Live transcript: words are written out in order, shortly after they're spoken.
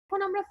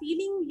এখন আমরা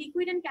feeling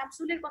liquid and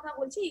ক্যাপসুলের কথা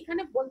বলছি।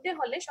 এখানে বলতে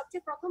হলে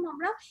সবচেয়ে প্রথম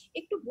আমরা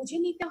একটু বুঝে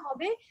নিতে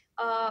হবে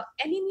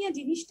অ্যানিমিয়া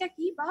জিনিসটা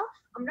কি, বা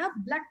আমরা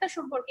ব্লাডটা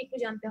সম্পর্কে একটু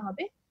জানতে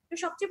হবে। তো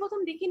সবচেয়ে প্রথম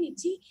দেখে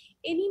নিচ্ছি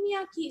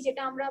অ্যানিমিয়া কি,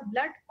 যেটা আমরা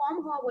ব্লাড কম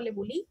হওয়া বলে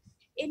বলি।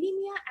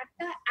 অ্যানিমিয়া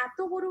একটা এত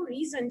বড়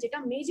রিজন, যেটা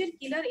মেজর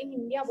কিলার ইন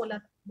ইন্ডিয়া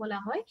বলা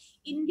হয়।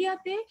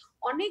 ইন্ডিয়াতে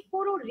অনেক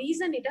বড়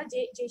রিজন এটা,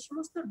 যে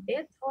সমস্ত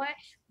ডেথ হয়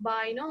বা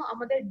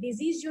আমাদের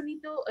ডিজিজ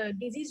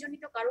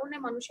জনিত কারণে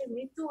মানুষের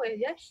মৃত্যু হয়ে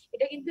যায়,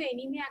 এটা কিন্তু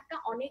অ্যানিমিয়া একটা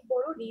অনেক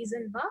বড়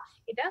রিজন বা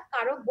এটা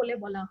কারক বলে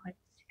বলা হয়।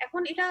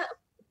 এখন এটা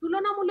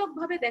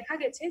তুলনামূলকভাবে দেখা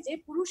গেছে যে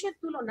পুরুষের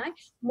তুলনায়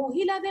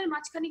মহিলাদের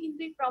মাঝখানে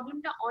কিন্তু এই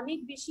প্রবলেমটা অনেক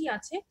বেশি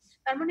আছে।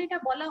 তার মানে এটা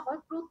বলা হয়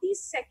প্রতি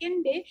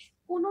সেকেন্ডে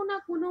কোনো না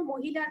কোনো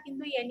মহিলার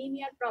কিন্তু এই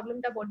অ্যানিমিয়ার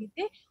প্রবলেমটা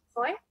বডিতে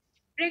হয়।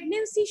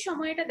 প্রেগনেন্সির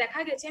সময় এটা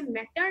দেখা গেছে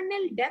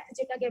ম্যাটার্নাল ডেথ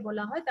যেটাকে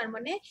বলা হয়, তার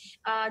মানে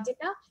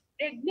যেটা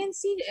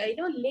প্রেগনেন্সির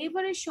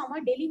লেবারের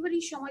সময়,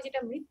 ডেলিভারির সময়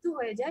যেটা মৃত্যু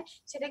হয়ে যায়,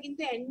 সেটা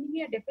কিন্তু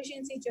অ্যানিমিয়া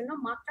ডেফিসিয়েন্সির জন্য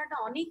মাত্রাটা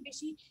অনেক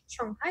বেশি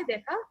সংখ্যায়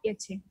দেখা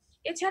গেছে।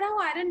 এছাড়াও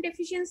আয়রন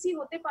ডেফিসিয়েন্সি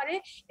হতে পারে।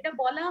 এটা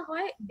বলা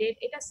হয়,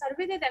 এটা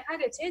সার্ভেতে দেখা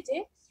গেছে যে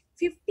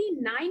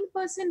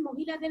 59%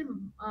 মহিলাদের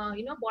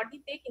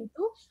বডিতে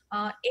কিন্তু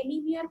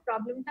অ্যানিমিয়ার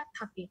প্রবলেমটা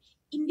থাকে।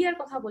 ইন্ডিয়ার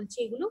কথা বলছি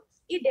এগুলো,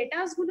 এই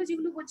ডেটাস গুলো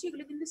যেগুলো বলছি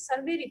এগুলো কিন্তু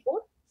সার্ভে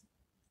রিপোর্ট।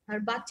 আর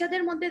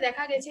বাচ্চাদের মধ্যে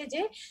দেখা গেছে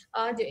যে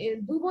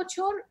 2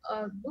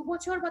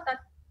 বছর বা তার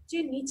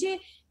চেয়ে নিচে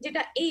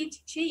যেটা এজ,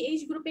 সেই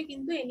এজ গ্রুপে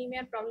কিন্তু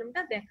অ্যানিমিয়ার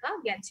প্রবলেমটা দেখা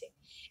গেছে।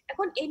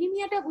 এখন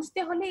অ্যানিমিয়াটা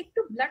বুঝতে হলে একটু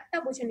ব্লাডটা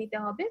বুঝে নিতে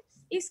হবে।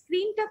 এই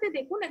স্ক্রিনটাতে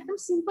দেখুন, একদম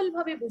সিম্পল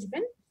ভাবে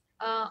বুঝবেন।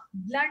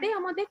 ব্লাডে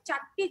আমাদের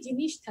 4টে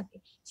জিনিস থাকে।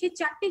 সেই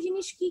 4টে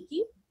জিনিস কি কি?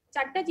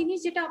 4টা জিনিস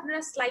যেটা আপনারা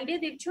স্লাইডে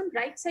দেখছেন,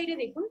 রাইট সাইডে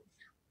দেখুন।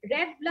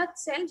 রেড ব্লাড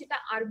সেল, যেটা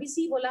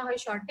আরবিসি বলা হয়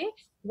শর্টে।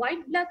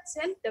 হোয়াইট ব্লাড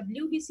সেল,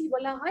 ডব্লিউবিসি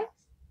বলা হয়।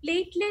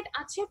 প্লেটলেট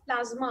আছে,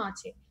 প্লাজমা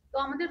আছে। তো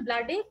আমাদের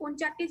ব্লাডে কোন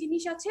 4টে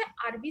জিনিস আছে?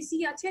 আরবিসি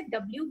আছে,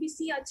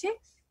 ডব্লিউবিসি আছে,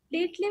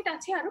 প্লেটলেট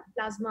আছে, আর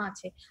প্লাজমা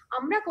আছে।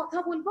 আমরা কথা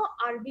বলবো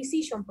আরবিসি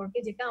সম্পর্কে,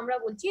 যেটা আমরা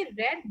বলছি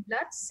রেড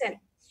ব্লাড সেল।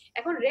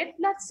 এখন রেড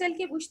ব্লাড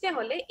সেলকে বুঝতে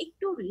হলে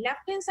একটু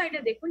লেফট হ্যান্ড সাইডে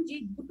দেখুন, যে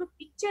দুটো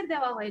পিকচার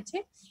দেওয়া হয়েছে।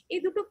 এই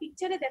দুটো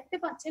পিকচারে দেখতে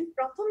পাচ্ছেন,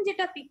 প্রথম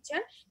যেটা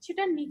পিকচার,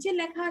 সেটার নিচে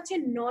লেখা আছে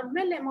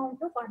নর্মাল অ্যামাউন্ট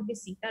অফ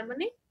আরবিসি। তার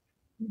মানে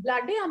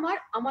ব্লাডে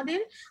আমাদের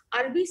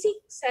আরবিসি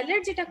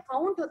সেলের যেটা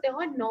কাউন্ট হতে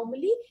হয়,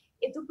 নর্মালি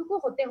এতটুকু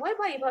হতে হয়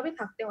বা এভাবে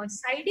থাকতে হয়।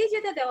 সাইডে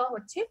যেটা দেওয়া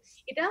হচ্ছে,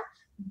 এটা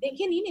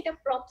দেখে নিন। এটা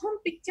প্রথম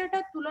পিকচারটা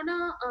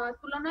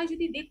তুলনায়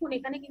যদি দেখুন,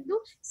 এখানে কিন্তু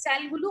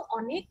সেলগুলো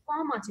অনেক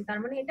কম আছে। তার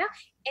মানে এটা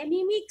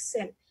অ্যানিমিক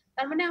সেল।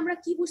 তার মানে আমরা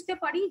কি বুঝতে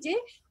পারি, যে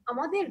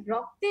আমাদের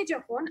রক্তে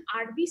যখন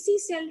আরবিসি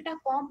সেলটা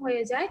কম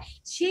হয়ে যায়,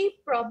 সেই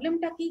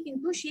প্রবলেমটাকেই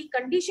কিন্তু, সেই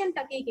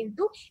কন্ডিশনটাকেই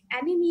কিন্তু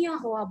অ্যানিমিয়া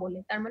হওয়া বলে।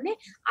 তার মানে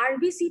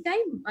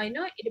আরবিসিটাই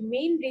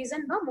মেইন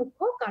রিজন বা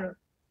মুখ্য কারণ।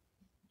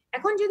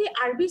 এখন যদি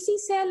আরবিসি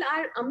সেল,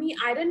 আর আমি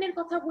আয়রনের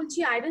কথা বলছি,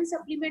 আয়রন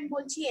সাপ্লিমেন্ট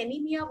বলছি,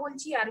 অ্যানিমিয়া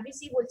বলছি,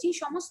 আরবিসি বলছি,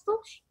 সমস্ত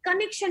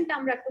কানেকশনটা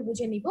আমরা একটু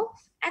বুঝে নিব।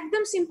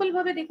 একদম সিম্পল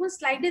ভাবে দেখুন,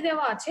 স্লাইডে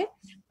দেওয়া আছে।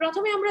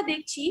 প্রথমে আমরা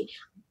দেখছি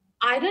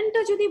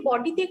আয়রনটা যদি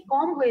বডিতে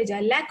কম হয়ে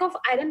যায়, ল্যাক অফ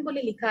আয়রন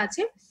বলে লেখা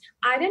আছে।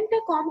 আয়রনটা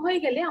কম হয়ে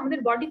গেলে আমাদের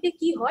বডিতে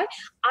কি হয়?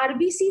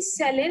 আরবিসি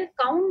সেলের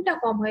কাউন্টটা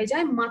কম হয়ে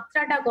যায়,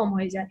 মাত্রাটা কম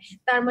হয়ে যায়।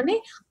 তার মানে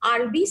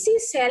আরবিসি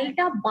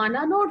সেলটা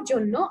বানানোর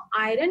জন্য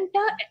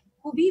আয়রনটা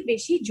খুবই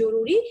বেশি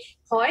জরুরি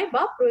হয়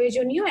বা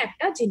প্রয়োজনীয়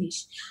একটা জিনিস।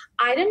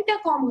 আয়রনটা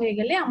কম হয়ে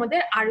গেলে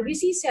আমাদের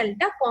আরবিসি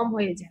সেলটা কম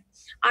হয়ে যায়।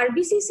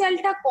 আরবিসি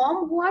সেলটা কম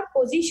হওয়ার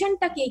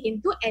পজিশনটাকে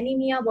কিন্তু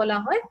অ্যানিমিয়া বলা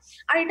হয়।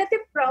 আর এটাতে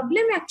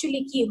প্রবলেম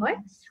অ্যাকচুয়ালি কি হয়?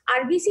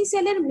 আরবিসি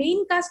সেলের মেইন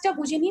কাজটা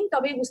বুঝে নিন,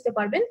 তবেই বুঝতে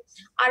পারবেন।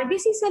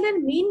 আরবিসি সেলের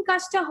মেইন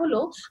কাজটা হলো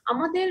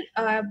আমাদের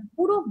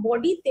পুরো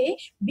বডিতে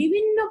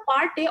বিভিন্ন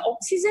পার্টে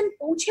অক্সিজেন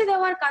পৌঁছে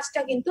দেওয়ার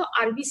কাজটা কিন্তু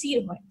আরবিসির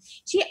হয়।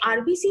 সেই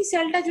আরবিসি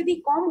সেলটা যদি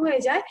কম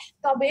হয়ে যায়,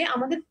 তবে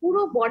আমাদের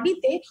পুরো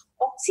বডিতে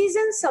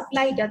অক্সিজেন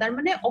সাপ্লাইটা, তার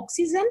মানে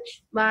অক্সিজেন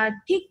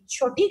ঠিক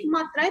সঠিক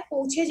মাত্রায়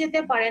পৌঁছে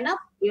যেতে পারে না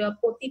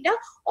প্রতিটা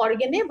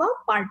অর্গানে বা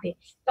পার্টে।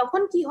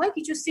 তখন কি হয়?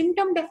 কিছু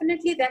সিমটম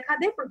ডেফিনেটলি দেখা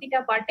দেয় প্রতিটা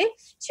পার্টে।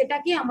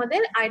 সেটাকে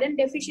আমাদের আয়রন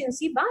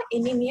ডেফিসিয়েন্সি বা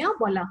অ্যানিমিয়া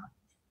বলা হয়।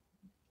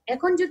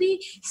 এখন যদি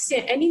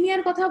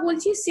অ্যানিমিয়ার কথা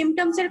বলছি,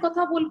 সিমটমস এর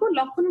কথা বলবো।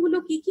 লক্ষণগুলো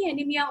কি কি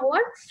অ্যানিমিয়া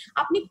হওয়ার?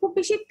 আপনি খুব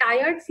বেশি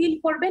টায়ার্ড ফিল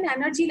করবেন,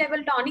 এনার্জি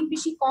লেভেলটা অনেক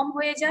বেশি কম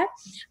হয়ে যায়,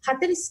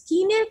 হাতের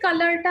স্কিনের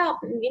কালারটা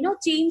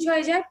চেঞ্জ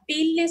হয়ে যায়,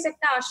 পেলনেস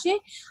একটা আসে,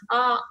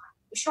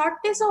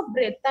 শর্টনেস অফ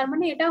ব্রেথ। তার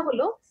মানে এটা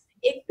হলো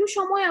একটু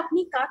সময়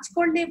আপনি কাজ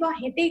করলে বা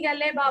হেঁটে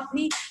গেলে বা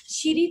আপনি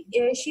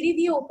সিঁড়ি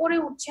দিয়ে ওপরে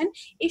উঠছেন,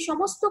 এই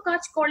সমস্ত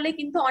কাজ করলে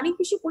কিন্তু অনেক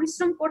বেশি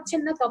পরিশ্রম করছেন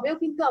না, তবেও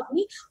কিন্তু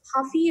আপনি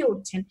হাঁফিয়ে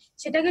উঠছেন,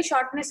 সেটাকে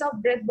শর্টনেস অফ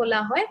ব্রেথ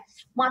বলা হয়।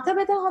 মাথা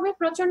ব্যথা হবে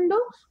প্রচন্ড।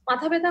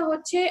 মাথা ব্যথা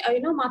হচ্ছে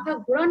মাথা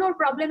ঘোরানোর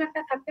প্রবলেম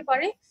একটা থাকতে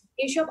পারে,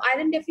 এইসব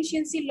আয়রন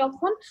ডেফিসিয়েন্সির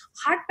লক্ষণ।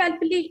 হার্ট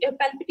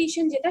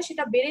প্যালপিটেশন যেটা,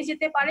 সেটা বেড়ে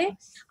যেতে পারে।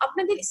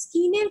 আপনাদের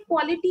স্কিনের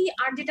কোয়ালিটি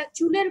আর যেটা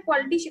চুলের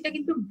কোয়ালিটি, সেটা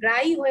কিন্তু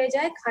ড্রাই হয়ে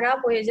যায়, খারাপ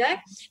হয়ে যায়।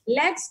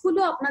 লেগস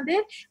গুলো আপনাদের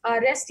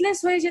রেস্টলেস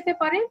হয়ে যেতে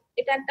পারে,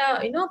 এটা একটা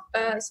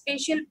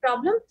স্পেশাল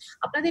প্রবলেম।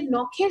 আপনাদের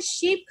নখের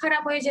শেপ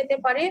খারাপ হয়ে যেতে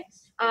পারে।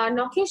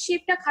 নখের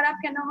শেপটা খারাপ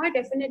কেন হয়?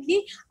 ডেফিনেটলি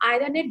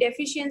আয়রনের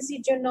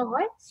ডেফিসিয়েন্সির জন্য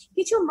হয়।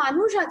 কিছু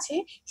মানুষ আছে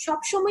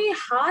সবসময়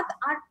হাত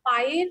আর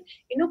পায়ের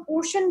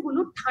পোর্শন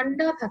গুলো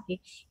ঠান্ডা থাকে।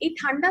 এই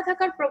ঠান্ডা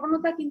থাকার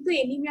প্রবণতা কিন্তু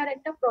এনিমিয়ার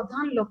একটা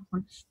প্রধান লক্ষণ।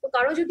 তো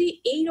কারো যদি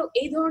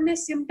এই ধরনের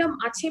সিমটম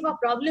আছে বা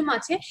প্রবলেম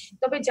আছে,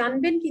 তবে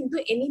জানবেন কিন্তু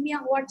এনিমিয়া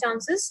হওয়ার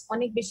চান্সেস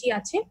অনেক বেশি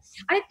আছে।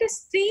 আর একটা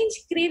স্ট্রেঞ্জ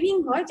ক্রেভিং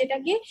হয়,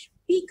 যেটাকে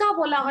পিকা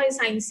বলা হয়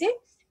সায়েন্সে।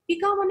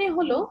 পিকা মানে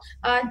হলো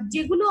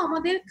যেগুলো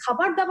আমাদের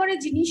খাবার দাবারের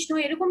জিনিস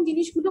নয়, এরকম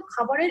জিনিসগুলো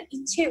খাবারের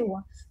ইচ্ছে হওয়া।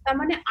 তার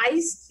মানে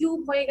আইস কিউব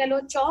হয়ে গেল,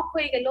 চক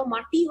হয়ে গেল,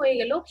 মাটি হয়ে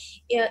গেল,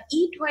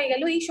 ইট হয়ে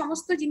গেল, এই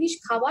সমস্ত জিনিস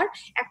খাওয়ার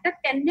একটা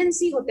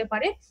টেন্ডেন্সি হতে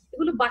পারে।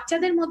 এগুলো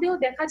বাচ্চাদের মধ্যেও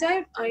দেখা যায়,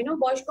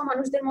 বয়স্ক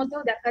মানুষদের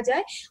মধ্যেও দেখা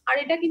যায়। আর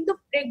এটা কিন্তু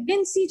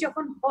প্রেগনেন্সি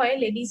যখন হয়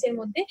লেডিস এর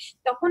মধ্যে,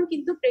 তখন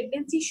কিন্তু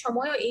প্রেগনেন্সির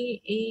সময়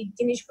এই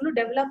জিনিসগুলো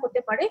ডেভেলপ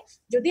হতে পারে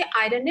যদি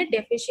আয়রনের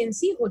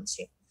ডেফিসিয়েন্সি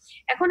হচ্ছে।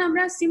 এখন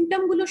আমরা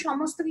সিমটম গুলো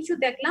সমস্ত কিছু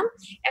দেখলাম।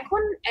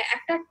 এখন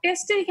একটা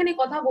টেস্টের এখানে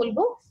কথা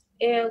বলবো।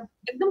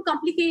 একদম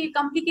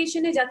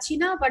কমপ্লিকেশনে যাচ্ছি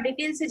না বা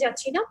ডিটেলসে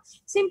যাচ্ছি না,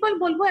 সিম্পল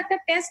বলবো। একটা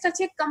টেস্ট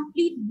আছে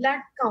কমপ্লিট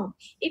ব্লাড কাউন্ট।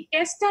 এই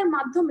টেস্টটার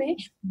মাধ্যমে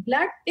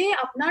ব্লাডে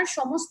আপনার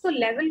সমস্ত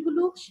লেভেল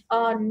গুলো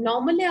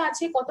নর্মালে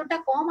আছে, কতটা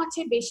কম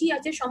আছে, বেশি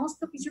আছে,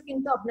 সমস্ত কিছু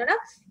কিন্তু আপনারা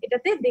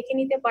এটাতে দেখে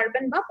নিতে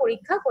পারবেন বা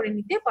পরীক্ষা করে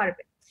নিতে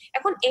পারবেন।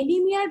 এখন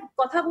এনিমিয়ার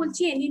কথা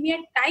বলছি।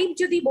 এনিমিয়ার টাইপ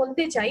যদি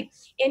বলতে চাই,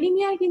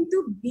 এনিমিয়া কিন্তু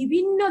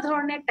বিভিন্ন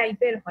ধরনের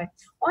টাইপের হয়।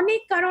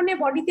 অনেক কারণে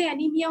বডিতে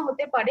অ্যানিমিয়া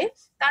হতে পারে।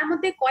 তার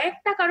মধ্যে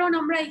কয়েকটা কারণ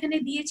আমরা এখানে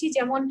দিয়েছি,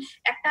 যেমন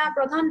একটা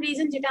প্রধান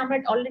রিজন যেটা আমরা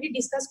অলরেডি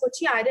ডিসকাস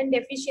করছি, আয়রন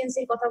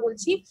ডেফিসিয়েন্সির কথা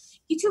বলছি।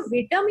 কিছু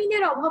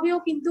ভিটামিনের অভাবেও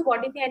কিন্তু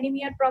বডিতে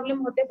অ্যানিমিয়ার প্রবলেম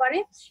হতে পারে।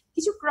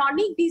 কিছু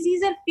ক্রনিক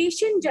ডিজিজের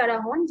পেশেন্ট যারা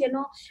হন,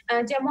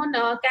 যেমন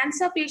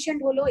ক্যান্সার পেশেন্ট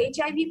হলো,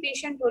 HIV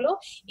পেশেন্ট হলো,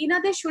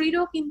 ইনাদের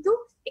শরীরেও কিন্তু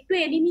একটু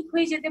এনিমিক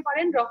হয়ে যেতে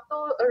পারেন।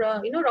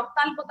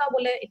 রক্তাল্পতা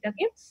বলে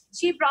এটাকে,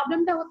 সেই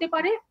প্রবলেমটা হতে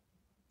পারে।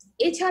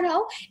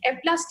 এছাড়াও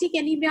aplastic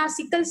anaemia,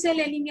 sickle cell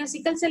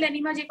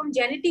anaemia যেরকম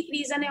জেনেটিক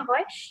রিজনে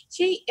হয়,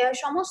 সেই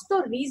সমস্ত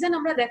রিজন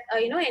আমরা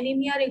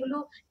এনিমিয়ার এগুলো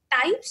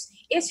টাইপস।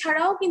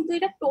 এছাড়াও কিন্তু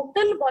এটা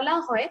টোটাল বলা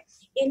হয়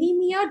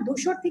এনিমিয়ার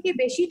 200 থেকে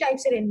বেশি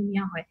টাইপস এর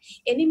এনিমিয়া হয়।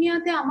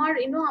 এনিমিয়াতে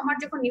আমার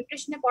যখন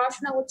নিউট্রিশনে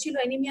পড়াশোনা হচ্ছিল,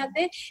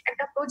 এনিমিয়াতে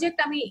একটা প্রজেক্ট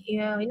আমি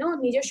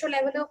নিজস্ব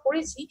লেভেলেও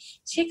করেছি।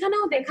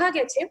 সেখানেও দেখা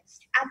গেছে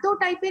এত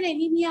টাইপের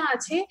এনিমিয়া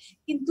আছে,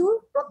 কিন্তু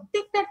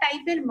প্রত্যেকটা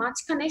টাইপের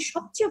মাঝখানে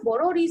সবচেয়ে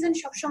বড় রিজন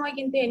সবসময়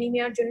কিন্তু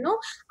এনিমিয়ার জন্য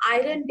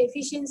আয়রন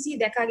ডেফিসিয়েন্সি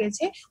দেখা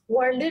গেছে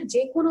ওয়ার্ল্ডের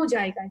যে কোনো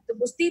জায়গায়। তো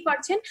বুঝতেই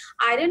পারছেন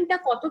আয়রনটা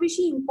কত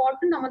বেশি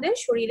ইম্পর্টেন্ট আমাদের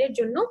শরীরের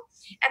জন্য।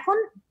 এখন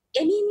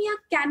এনিমিয়া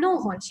কেন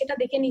হয় সেটা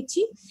দেখে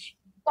নিচ্ছি।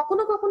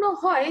 কখনো কখনো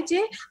হয় যে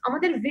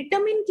আমাদের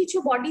ভিটামিন কিছু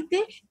বডিতে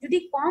যদি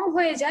কম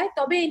হয়ে যায়,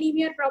 তবে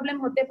এনিমিয়ার প্রবলেম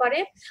হতে পারে।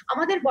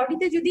 আমাদের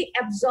বডিতে যদি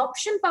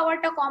অ্যাবজর্পশন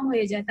পাওয়ারটা কম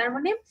হয়ে যায়, তার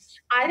মানে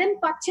আয়রন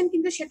পাচ্ছেন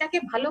কিন্তু সেটাকে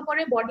ভালো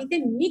করে বডিতে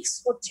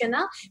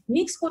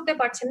মিক্স করতে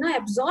পারছেন না,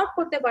 অ্যাবজর্ব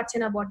করতে পারছে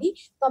না বডি,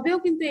 তবেও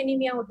কিন্তু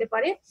এনিমিয়া হতে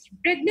পারে।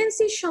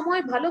 প্রেগনেন্সির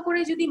সময় ভালো করে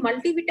যদি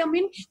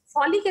মাল্টিভিটামিন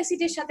ফলিক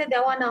অ্যাসিডের সাথে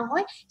দেওয়া না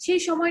হয়, সেই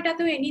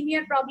সময়টাতেও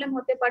এনিমিয়ার প্রবলেম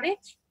হতে পারে।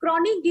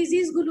 ক্রনিক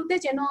ডিজিজ গুলোতে,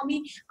 যেন আমি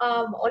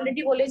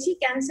অলরেডি বলেছি,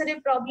 ক্যান্সারের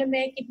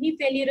প্রবলেমে, কিডনি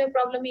ফেলিয়ারের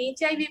প্রবলেমে,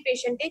 HIV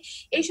পেশেন্টে,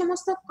 এই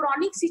সমস্ত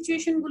ক্রনিক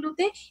সিচুয়েশন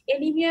গুলোতে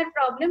এনিমিয়ার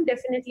প্রবলেম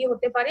ডেফিনেটলি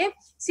হতে পারে।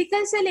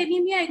 সিকল সেল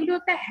এনিমিয়া এগুলো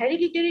একটা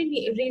হেরিডিটারি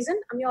রিজন,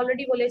 আমি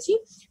অলরেডি বলেছি।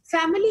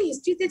 ফ্যামিলি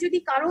হিস্ট্রিতে যদি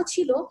কারো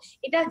ছিল,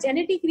 এটা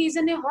জেনেটিক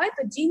রিজনে হয়,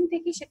 তো জিন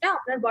থেকে সেটা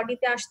আপনার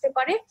বডিতে আসতে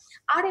পারে।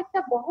 আর একটা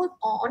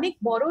অনেক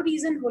বড়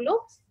রিজন হলো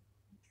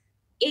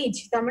এজ,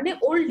 তার মানে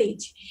ওল্ড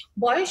এজ।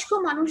 বয়স্ক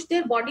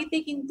মানুষদের বডিতে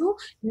কিন্তু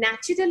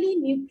ন্যাচারালি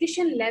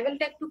নিউট্রিশন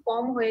লেভেলটা একটু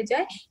কম হয়ে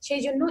যায়,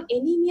 সেই জন্য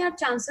এনিমিয়ার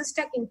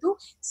চান্সেসটা কিন্তু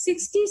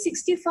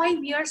 65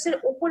 ইয়ার্স এর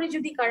উপরে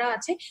যদি কারা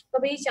আছে,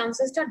 তবে এই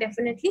চান্সেসটা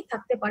ডেফিনেটলি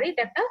থাকতে পারে।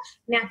 এটা একটা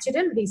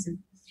ন্যাচারাল রিজন।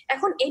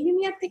 এখন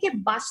এনিমিয়ার থেকে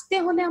বাঁচতে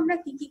হলে আমরা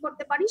কি কি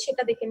করতে পারি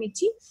সেটা দেখে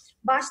নিচ্ছি।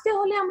 বাঁচতে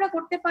হলে আমরা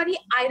করতে পারি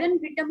আয়রন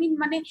ভিটামিন,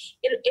 মানে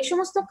এ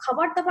সমস্ত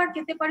খাবার দাবার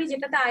খেতে পারি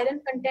যেটাতে আয়রন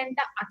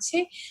কন্টেন্টটা আছে।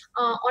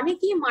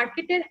 অনেকেই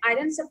মার্কেটের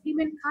আয়রন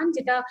সাপ্লিমেন্ট খান,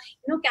 যেটা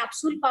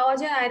ক্যাপসুল পাওয়া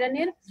যায়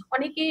আয়রনের।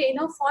 অনেকে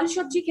ফল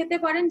সবজি খেতে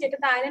পারেন,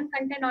 যেটাতে আয়রন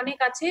কন্টেন্ট অনেক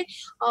আছে।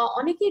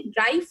 অনেকে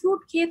ড্রাই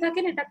ফ্রুট খেয়ে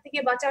থাকেন এটার থেকে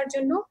বাঁচার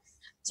জন্য।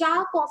 চা,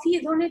 কফি এ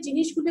ধরনের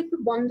জিনিসগুলো একটু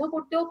বন্ধ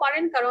করতেও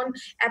পারেন, কারণ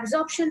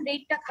অ্যাবজর্পশন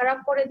রেটটা খারাপ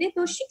করে দেয়।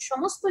 তো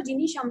সমস্ত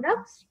জিনিস আমরা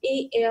এই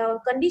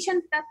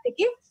কন্ডিশনটা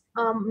থেকে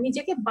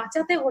নিজেকে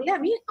বাঁচাতে হলে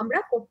আমরা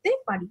করতে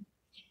পারি।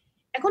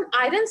 এখন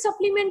আয়রন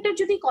সাপ্লিমেন্টের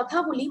যদি কথা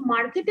বলি,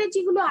 মার্কেটে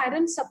যেগুলো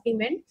আয়রন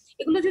সাপ্লিমেন্ট,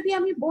 এগুলো যদি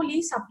আমি বলি,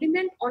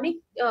 সাপ্লিমেন্ট অনেক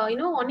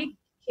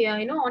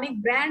অনেক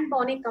ব্র্যান্ড বা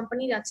অনেক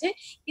কোম্পানির আছে,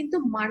 কিন্তু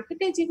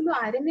মার্কেটে যেগুলো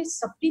আয়রনের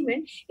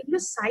সাপ্লিমেন্ট, এগুলো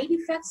সাইড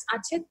ইফেক্টস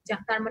আছে,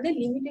 তার মানে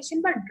লিমিটেশন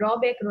বা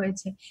ড্রব্যাক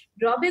রয়েছে।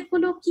 ড্রব্যাক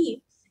গুলো কি?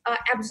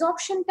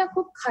 অ্যাবজর্পশনটা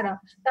খুব খারাপ।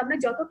 তার মানে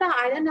যতটা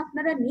আয়রন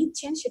আপনারা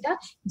নিচ্ছেন সেটা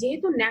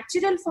যেহেতু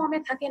ন্যাচারাল ফর্মে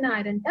থাকে না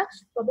আয়রনটা,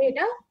 তবে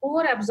এটা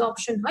পুয়ার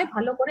অ্যাবজর্পশন হয়,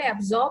 ভালো করে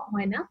অ্যাবজর্ব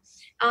হয় না।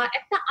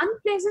 একটা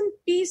আনপ্লেজেন্ট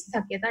টেস্ট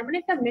থাকে, তার মানে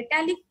একটা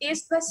মেটালিক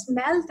টেস্ট বা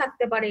স্মেল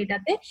থাকতে পারে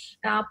এটাতে।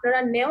 আপনারা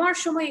নেওয়ার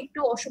সময় একটু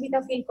অসুবিধা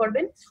ফিল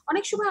করবেন।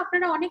 অনেক সময়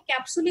আপনারা অনেক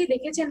ক্যাপসুলই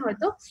দেখেছেন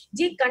হয়তো,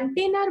 যে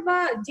কন্টেনার বা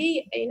যে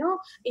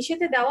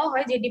ইসেতে দেওয়া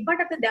হয়, যে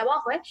ডিব্বাটাতে দেওয়া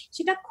হয়,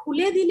 সেটা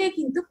খুলে দিলে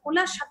কিন্তু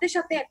খোলার সাথে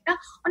সাথে একটা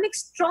অনেক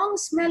স্ট্রং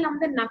স্মেল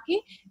আমাদের নাকে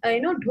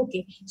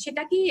ঢোকে।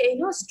 সেটা কি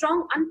স্ট্রং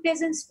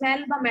আনপ্লেজেন্ট স্মেল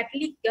বা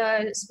মেটালিক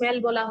স্মেল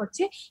বলা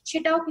হচ্ছে,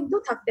 সেটাও কিন্তু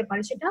থাকতে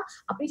পারে। সেটা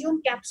আপনি যখন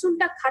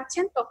ক্যাপসুলটা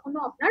খাচ্ছেন তখনও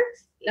আপনার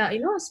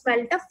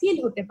স্মেলটা ফিল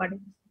হতে পারে।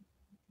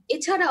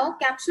 এছাড়াও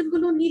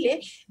ক্যাপসুলগুলো নিলে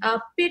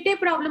পেটে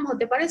প্রবলেম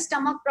হতে পারে,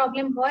 স্টমাক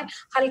প্রবলেম হয়,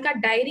 হালকা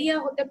ডায়রিয়া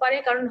হতে পারে,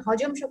 কারণ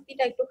হজম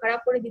শক্তিটা একটু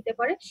খারাপ করে দিতে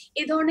পারে।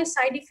 এই ধরনের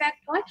সাইড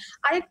ইফেক্ট হয়।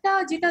 আরেকটা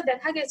যেটা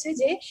দেখা গেছে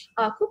যে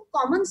খুব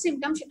কমন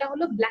সিমটম, সেটা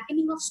হলো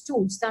ব্ল্যাকেনিং অফ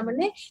স্টুলস। তার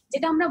মানে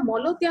যেটা আমরা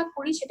মলত্যাগ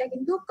করি সেটা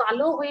কিন্তু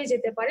কালো হয়ে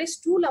যেতে পারে,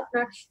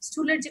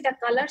 স্টুলের যেটা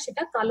কালার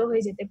সেটা কালো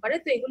হয়ে যেতে পারে।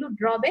 তো এগুলো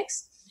ড্রব্যাকস।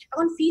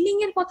 এখন ফিলিং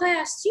এর কথায়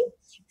আসছি।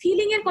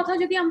 ফিলিং এর কথা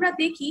যদি আমরা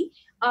দেখি,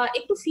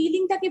 একটু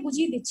ফিলিংটাকে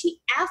বুঝিয়ে দিচ্ছি।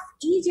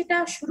 FE যেটা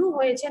শুরু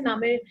হয়েছে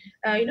নামের,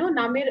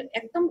 নামের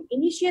একদম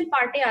ইনিশিয়াল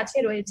পার্টে আছে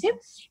রয়েছে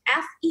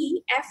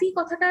FE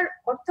কথাটার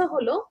অর্থ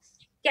হলো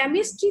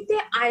কেমিস্ট্রিতে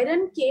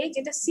আয়রনকে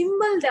যেটা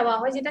সিম্বল দেওয়া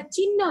হয়, যেটা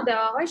চিহ্ন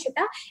দেওয়া হয়,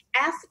 সেটা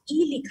FE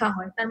লেখা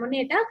হয়। তার মানে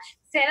এটা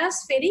ফেরাস,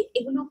 ফেরিক,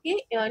 এগুলোকে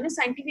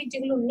সাইন্টিফিক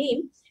যেগুলো নেম,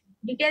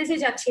 ডিটেলসে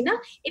যাচ্ছি না।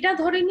 এটা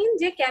ধরে নিন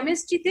যে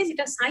কেমিস্ট্রিতে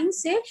যেটা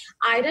সায়েন্সে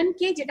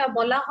আয়রনকে যেটা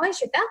বলা হয়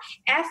সেটা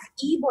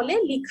FE বলে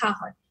লেখা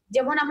হয়।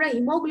 যেমন আমরা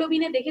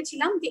হিমোগ্লোবিনে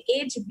দেখেছিলাম যে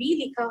HB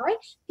লেখা হয়,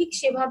 ঠিক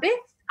সেভাবে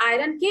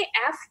আয়রনকে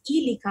FE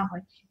লেখা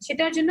হয়।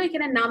 সেটার জন্য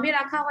এখানে নামে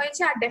রাখা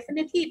হয়েছে। আর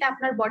ডেফিনেটলি এটা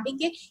আপনার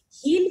বডিকে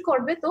হিল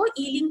করবে, তো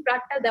ইলিং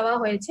পার্টটা দেওয়া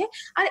হয়েছে।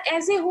 আর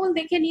অ্যাজ এ হোল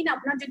দেখে নিন,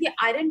 আপনার যদি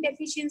আয়রন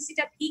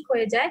ডেফিসিয়েন্সিটা ঠিক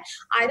হয়ে যায়,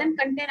 আয়রন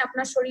কন্টেন্ট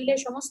আপনার শরীরে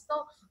সমস্ত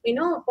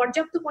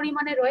পর্যাপ্ত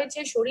পরিমাণে রয়েছে,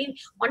 শরীর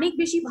অনেক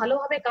বেশি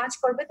ভালোভাবে কাজ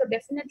করবে। তো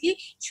ডেফিনেটলি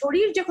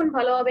শরীর যখন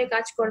ভালোভাবে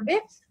কাজ করবে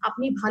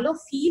আপনি ভালো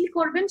ফিল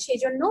করবেন, সেই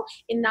জন্য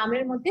এর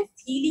নামের মধ্যে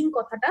ফিলিং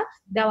কথাটা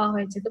দেওয়া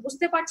হয়েছে। তো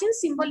বুঝতে পারছেন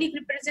সিম্বলিক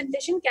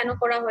রিপ্রেজেন্টেশন কেন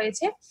করা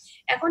হয়েছে।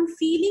 এখন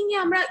ফিলিং এ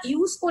আমরা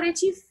ইউজ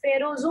করেছি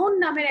ফেরোজোন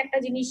নামের একটা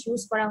জিনিস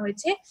ইউজ করা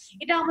হয়েছে।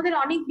 এটা আমাদের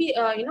অনেক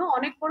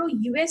অনেক বড়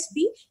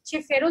ইউএসপি। সে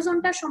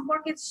ফেরোজোনটা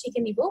সম্পর্কে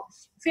শিখে নিব।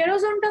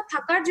 ফেরোজোনটা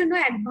থাকার জন্য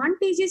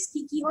অ্যাডভান্টেজেস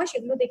কি কি হয়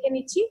সেগুলো দেখে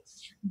নিচ্ছি।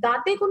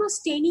 দাঁতে কোনো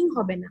স্টেনিং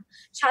হবে না।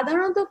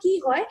 সাধারণত কি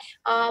হয়,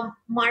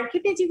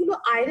 মার্কেটে যেগুলো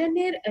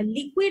আয়রনের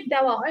লিকুইড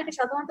দেওয়া হয়, এটা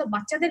সাধারণত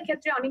বাচ্চাদের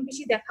ক্ষেত্রে অনেক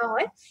বেশি দেখা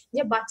হয়,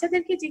 যে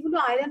বাচ্চাদেরকে যেগুলো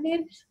আয়রনের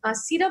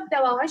সিরাপ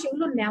দেওয়া হয়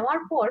সেগুলো নেওয়ার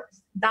পর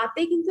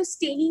দাঁতে কিন্তু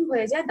স্টেনিং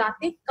হয়ে যায়,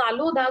 দাঁতে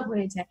কালো দাগ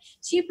হয়ে যায়।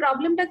 সেই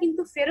প্রবলেমটা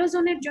কিন্তু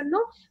ফেরোজোনের জন্য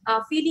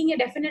ফিলিং এ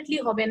ডেফিনেটলি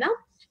হবে না।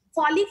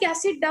 ফলিক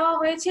অ্যাসিড দেওয়া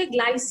হয়েছে,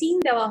 গ্লাইসিন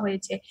দেওয়া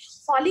হয়েছে।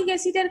 ফলিক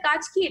অ্যাসিডের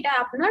কাজ কি, এটা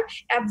আপনার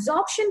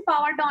অ্যাবজর্পশন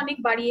পাওয়ারটা অনেক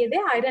বাড়িয়ে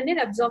দেয়, আয়রনের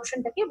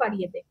অ্যাবজর্পশনটাকে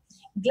বাড়িয়ে দেয়।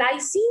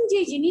 গ্লাইসিন যে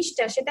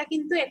জিনিসটা সেটা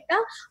কিন্তু একটা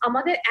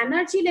আমাদের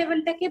এনার্জি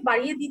লেভেলটাকে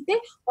বাড়িয়ে দিতে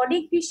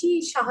অনেক বেশি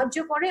সাহায্য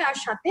করে, আর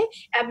সাথে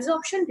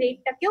অ্যাবজর্পশন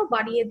রেটটাকেও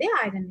বাড়িয়ে দেয়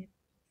আয়রনের।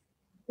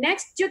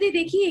 নেক্সট যদি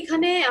দেখি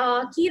এখানে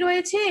কি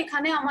রয়েছে,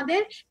 এখানে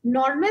আমাদের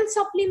নর্মাল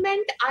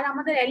সাপ্লিমেন্ট আর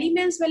আমাদের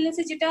এলিমেন্টস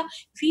ওয়েলনেসে যেটা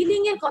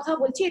ফিলিং এর কথা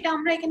বলছি, এটা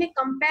আমরা এখানে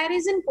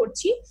কম্প্যারিজন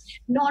করছি।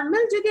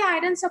 নর্মাল যদি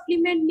আয়রন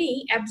সাপ্লিমেন্ট নেই,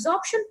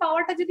 অ্যাবজর্পশন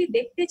পাওয়ারটা যদি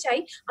দেখতে চাই,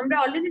 আমরা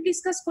অলরেডি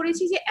ডিসকাস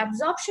করেছি যে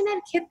অ্যাবজর্পশনের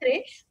ক্ষেত্রে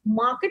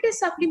মার্কেটের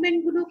সাপ্লিমেন্ট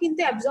গুলো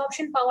কিন্তু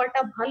অ্যাবজর্পশন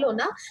পাওয়ারটা ভালো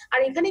না। আর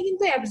এখানে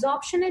কিন্তু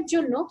অ্যাবজর্পশনের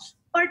জন্য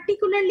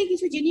পার্টিকুলারলি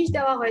কিছু জিনিস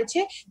দেওয়া হয়েছে,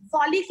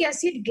 ফলিক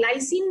অ্যাসিড,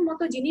 গ্লাইসিন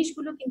মতো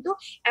জিনিসগুলো কিন্তু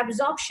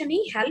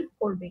অ্যাবজর্পশনেই হেল্প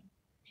করবে।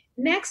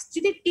 নেক্সট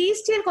যদি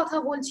টেস্টের কথা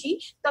বলছি,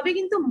 তবে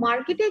কিন্তু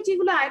মার্কেটে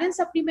যেগুলো আয়রন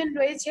সাপ্লিমেন্ট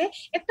রয়েছে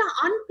একটা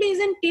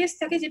আনপ্লেজেন্ট টেস্ট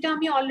থাকে, যেটা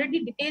আমি অলরেডি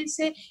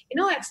ডিটেলসে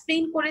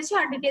এক্সপ্লেইন করেছি,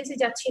 আর ডিটেলসে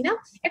যাচ্ছি না।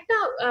 একটা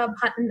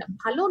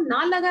ভালো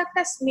না লাগা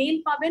একটা স্মেল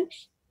পাবেন,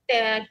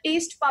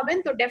 টেস্ট পাবেন।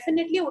 তো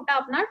ডেফিনেটলি ওটা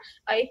আপনার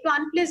একটু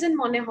আনপ্লেজেন্ট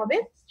মনে হবে।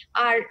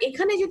 আর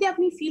এখানে যদি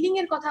আপনি ফিলিং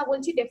এর কথা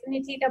বলছি,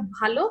 ডেফিনেটলি এটা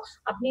ভালো,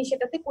 আপনি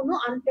সেটাতে কোনো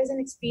আনপ্লেজেন্ট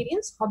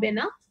এক্সপিরিয়েন্স হবে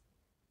না।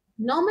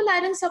 নর্মাল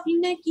আয়রন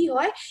সাপ্লিমেন্টে কি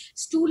হয়,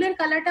 স্টুলের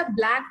কালারটা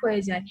ব্ল্যাক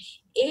হয়ে যায়।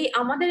 এই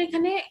আমাদের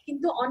এখানে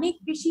কিন্তু অনেক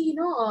বেশি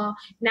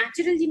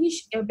ন্যাচারাল জিনিস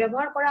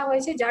ব্যবহার করা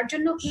হয়েছে, যার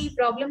জন্য কি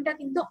প্রবলেমটা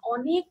কিন্তু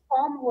অনেক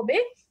কম হবে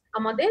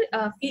আমাদের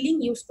ফিলিং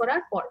ইউজ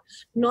করার পর।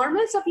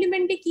 নর্মাল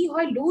সাপ্লিমেন্টে কি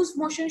হয়, লুজ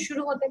মোশন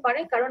শুরু হতে পারে,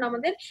 কারণ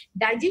আমাদের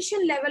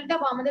ডাইজেশন লেভেলটা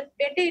বা আমাদের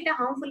পেটে এটা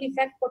হার্মফুল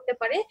ইফেক্ট করতে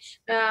পারে।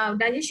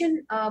 ডাইজেশন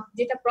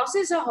যেটা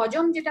প্রসেস হয়,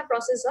 হজম যেটা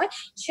প্রসেস হয়,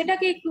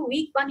 সেটাকে একটু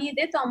উইক বানিয়ে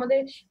দেয়। তো আমাদের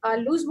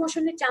লুজ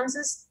মোশনের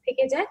চান্সেস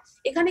থেকে যায়।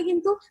 এখানে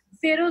কিন্তু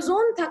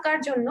ফেরোজোন থাকার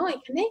জন্য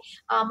এখানে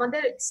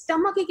আমাদের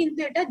স্টমাকে কিন্তু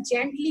এটা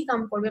জেন্টলি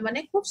কাম করবে, মানে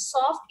খুব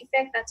সফট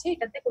ইফেক্ট আছে,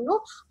 এটাতে কোনো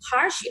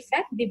হার্শ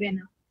ইফেক্ট দিবে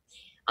না।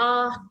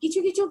 কিছু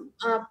কিছু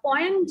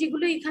পয়েন্ট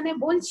যেগুলো এখানে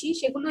বলছি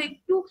সেগুলো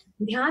একটু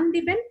ধ্যান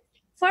দিবেন।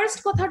 ফার্স্ট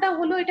কথাটা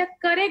হলো এটা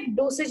কারেক্ট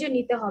ডোসেজে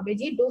নিতে হবে।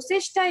 যে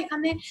ডোসেজটা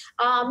এখানে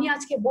আমি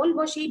আজকে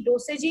বলবো সেই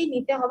ডোসেজেই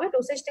নিতে হবে,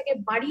 ডোসেজটাকে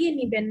বাড়িয়ে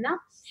নিবেন না।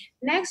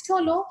 নেক্সট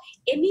হলো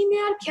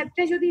এনিমিয়ার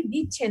ক্ষেত্রে যদি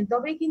দিচ্ছেন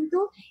তবে কিন্তু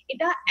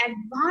এটা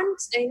অ্যাডভান্স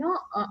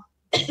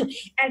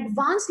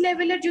অ্যাডভান্স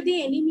লেভেলের যদি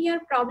এনিমিয়ার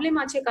প্রবলেম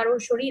আছে কারোর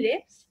শরীরে,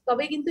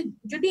 তবে কিন্তু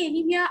যদি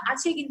এনিমিয়া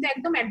আছে কিন্তু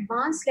একদম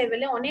অ্যাডভান্স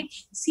লেভেলে অনেক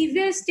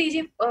সিভিয়ার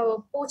স্টেজে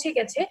পৌঁছে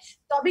গেছে,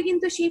 তবে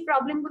কিন্তু সেই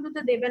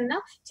প্রবলেমগুলোতে দেবেন না,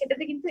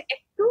 সেটাতে কিন্তু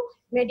একটু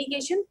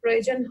মেডিকেশন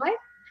প্রয়োজন হয়।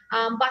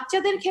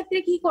 বাচ্চাদের ক্ষেত্রে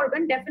কি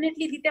করবেন,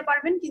 ডেফিনেটলি দিতে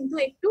পারবেন, কিন্তু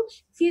একটু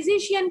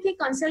ফিজিশিয়ানকে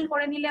কনসাল্ট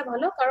করে নিলে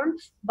ভালো, কারণ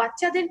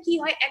বাচ্চাদের কি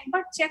হয়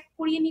একবার চেক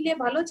করিয়ে নিলে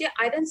ভালো যে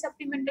আয়রন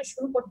সাপ্লিমেন্টটা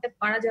শুরু করতে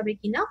পারা যাবে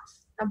কিনা,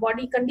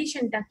 বডি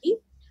কন্ডিশনটা কি।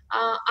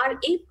 আর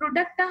এই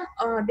প্রোডাক্টটা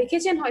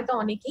দেখেছেন হয়তো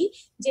অনেকেই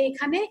যে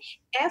এখানে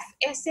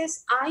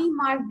FSSI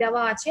মার্ক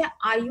দেওয়া আছে,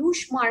 আয়ুষ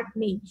মার্ক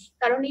নেই,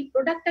 কারণ এই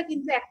প্রোডাক্টটা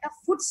কিন্তু একটা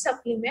ফুড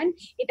সাপ্লিমেন্ট,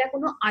 এটা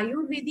কোনো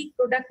আয়ুর্বেদিক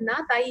প্রোডাক্ট না,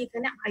 তাই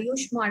এখানে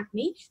আয়ুষ মার্ক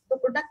নেই। তো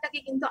প্রোডাক্টটাকে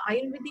কিন্তু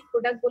আয়ুর্বেদিক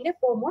প্রোডাক্ট বলে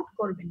প্রমোট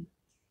করবেন।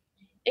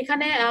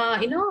 এখানে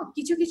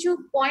কিছু কিছু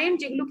পয়েন্ট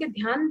যেগুলোকে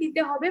ধ্যান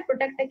দিতে হবে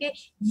প্রোডাক্টটাকে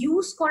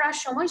ইউজ করার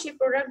সময়, সেই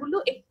প্রোডাক্টগুলো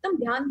একদম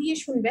ধ্যান দিয়ে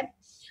শুনবেন।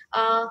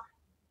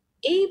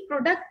 এই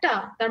প্রোডাক্টটা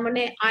তার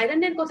মানে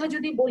আয়রনের কথা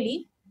যদি বলি,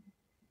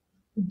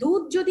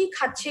 দুধ যদি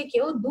খাচ্ছে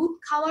কেউ, দুধ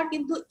খাওয়ার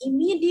কিন্তু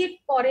ইমিডিয়েট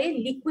পরে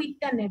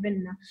লিকুইডটা নেবেন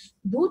না।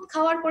 দুধ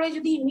খাওয়ার পরে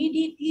যদি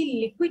ইমিডিয়েটলি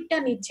লিকুইডটা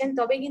নিচ্ছেন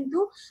তবে কিন্তু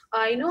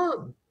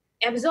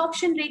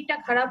অ্যাবজর্পশন রেটটা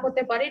খারাপ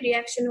হতে পারে,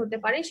 রিয়াকশন হতে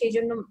পারে, সেই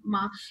জন্য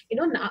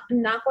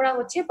না করা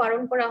হচ্ছে,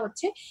 বারণ করা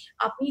হচ্ছে।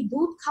 আপনি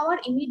দুধ খাওয়ার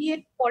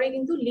ইমিডিয়েট পরে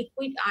কিন্তু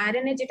লিকুইড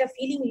আয়রনের যেটা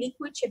ফিলিং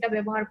লিকুইড সেটা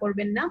ব্যবহার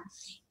করবেন না।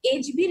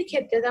 এইচবির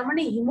ক্ষেত্রে তার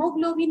মানে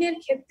হিমোগ্লোবিনের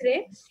ক্ষেত্রে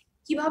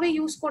কিভাবে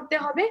ইউজ করতে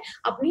হবে,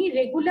 আপনি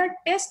রেগুলার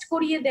টেস্ট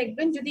করিয়ে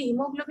দেখবেন, যদি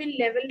হিমোগ্লোবিন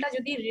লেভেলটা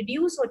যদি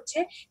রিডিউস হচ্ছে,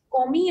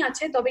 কমই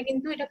আছে, তবে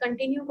কিন্তু এটা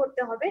কন্টিনিউ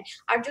করতে হবে।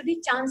 আর যদি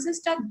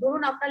চান্সেসটা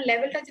ধরুন আপনার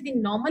লেভেলটা যদি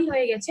নর্মাল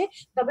হয়ে গেছে,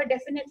 তবে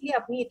ডেফিনেটলি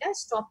আপনি এটা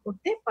স্টপ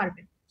করতে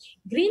পারবেন।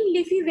 গ্রিন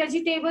লিফি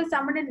ভেজিটেবলস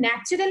তার মানে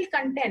ন্যাচারাল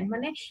কন্টেন্ট,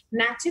 মানে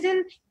ন্যাচারাল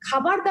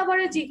খাবার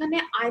দাবারে যেখানে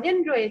আয়রন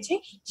রয়েছে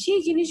সেই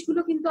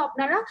জিনিসগুলো কিন্তু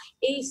আপনারা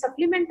এই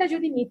সাপ্লিমেন্টটা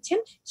যদি নিচ্ছেন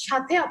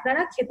সাথে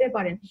আপনারা খেতে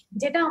পারেন,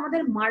 যেটা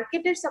আমাদের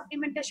মার্কেটের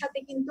সাপ্লিমেন্টের সাথে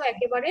কিন্তু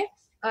একেবারে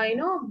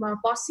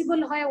পসিবল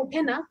হয়ে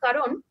ওঠে না।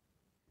 কারণ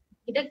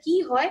এটা কি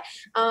হয়,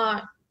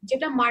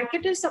 যেটা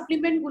মার্কেটের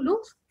সাপ্লিমেন্ট গুলো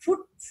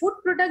ফুড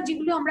প্রোডাক্ট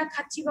যেগুলো আমরা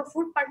খাচ্ছি বা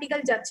ফুড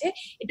পার্টিকেল যাচ্ছে,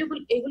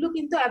 এগুলো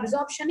কিন্তু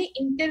অ্যাবজর্পশনে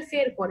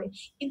ইন্টারফেয়ার করে,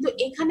 কিন্তু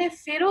এখানে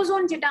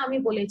ফেরোজোন যেটা আমি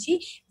বলেছি,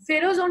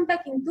 ফেরোজোনটা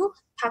কিন্তু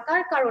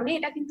থাকার কারণে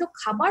এটা কিন্তু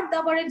খাবার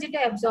দাবারের যেটা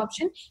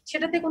অ্যাবজর্পশন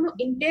সেটাতে কোনো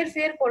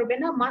ইন্টারফেয়ার করবে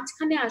না,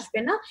 মাঝখানে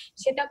আসবে না,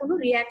 সেটা কোনো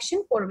রিয়াকশন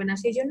করবে না।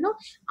 সেই জন্য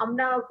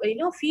আমরা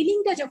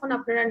ফিলিংটা যখন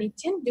আপনারা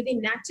নিচ্ছেন, যদি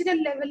ন্যাচারাল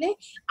লেভেলে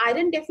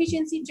আয়রন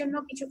ডেফিসিয়েন্সির জন্য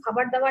কিছু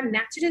খাবার দাবার,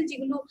 ন্যাচারাল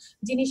যেগুলো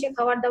জিনিসে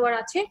খাবার দাবার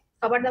আছে,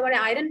 খাবার দাবারে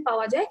আয়রন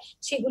পাওয়া যায়,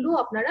 সেগুলো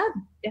আপনারা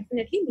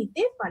ডেফিনেটলি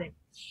নিতে পারেন।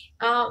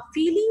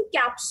 ফিলিং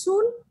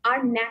ক্যাপসুল আর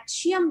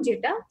ন্যাটসিয়াম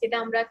যেটা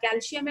আমরা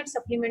ক্যালসিয়ামের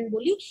সাপ্লিমেন্ট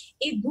বলি,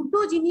 এই দুটো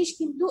জিনিস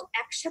কিন্তু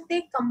একসাথে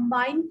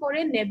কম্বাইন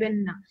করে নেবেন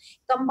না।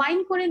 কম্বাইন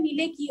করে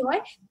নিলে কি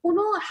হয়,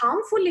 কোনো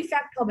হার্মফুল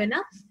ইফেক্ট হবে না।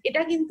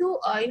 এটা কিন্তু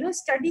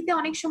স্টাডিতে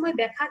অনেক সময়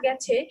দেখা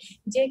গেছে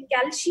যে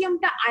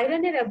ক্যালসিয়ামটা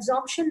আয়রনের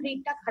অ্যাবজর্পশন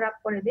রেটটা খারাপ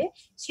করে দেয়।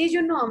 সেই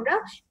জন্য আমরা,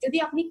 যদি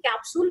আপনি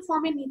ক্যাপসুল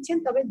ফর্মে নিচ্ছেন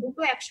তবে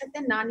দুটো একসাথে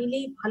না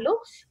নিলেই ভালো।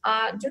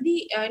 যদি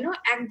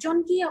একজন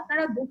কি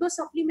আপনারা দুটো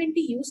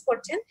সাপ্লিমেন্টই ইউজ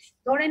করছেন,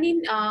 ধরে নিন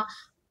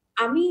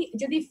আমি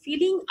যদি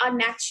ফিলিং আর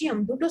ন্যাটসিয়াম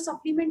দুটো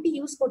সাপ্লিমেন্টই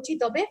ইউজ করছি,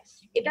 তবে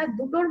এটা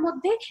দুটোর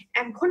মধ্যে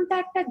 1 ঘন্টা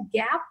একটা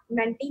গ্যাপ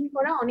মেনটেন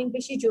করা অনেক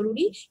বেশি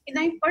জরুরি। কিন্তু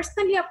আমি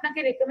পার্সোনালি আপনাকে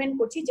রেকমেন্ড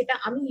করছি, যেটা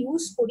আমি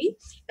ইউজ করি,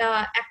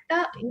 একটা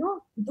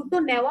দুটো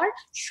নেওয়ার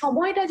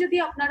সময়টা যদি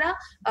আপনারা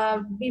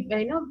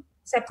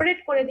সেপারেট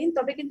করে দিন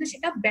তবে কিন্তু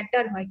সেটা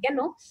বেটার হয়। কেন,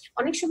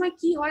 অনেক সময়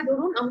কি হয়,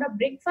 ধরুন আমরা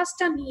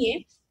ব্রেকফাস্টটা নিয়ে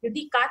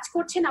যদি কাজ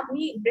করছেন, আপনি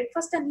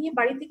ব্রেকফাস্টটা নিয়ে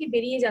বাড়ি থেকে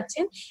বেরিয়ে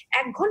যাচ্ছেন,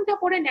 1 ঘন্টা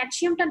পরে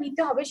ন্যাটসিয়ামটা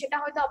নিতে হবে, সেটা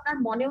হয়তো আপনার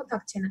মনেও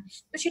থাকছে না।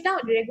 তো সেটা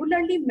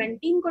রেগুলারলি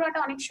মেনটেন করাটা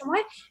অনেক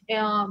সময়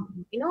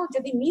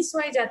যদি মিস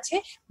হয়ে যাচ্ছে,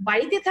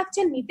 বাড়িতে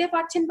থাকছেন নিতে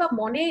পারছেন, বা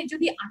মনে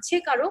যদি আছে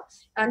কারো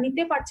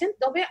নিতে পারছেন,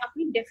 তবে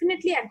আপনি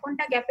ডেফিনেটলি 1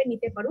 ঘন্টা গ্যাপে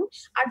নিতে পারুন।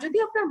 আর যদি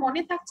আপনার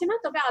মনে থাকছে না,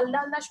 তবে আলাদা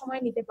আলাদা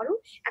সময় নিতে পারুন।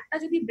 একটা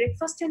যদি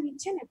ব্রেকফাস্টে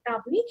নিচ্ছেন, একটা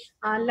আপনি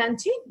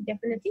লাঞ্চে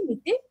ডেফিনেটলি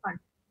নিতে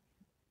পারেন।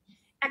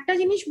 একটা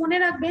জিনিস মনে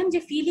রাখবেন যে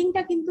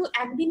ফিলিংটা কিন্তু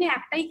একদিনে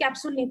একটাই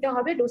ক্যাপসুল নিতে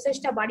হবে,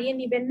 ডোসেজটা বাড়িয়ে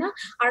নেবেন না।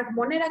 আর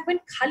মনে রাখবেন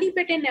খালি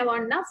পেটে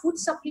নেওয়ার না, ফুড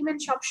সাপ্লিমেন্ট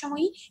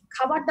সবসময়ই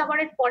খাবার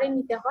দাবারের পরে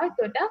নিতে হয়, তো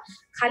এটা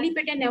খালি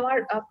পেটে নেওয়ার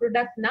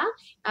প্রোডাক্ট না।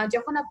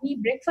 যখন আপনি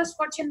ব্রেকফাস্ট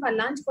করছেন বা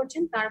লাঞ্চ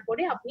করছেন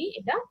তারপরে আপনি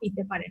এটা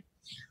নিতে পারেন।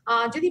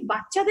 যদি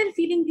বাচ্চাদের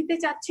ফিলিং দিতে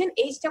চাচ্ছেন,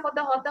 এজটা কত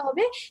হতে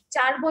হবে,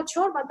 4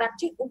 বছর বা তার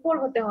ঠিক উপর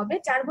হতে হবে।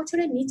 4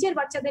 বছরের নিচের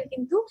বাচ্চাদের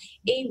কিন্তু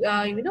এই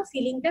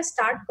ফিলিংটা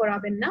স্টার্ট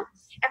করাবেন না।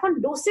 এখন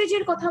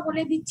ডোসেজের কথা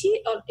বলে দিচ্ছি,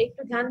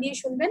 একটু ধ্যান দিয়ে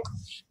শুনবেন।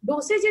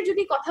 ডোসেজের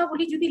যদি কথা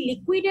বলি, যদি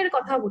লিকুইডের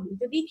কথা বলি,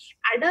 যদি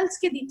অ্যাডাল্টস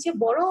কে দিচ্ছে,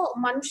 বড়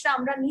মানুষরা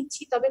আমরা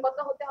নিচ্ছি, তবে কত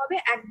হতে হবে,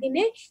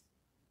 একদিনে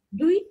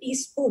 2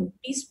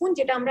 টিস্পুন,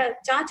 যেটা আমরা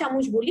চা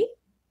চামচ বলি,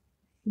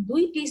 2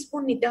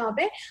 টিস্পুন নিতে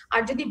হবে।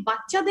 আর যদি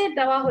বাচ্চাদের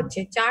দেওয়া হচ্ছে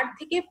 4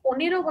 থেকে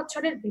 15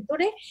 বছরের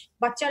ভিতরে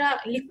বাচ্চারা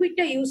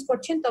লিকুইডটা ইউজ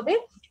করছেন, তবে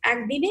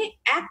একদিনে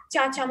 1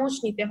 চা চামচ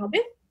নিতে হবে।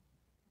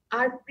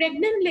 আর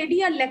প্রেগনেন্ট লেডি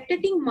আর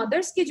ল্যাকটেটিং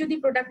মাদার্স কে যদি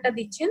প্রোডাক্টটা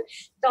দিচ্ছেন,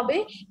 তবে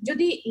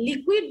যদি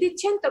লিকুইড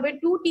দিচ্ছেন তবে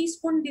 2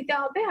 টিস্পুন দিতে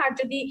হবে, আর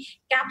যদি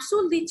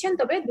ক্যাপসুল দিচ্ছেন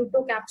তবে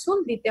 2 ক্যাপসুল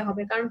দিতে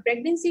হবে, কারণ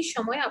প্রেগনেন্সির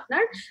সময়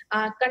আপনার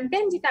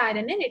কন্টেন্ট যেটা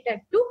আয়রনের এটা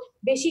একটু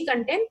বেশি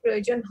কন্টেন্ট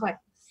প্রয়োজন হয়।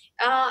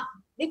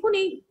 দেখুন,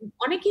 এই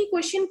অনেকেই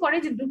কোয়েশ্চেন করে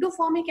যে দুটো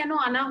ফর্মে কেন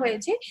আনা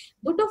হয়েছে।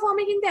 দুটো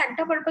ফর্মে কিন্তু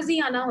একটা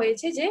পারপাসেই আনা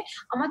হয়েছে, যে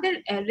আমাদের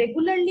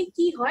রেগুলারলি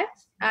কি হয়,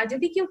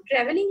 যদি কেউ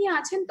ট্রাভেলিং এ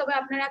আছেন তবে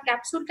আপনারা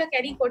ক্যাপসুলটা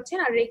ক্যারি করছেন,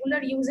 আর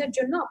রেগুলার ইউজের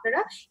জন্য আপনারা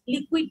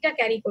লিকুইডটা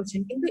ক্যারি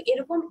করছেন। কিন্তু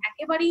এরকম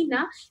একেবারেই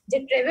না যে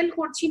ট্রাভেল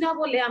করছি না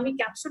বলে আমি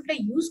ক্যাপসুলটা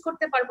ইউজ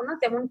করতে পারবো না,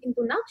 তেমন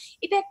কিন্তু না।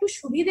 এটা একটু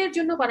সুবিধের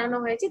জন্য বানানো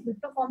হয়েছে।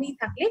 দুটো ফর্মই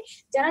থাকলে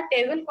যারা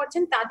ট্রাভেল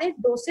করছেন তাদের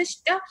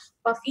ডোসেসটা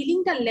বা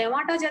ফিলিংটা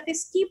নেওয়াটা যাতে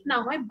স্কিপ না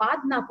হয়, বাদ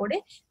না পড়ে,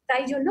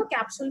 তাই জন্য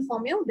ক্যাপসুল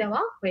ফর্মেও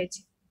দেওয়া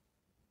হয়েছে।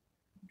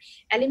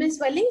 Elements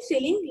feeling,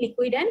 feeling,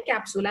 liquid and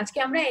capsule. আজকে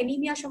আমরা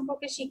অ্যানিমিয়া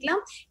সম্পর্কে শিখলাম,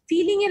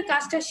 ফিলিং এর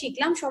কাজটা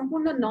শিখলাম,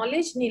 সম্পূর্ণ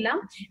নলেজ নিলাম।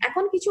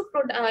 এখন কিছু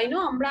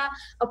আমরা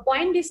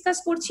পয়েন্ট ডিসকাস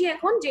করছি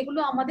এখন, যেগুলো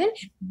আমাদের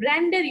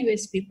ব্র্যান্ডের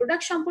ইউএসপি।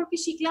 প্রোডাক্ট সম্পর্কে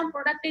শিখলাম,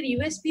 প্রোডাক্টের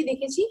ইউএসপি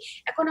দেখেছি,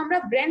 এখন আমরা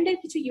ব্র্যান্ডের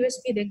কিছু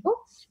ইউএসপি দেখবো।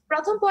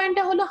 প্রথম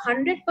পয়েন্টটা হলো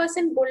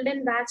 100% গোল্ডেন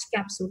ভ্যাজ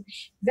ক্যাপসুল।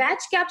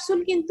 ভ্যাজ ক্যাপসুল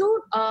কিন্তু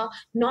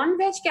নন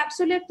ভ্যাজ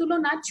ক্যাপসুলের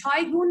তুলনায় 6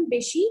 গুণ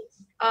বেশি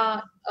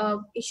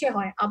ইসে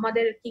হয়,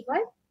 আমাদের কি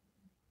হয়,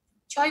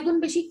 6 গুণ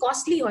বেশি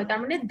কস্টলি হয়, তার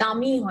মানে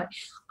দামি হয়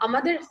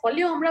আমাদের।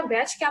 হলেও আমরা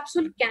ভ্যাজ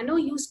ক্যাপসুল কেন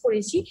ইউজ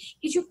করেছি,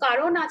 কিছু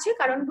কারণ আছে,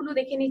 কারণগুলো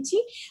দেখে নিচ্ছি।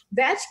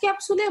 ভ্যাজ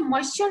ক্যাপসুলে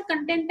ময়েশ্চার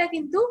কন্টেন্টটা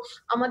কিন্তু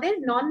আমাদের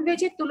নন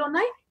ভেজের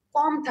তুলনায়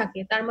কম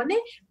থাকে, তার মানে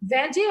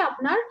ভেজে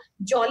আপনার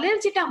জলের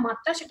যেটা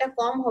মাত্রা সেটা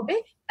কম হবে,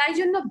 তাই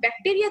জন্য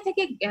ব্যাকটেরিয়া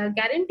থেকে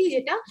গ্যারান্টি,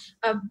 যেটা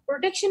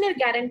প্রোটেকশনের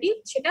গ্যারান্টি,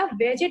 সেটা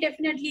ভেজে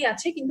ডেফিনেটলি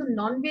আছে, কিন্তু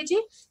নন ভেজে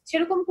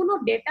সেরকম কোনো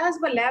ডেটাস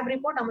বা ল্যাব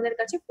রিপোর্ট আমাদের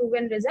কাছে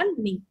প্রুভেন রেজাল্ট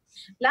নেই।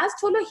 লাস্ট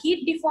হলো হিট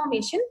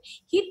ডিফর্মেশন।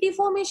 হিট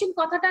ডিফর্মেশন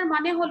কথাটার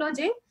মানে হলো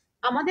যে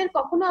আমাদের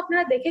কখনো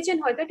আপনারা দেখেছেন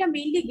হয়তো, এটা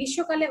মেইনলি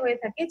গ্রীষ্মকালে হয়ে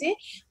থাকে, যে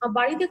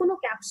বাড়িতে কোনো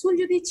ক্যাপসুল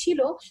যদি ছিল,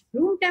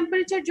 রুম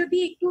টেম্পারেচার যদি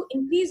একটু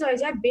ইনক্রিজ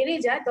হয়ে যায়, বেড়ে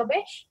যায়, তবে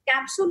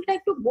ক্যাপসুলটা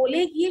একটু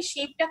গলে গিয়ে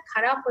শেপটা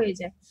খারাপ হয়ে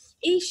যায়।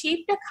 এই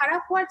শেপটা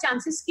খারাপ হওয়ার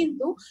চান্সেস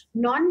কিন্তু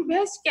নন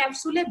ভেজ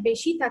ক্যাপসুলে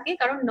বেশি থাকে,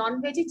 কারণ নন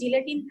ভেজে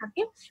জিলেটিন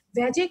থাকে,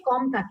 ভেজে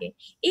কম থাকে।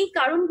 এই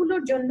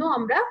কারণগুলোর জন্য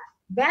আমরা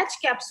ভ্যাজ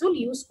ক্যাপসুল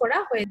ইউজ করা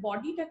হয়।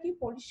 বডিটাকে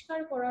পরিষ্কার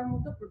করার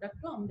মতো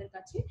প্রোডাক্টও আমাদের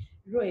কাছে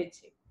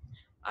রয়েছে।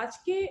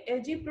 আজকে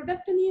যে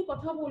প্রোডাক্টটা নিয়ে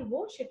কথা বলবো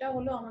সেটা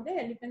হলো আমাদের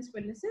এলিফ্যান্টস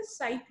ওয়েলনেসের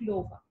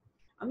সাইক্লোভা।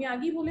 আমি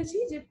আগেই বলেছি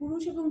যে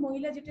পুরুষ এবং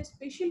মহিলা যেটা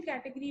স্পেশাল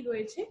ক্যাটাগরি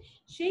রয়েছে,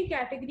 সেই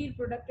ক্যাটাগরির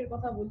প্রোডাক্টের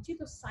কথা বলছি।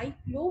 তো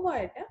সাইক্লোভা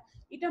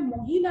এটা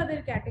মহিলাদের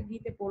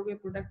ক্যাটাগরিতে পড়বে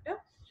প্রোডাক্টটা।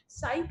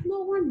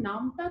 সাইক্লোভার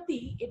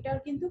নামটাতেই এটার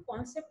কিন্তু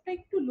কনসেপ্টটা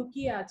একটু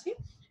লুকিয়ে আছে,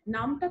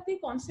 নামটাতে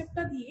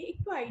কনসেপ্টটা দিয়ে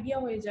একটু আইডিয়া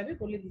হয়ে যাবে,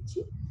 বলে দিচ্ছি।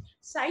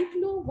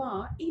 সাইক্লোভা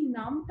এই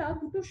নামটা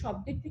দুটো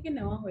শব্দের থেকে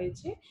নেওয়া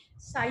হয়েছে।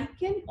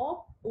 সাইকেল অফ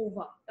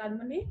ওভা, তার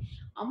মানে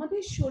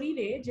আমাদের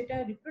শরীরে যেটা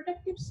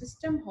রিপ্রোডাক্টিভ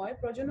সিস্টেম হয়,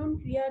 প্রজনন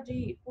ক্রিয়া যে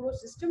পুরো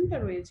সিস্টেমটা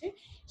রয়েছে,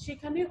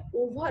 সেখানে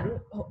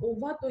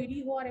ওভা তৈরি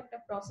হওয়ার একটা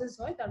প্রসেস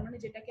হয়, তার মানে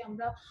যেটাকে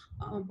আমরা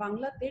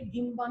বাংলাতে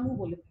ডিম্বাণু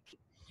বলে থাকি।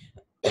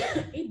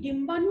 এই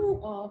ডিম্বাণু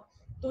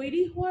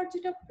তৈরি হওয়ার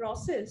যেটা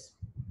প্রসেস,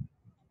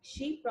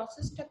 সেই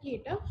প্রসেসটাকে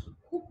এটা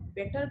খুব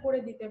বেটার করে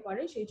দিতে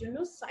পারে, সেই জন্য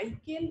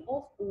সাইকেল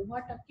অফ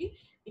ওভাটাকে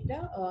এটা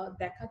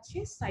দেখাচ্ছে,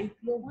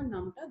 সাইক্লোভা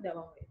নামটা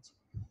দেওয়া হয়েছে।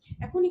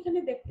 এখন এখানে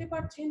দেখতে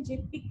পাচ্ছেন যে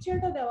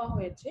পিকচারটা দেওয়া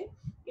হয়েছে,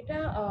 এটা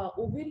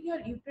ওভেরিয়ার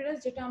ইউটেরাস,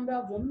 যেটা আমরা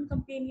ওমেন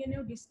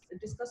কম্পেনিয়নেও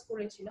ডিসকাস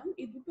করেছিলাম।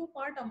 এই দুটো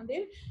পার্ট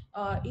আমাদের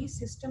এই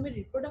সিস্টেমের,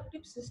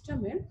 রিপ্রোডাক্টিভ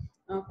সিস্টেমের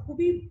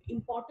খুবই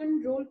ইম্পর্টেন্ট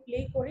রোল প্লে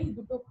করে। এই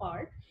দুটো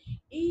পার্ট,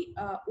 এই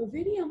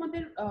ওভেরি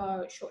আমাদের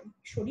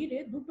শরীরে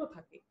দুটো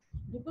থাকে,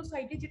 দুটো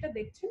সাইডে যেটা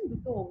দেখছেন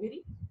দুটো ওভেরি,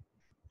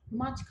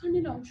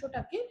 মাঝখানের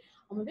অংশটাকে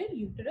আমাদের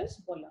ইউটেরাস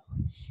বলা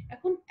হয়।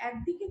 এখন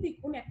একদিকে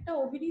দেখুন একটা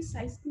ওভেরির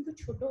সাইজ কিন্তু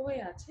ছোট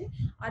হয়ে আছে,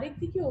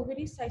 আরেকদিকে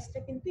ওভেরির সাইজটা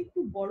কিন্তু একটু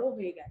বড়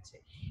হয়ে গেছে।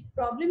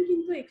 প্রবলেম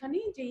কিন্তু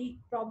এখানেই, যে এই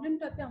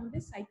প্রবলেমটাতে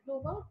আমাদের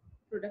সাইক্লোভা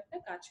প্রোডাক্টটা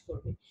কাজ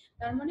করবে।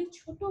 তার মানে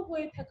ছোট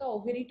হয়ে থাকা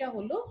ওভেরিটা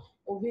হলো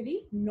ওভেরি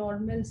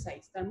নর্মাল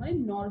সাইজ, তার মানে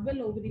নর্মাল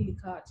ওভেরি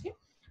লেখা আছে।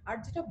 আর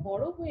যেটা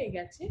বড় হয়ে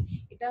গেছে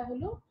এটা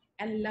হলো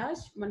এনলার্জ,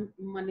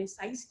 মানে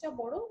সাইজটা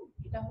বড়,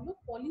 এটা হলো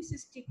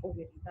পলিসিস্টিক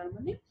ওভেরি, তার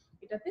মানে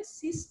এটাতে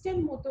সিস্টের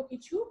মতো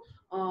কিছু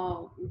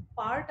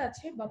পার্ট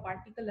আছে বা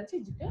পার্টিকেল আছে,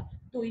 যেটা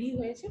তৈরি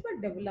হয়েছে বা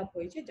ডেভেলপ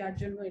হয়েছে, যার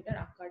জন্য এটার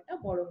আকারটা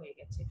বড় হয়ে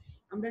গেছে।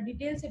 আমরা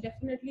ডিটেলসে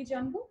ডেফিনেটলি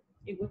জানবো,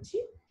 এগোচ্ছি।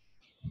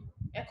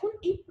 এখন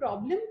এই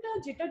প্রবলেমটা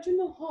যেটার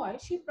জন্য হয়,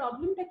 সেই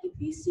প্রবলেমটাকে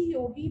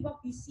পিসিওডি বা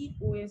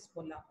পিসিওএস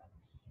বলা হয়।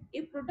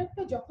 এই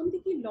প্রোডাক্টটা যখন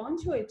থেকে লঞ্চ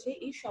হয়েছে,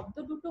 এই শব্দ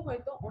দুটো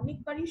হয়তো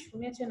অনেকবারই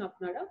শুনেছেন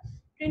আপনারা,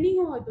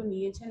 ট্রেনিংও হয়তো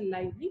নিয়েছেন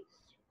লাইভলি,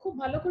 খুব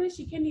ভালো করে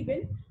শিখে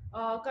নেবেন।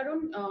 কারণ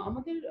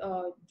আমাদের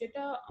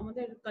যেটা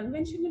আমাদের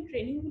কনভেনশনাল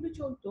ট্রেনিং গুলো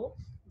চলতো,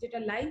 যেটা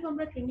লাইভ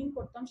আমরা ট্রেনিং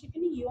করতাম,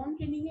 সেখানে ইয়ন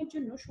ট্রেনিং এর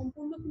জন্য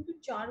সম্পূর্ণ কিন্তু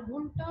 4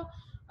 ঘন্টা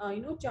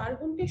 4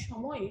 ঘন্টা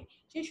সময়ে,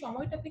 সেই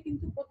সময়টাতে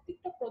কিন্তু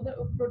প্রত্যেকটা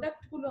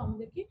প্রোডাক্ট গুলো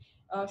আমাদেরকে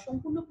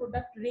সম্পূর্ণ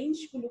প্রোডাক্ট রেঞ্জ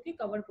গুলোকে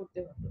কভার করতে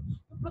হতো।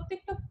 তো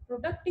প্রত্যেকটা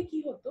প্রোডাক্টে কি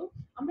হতো,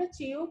 আমরা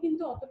চেয়েও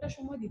কিন্তু অতটা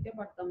সময় দিতে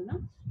পারতাম না।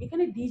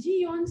 এখানে ডিজি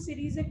ইয়ন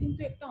সিরিজে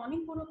কিন্তু একটা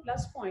অনেক বড়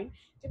প্লাস পয়েন্ট,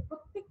 যে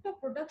প্রত্যেকটা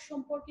প্রোডাক্ট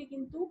সম্পর্কে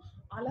কিন্তু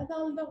আলাদা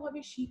আলাদা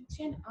ভাবে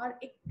শিখছেন আর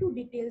একটু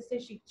ডিটেলসে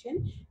শিখছেন,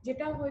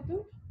 যেটা হয়তো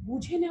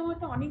বুঝে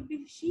নেওয়াটা অনেক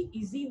বেশি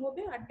ইজি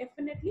হবে আর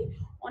ডেফিনেটলি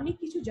অনেক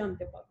কিছু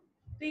জানতে পারবেন।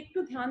 তো একটু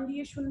ধ্যান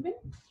দিয়ে শুনবেন।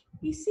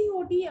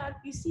 পিসিওডি আর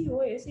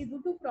পিসিওএস এই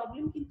দুটো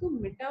প্রবলেম কিন্তু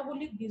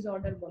মেটাবলিক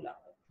ডিসঅর্ডার বলা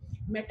হয়।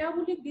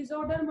 মেটাবলিক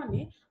ডিসঅর্ডার মানে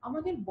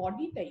আমাদের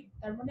বডিটাই,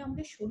 তার মানে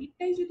আমাদের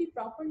শরীরটাই যদি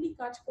প্রপারলি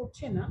কাজ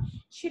করছে না,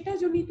 সেটা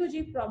জনিত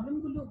যে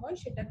প্রবলেমগুলো হয়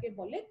সেটাকে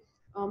বলে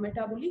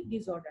মেটাবলিক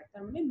ডিসঅর্ডার।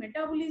 তার মানে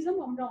মেটাবলিজম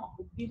আমরা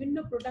বিভিন্ন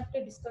প্রোডাক্টে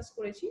ডিসকাস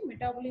করেছি।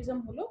 মেটাবলিজম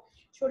হলো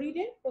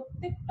শরীরের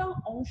প্রত্যেকটা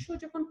অংশ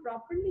যখন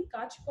প্রপারলি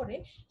কাজ করে,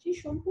 সেই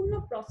সম্পূর্ণ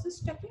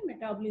প্রসেসটাকে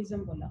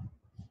মেটাবলিজম বলা হয়।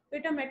 তো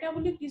এটা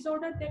মেটাবলিক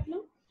ডিসঅর্ডার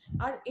দেখলাম।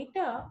 আর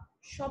এটা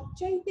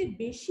সবচাইতে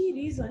বেশি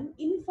রিজন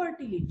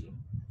ইনফার্টিলিটি।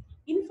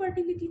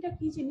 ইনফার্টিলিটিটা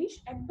কি জিনিস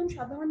একদম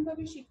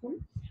সাধারণভাবে শিখুন।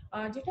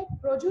 যেটা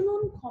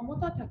প্রজনন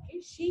ক্ষমতা থাকে,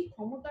 সেই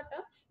ক্ষমতাটা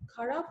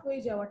খারাপ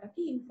হয়ে যাওয়াটাকে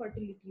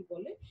ইনফার্টিলিটি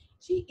বলে।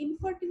 সেই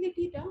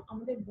ইনফার্টিলিটিটা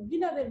আমাদের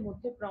মহিলাদের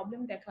মধ্যে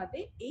প্রবলেম দেখা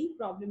দেয় এই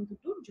প্রবলেম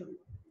দুটোর জন্য।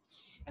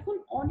 এখন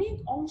অনেক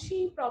অংশে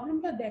এই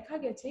প্রবলেমটা দেখা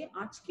গেছে।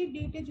 আজকের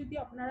ডেটে যদি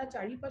আপনারা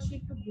চারিপাশে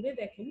একটু ঘুরে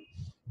দেখেন,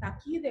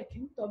 তাকিয়ে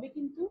দেখেন, তবে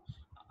কিন্তু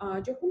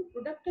যখন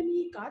প্রোডাক্টটা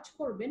নিয়ে কাজ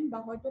করবেন বা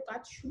হয়তো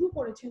কাজ শুরু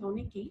করেছেন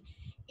অনেকেই,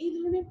 এই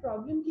ধরনের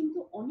প্রবলেম কিন্তু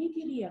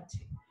অনেকেরই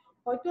আছে।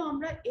 হয়তো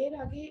আমরা এর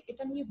আগে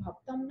এটা নিয়ে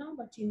ভাবতাম না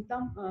বা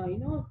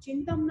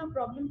চিনতাম না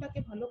প্রবলেমটাকে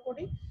ভালো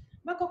করে,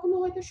 বা কখনো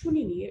হয়তো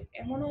শুনিনি।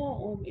 এমনও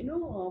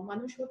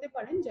মানুষ হতে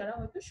পারেন যারা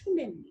হয়তো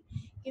শুনেননি,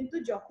 কিন্তু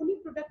যখনই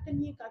প্রোডাক্টটা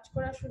নিয়ে কাজ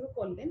করা শুরু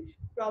করলেন,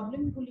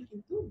 প্রবলেমগুলি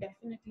কিন্তু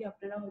ডেফিনেটলি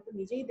আপনারা হয়তো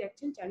নিজেই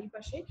দেখছেন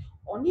চারিপাশে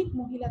অনেক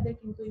মহিলাদের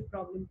কিন্তু এই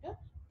প্রবলেমটা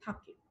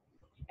থাকে।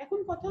 এখন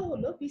কথা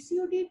হলো,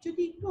 পিসিওডি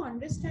যদি একটু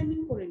আন্ডারস্ট্যান্ডিং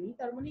করে নিই,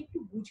 তার মানে একটু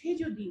বুঝে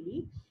যদি নিই,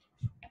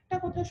 একটা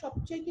কথা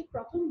সবচাইতে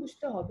প্রথম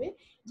বুঝতে হবে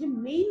যে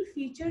মেইন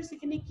ফিচার্স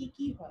এখানে কি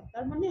কি হয়।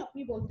 তার মানে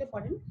আপনি বলতে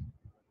পারেন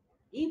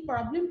এই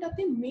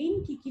প্রবলেমটাতে মেইন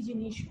কি কি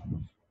জিনিস হয়।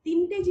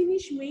 তিনটে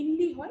জিনিস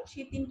মেইনলি হয়,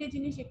 সেই তিনটে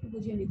জিনিস একটু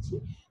বুঝে নিচ্ছি।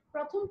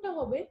 প্রথমটা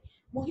হবে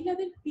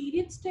মহিলাদের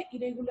পিরিয়ডসটা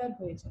ইরেগুলার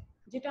হয়ে যায়,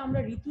 যেটা আমরা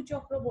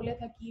ঋতুচক্র বলে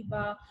থাকি,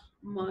 বা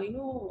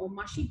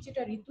মাসিক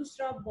যেটা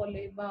ঋতুস্রাব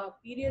বলে বা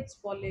পিরিয়ডস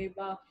বলে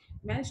বা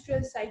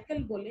মেনস্ট্রুয়াল সাইকেল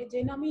বলে, যে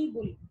নামেই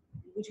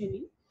বুঝে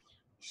নিন।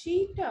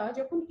 সেইটা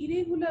যখন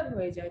ইরেগুলার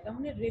হয়ে যায়, তার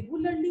মানে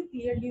রেগুলারলি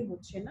ক্লিয়ারলি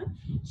হচ্ছে না,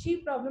 সেই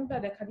প্রবলেমটা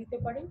দেখা দিতে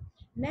পারে।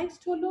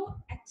 নেক্সট হলো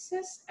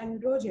এক্সেস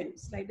অ্যান্ড্রোজেন।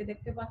 স্লাইডে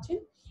দেখতে পাচ্ছেন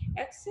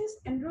এক্সেস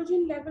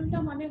অ্যান্ড্রোজেন লেভেলটা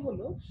মানে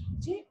হলো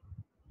যে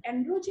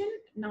অ্যান্ড্রোজেন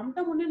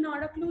নামটা মনে না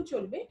রাখলেও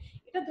চলবে,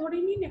 এটা ধরে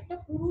নিন একটা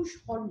পুরুষ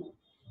হরমোন,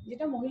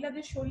 যেটা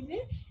মহিলাদের শরীরে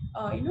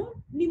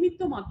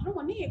নিমিত্ত মাত্র,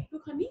 মানে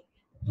একটুখানি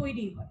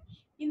তৈরি হয়।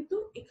 কিন্তু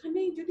এখানে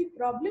যদি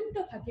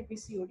প্রবলেমটা থাকে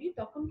পিসিওডি,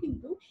 তখন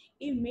কিন্তু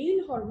এই মেল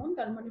হরমোন,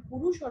 তার মানে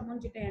পুরুষ হরমোন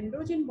যেটা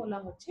অ্যান্ড্রোজেন বলা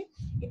হচ্ছে,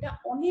 এটা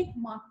অনেক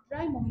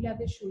মাত্রায়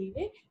মহিলাদের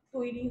শরীরে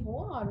তৈরি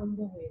হওয়া আরম্ভ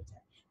হয়ে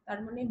যায়। তার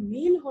মানে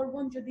মেল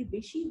হরমোন যদি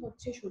বেশি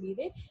হচ্ছে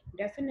শরীরে,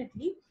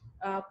 ডেফিনেটলি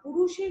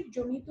পুরুষের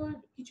জনিত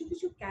কিছু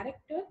কিছু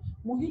ক্যারেক্টার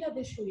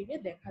মহিলাদের শরীরে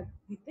দেখা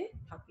দিতে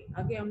থাকে।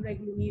 আগে আমরা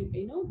এগুলো নিয়ে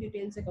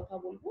ডিটেলসে কথা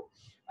বলবো।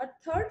 আর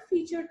থার্ড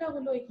ফিচারটা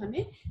হলো এখানে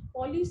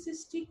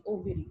পলিসিস্টিক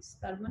ওভেরিজ।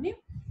 তার মানে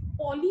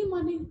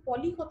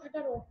পলি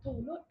কথাটার অর্থ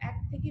হলো এক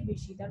থেকে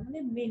বেশি, তার মানে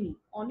মেনি,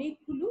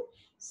 অনেকগুলো।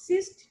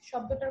 সিস্ট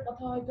শব্দটার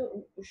কথা হয়তো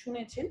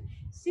শুনেছেন।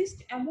 সিস্ট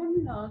এমন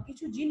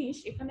কিছু জিনিস,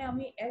 এখানে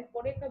আমি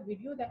এরপরে একটা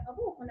ভিডিও দেখাবো,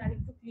 ওখানে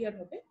আরেকটু ক্লিয়ার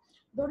হবে।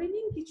 ধরে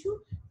নিন কিছু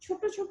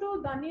ছোট ছোট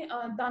দানা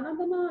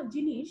দানা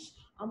জিনিস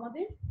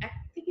আমাদের এক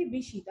থেকে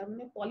বেশি, তার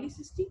মানে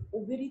পলিসিস্টিক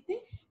ওভেরিতে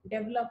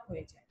ডেভেলপ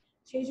হয়ে যায়,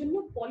 সেই জন্য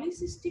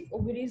পলিসিস্টিক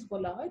ওভেরিজ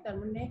বলা হয়। তার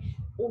মানে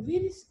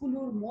ওভেরিজ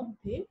গুলোর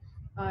মধ্যে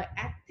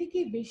এক থেকে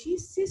বেশি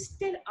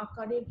সিস্টের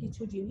আকারের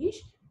কিছু জিনিস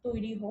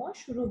তৈরি হওয়া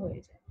শুরু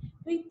হয়ে যায়।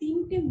 তো এই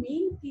তিনটে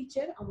মেইন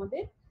ফিচার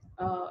আমাদের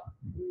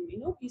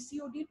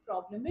পিসিওডির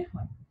প্রবলেমে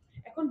হয়।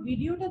 এখন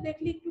ভিডিওটা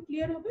দেখলে একটু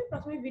ক্লিয়ার হবে।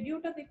 প্রথমে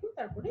ভিডিওটা দেখুন,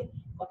 তারপরে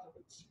কথা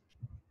বলছি।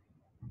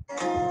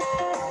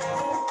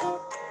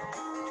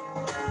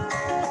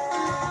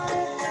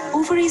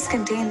 Ovaries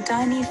contain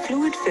tiny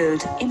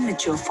fluid-filled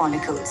immature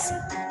follicles.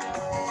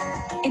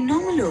 In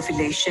normal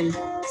ovulation,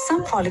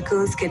 some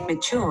follicles get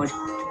matured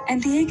and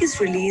the egg is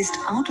released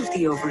out of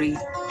the ovary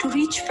to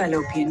reach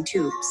fallopian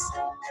tubes.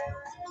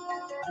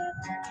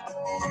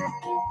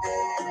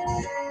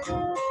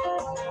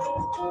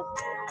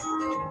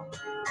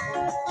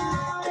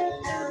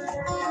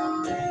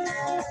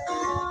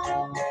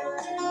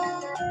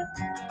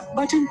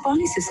 But in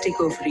polycystic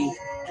ovary,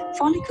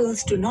 follicles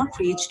do not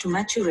reach to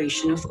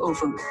maturation of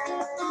ovum.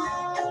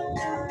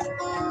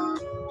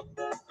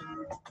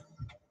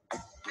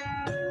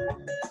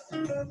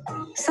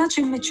 Such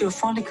immature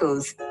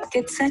follicles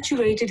get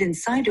saturated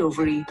inside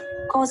ovary,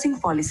 causing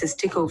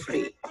polycystic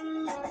ovary.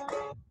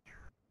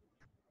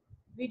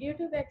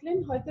 ভিডিওটা দেখলেন,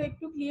 হয়তো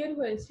একটু clear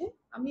হয়েছে।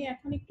 আমি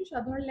এখন একটু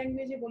সাধারণ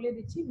ল্যাঙ্গুয়েজে বলে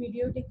দিচ্ছি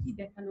ভিডিওতে কি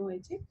দেখানো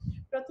হয়েছে।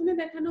 প্রথমে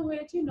দেখানো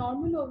হয়েছে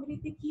নর্মাল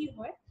ওভারিতে কি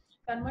হয়,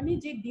 তার মানে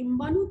যে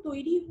ডিম্বাণু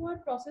তৈরি হওয়ার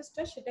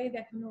প্রসেসটা সেটাই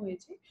দেখানো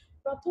হয়েছে।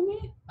 প্রথমে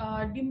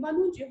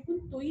ডিম্বাণু যখন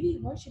তৈরি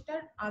হয়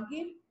সেটার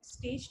আগের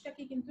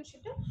স্টেজটাকে কিন্তু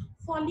সেটা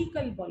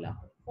ফলিকল বলা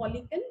হয়।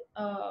 ফলিকল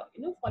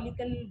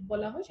ফলিকল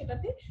বলা হয়,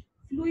 সেটাতে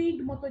ফ্লুইড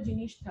মতো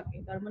জিনিস থাকে,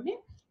 তার মানে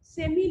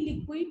সেমি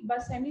লিকুইড বা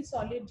সেমি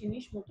সলিড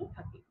জিনিস মতো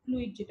থাকে,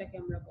 ফ্লুইড যেটাকে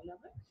আমরা বলা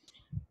হয়।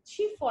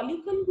 সেই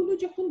ফলিকল গুলো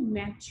যখন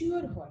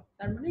ম্যাচিওর হয়,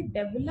 তার মানে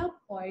ডেভেলপ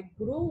হয়,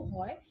 গ্রো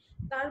হয়,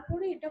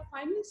 তারপরে এটা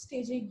ফাইনাল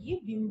স্টেজে গিয়ে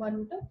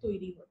ডিম্বাণুটা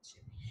তৈরি হচ্ছে।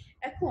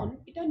 এখন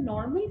এটা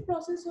নর্মাল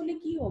প্রসেস হলে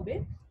কি হবে,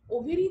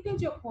 ওভেরিতে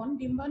যখন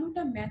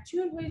ডিম্বাণুটা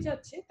ম্যাচিওর হয়ে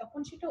যাচ্ছে তখন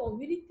সেটা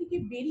ওভেরি থেকে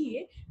বেরিয়ে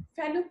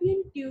ফ্যালোপিয়ান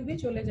টিউবে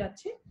চলে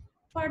যাচ্ছে।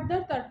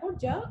 ফার্দার তারপর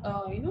যা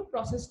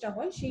প্রসেসটা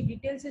হয় সেই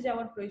ডিটেলসে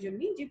যাওয়ার প্রয়োজন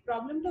নেই, যে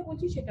প্রবলেমটা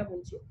বলছি সেটা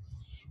বলছি।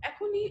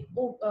 এখন এই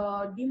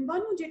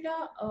ডিম্বাণু যেটা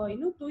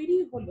তৈরি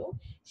হলো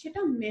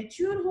সেটা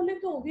ম্যাচিওর হলে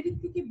তো ওভেরি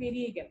থেকে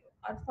বেরিয়ে গেল,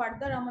 আর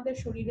ফার্দার আমাদের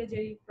শরীরে যে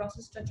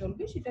প্রসেসটা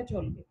চলবে সেটা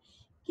চলবে।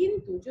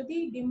 কিন্তু যদি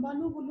এই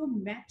ডিম্বাণুগুলো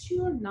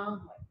ম্যাচিওর না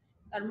হয়,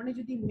 তার মানে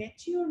যদি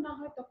ম্যাচিওর না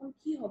হয় তখন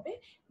কি হবে,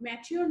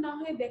 ম্যাচিওর না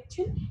হয়ে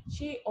দেখছেন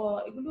সে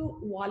এগুলো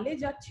ওয়ালে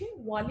যাচ্ছে,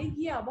 ওয়ালে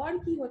গিয়ে আবার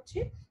কি হচ্ছে,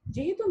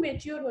 যেহেতু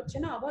ম্যাচিওর হচ্ছে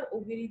না আবার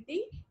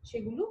ওভেরিতেই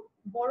সেগুলো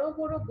বড়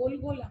বড় গোল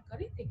গোল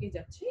আকারে থেকে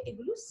যাচ্ছে,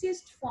 এগুলো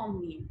সিস্ট ফর্ম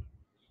নিয়ে।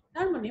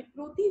 তার মানে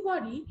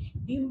প্রতিবারই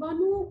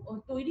ডিম্বাণু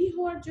তৈরি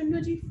হওয়ার জন্য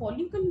যে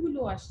ফলিকল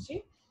গুলো আসছে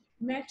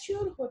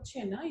ম্যাচিওর হচ্ছে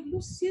না, এগুলো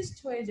সিস্ট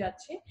হয়ে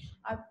যাচ্ছে।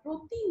 আর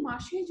প্রতি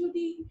মাসে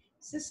যদি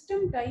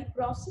সিস্টেমটাই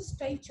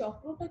প্রসেসটাই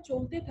চক্রটা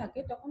চলতে থাকে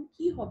তখন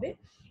কি হবে,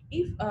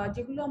 এই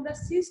যেগুলো আমরা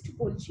সিস্ট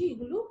বলছি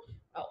এগুলো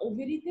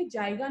ওভেরিতে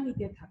জায়গা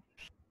নিতে থাকে।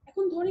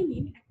 এখন ধরে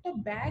নিন একটা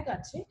ব্যাগ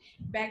আছে,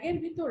 ব্যাগের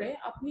ভিতরে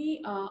আপনি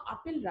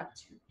আপেল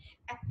রাখছেন,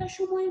 একটা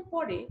সময়ের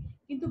পরে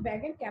কিন্তু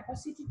ব্যাগের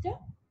ক্যাপাসিটিটা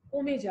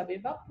কমে যাবে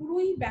বা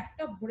পুরোই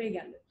ব্যাগটা ভরে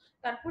গেল,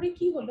 তারপরে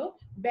কি হলো,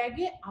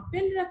 ব্যাগে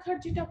আপেল রাখার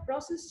যেটা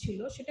প্রসেস ছিল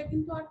সেটা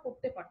কিন্তু আর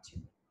করতে পারছে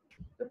না।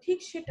 তো ঠিক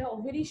সেটা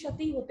ওভেরির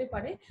সাথেই হতে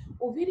পারে।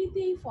 ওভেরিতে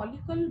এই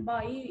ফলিকল বা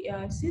এই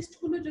সিস্ট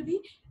গুলো যদি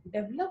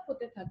ডেভেলপ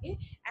হতে থাকে,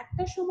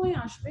 একটা সময়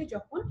আসবে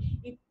যখন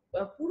এই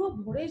পুরো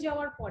ভরে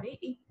যাওয়ার পরে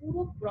এই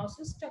পুরো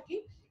প্রসেসটাকে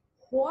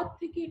হওয়ার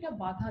থেকে এটা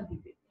বাধা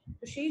দিবে।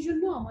 তো সেই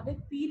জন্য আমাদের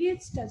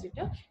পিরিয়ডসটা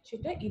যেটা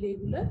সেটা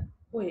ইরেগুলার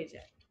হয়ে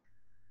যায়।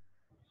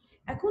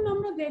 এখন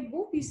আমরা দেখব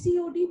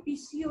পিসিওডি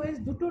পিসিওএস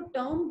দুটো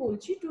টার্ম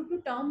বলছি, দুটো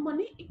টার্ম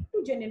মানে একটু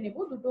জেনে নেব,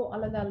 দুটো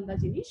আলাদা আলাদা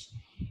জিনিস।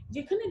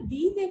 যেখানে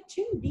ডি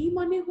দেখছেন, ডি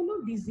মানে হলো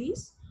ডিজিজ,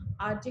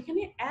 আর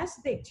যেখানে এস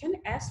দেখছেন,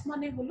 এস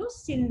মানে হলো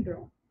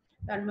সিনড্রোম।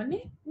 তার মানে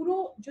পুরো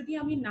যদি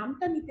আমি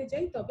নামটা নিতে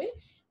যাই তবে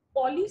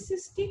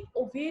পলিসিস্টিক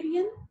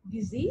ওভেরিয়ান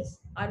ডিজিজ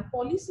আর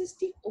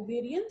পলিসিস্টিক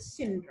ওভেরিয়ান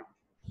সিনড্রোম।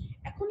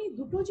 এখন এই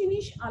দুটো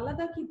জিনিস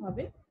আলাদা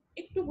কিভাবে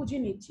একটু বুঝে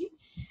নিচ্ছি।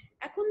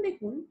 এখন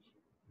দেখুন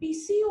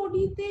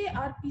পিসিওডি তে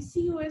আর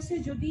পিসিওএস এ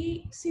যদি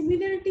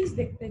সিমিলারিটিস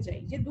দেখতে চাই,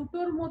 যে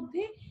দুটোর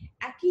মধ্যে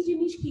একই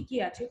জিনিস কি কি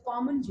আছে,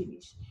 কমন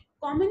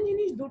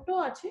জিনিস দুটো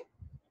আছে,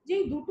 যে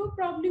দুটো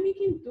প্রবলেমই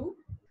কিন্তু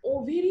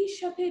ওভেরির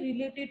সাথে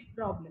রিলেটেড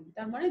প্রবলেম,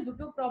 তার মানে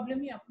দুটো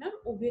প্রবলেমই আপনার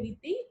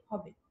ওভেরিতেই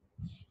হবে।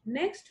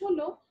 নেক্সট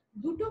হলো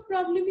দুটো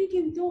প্রবলেমই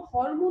কিন্তু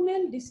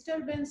হরমোনাল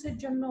ডিস্টারবেন্সের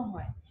জন্য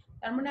হয়।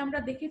 তার মানে আমরা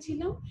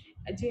দেখেছিলাম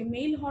যে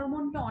মেল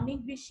হরমোনটা অনেক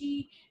বেশি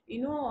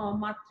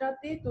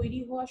মাত্রাতে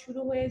তৈরি হওয়া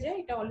শুরু হয়ে যায়,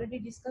 এটা অলরেডি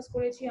ডিসকাস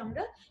করেছি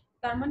আমরা।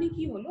 তার মানে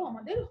কি হলো,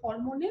 আমাদের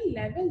হরমোনাল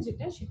লেভেল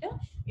যেটা সেটা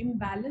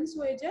ইমব্যালেন্স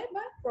হয়ে যায়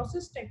বা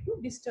প্রসেসটা একটু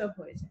ডিস্টার্ব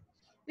হয়ে যায়।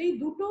 তো এই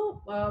দুটো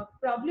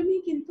প্রবলেমই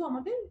কিন্তু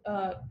আমাদের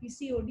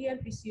পিসিওডি আর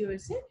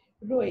পিসিওএস এ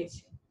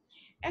রয়েছে।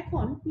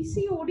 এখন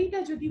পিসিওডিটা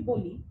যদি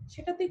বলি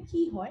সেটাতে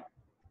কি হয়,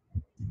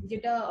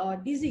 যেটা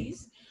ডিজিজ,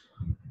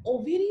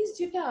 ওভেরিজ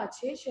যেটা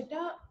আছে সেটা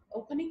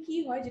ওখানে কি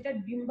হয়, যেটা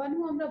ডিম্বাণু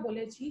আমরা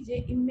বলেছি যে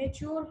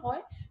ইমেচিওর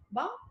হয়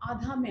বা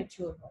আধা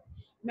ম্যাচিওর হয়,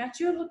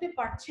 ম্যাচিওর হতে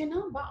পারছে না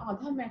বা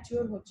আধা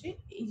ম্যাচিওর হচ্ছে,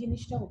 এই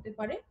জিনিসটা হতে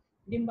পারে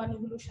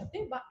ডিম্বাণুগুলোর সাথে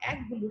বা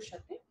একগুলোর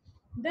সাথে।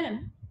 দেন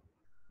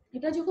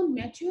এটা যখন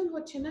ম্যাচিওর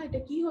হচ্ছে না, এটা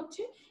কি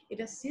হচ্ছে,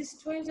 এটা সিস্ট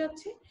হয়ে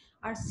যাচ্ছে।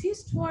 আর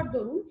সিস্ট হওয়ার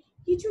দরুন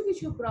কিছু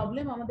কিছু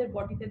প্রবলেম আমাদের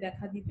বডিতে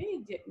দেখা দিবে,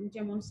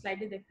 যেমন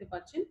স্লাইডে দেখতে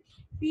পাচ্ছেন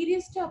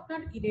পিরিয়ডসটা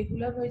আপনার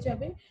ইরেগুলার হয়ে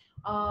যাবে,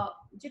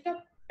 যেটা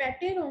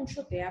পেটের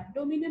অংশতে,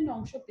 অ্যাবডোমিনের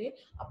অংশতে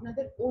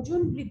আপনাদের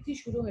ওজন বৃদ্ধি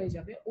শুরু হয়ে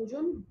যাবে,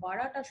 ওজন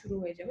বাড়াটা শুরু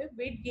হয়ে যাবে,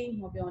 ওয়েট গেইন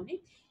হবে অনেক,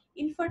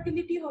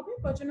 ইনফার্টিলিটি হবে,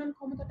 প্রজনন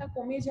ক্ষমতাটা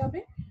কমে যাবে,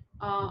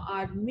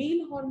 আর মেল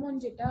হরমোন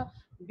যেটা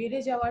বেড়ে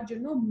যাওয়ার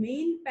জন্য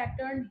মেল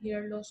প্যাটার্ন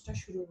হেয়ার লসটা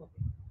শুরু হবে।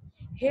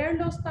 হেয়ার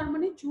লস তার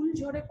মানে চুল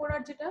ঝরে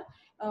পড়ার, যেটা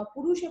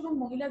পুরুষ এবং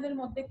মহিলাদের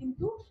মধ্যে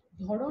কিন্তু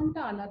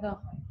ধরনটা আলাদা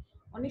হয়।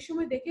 অনেক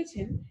সময়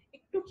দেখেছেন,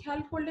 একটু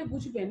খেয়াল করলে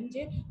বুঝবেন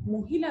যে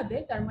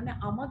মহিলাদের, তার মানে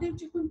আমাদের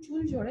যখন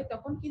চুল ঝরে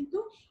তখন কিন্তু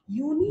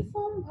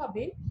ইউনিফর্ম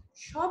ভাবে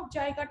সব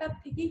জায়গাটার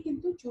থেকেই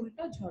কিন্তু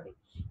চুলটা ঝরে,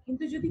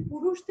 কিন্তু যদি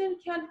পুরুষদের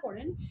খেয়াল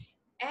করেন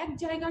এক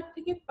জায়গার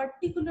থেকে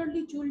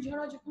পার্টিকুলারলি চুল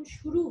ঝরা যখন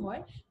শুরু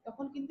হয়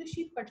তখন কিন্তু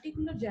সেই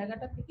পার্টিকুলার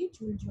জায়গাটা থেকে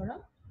চুল ঝরা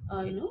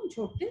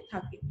ঝরতে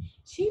থাকে।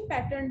 সেই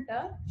প্যাটার্নটা,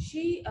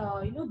 সেই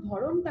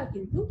ধরনটা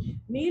কিন্তু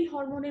মেল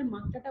হরমোনের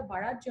মাত্রাটা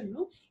বাড়ার জন্য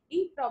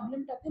এই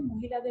প্রবলেমটাতে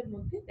মহিলাদের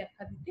মধ্যে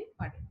দেখা দিতে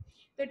পারে।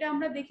 তো এটা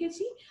আমরা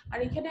দেখেছি। আর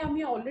এখানে আমি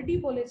অলরেডি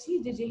বলেছি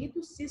যে যেহেতু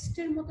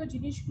সিস্টের মতো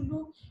জিনিসগুলো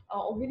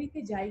ওভারিতে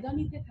জায়গা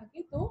নিতে থাকে,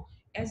 তো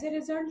অ্যাজ এ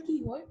রেজাল্ট কি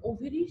হয়,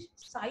 ওভারির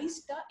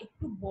সাইজটা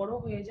একটু বড়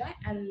হয়ে যায়,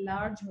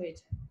 লার্জ হয়ে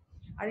যায়।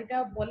 আর এটা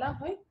বলা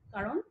হয়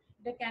কারণ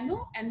এটা কেন,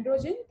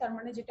 অ্যান্ড্রোজেন, তার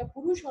মানে যেটা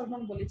পুরুষ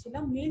হরমোন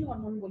বলেছিলাম, মেল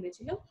হরমোন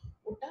বলেছিলাম,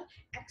 ওটা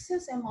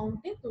এক্সেস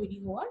অ্যামাউন্টে তৈরি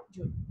হওয়ার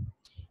জন্য।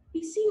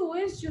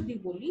 পিসিওএস যদি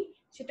বলি,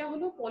 সেটা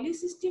হলো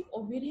পলিসিস্টিক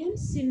ওভেরিয়ান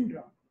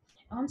সিনড্রোম।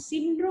 এখন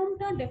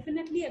সিনড্রোমটা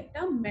ডেফিনেটলি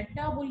একটা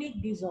মেটাবলিক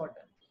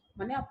ডিসঅর্ডার,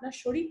 মানে আপনার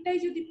শরীরটাই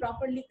যদি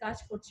প্রপারলি কাজ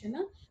করছে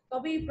না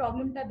তবে এই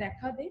প্রবলেমটা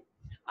দেখা দেয়।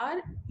 আর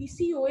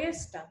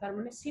পিসিওএসটা, তার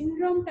মানে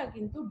সিনড্রোমটা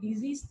কিন্তু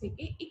ডিজিজ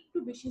থেকে একটু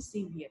বেশি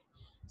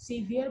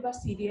সিভিয়ার বা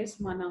সিরিয়াস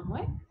মানা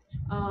হয়,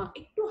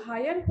 একটু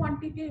হায়ার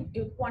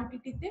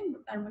কোয়ান্টিটিতে।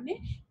 তার মানে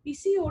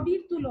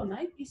পিসিওডির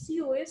তুলনায়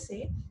পিসিওএস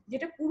এ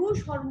যেটা পুরুষ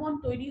হরমোন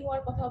তৈরি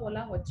হওয়ার কথা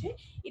বলা হচ্ছে,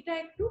 এটা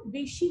একটু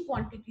বেশি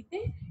কোয়ান্টিটিতে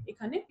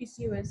এখানে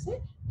পিসিওএস এ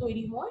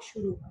তৈরি হওয়া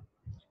শুরু হয়।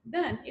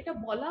 দেন এটা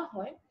বলা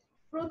হয়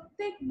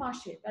প্রত্যেক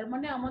মাসে, তার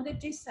মানে আমাদের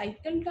যে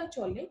সাইকেলটা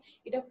চলে,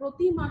 এটা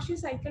প্রতি মাসে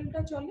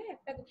সাইকেলটা চলে,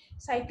 একটা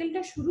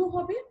সাইকেলটা শুরু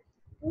হবে,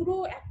 পুরো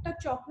একটা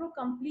চক্র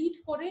কমপ্লিট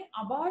করে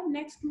আবার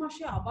নেক্সট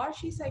মাসে আবার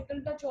সেই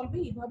সাইকেলটা চলবে,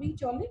 এইভাবেই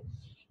চলে।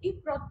 এই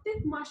প্রত্যেক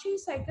মাসেই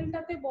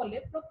সাইকেলটাতে বলে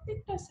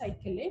প্রত্যেকটা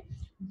সাইকেলে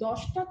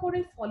 10টা করে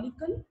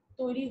ফলিকল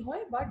তৈরি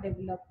হয় বা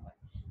ডেভেলপ হয়।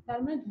 তার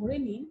মানে ধরে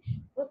নিন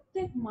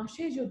প্রত্যেক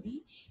মাসে যদি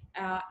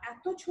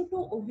এত ছোট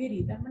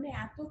ওভেরি, তার মানে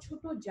এত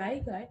ছোট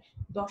জায়গায়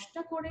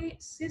 10টা করে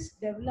সিস্ট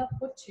ডেভেলপ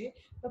হচ্ছে,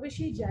 তবে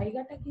সেই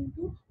জায়গাটা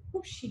কিন্তু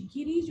খুব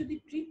শিগগিরই যদি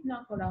ট্রিট না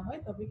করা হয়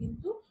তবে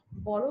কিন্তু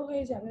বড়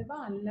হয়ে যাবে বা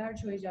আনলার্জ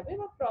হয়ে যাবে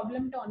বা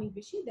প্রবলেমটা অনেক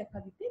বেশি দেখা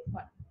দিতে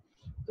পারে।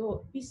 তো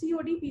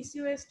পিসিওডি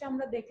পিসিওএসটা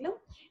আমরা দেখলাম।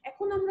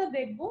 এখন আমরা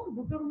দেখব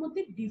দুটোর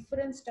মধ্যে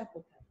ডিফারেন্সটা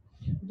কোথায়।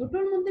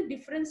 দুটোর মধ্যে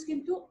ডিফারেন্স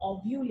কিন্তু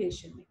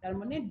অভিউলেশনে, তার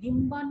মানে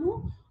ডিম্বাণু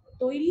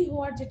তৈরি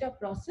হওয়ার যেটা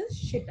প্রসেস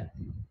সেটাতে।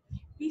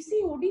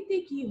 পিসিওডিতে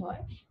কি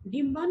হয়,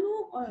 ডিম্বাণু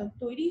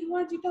তৈরি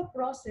হওয়ার যেটা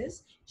প্রসেস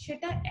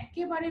সেটা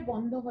একেবারে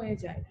বন্ধ হয়ে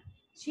যায় না,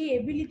 সেই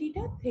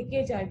এবিলিটিটা থেকে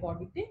যায়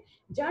বডিতে,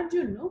 যার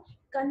জন্য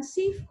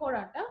কনসিভ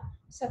করাটা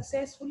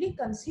সাকসেসফুলি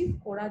কনসিভ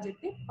করা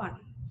যেতে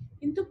পারে।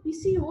 কিন্তু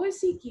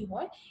পিসিওএসি কি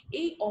হয়,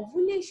 এই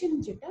ওভুলেশন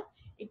যেটা,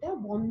 এটা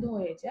বন্ধ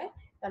হয়ে যায়।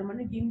 তার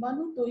মানে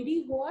ডিম্বাণু তৈরি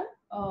হওয়ার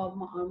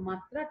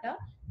মাত্রাটা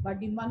বা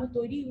ডিম্বাণু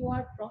তৈরি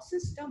হওয়ার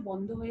প্রসেসটা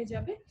বন্ধ হয়ে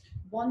যাবে।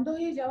 বন্ধ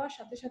হয়ে যাওয়ার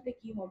সাথে সাথে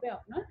কি হবে,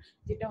 আপনার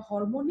যেটা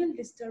হরমোনাল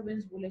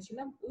ডিস্টারবেন্স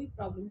বলেছিলাম, ওই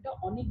প্রবলেমটা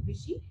অনেক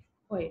বেশি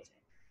হয়ে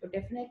যায়। তো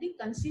ডেফিনেটলি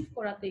কনসিভ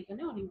করাতে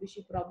এখানে অনেক বেশি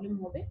প্রবলেম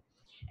হবে।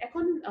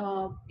 এখন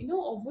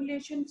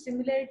ওভুলেশন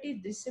সিমিলারিটি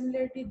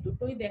ডিসিমিলারিটি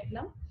দুটোই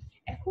দেখলাম।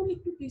 এখন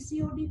একটু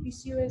পিসিওডি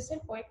পিসিওএস এর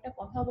কয়েকটা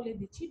কথা বলে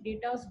দিচ্ছি,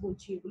 ডেটাস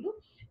বলছি এগুলো।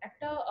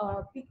 একটা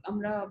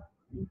আমরা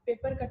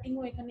পেপার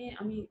কাটিংও এখানে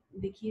আমি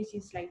দেখিয়েছি,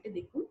 স্লাইডে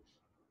দেখুন।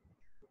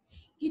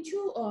 কিছু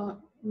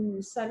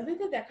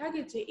সার্ভেতে দেখা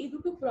গেছে এই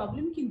দুটো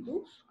প্রবলেম কিন্তু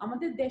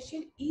আমাদের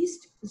দেশের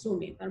ইস্ট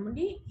জোনে, তার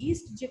মানে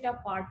ইস্ট যেটা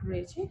পার্ট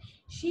রয়েছে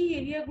সেই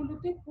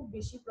এরিয়াগুলোতে খুব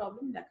বেশি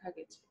প্রবলেম দেখা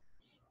গেছে।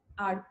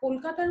 আর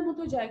কলকাতার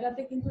মতো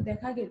জায়গাতে কিন্তু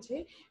দেখা গেছে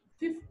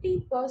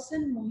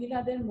 50%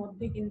 মহিলাদের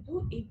মধ্যে কিন্তু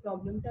এই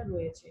প্রবলেমটা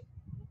রয়েছে।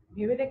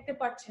 ভেবে দেখতে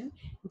পাচ্ছেন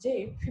যে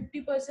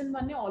 50%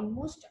 মানে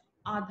অলমোস্ট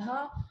আধা,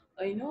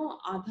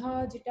 আধা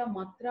যেটা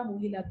মাত্রা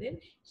মহিলাদের,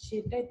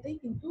 সেটাতেই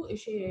কিন্তু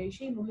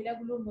সেই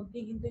মহিলাগুলোর মধ্যে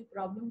কিন্তু এই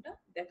প্রবলেমটা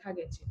দেখা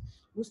গেছে।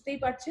 বুঝতেই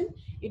পারছেন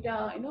এটা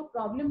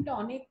প্রবলেমটা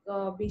অনেক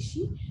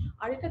বেশি।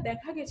 আর এটা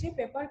দেখা গেছে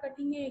পেপার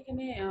কাটিং এ,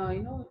 এখানে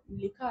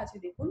লেখা আছে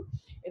দেখুন,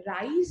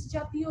 রাইস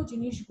জাতীয়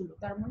জিনিসগুলো,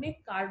 তার মানে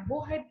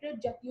কার্বোহাইড্রেট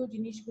জাতীয়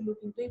জিনিসগুলো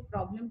কিন্তু এই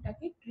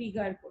প্রবলেমটাকে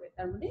ট্রিগার করে,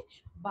 তার মানে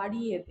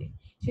বাড়িয়ে দেয়।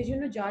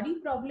 সেজন্য যারই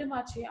প্রবলেম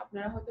আছে,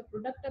 আপনারা হয়তো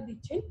প্রোডাক্টটা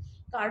দিচ্ছেন,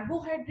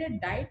 কার্বোহাইড্রেট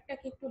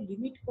ডায়েটটাকে একটু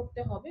লিমিট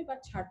করতে হবে বা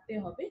ছাড়তে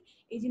হবে,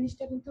 এই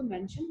জিনিসটা কিন্তু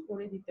মেনশন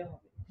করে দিতে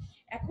হবে।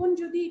 এখন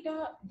যদি এটা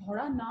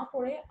ধরা না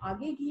পড়ে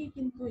আগে গিয়ে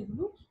কিন্তু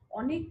এগুলো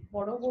অনেক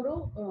বড় বড়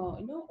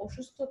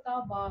অসুস্থতা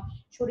বা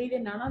শরীরে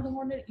নানা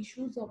ধরনের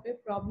ইস্যুস হবে,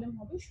 প্রবলেম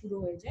হবে, শুরু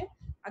হয়ে যায়।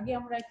 আগে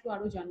আমরা একটু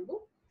আরো জানবো।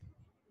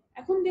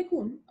 এখন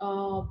দেখুন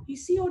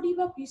পিসিওডি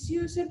বা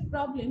পিসিওএস এর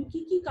প্রবলেম কি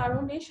কি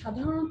কারণে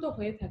সাধারণত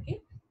হয়ে থাকে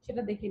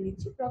সেটা দেখে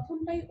নিচ্ছি।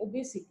 প্রথমটাই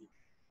ওবেসিটি।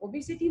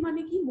 ওবেসিটি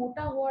মানে কি,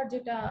 মোটা হওয়ার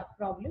যেটা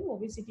প্রবলেম,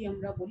 ওবেসিটি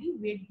আমরা বলি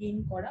ওয়েট গেইন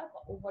করা বা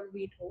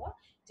ওভারওয়েট হওয়া,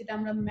 যেটা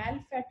আমরা ম্যাল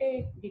ফ্যাটে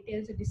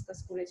ডিটেলসে ডিসকাস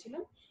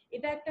করেছিলাম।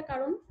 এটা একটা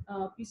কারণ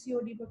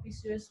পিসিওডি বা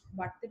পিসিওএস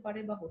বাড়তে পারে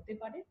বা হতে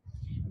পারে।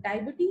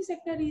 ডায়াবেটিস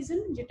একটা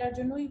রিজন যেটার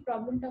জন্য এই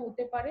প্রবলেমটা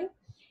হতে পারে।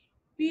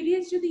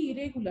 পিরিয়ড যদি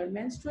ইরেগুলার,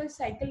 মেনস্ট্রুয়াল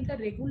সাইকেলটা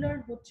রেগুলার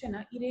হচ্ছে না,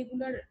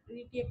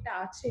 ইরেগুলারিটি একটা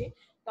আছে,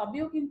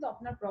 তবেও কিন্তু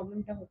আপনার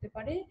প্রবলেমটা হতে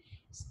পারে।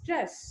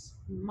 স্ট্রেস,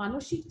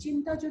 মানসিক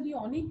চিন্তা যদি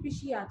অনেক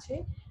বেশি আছে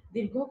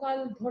দীর্ঘকাল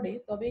ধরে,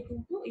 তবে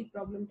কিন্তু এই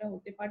প্রবলেমটা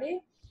হতে পারে।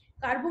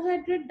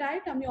 কার্বোহাইড্রেট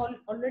ডায়েট আমি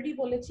অলরেডি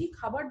বলেছি,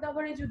 খাবার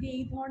দাবারে যদি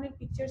এই ধরনের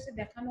পিকচার্সে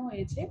দেখানো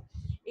হয়েছে,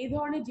 এই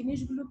ধরনের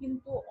জিনিসগুলো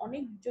কিন্তু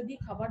অনেক যদি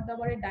খাবার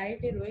দাবারে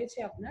ডায়েটে রয়েছে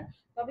আপনার,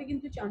 তবে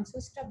কিন্তু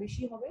চান্সেসটা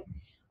বেশি হবে।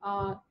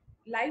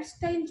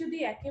 লাইফস্টাইল যদি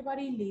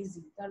একেবারেই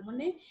লেজি, তার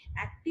মানে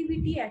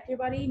অ্যাক্টিভিটি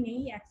একেবারেই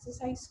নেই,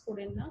 এক্সারসাইজ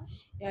করেন না,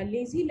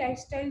 লেজি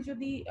লাইফস্টাইল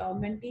যদি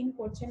মেনটেন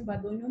করছেন বা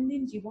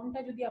দৈনন্দিন জীবনটা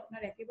যদি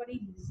আপনার একেবারেই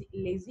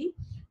লেজি,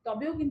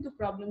 তবেও কিন্তু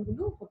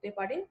প্রবলেমগুলো হতে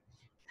পারে।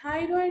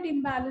 থাইরয়েড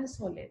ইমব্যালেন্স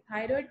হলে,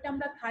 থাইরয়েডটা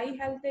আমরা থাই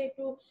হেলথে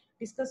একটু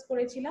ডিসকাস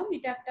করেছিলাম,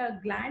 এটা একটা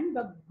গ্ল্যান্ড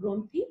বা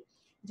গ্রন্থি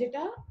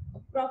যেটা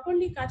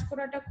প্রপারলি কাজ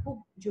করাটা খুব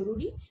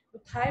জরুরি। তো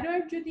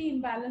থাইরয়েড যদি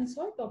ইমব্যালেন্স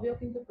হয় তবেও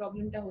কিন্তু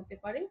প্রবলেমটা হতে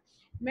পারে।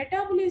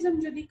 মেটাবলিজম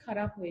যদি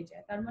খারাপ হয়ে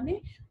যায়, তার মানে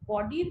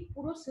বডির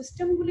পুরো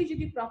সিস্টেমগুলি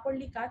যদি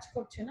প্রপারলি কাজ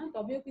করছে না,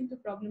 তবেও কিন্তু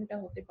প্রবলেমটা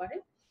হতে পারে।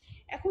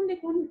 এখন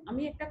দেখুন,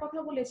 আমি একটা কথা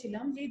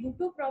বলেছিলাম যে এই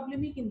দুটো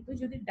প্রবলেমই কিন্তু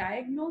যদি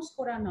ডায়াগনোজ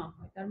করা না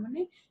হয়, তার মানে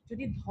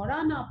যদি ধরা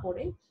না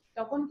পড়ে,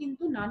 তখন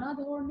কিন্তু নানা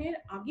ধরনের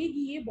আগে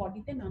গিয়ে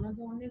বডিতে নানা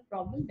ধরনের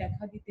প্রবলেম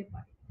দেখা দিতে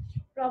পারে।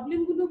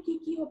 প্রবলেমগুলো কি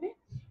কি হবে?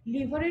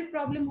 লিভারের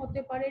প্রবলেম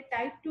হতে পারে,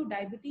 টাইপ 2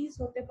 ডায়াবেটিস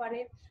হতে পারে,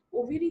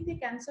 ওভেরিতে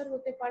ক্যান্সার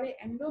হতে পারে,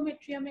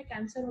 এন্ডোমেট্রিয়ামে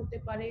ক্যান্সার হতে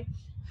পারে,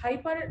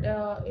 হাইপার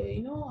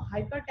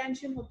হাইপার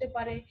টেনশন হতে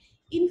পারে,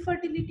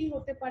 ইনফার্টিলিটি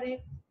হতে পারে,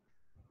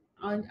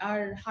 আর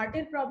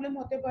হার্টের প্রবলেম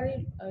হতে পারে,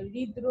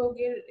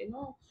 হৃদরোগের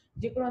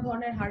যে কোনো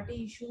ধরনের হার্টে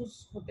ইস্যুস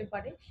হতে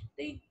পারে। তো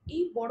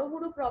এই বড়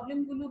বড়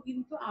প্রবলেমগুলো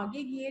কিন্তু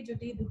আগে গিয়ে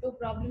যদি দুটো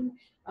প্রবলেম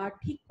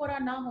ঠিক করা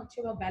না হচ্ছে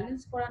বা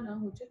ব্যালেন্স করা না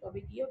হচ্ছে, তবে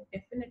গিয়ে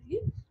ডেফিনেটলি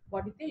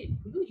বডিতে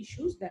এগুলো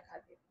ইস্যুস দেখা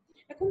দেয়।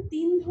 এখন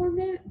তিন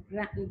ধরনের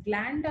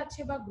গ্ল্যান্ড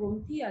আছে বা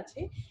গ্রন্থি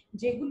আছে,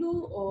 যেগুলো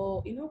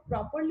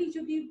প্রপারলি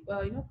যদি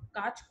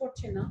কাজ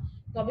করছে না,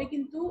 তবে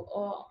কিন্তু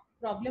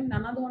প্রবলেম,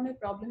 নানা ধরনের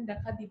প্রবলেম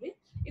দেখা দিবে।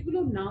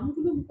 এগুলোর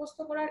নামগুলো মুখস্থ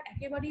করার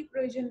একেবারেই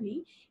প্রয়োজন নেই,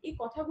 এই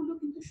কথাগুলো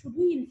কিন্তু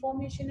শুধুই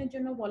ইনফরমেশনের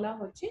জন্য বলা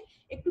হচ্ছে,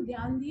 একটু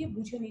ধ্যান দিয়ে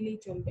বুঝে নিলেই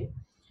চলবে।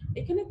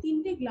 এখানে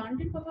তিনটে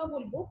গ্ল্যান্ডের কথা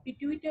বলবো,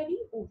 পিটুইটারি,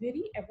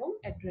 ওভেরি এবং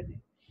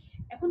অ্যাড্রেনাল।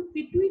 এখন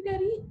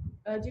পিটুইটারি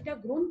যেটা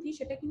গ্রন্থি,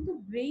 সেটা কিন্তু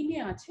ব্রেইনে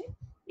আছে।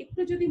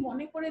 একটু যদি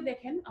মনে করে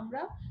দেখেন,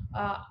 আমরা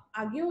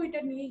আগেও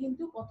এটা নিয়ে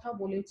কিন্তু কথা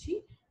বলেছি।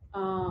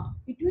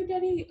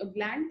 পিটুইটারি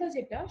গ্ল্যান্ডটা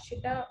যেটা,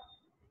 সেটা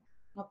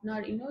আপনার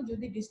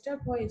যদি ডিস্টার্ব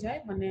হয়ে যায়,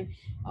 মানে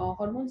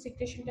হরমোন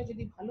সিক্রেশনটা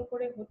যদি ভালো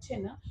করে হচ্ছে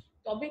না,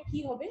 তবে কি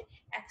হবে?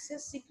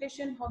 এক্সেস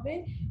সিক্রেশন হবে,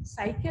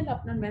 সাইকেল,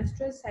 আপনার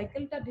মেনস্ট্রুয়াল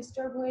সাইকেলটা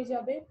ডিস্টার্ব হয়ে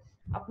যাবে,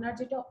 আপনার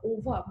যেটা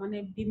ওভা মানে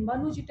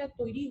ডিম্বাণু যেটা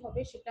তৈরি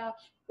হবে, সেটা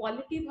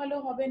কোয়ালিটি ভালো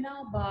হবে না,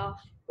 বা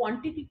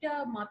কোয়ান্টিটিটা,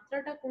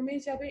 মাত্রাটা কমে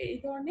যাবে। এই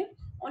ধরনের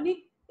অনেক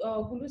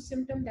গুলো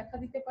সিমটম দেখা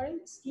দিতে পারে।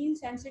 স্কিন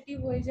সেনসিটিভ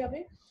হয়ে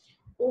যাবে।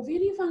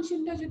 ওভেরি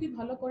ফাংশনটা যদি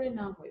ভালো করে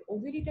না হয়,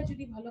 ওভেরিটা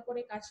যদি ভালো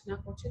করে কাজ না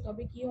করছে,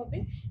 তবে কি হবে?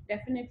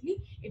 ডেফিনেটলি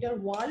এটার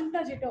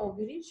ওয়ালটা যেটা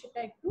ওভেরির, সেটা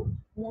একটু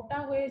মোটা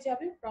হয়ে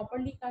যাবে,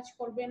 প্রপারলি কাজ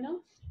করবে না।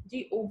 যে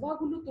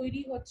ওভাগুলো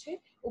তৈরি হচ্ছে,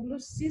 ওগুলো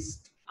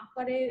সিস্ট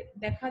আকারে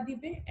দেখা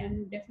দিবে, এন্ড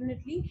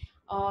ডেফিনেটলি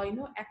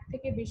এক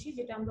থেকে বেশি,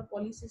 যেটা আমরা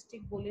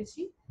পলিসিস্টিক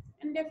বলেছি,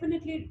 এন্ড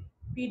ডেফিনেটলি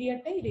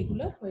পিরিয়ডটাই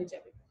রেগুলার হয়ে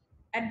যাবে।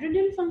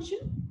 অ্যাড্রিনাল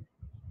ফাংশন,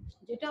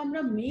 যেটা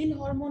আমরা মেল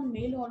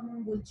হরমোন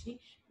বলছি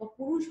বা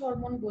পুরুষ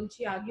হরমোন বলছি,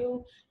 আগেও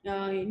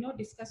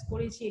ডিসকাস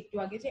করেছি একটু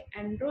আগে, যে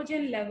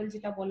অ্যান্ড্রোজেন লেভেল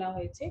যেটা বলা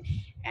হয়েছে,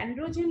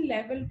 অ্যান্ড্রোজেন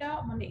লেভেলটা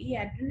মানে এই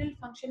অ্যাড্রিনাল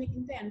ফাংশনে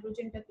কিন্তু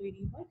অ্যান্ড্রোজেনটা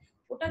তৈরি হয়।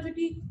 ওটা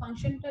যদি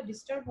ফাংশনটা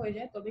ডিস্টার্ব হয়ে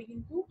যায়, তবে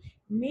কিন্তু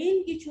মেল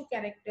কিছু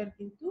ক্যারেক্টার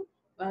কিন্তু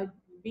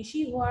বেশি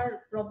হওয়ার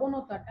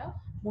প্রবণতাটা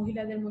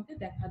মহিলাদের মধ্যে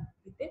দেখা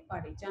দিতে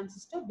পারে,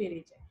 চান্সেসটা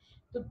বেড়ে যায়।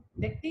 তো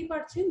দেখতেই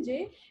পাচ্ছেন যে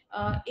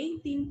এই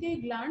তিনটে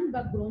গ্ল্যান্ড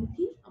বা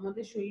গ্রন্থি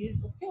আমাদের শরীরের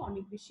পক্ষে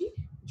অনেক বেশি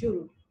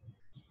জরুরি।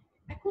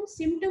 এখন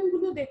সিমটম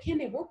গুলো দেখে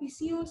নেব,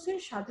 পিসিওএস এর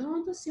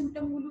সাধারণত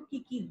সিমটম গুলো কি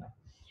কি হয়।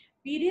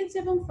 পিরিয়ডস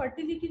এবং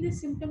ফার্টিলিটির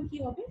সিমটম কি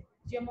হবে?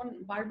 যেমন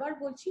বারবার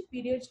বলছি,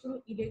 পিরিয়ডস গুলো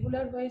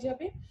ইরেগুলার হয়ে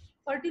যাবে।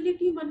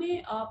 ফার্টিলিটি মানে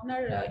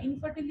আপনার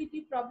ইনফার্টিলিটি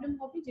প্রবলেম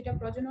হবে, যেটা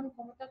প্রজনন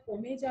ক্ষমতা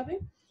কমে যাবে।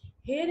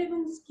 হেয়ার এবং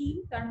স্কিন,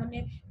 তার মানে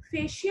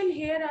ফেশিয়াল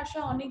হেয়ার আসা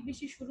অনেক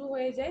বেশি শুরু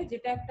হয়ে যায়,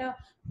 যেটা একটা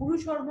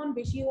পুরুষ হরমোন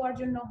বেশি হওয়ার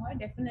জন্য হয়।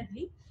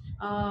 ডেফিনেটলি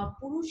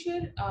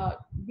পুরুষের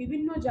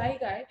বিভিন্ন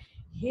জায়গায়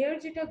হেয়ার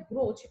যেটা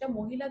গ্রোথ, সেটা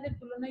মহিলাদের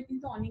তুলনায়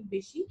কিন্তু অনেক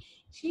বেশি।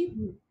 সেই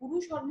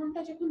পুরুষ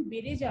হরমোনটা যখন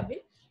বেড়ে যাবে,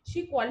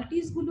 সেই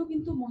কোয়ালিটিস গুলো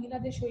কিন্তু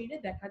মহিলাদের শরীরে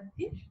দেখা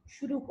দিতে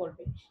শুরু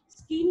করবে।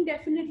 স্কিন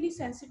ডেফিনেটলি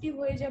সেন্সিটিভ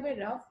হয়ে যাবে,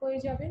 রাফ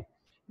হয়ে যাবে।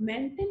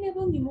 মেন্টাল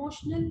এবং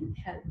ইমোশনাল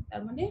হেলথ,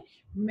 তার মানে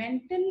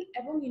মেন্টাল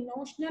এবং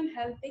ইমোশনাল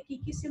হেলথে কি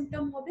কি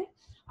সিমটম হবে?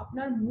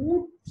 আপনার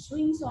মুড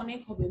সুইংস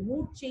অনেক হবে,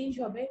 মুড চেঞ্জ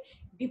হবে,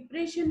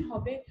 ডিপ্রেশন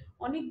হবে,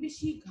 অনেক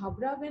বেশি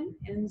ঘাবড়াবেন,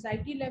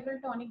 অ্যাংজাইটি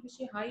লেভেলটা অনেক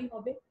বেশি হাই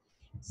হবে।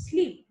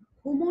 স্লিপ,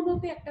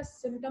 ঘুমোনোতে একটা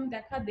সিমটম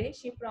দেখা দেয়,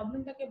 সেই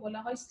প্রবলেমটাকে বলা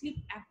হয় স্লিপ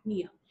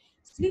অ্যাপনিয়া।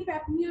 স্লিপ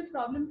অ্যাপনিয়ার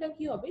প্রবলেমটা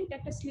কি হবে? এটা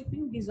একটা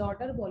স্লিপিং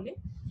ডিসঅর্ডার বলে।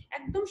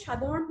 একদম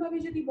সাধারণভাবে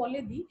যদি বলে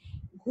দিই,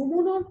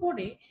 ঘুমানোর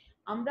পরে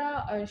আমরা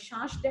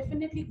শ্বাস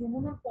ডেফিনেটলি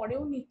ঘুমানোর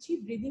পরেও নিচ্ছি,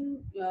 ব্রিদিং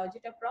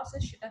যেটা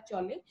প্রসেস সেটা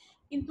চলে,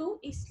 কিন্তু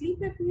এই স্লিপ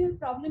অ্যাপনিয়ার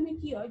প্রবলেমে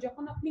কি হয়,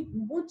 যখন আপনি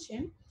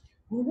ঘুমোচ্ছেন,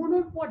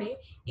 ঘুমানোর পরে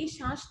এই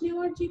শ্বাস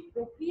নেওয়ার যে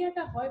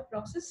প্রক্রিয়াটা হয়,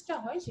 প্রসেসটা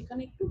হয়,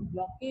 সেখানে একটু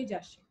ব্লকেজ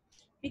আসে।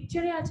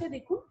 পিকচারে আছে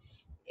দেখুন,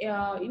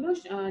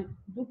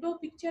 দুটো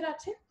পিকচার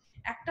আছে,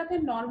 একটাতে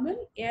নর্মাল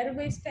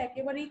এয়ারওয়েজটা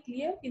একেবারেই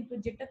ক্লিয়ার, কিন্তু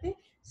যেটাতে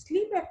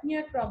স্লিপ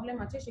অ্যাপনিয়ার প্রবলেম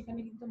আছে সেখানে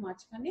কিন্তু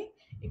মাঝখানে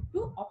একটু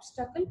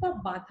অবস্টাকল বা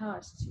বাধা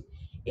আসছে।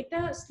 এটা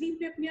স্লিপ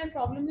অ্যাপনিয়ার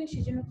প্রবলেমে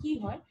সেজন্য কি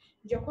হয়,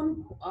 যখন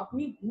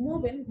আপনি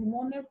ঘুমোবেন,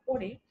 ঘুমানোর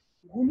পরে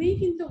ঘুমেই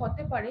কিন্তু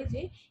হতে পারে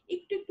যে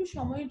একটু একটু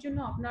সময়ের জন্য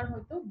আপনার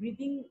হয়তো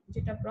ব্রিদিং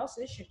যেটা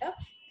প্রসেস সেটা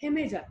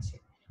থেমে যাচ্ছে,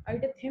 আর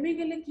এটা থেমে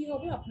গেলে কি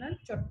হবে, আপনার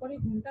চট করে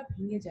ঘুমটা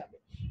ভেঙে যাবে।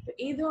 তো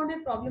এই ধরনের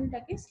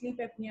প্রবলেমটাকে স্লিপ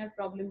অ্যাপনিয়ার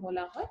প্রবলেম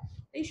বলা হয়।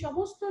 এই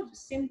সমস্ত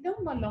সিমটম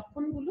বা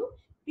লক্ষণগুলো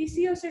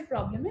পিসিওএস এর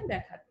প্রবলেমে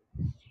দেখা দেয়।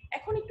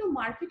 এখন একটু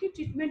মার্কেটে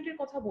ট্রিটমেন্টের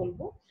কথা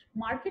বলবো।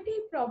 মার্কেটে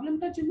এই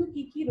প্রবলেমটার জন্য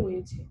কি কি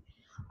রয়েছে।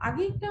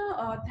 আগে একটা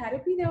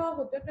থেরাপি দেওয়া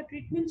হতো, একটা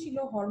ট্রিটমেন্ট ছিল,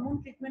 হরমোন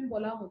ট্রিটমেন্ট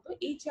বলা হতো,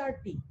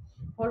 HRT,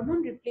 হরমোন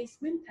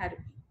রিপ্লেসমেন্ট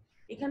থেরাপি।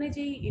 এখানে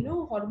যেই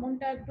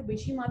হরমোনটা একটু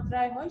বেশি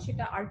মাত্রায় হয়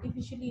সেটা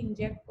আর্টিফিশিয়ালি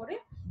ইনজেক্ট করে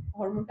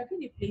হরমোনটাকে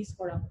রিপ্লেস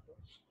করা হতো।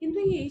 কিন্তু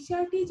এই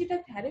HRT যেটা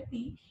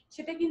থেরাপি,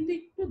 সেটা কিন্তু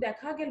একটু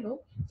দেখা গেল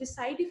যে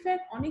সাইড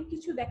ইফেক্ট অনেক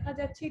কিছু দেখা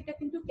যাচ্ছে, এটা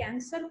কিন্তু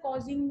ক্যান্সার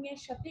কজিং এর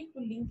সাথে একটু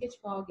লিঙ্কেজ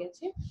পাওয়া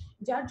গেছে,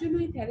 যার জন্য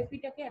এই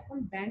থেরাপিটাকে এখন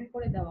ব্যান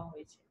করে দেওয়া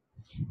হয়েছে।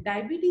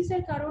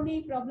 ডায়াবেটিসের কারণে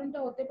এই প্রবলেমটা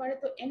হতে পারে,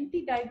 তো অ্যান্টি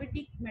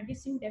ডায়াবেটিক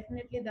মেডিসিন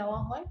ডেফিনেটলি দেওয়া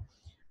হয়।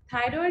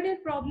 থাইরয়েডের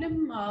প্রবলেম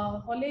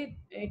হলে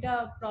এটা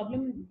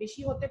প্রবলেম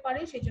বেশি হতে পারে,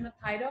 সেই জন্য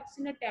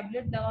থাইরক্সিনের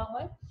ট্যাবলেট দেওয়া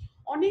হয়।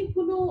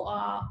 অনেকগুলো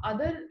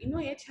আদার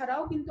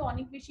এছাড়াও কিন্তু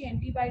অনেক বেশি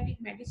অ্যান্টিবায়োটিক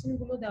মেডিসিন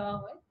গুলো দেওয়া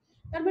হয়।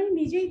 তার মানে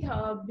নিজেই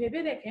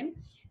ভেবে দেখেন,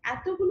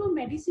 এতগুলো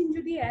মেডিসিন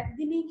যদি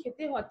একদিনেই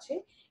খেতে হচ্ছে,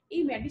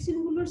 এই মেডিসিন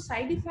গুলোর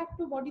সাইড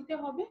ইফেক্টও বডিতে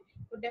হবে।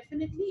 তো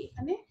ডেফিনেটলি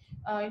এখানে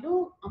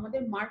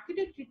আমাদের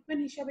মার্কেটের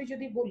ট্রিটমেন্ট হিসাবে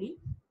যদি বলি,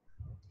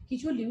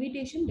 কিছু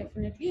লিমিটেশন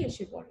ডেফিনেটলি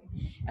এসে পড়ে।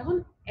 এখন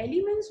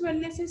এলিমেন্টস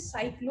ওয়েলনেসের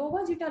সাইক্লোভা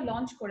যেটা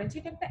লঞ্চ করেছে,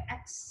 এটা একটা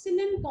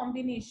এক্সিলেন্ট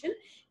কম্বিনেশন,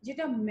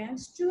 যেটা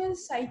মেনস্ট্রুয়াল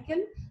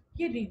সাইকেল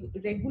কে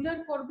রেগুলার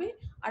করবে,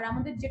 আর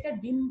আমাদের যেটা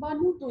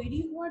ডিম্বাণু তৈরি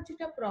হওয়ার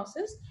যেটা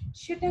প্রসেস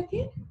সেটাকে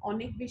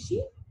অনেক বেশি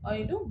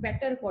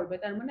বেটার করবে।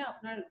 তার মানে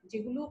আপনার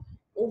যেগুলো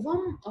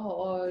ওভাম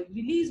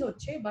রিলিজ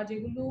হচ্ছে বা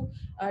যেগুলো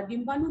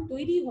ডিম্বাণু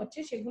তৈরি হচ্ছে,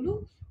 সেগুলো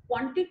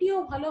কোয়ান্টিটিও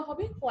ভালো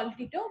হবে,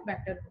 কোয়ালিটিটাও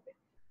বেটার হবে।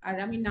 আর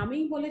আমি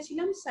নামেই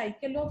বলেছিলাম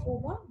সাইকেল অফ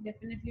ওভা,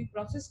 ডেফিনেটলি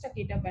প্রসেসটাকে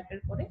এটা বেটার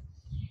করে।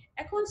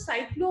 এখন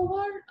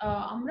সাইক্লোভার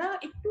আমরা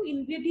একটু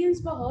ইনগ্রেডিয়েন্টস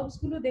বা হার্বস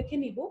গুলো দেখে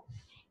নিব।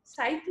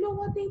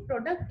 সাইক্লোভাতে এই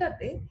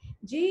প্রোডাক্টটাতে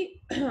যে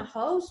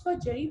হার্বস বা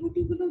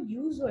জড়িবুটি গুলো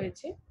ইউজ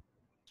হয়েছে,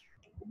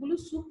 ওগুলো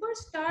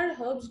সুপারস্টার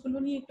হার্বস গুলো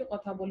নিয়ে একটু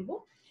কথা বলবো।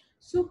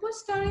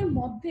 সুপারস্টারের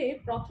মধ্যে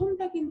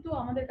প্রথমটা কিন্তু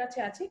আমাদের কাছে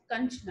আছে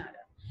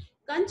কাঞ্চনারা।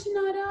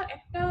 কাঞ্চনারা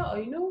একটা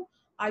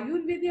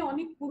আয়ুর্বেদে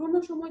অনেক পুরনো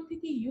সময়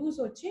থেকে ইউজ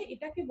হচ্ছে।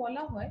 এটাকে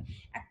বলা হয়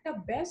একটা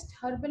বেস্ট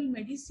হার্বাল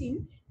মেডিসিন।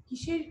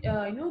 কিসের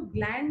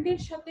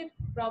গ্ল্যান্ডের সাথে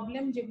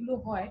প্রবলেম যেগুলো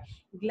হয়,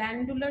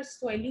 গ্ল্যান্ডুলার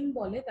সোয়েলিং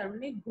বলে, তার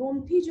মানে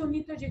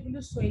গ্রন্থিজনিত যেগুলো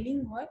সোয়েলিং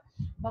হয়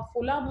বা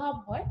ফোলাভাব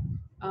হয়,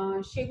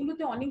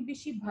 সেগুলোতে অনেক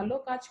বেশি ভালো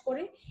কাজ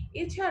করে।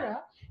 এছাড়া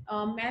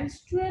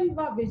মেনস্ট্রুয়াল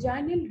বা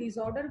ভেজাইনাল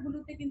ডিসঅর্ডার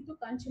গুলোতে কিন্তু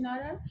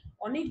কাঞ্চনারার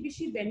অনেক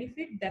বেশি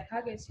বেনিফিট দেখা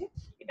গেছে।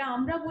 এটা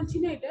আমরা বলছি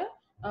না, এটা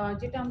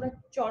যেটা আমরা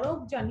চরক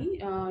জানি,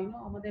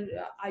 আমাদের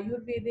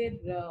আয়ুর্বেদের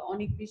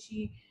অনেক বেশি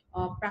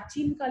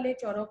প্রাচীনকালে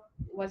চরক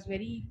ওয়াজ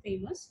ভেরি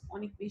ফেমাস,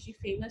 অনেক বেশি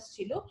ফেমাস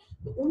ছিল।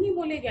 তো উনি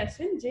বলে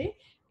গেছেন যে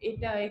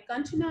এটা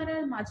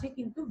কাঞ্চনারার মাঝে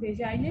কিন্তু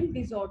ভেজাইনাল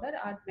ডিসঅর্ডার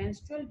আর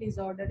মেনস্ট্রুয়াল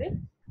ডিসঅর্ডারের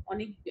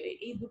অনেক,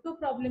 এই দুটো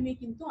প্রবলেমে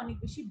কিন্তু অনেক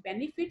বেশি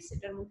বেনিফিটস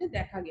এটার মধ্যে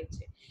দেখা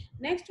গেছে।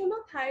 নেক্সট হলো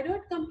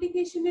থাইরয়েড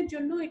কমপ্লিকেশনের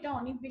জন্য এটা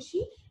অনেক বেশি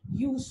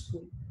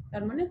ইউজফুল,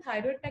 তার মানে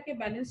থাইরয়েডটাকে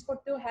ব্যালেন্স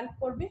করতেও হেল্প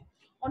করবে।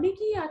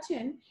 অনেকেই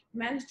আছেন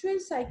মেনস্ট্রুয়াল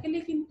সাইকেলে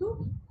কিন্তু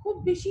খুব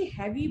বেশি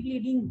হেভি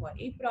ব্লিডিং হয়,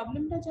 এই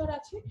প্রবলেমটা যার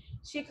আছে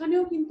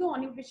সেখানেও কিন্তু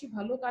অনেক বেশি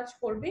ভালো কাজ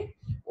করবে।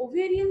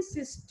 ওভেরিয়ান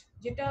সিস্ট,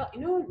 যেটা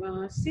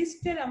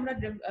সিস্টের আমরা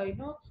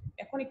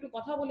এখন একটু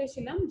কথা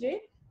বলেছিলাম যে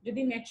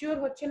যদি ম্যাচিওর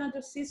হচ্ছে না, তো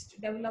সিস্ট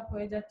ডেভেলপ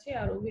হয়ে যাচ্ছে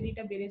আর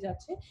ওভেরিটা বেড়ে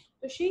যাচ্ছে,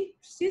 তো সেই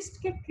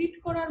সিস্টকে ট্রিট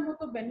করার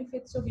মতো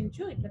বেনিফিটসও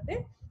কিন্তু এটাতে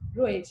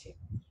রয়েছে।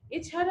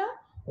 এছাড়া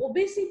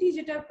ওবেসিটি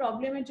যেটা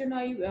প্রবলেমের জন্য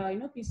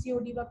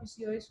পিসিওডি বা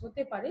পিসিওএস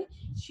হতে পারে,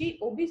 সেই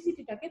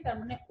ওবেসিটিটাকে, তার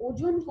মানে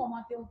ওজন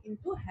কমাতেও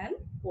কিন্তু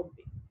হেল্প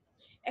করবে।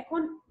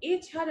 এখন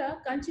এছাড়া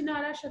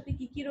কাঞ্চনারার সাথে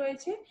কি কি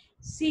রয়েছে,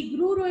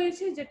 সিগ্রু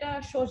রয়েছে, যেটা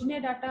সজনে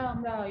ডাটা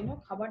আমরা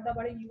খাবার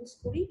দাবারে ইউজ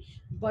করি,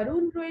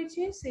 বরুণ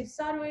রয়েছে,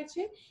 সিরসা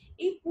রয়েছে।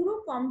 এই পুরো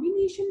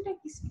কম্বিনেশনটা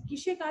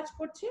কিসে কাজ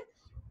করছে,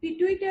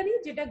 পিটুইটারি,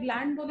 যেটা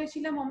গ্ল্যান্ড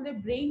বলেছিলাম আমাদের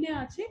ব্রেইনে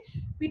আছে,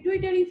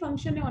 পিটুইটারি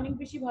ফাংশনে অনেক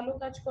বেশি ভালো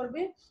কাজ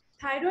করবে,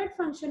 থাইরয়েড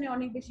ফাংশনে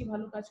অনেক বেশি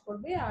ভালো কাজ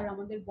করবে, আর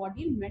আমাদের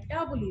বডির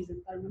মেটাবলিজম,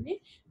 তার মানে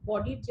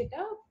বডির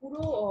যেটা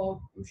পুরো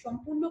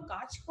সম্পূর্ণ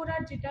কাজ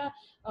করার যেটা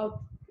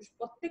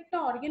প্রত্যেকটা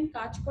অর্গান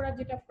কাজ করার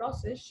যেটা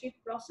প্রসেস, সেই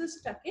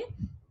প্রসেসটাকে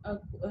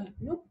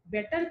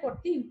বেটার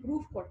করতে,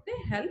 ইমপ্রুভ করতে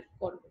হেল্প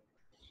করবে।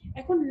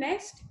 এখন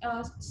নেক্সট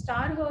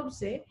স্টার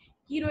হার্বসে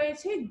কি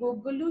রয়েছে,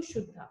 গুগলু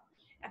শুদ্ধা।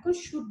 এখন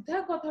শুদ্ধা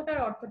কথাটার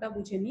অর্থটা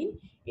বুঝে নিন।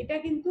 এটা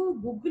কিন্তু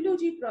গুগলু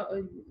যে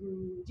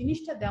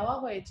জিনিসটা দেওয়া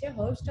হয়েছে,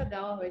 হার্বসটা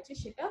দেওয়া হয়েছে,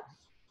 সেটা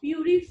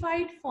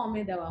পিউরিফাইড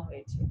ফর্মে দেওয়া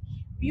হয়েছে।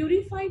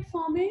 পিউরিফাইড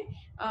ফর্মে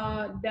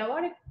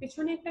দেওয়ার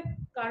পেছনে একটা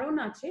কারণ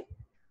আছে।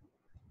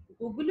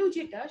 ওগুলো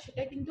যেটা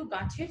সেটা কিন্তু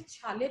গাছের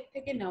ছালের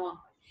থেকে নেওয়া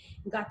হয়।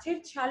 গাছের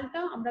ছালটা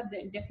আমরা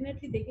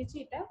ডেফিনেটলি দেখেছি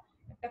এটা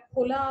একটা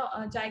খোলা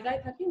জায়গায়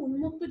থাকে,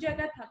 উন্মুক্ত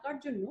জায়গায় থাকার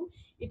জন্য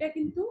এটা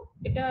কিন্তু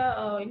এটা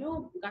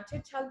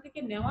গাছের ছাল থেকে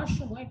নেওয়ার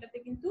সময় এটাতে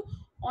কিন্তু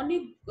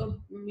অনেক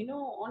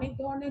অনেক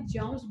ধরনের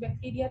জার্মস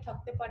ব্যাকটেরিয়া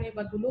থাকতে পারে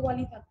বা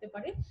ধুলোবালি থাকতে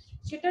পারে।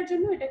 সেটার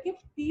জন্য এটাকে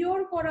পিওর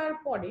করার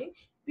পরে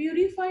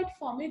পিউরিফাইড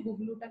ফর্মে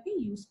গুগলুটাকে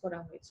ইউজ করা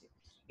হয়েছে।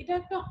 এটা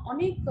একটা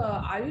অনেক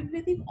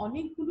আয়ুর্বেদিক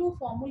অনেকগুলো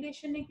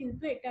ফর্মুলেশনে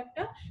কিন্তু এটা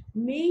একটা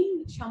মেইন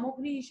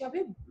সামগ্রী হিসাবে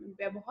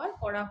ব্যবহার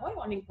করা হয়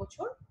অনেক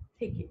বছর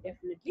থেকে।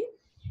 ডেফিনেটলি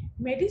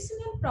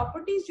মেডিসিনাল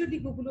প্রপার্টিজ যদি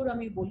গুগলুর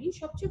আমি বলি,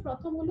 সবচেয়ে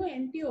প্রথম হলো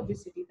অ্যান্টি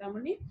ওবেসিটি, তার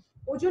মানে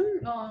ওজন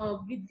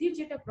বৃদ্ধির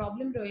যেটা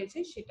প্রবলেম রয়েছে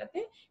সেটাতে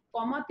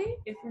কমাতে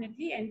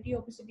ডেফিনেটলি অ্যান্টি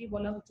ওবেসিটি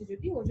বলা হচ্ছে,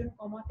 যদি ওজন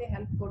কমাতে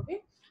হেল্প করবে।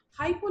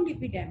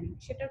 হাইপোলিপিডেমিক,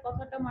 সেটার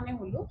কথাটা মানে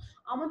হলো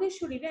আমাদের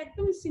শরীরে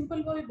একদম সিম্পল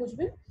ভাবে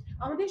বুঝবেন,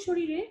 আমাদের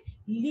শরীরে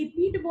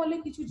লিপিড বলে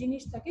কিছু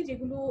জিনিস থাকে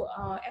যেগুলো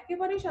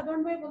একেবারে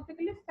সাধারণভাবে বলতে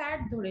গেলে ফ্যাট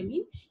ধরে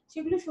নিন,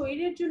 সেগুলো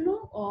শরীরের জন্য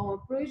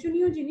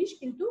প্রয়োজনীয় জিনিস,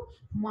 কিন্তু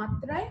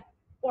মাত্রায়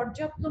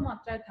পর্যাপ্ত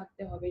মাত্রায়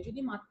থাকতে হবে।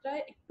 যদি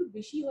মাত্রায় একটু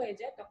বেশি হয়ে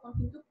যায় তখন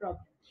কিন্তু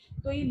প্রবলেম।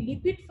 তো এই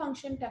লিপিড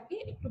ফাংশনটাকে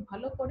একটু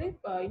ভালো করে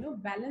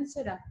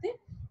ব্যালেন্সে রাখতে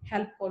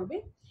হেল্প করবে।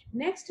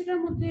 নেক্সট এটার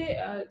মধ্যে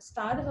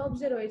স্টার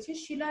হার্বস এ রয়েছে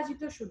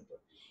শিলাজিত শুদ্ধ।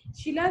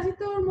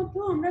 শিলাজিতর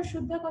মধ্যেও আমরা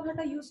শুদ্ধ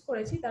কথাটা ইউজ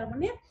করেছি, তার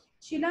মানে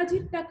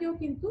শিলাজিতটাকেও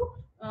কিন্তু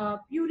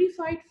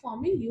পিউরিফাইড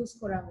ফর্মে ইউজ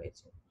করা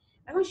হয়েছে।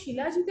 এখন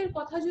শিলাজিতের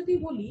কথা যদি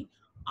বলি,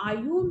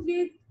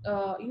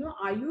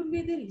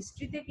 আয়ুর্বেদের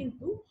হিস্ট্রিতে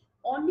কিন্তু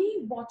অনেক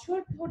বছর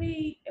ধরে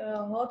এই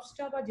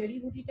হার্বসটা বা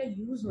জড়িবুটিটা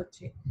ইউজ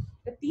হচ্ছে।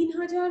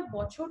 3000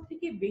 বছর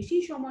থেকে বেশি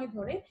সময়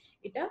ধরে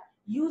এটা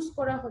ইউজ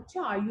করা হচ্ছে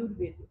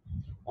আয়ুর্বেদে।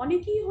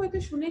 অনেকেই হয়তো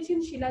শুনেছেন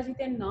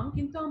শিলাজিতের নাম,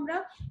 কিন্তু আমরা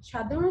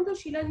সাধারণত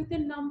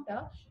শিলাজিতের নামটা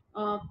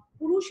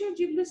পুরুষের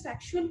যেগুলো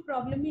সেক্সুয়াল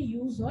প্রবলেমে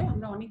ইউজ হয়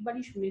আমরা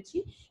অনেকবারই শুনেছি,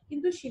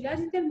 কিন্তু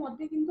শিলাজিতের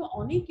মধ্যে কিন্তু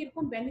অনেক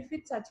এরকম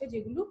বেনিফিটস আছে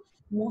যেগুলো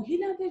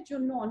মহিলাদের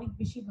জন্য অনেক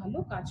বেশি ভালো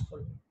কাজ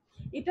করবে।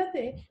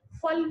 এটাতে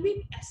ফলভিক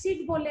অ্যাসিড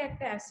বলে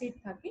একটা অ্যাসিড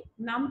থাকে,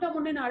 নামটা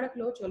মনে না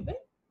রাখলেও চলবে,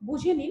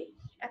 বুঝে নিন।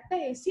 একটা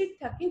অ্যাসিড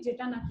থাকে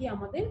যেটা নাকি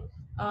আমাদের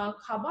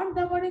খাবার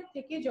দাবারের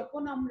থেকে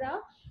যখন আমরা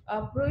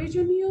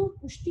প্রয়োজনীয়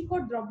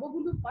পুষ্টিকর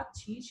দ্রব্যগুলো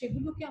পাচ্ছি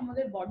সেগুলোকে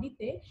আমাদের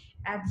বডিতে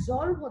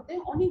অ্যাবজর্ব হতে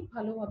অনেক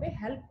ভালোভাবে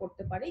হেল্প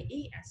করতে পারে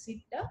এই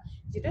অ্যাসিডটা,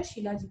 যেটা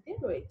শিলাজিতে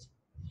রয়েছে।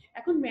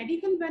 এখন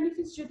মেডিকেল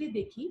বেনিফিটস যদি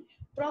দেখি,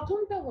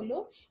 প্রথমটা হলো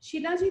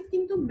শিলাজিৎ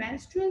কিন্তু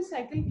মেনস্ট্রুয়াল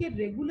সাইকেলকে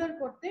রেগুলার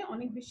করতে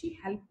অনেক বেশি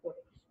হেল্প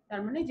করে।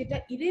 তার মানে যেটা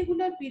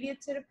ইরেগুলার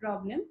পিরিয়ডস এর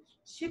প্রবলেম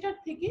সেটার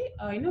থেকে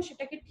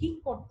সেটাকে ঠিক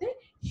করতে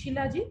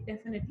শিলাজিৎ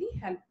ডেফিনেটলি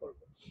হেল্প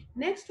করবে।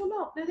 নেক্সট হলো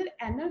আপনাদের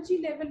এনার্জি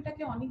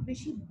লেভেলটাকে অনেক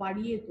বেশি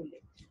বাড়িয়ে তোলে,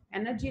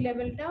 এনার্জি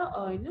লেভেলটা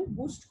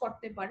বুস্ট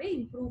করতে পারে,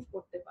 ইমপ্রুভ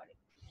করতে পারে।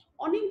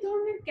 অনেক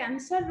ধরনের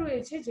ক্যান্সার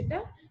রয়েছে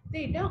যেটাতে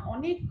এটা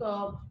অনেক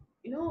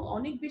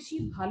অনেক বেশি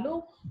ভালো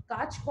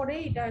কাজ করে।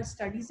 এটা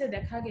স্টাডিজে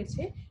দেখা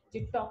গেছে যে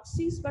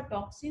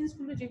টক্সিনস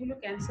গুলো যেগুলো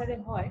ক্যান্সারে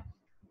হয়,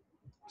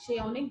 সেই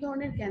অনেক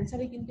ধরনের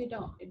ক্যান্সারে কিন্তু এটা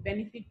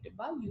বেনিফিট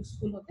বা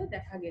ইউজফুল হতে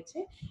দেখা গেছে।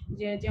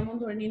 যে যেমন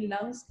ধরে নিন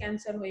লাংস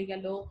ক্যান্সার হয়ে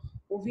গেল,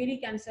 ওভেরি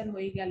ক্যান্সার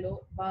হয়ে গেল,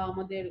 বা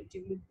আমাদের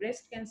যেগুলো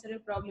ব্রেস্ট ক্যান্সারের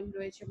প্রবলেম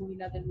রয়েছে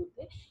মহিলাদের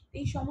মধ্যে,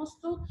 এই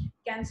সমস্ত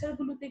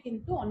ক্যান্সারগুলোতে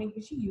কিন্তু অনেক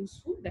বেশি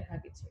ইউজফুল দেখা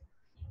গেছে।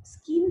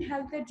 স্কিন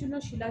হেলথের জন্য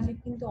শিলাজিৎ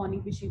কিন্তু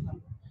অনেক বেশি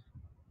ভালো।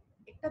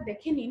 একটা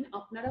দেখে নিন,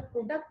 আপনারা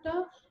প্রোডাক্টটা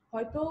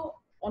হয়তো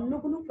অন্য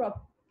কোনো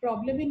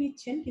প্রবলেমে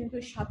নিচ্ছেন, কিন্তু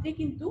সাথে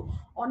কিন্তু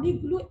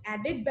অনেকগুলো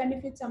অ্যাডেড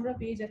বেনিফিটস আমরা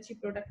পেয়ে যাচ্ছি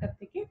প্রোডাক্টটার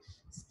থেকে।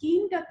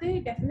 স্কিনটাতে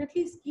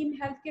ডেফিনেটলি স্কিন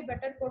হেলথকে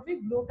বেটার করবে,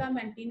 গ্লোটা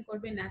মেনটেন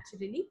করবে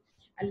ন্যাচারালি।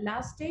 আর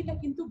লাস্টে এটা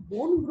কিন্তু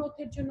বোন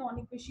গ্রোথের জন্য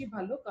অনেক বেশি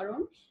ভালো, কারণ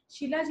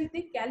শিলাজিতে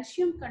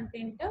ক্যালসিয়াম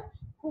কন্টেন্টটা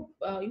খুব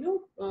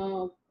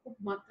খুব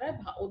মাত্রায়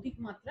অধিক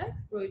মাত্রায়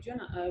প্রয়োজন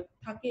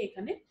থাকে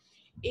এখানে।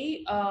 এই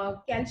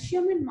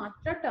ক্যালসিয়ামের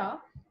মাত্রাটা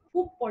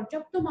খুব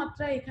পর্যাপ্ত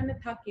মাত্রায় এখানে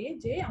থাকে,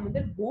 যে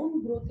আমাদের বোন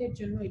গ্রোথের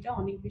জন্য এটা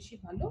অনেক বেশি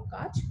ভালো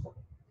কাজ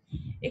করে।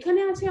 এখানে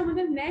আছে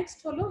আমাদের নেক্সট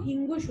হলো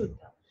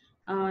হিঙ্গশুদ্ধা।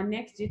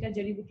 নেক্সট যেটা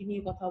জড়িবুটি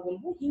নিয়ে কথা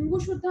বলবো,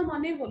 হিঙ্গশুদ্ধা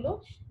মানে হলো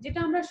যেটা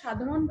আমরা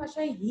সাধারণ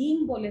ভাষায় হিং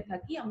বলে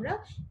থাকি, আমরা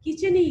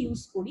কিচেনে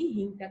ইউজ করি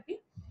হিংটাকে।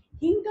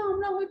 হিংটা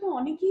আমরা হয়তো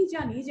অনেকেই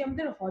জানি যে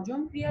আমাদের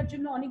হজম ক্রিয়ার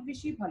জন্য অনেক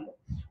বেশি ভালো।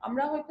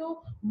 আমরা হয়তো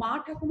মা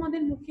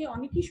ঠাকুমাদের মুখে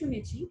অনেকেই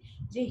শুনেছি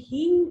যে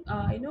হিং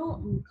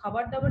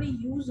খাবার দাবারে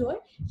ইউজ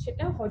হয়,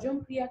 সেটা হজম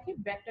ক্রিয়াকে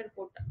বেটার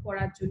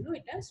করার জন্য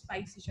এটা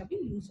স্পাইস হিসাবে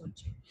ইউজ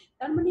হচ্ছে।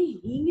 তার মানে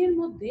হিং এর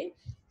মধ্যে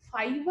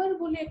ফাইবার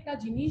বলে একটা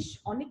জিনিস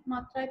অনেক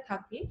মাত্রায়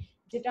থাকে,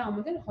 যেটা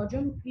আমাদের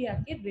হজম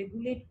ক্রিয়াকে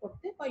রেগুলেট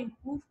করতে বা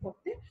ইমপ্রুভ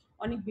করতে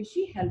অনেক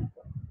বেশি হেল্প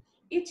করে।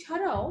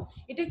 এছাড়াও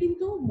এটা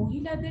কিন্তু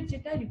মহিলাদের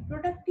যেটা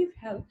রিপ্রোডাক্টিভ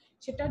হেলথ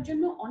সেটার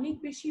জন্য অনেক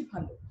বেশি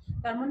ভালো।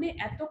 তার মানে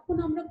এতক্ষণ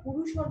আমরা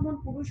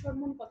পুরুষ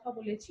হরমোন কথা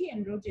বলেছি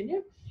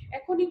এন্ড্রোজেনের,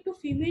 এখন একটু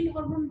ফিমেল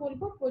হরমোন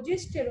বলবো,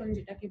 প্রোজেস্টেরন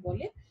যেটাকে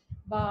বলে,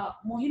 বা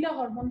মহিলা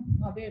হরমোন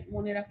ভাবে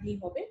মনে রাখলেই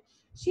হবে।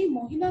 সেই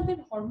মহিলাদের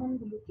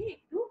হরমোনগুলোকে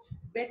একটু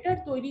বেটার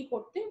তৈরি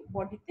করতে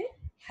বডিতে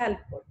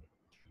হেল্প করবে।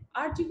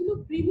 আর যেগুলো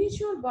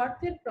প্রিমেচিওর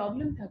বার্থের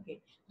প্রবলেম থাকে,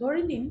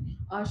 ধরে নিন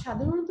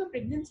সাধারণত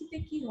প্রেগনেন্সিতে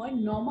কি হয়,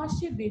 9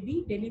 মাসে বেবি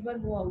ডেলিভার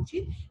হওয়া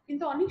উচিত,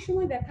 কিন্তু অনেক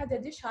সময় দেখা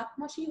যায় যে 7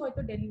 মাসেই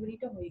হয়তো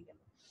ডেলিভারিটা হয়ে গেল।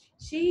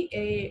 সেই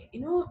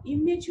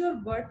ইমেচিওর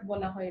বার্থ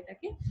বলা হয়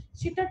এটাকে,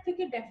 সেটার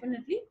থেকে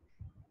ডেফিনেটলি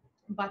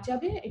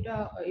বাঁচাবে,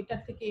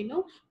 এটার থেকে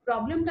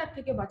প্রবলেমটার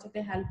থেকে বাঁচাতে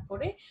হেল্প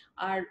করে।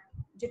 আর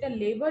যেটা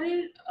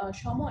লেবারের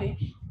সময়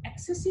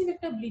এক্সেসিভ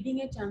একটা ব্লিডিং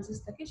এর চান্সেস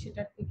থাকে,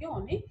 সেটার থেকে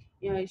অনেক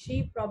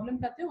সেই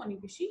প্রবলেমটাতে অনেক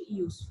বেশি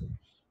ইউজফুল।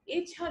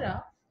 এছাড়া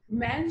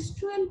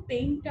মেনস্ট্রুয়াল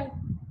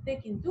পেইনটাতে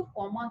কিন্তু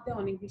কমাতে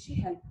অনেক বেশি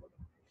হেল্প করে।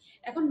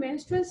 এখন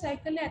মেনস্ট্রুয়াল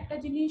সাইকেলে একটা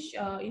জিনিস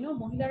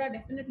মহিলারা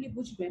ডেফিনেটলি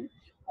বুঝবেন,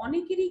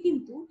 অনেকেরই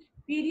কিন্তু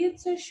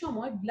পিরিয়ডস এর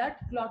সময় ব্লাড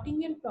ক্লটিং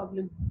এর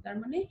প্রবলেম হয়। তার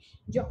মানে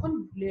যখন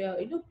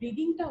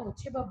ব্লিডিংটা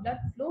হচ্ছে বা ব্লাড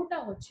ফ্লোটা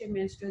হচ্ছে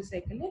মেনস্ট্রুয়াল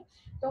সাইকেলে,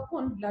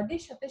 তখন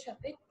ব্লাডের সাথে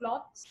সাথে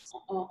ক্লটস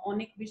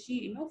অনেক বেশি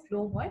ফ্লো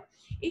হয়।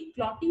 এই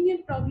ক্লটিং এর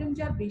প্রবলেম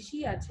যার বেশি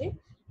আছে,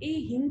 এই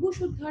হিঙ্গু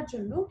শুদ্ধার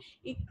জন্য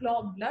এই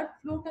ব্লাড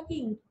ফ্লোটাকে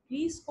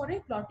ইনক্রিজ করে,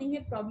 ক্লটিং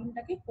এর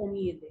প্রবলেমটাকে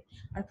কমিয়ে দেয়।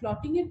 আর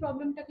ক্লটিং এর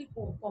প্রবলেমটাকে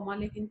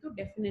কমালে কিন্তু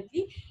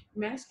ডেফিনেটলি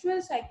মেনস্ট্রুয়াল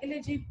সাইকেলে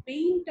যে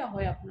পেইনটা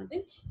হয় আপনাদের,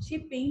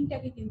 সেই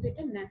পেইনটাকে কিন্তু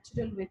এটা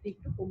ন্যাচারাল ওয়েতে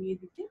একটু কমিয়ে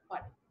দিতে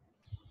পারে।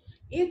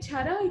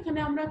 এছাড়া এখানে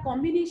আমরা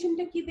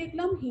কম্বিনেশনটা কি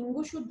দেখলাম,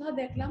 হিঙ্গু শুদ্ধা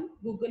দেখলাম,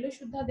 গুগলে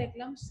শুদ্ধা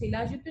দেখলাম,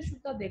 শিলাজিতে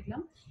শুদ্ধা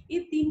দেখলাম।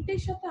 এই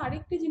তিনটের সাথে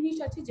আরেকটা জিনিস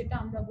আছে যেটা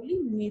আমরা বলি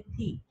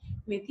মেথি।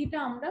 মেথিটা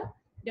আমরা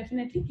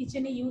ডেফিনেটলি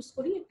কিচেনে ইউজ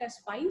করি, একটা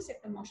স্পাইস,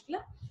 একটা মশলা।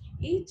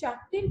 এই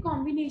চারটের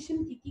কম্বিনেশন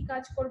কি কি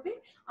কাজ করবে,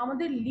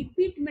 আমাদের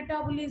লিপিড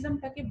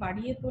মেটাবলিজমটাকে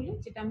বাড়িয়ে তোলে,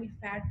 যেটা আমি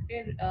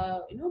ফ্যাটের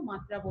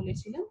মাত্রা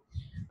বলেছিলাম।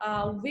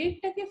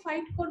 ওয়েটটাকে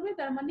ফাইট করবে,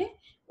 তার মানে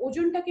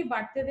ওজনটাকে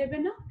বাড়তে দেবে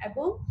না,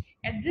 এবং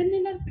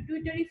অ্যাড্রেনাল আর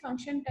পিটুইটারি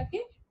ফাংশনটাকে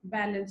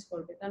ব্যালেন্স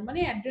করবে। তার মানে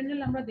অ্যাড্রেনাল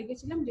আমরা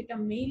দেখেছিলাম যেটা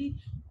মেল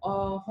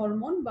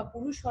হরমোন বা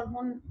পুরুষ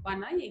হরমোন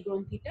বানায় এই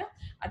গ্রন্থিটা,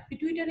 আর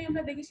পিটুইটারি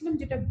আমরা দেখেছিলাম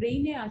যেটা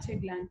ব্রেইনে আছে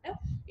গ্ল্যান্ডটা।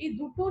 এই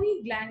দুটোরই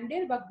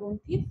গ্ল্যান্ডের বা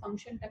গ্রন্থির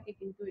ফাংশনটাকে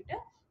কিন্তু এটা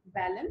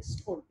ব্যালেন্স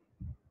করবে।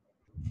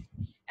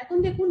 এখন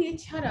দেখুন,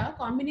 এছাড়া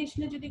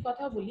কম্বিনেশনে যদি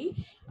কথা বলি,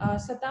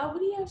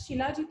 শতাবরী আর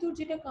শিলাজিতুর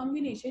যেটা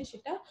কম্বিনেশন,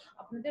 সেটা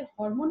আপনাদের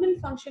হরমোনাল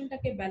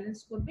ফাংশনটাকে ব্যালেন্স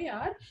করবে,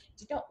 আর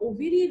যেটা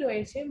ওভারি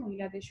রয়েছে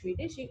মহিলাদের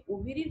শরীরে, সেই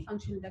ওভারির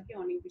ফাংশনটাকে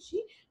অনেক বেশি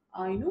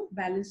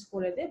ব্যালেন্স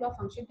করে দেয় বা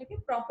ফাংশনটাকে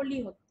প্রপারলি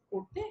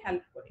করতে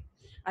হেল্প করে।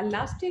 আর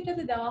লাস্টে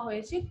এটাতে দেওয়া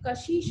হয়েছে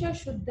কাশিসা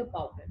শুদ্ধ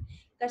পাউডার।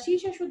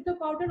 কাশিসা শুদ্ধ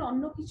পাউডার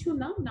অন্য কিছু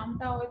না,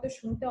 নামটা হয়তো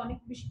শুনতে অনেক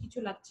বেশি কিছু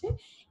লাগছে,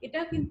 এটা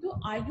কিন্তু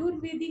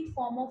আয়ুর্বেদিক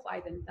ফর্ম অফ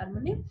আয়রন। তার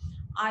মানে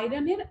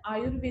আয়রনের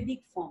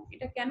আয়ুর্বেদিক ফর্ম।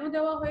 এটা কেন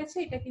দেওয়া হয়েছে,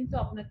 এটা কিন্তু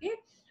আপনাকে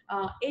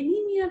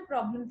এনিমিয়ার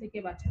প্রবলেম থেকে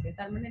বাঁচাবে।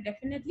 তার মানে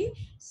ডেফিনেটলি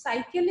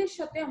সাইকেলের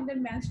সাথে, আমাদের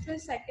মেনস্ট্রুয়াল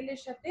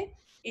সাইকেলের সাথে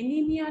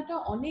এনিমিয়াটা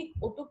অনেক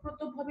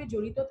ওতপ্রোতভাবে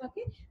জড়িত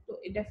থাকে। তো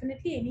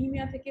ডেফিনেটলি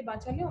এনিমিয়া থেকে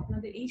বাঁচালে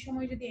আপনাদের এই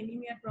সময় যদি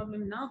এনিমিয়ার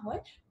প্রবলেম না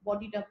হয়,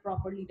 বডিটা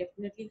প্রপারলি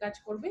ডেফিনেটলি কাজ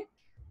করবে।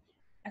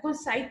 এখন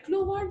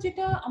সাইক্লোভার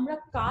যেটা আমরা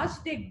কাজ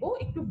দেখবো,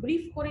 একটু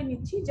ব্রিফ করে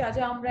নিচ্ছি যা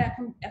যা আমরা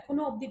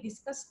এখনো অবধি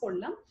ডিসকাস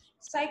করলাম।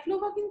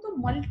 সাইক্লোভা কিন্তু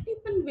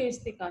মাল্টিপল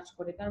ওয়েজতে কাজ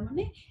করে, তার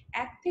মানে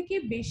এক থেকে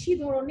বেশি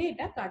ধরনের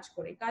এটা কাজ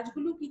করে।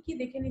 কাজগুলো কি কি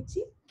দেখে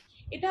নিচ্ছি।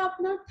 এটা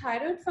আপনার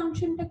থাইরয়েড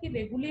ফাংশনটাকে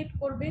রেগুলেট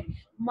করবে,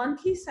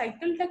 মান্থলি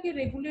সাইকেলটাকে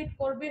রেগুলেট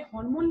করবে,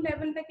 হরমোন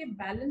লেভেলটাকে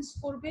ব্যালেন্স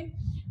করবে,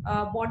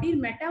 বডির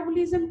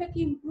মেটাবলিজমটাকে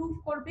ইমপ্রুভ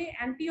করবে,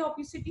 অ্যান্টি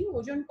অবিসিটি,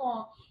 ওজন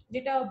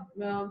যেটা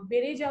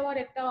বেড়ে যাওয়ার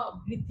একটা,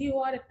 বৃদ্ধি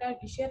হওয়ার একটা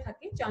বিষয়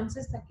থাকে,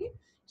 চান্সেস থাকে,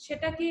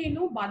 সেটাকে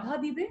বাধা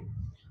দিবে।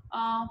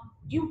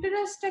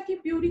 ইউটেরাসটাকে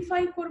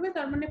পিউরিফাই করবে,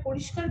 তার মানে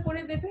পরিষ্কার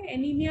করে দেবে,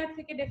 এনিমিয়া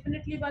থেকে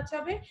ডেফিনেটলি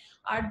বাঁচাবে।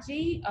 আর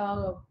যেই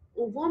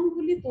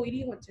ওভামগুলি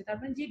তৈরি হচ্ছে, তার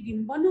মানে যে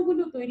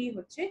ডিম্বাণুগুলো তৈরি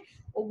হচ্ছে,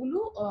 ওগুলো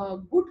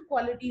গুড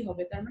কোয়ালিটি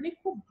হবে, তার মানে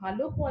খুব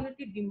ভালো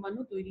কোয়ালিটির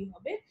ডিম্বাণু তৈরি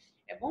হবে।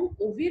 এবং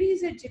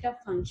ওভারিজের যেটা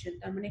ফাংশন,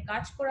 তার মানে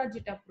কাজ করার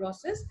যেটা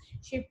প্রসেস,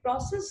 সেই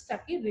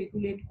প্রসেসটাকে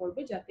রেগুলেট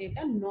করবে যাতে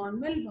এটা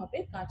নর্মাল ভাবে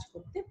কাজ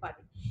করতে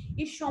পারে।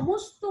 এই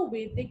সমস্ত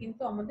ওয়েতে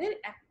কিন্তু আমাদের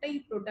একটাই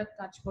প্রোডাক্ট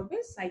কাজ করবে,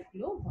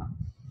 সাইক্লোভা।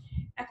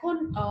 এখন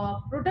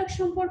প্রোডাক্ট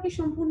সম্পর্কে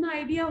সম্পূর্ণ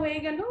আইডিয়া হয়ে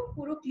গেল,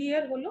 পুরো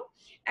ক্লিয়ার হলো।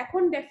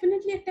 এখন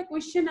ডেফিনেটলি একটা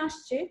কোয়েশ্চেন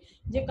আসছে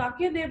যে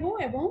কাকে দেব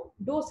এবং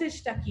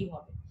ডোসেজটা কি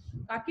হবে,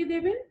 কাকে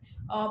দেবেন।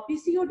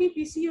 পিসিওডি,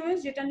 পিসিওএস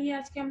যেটা নিয়ে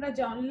আজকে আমরা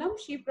জানলাম,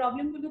 সেই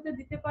প্রবলেমগুলোতে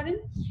দিতে পারেন।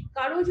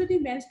 কারো যদি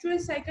মেনস্ট্রুয়াল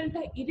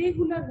সাইকেলটা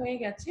ইরেগুলার হয়ে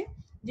গেছে,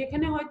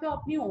 যেখানে হয়তো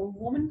আপনি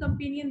ওমেন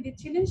কম্পেনিয়ন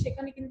দিচ্ছিলেন,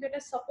 সেখানে কিন্তু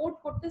এটা সাপোর্ট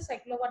করতে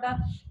সাইক্লোভাটা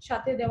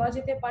সাথে দেওয়া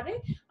যেতে পারে।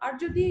 আর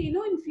যদি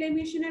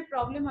ইনফ্লেমেশনের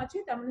প্রবলেম আছে,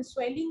 তার মানে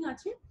সোয়েলিং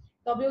আছে,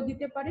 তবেও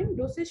দিতে পারেন।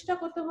 ডোসেজটা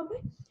কত হবে,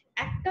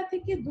 1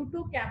 থেকে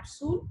 2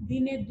 ক্যাপসুল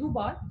দিনে 2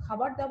 বার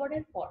খাবার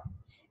দাবারের পর।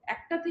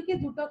 1 থেকে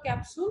 2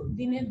 ক্যাপসুল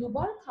দিনে 2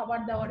 বার খাবার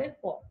দাবারের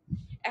পর।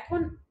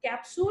 এখন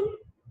ক্যাপসুল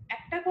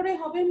একটা করে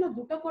হবে না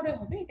 2টা করে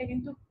হবে, এটা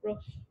কিন্তু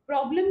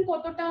প্রবলেম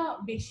কতটা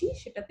বেশি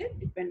সেটাতে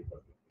ডিপেন্ড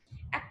করবে।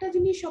 একটা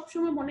জিনিস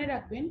সবসময় মনে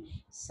রাখবেন,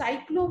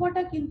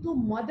 সাইক্লোভাটা কিন্তু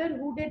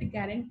মাদারহুডের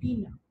গ্যারান্টি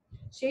না।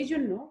 সেই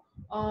জন্য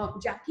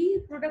যাকেই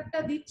প্রোডাক্টটা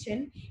দিচ্ছেন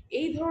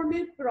এই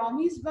ধরনের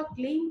প্রমিস বা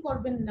ক্লেম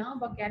করবেন না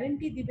বা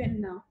গ্যারান্টি দিবেন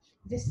না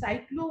যে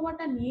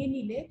সাইক্লোভাটা নিয়ে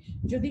নিলে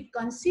যদি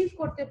কনসিভ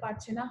করতে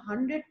পারছে না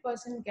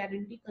 100%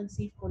 গ্যারান্টি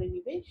কনসিভ করে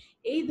নিবে,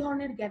 এই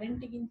ধরনের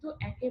গ্যারান্টি কিন্তু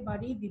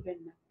একেবারেই দিবেন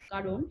না।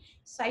 কারণ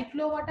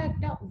সাইক্লোভাটা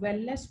একটা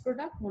ওয়েলনেস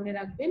প্রোডাক্ট, মনে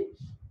রাখবেন।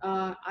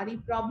 আর এই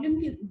প্রবলেম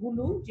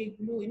গুলো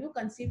যেগুলো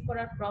কনসিভ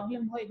করার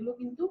প্রবলেম হয় এগুলো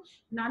কিন্তু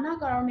নানা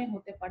কারণে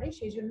হতে পারে,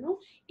 সেই জন্য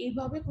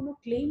এইভাবে কোনো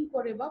ক্লেম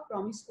করে বা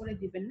প্রমিস করে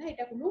দিবেন না,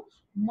 এটা কোনো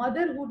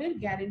মাদারহুডের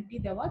গ্যারান্টি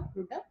দেওয়ার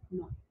প্রোডাক্ট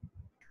নয়।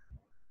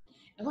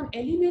 এখন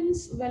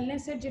এলিমেন্টস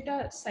ওয়েলনেস এর যেটা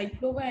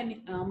সাইক্লোভা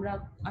আমরা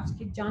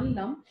আজকে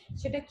জানলাম,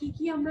 সেটা কি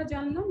কি আমরা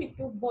জানলাম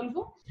একটু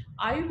বলবো।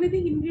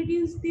 আয়ুর্বেদিক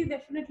ইনগ্রেডিয়েন্টস দিয়ে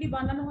ডেফিনেটলি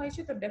বানানো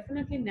হয়েছে, তো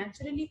ডেফিনেটলি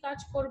ন্যাচারালি কাজ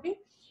করবে।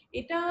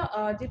 এটা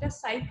যেটা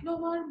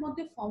সাইক্লোভার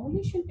মধ্যে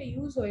ফর্মুলেশনটা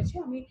ইউজ হয়েছে,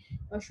 আমি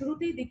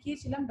শুরুতেই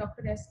দেখিয়েছিলাম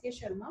ডক্টর এস.কে.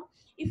 শর্মা।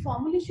 এই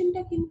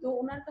ফর্মুলেশনটা কিন্তু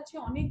ওনার কাছে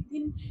অনেক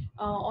দিন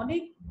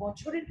অনেক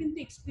বছরের কিন্তু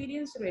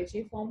এক্সপিরিয়েন্স রয়েছে।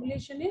 এই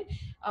ফর্মুলেশনের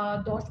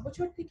 10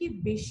 বছর থেকে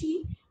বেশি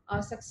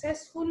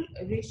সাকসেসফুল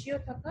রেশিও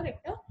থাকার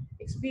একটা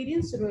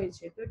এক্সপিরিয়েন্স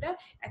রয়েছে। তো এটা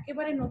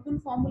একেবারে নতুন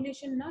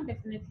ফর্মুলেশন না,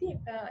 ডেফিনেটলি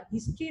একটা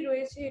হিস্ট্রি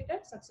রয়েছে এটা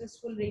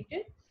সাকসেসফুল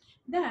রেটের।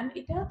 দেন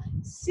এটা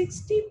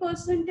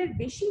 60% এর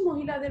বেশি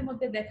মহিলাদের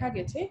মধ্যে দেখা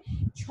গেছে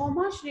 6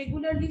 মাস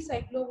রেগুলারলি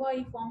সাইক্লোভা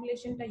এই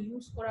ফর্মুলেশনটা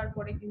ইউজ করার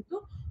পরে কিন্তু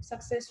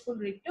সাকসেসফুল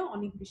রেটটা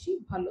অনেক বেশি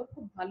ভালো,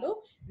 খুব ভালো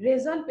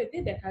রেজাল্ট পেতে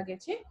দেখা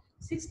গেছে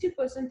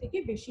 60% থেকে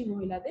বেশি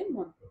মহিলাদের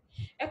মধ্যে।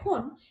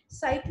 এখন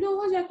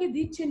সাইক্লোভা যাকে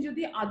দিচ্ছেন,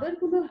 যদি আদার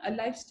কোনো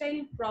লাইফস্টাইল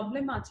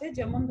প্রবলেম আছে,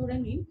 যেমন ধরে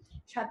নিন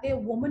সাথে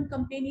ওমেন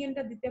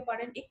কম্পেনিয়নটা দিতে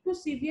পারেন, একটু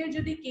সিভিয়ার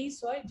যদি কেস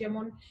হয়,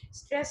 যেমন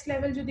স্ট্রেস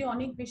লেভেল যদি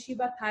অনেক বেশি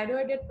বা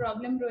থাইরয়েডের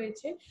প্রবলেম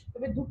রয়েছে,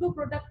 তবে দুটো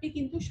প্রোডাক্টই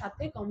কিন্তু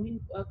সাথে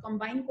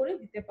কম্বাইন করে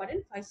দিতে পারেন,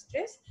 ফাই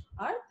স্ট্রেস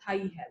আর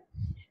থাই হেলথ।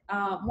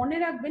 মনে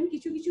রাখবেন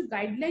কিছু কিছু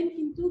গাইডলাইন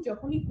কিন্তু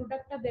যখনই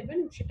প্রোডাক্টটা দেবেন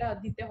সেটা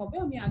দিতে হবে,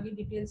 আমি আগে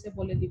ডিটেলসে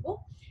বলে দিব।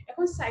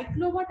 এখন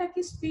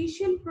সাইক্লোভাটাকে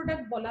স্পেশাল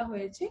প্রোডাক্ট বলা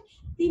হয়েছে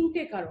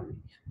 3টে কারণে।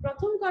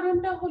 প্রথম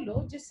কারণটা হলো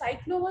যে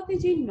সাইক্লোভাতে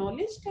যে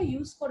নলেজটা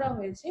ইউজ করা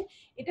হয়েছে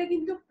এটা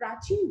কিন্তু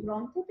প্রাচীন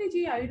গ্রন্থতে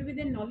যে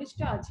আয়ুর্বেদের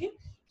নলেজটা আছে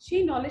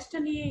সেই নলেজটা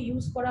নিয়ে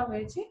ইউজ করা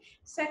হয়েছে।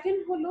 সেকেন্ড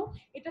হলো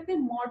এটাতে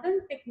মডার্ন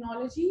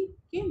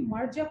টেকনোলজিকে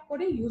মার্জ আপ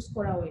করে ইউজ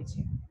করা হয়েছে।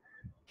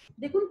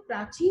 দেখুন,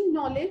 প্রাচীন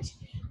নলেজ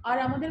আর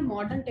আমাদের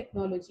মডার্ন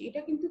টেকনোলজি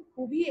এটা কিন্তু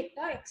খুবই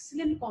একটা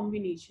এক্সিলেন্ট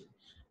কম্বিনেশন।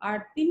 আর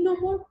 3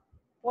 নম্বর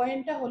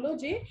পয়েন্টটা হলো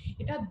যে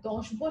এটা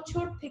 10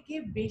 বছর থেকে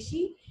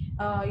বেশি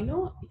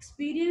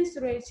এক্সপিরিয়েন্স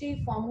রয়েছে এই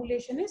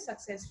ফর্মুলেশনে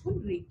সাকসেসফুল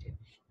রেটে।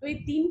 তো এই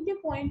 3টে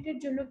পয়েন্টের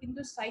জন্য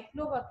কিন্তু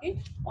সাইক্লোভাকে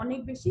অনেক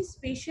বেশি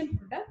স্পেশাল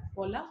প্রোডাক্ট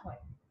বলা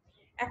হয়।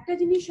 একটা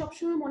জিনিস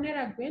সবসময় মনে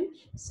রাখবেন,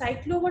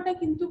 সাইক্লোভাটা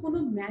কিন্তু কোনো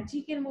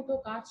ম্যাজিকের মতো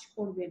কাজ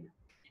করবে না।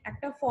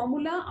 একটা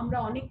ফর্মুলা আমরা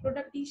অনেক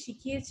প্রোডাক্টই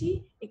শিখিয়েছি,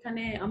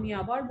 এখানে আমি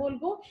আবার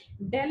বলবো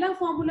ডেলা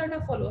ফর্মুলাটা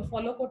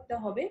ফলো করতে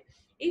হবে।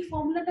 এই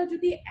ফর্মুলাটা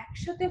যদি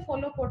একসাথে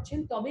ফলো করছেন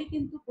তবেই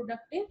কিন্তু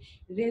প্রোডাক্টের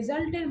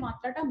রেজাল্টের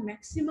মাত্রাটা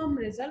ম্যাক্সিমাম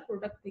রেজাল্ট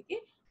প্রোডাক্ট থেকে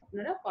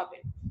আপনারা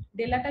পাবেন।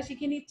 ডেলাটা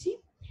শিখে নিচ্ছি।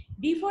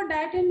 D for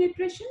diet and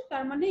nutrition,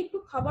 তার মানে একটু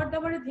খাবার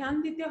দাবারে ধ্যান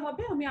দিতে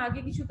হবে, আমি আগে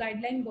কিছু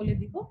গাইডলাইন বলে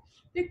দিব।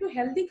 তো একটু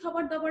হেলদি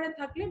খাবার দাবারে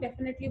থাকলে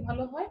ডেফিনেটলি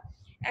ভালো হয়।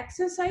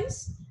 এক্সারসাইজ,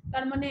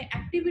 তার মানে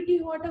অ্যাক্টিভিটি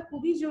হওয়াটা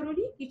খুবই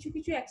জরুরি। কিছু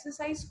কিছু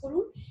এক্সারসাইজ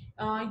করুন,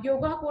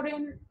 যোগা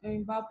করেন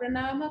বা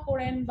প্রাণায়ামা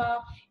করেন বা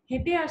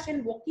হেঁটে আসেন,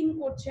 ওয়াকিং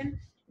করছেন,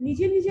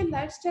 নিজের নিজের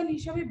লাইফস্টাইল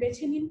হিসাবে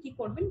বেছে নিন কি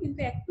করবেন, কিন্তু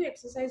একটু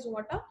এক্সারসাইজ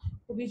হওয়াটা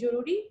খুবই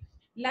জরুরি।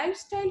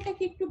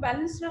 লাইফস্টাইলটাকে একটু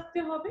ব্যালেন্স রাখতে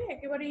হবে,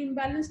 একেবারে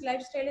ইমব্যালেন্স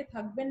লাইফস্টাইলে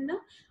থাকবেন না।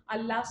 আর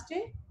লাস্টে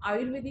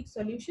আয়ুর্বেদিক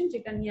সলিউশন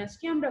যেটা নিয়ে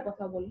আজকে আমরা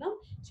কথা বললাম,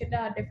 সেটা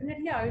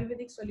ডেফিনেটলি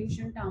আয়ুর্বেদিক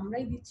সলিউশনটা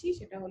আমরাই দিচ্ছি,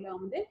 সেটা হলো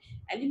আমাদের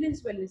এলিমেন্টস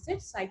ওয়েলনেসের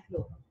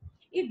সাইক্লোভা।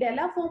 এই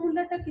ডেলা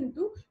ফর্মুলাটা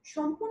কিন্তু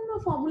সম্পূর্ণ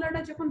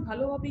ফর্মুলাটা যখন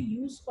ভালোভাবে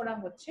ইউজ করা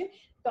হচ্ছে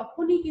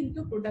তখনই কিন্তু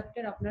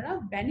প্রোডাক্টের আপনারা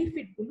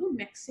বেনিফিট গুলো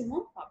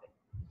ম্যাক্সিমাম পাবেন।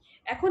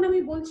 এখন আমি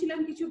বলছিলাম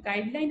কিছু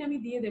গাইডলাইন আমি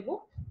দিয়ে দেব,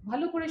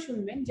 ভালো করে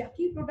শুনবেন।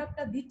 যাকেই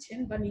প্রোডাক্টটা দিচ্ছেন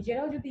বা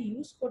নিজেরাও যদি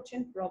ইউজ করছেন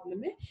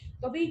প্রবলেমে,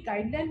 তবে এই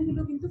গাইডলাইন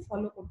গুলো কিন্তু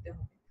ফলো করতে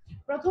হবে।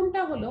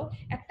 প্রথমটা হলো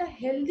একটা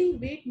হেলদি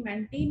ওয়েট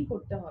মেনটেন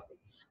করতে হবে।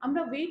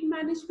 আমরা ওয়েট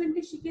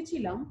ম্যানেজমেন্টে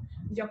শিখেছিলাম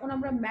যখন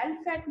আমরা ম্যাল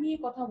ফ্যাট নিয়ে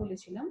কথা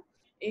বলেছিলাম,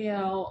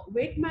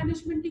 ওয়েট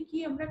ম্যানেজমেন্টে কি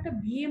আমরা একটা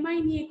বিএমআই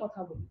নিয়ে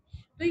কথা বলি।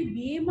 তো এই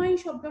বিএমআই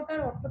শব্দটার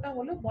অর্থটা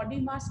হলো বডি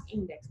মাস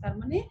ইন্ডেক্স, তার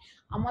মানে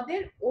আমাদের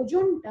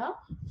ওজনটা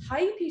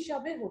হাইট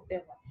হিসাবে হতে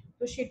হয়,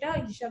 তো সেটা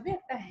হিসাবে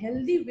একটা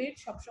হেলদি ওয়েট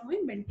সবসময়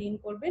মেনটেন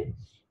করবেন।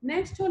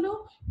 নেক্সট হলো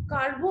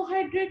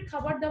কার্বোহাইড্রেট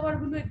খাবার দাবার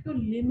গুলো একটু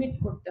লিমিট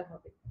করতে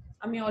হবে।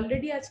 আমি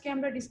অলরেডি আজকে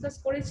আমরা ডিসকাস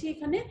করেছি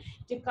এখানে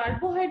যে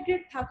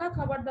কার্বোহাইড্রেট থাকা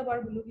খাবার দাবার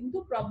গুলো কিন্তু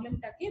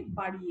প্রবলেমটাকে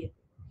বাড়িয়ে দেয়।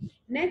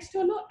 নেক্সট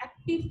হলো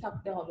অ্যাক্টিভ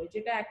থাকতে হবে,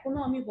 যেটা এখনো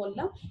আমি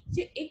বললাম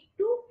যে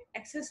একটু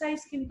এক্সারসাইজ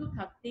কিন্তু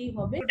থাকতেই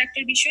হবে।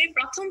 প্রোডাক্টের বিষয়ে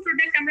প্রথম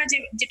প্রোডাক্ট আমরা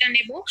যেটা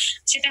নেব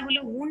সেটা হলো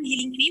উন্ড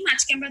হিলিং ক্রিম।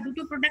 আজকে আমরা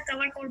দুটো প্রোডাক্ট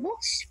কভার করব,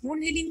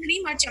 উন্ড হিলিং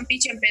ক্রিম আর চাম্পি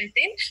চ্যাম্পিয়ন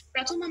তেল।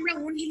 প্রথম আমরা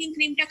উন্ড হিলিং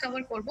ক্রিমটা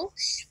কভার করব।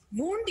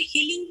 উন্ড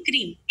হিলিং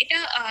ক্রিম এটা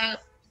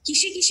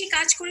কিসে কিসে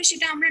কাজ করে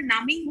সেটা আমরা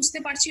নামেই বুঝতে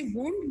পারছি।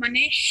 wound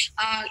মানে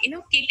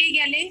কেটে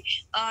গেলে,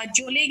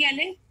 জ্বলে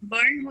গেলে,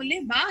 বার্ন হলে,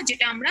 বা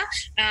যেটা আমরা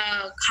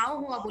ঘাও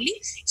হওয়া বলি,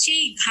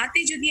 সেই ঘাতে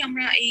যদি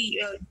আমরা এই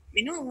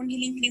wound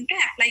healing ক্রিমটা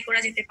অ্যাপ্লাই করা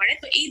যেতে পারে।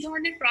 তো এই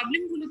ধরনের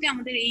প্রবলেম গুলোতে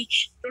আমাদের এই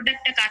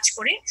প্রোডাক্টটা কাজ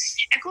করে।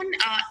 এখন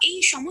এই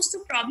সমস্ত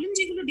প্রবলেম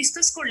যেগুলো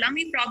ডিসকাস করলাম,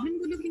 এই প্রবলেম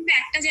গুলো কিন্তু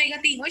একটা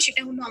জায়গাতেই হয়,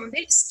 সেটা হলো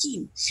আমাদের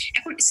স্কিন।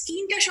 এখন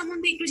স্কিনটা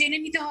সম্বন্ধে একটু জেনে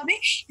নিতে হবে।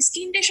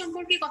 স্কিনটা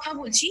সম্পর্কে কথা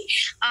বলছি,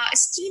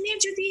 স্কিনের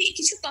যদি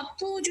কিছু তথ্য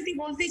যদি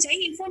বলতে চাই,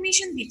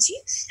 ইনফরমেশন দিচ্ছি।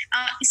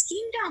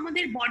 স্কিনটা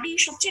আমাদের বডির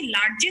সবচেয়ে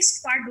লার্জেস্ট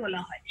পার্ট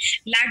বলা হয়।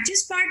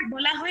 লার্জেস্ট পার্ট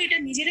বলা হয়, এটা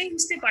নিজেরাই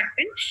বুঝতে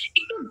পারবেন।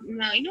 একটু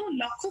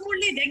লক্ষ্য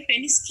করলে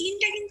দেখবেন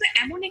স্কিনটা কিন্তু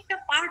এমন একটা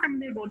পার্ট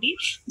আমাদের বডির,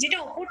 যেটা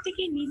ওপর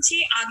থেকে নিচে,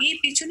 আগে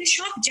পেছনে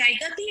সব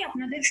জায়গাতেই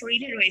আপনাদের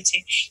শরীরে রয়েছে।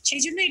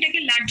 সেই জন্য এটাকে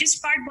লার্জেস্ট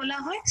পার্ট বলা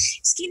হয়।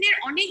 স্কিনের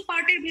অনেক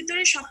পার্টের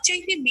ভিতরে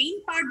সবচাইতে মেইন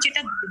পার্ট,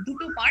 যেটা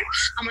দুটো পার্ট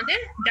আমাদের,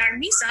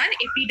 ডার্মিস আর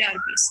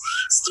এপিডার্মিস।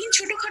 স্কিন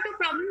ছোটখাটো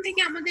প্রবলেম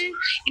থেকে আমাদের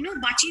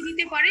বাঁচিয়ে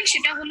দিতে পারে।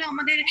 সেটা হলো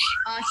আমাদের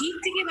হিট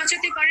থেকে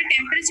বাঁচাতে পারে,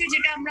 টেম্পারেচার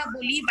যেটা আমরা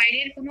বলি,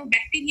 বাইরের কোনো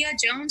ব্যাকটেরিয়া,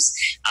 জার্মস,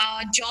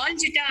 জল,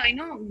 যেটা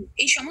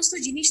এই সমস্ত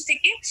জিনিস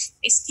থেকে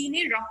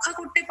স্কিনের রক্ষা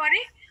করতে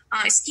পারে।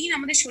 স্কিন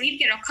আমাদের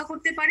শরীরকে রক্ষা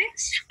করতে পারে।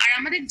 আর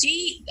আমাদের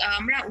যেই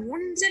আমরা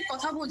উন্ডস এর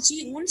কথা বলছি,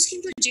 উন্ডস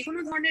কিন্তু যে কোনো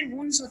ধরনের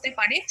উন্ডস হতে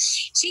পারে।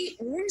 সেই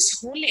উন্ডস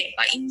হলে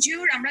বা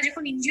ইনজিওর, আমরা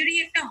যখন ইনজুরি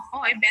একটা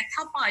হয়,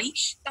 ব্যথা পাই,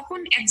 তখন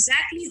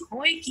এক্স্যাক্টলি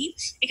হয় কি,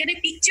 এখানে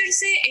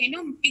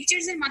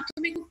পিকচার্স এর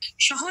মাধ্যমে খুব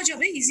সহজ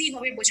হবে, ইজি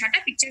হবে বোঝাটা।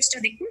 পিকচার্সটা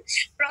দেখুন।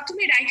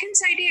 প্রথমে রাইট হ্যান্ড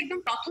সাইডে একদম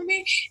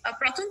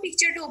প্রথম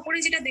পিকচারটা উপরে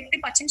যেটা দেখতে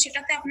পাচ্ছেন,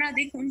 সেটাতে আপনারা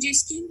দেখুন যে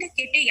স্কিনটা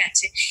কেটে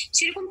গেছে।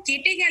 সেরকম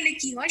কেটে গেলে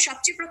কি হয়,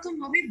 সবচেয়ে প্রথম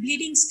হবে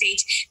ব্লিডিং স্টেজ।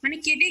 মানে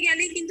কেটে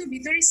গেলেই কিন্তু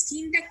ভিতরে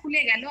স্কিনটা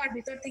খুলে গেল আর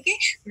ভিতর থেকে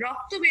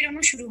রক্ত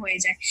বেরোনো শুরু হয়ে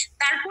যায়।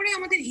 তারপরে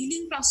আমাদের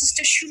হিলিং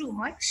প্রসেসটা শুরু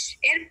হয়।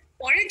 এর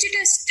পরের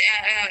যেটা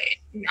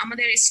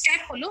আমাদের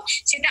স্টেপ হলো,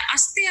 সেটা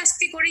আস্তে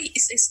আস্তে করে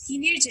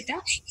স্কিনের যেটা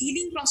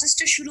হিলিং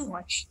প্রসেসটা শুরু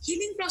হয়।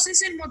 হিলিং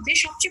প্রসেসের মধ্যে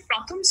সবচেয়ে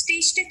প্রথম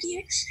স্টেজটা কি?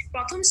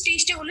 প্রথম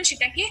স্টেজটা হলো,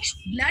 সেটাকে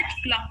ব্লাড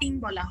ক্লটিং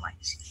বলা হয়।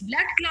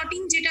 ব্লাড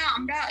ক্লটিং, যেটা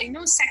আমরা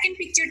সেকেন্ড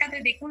পিকচারটাতে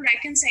দেখুন,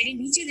 রাইট হ্যান্ড সাইডে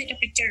নিচে যেটা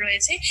পিকচার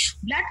রয়েছে,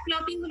 ব্লাড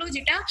ক্লটিং হলো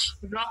যেটা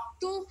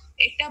রক্ত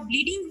একটা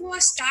ব্লিডিং হওয়া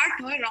স্টার্ট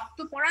হয়, রক্ত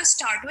পড়া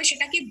স্টার্ট হয়,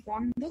 সেটাকে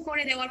বন্ধ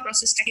করে দেওয়ার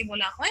প্রসেসটাকে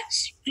বলা হয়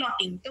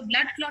ক্লটিং। তো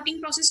ব্লাড ক্লটিং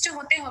প্রসেসটা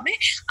হতে হবে।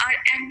 আর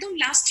একদম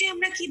লাস্টে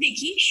আমরা কি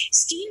দেখি,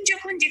 স্কিন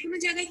যখন যে কোনো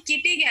জায়গায়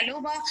কেটে গেল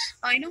বা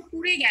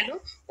পুড়ে গেল,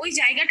 ওই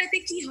জায়গাটাতে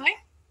কি হয়,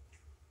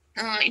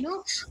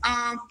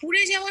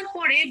 পুড়ে যাওয়ার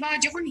পরে বা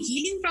যখন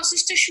হিলিং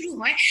প্রসেসটা শুরু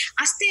হয়,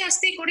 আস্তে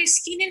আস্তে করে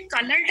স্কিনের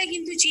কালারটা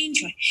কিন্তু চেঞ্জ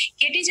হয়।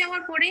 কেটে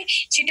যাওয়ার পরে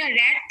সেটা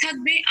রেড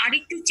থাকবে,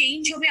 আরেকটু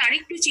চেঞ্জ হবে,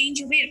 আরেকটু চেঞ্জ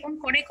হবে, এরকম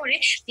করে করে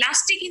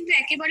লাস্টে কিন্তু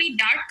একেবারেই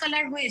ডার্ক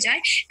কালার হয়ে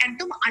যায়।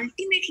 একদম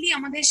আলটিমেটলি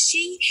আমাদের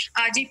সেই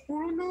যে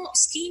পুরনো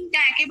স্কিনটা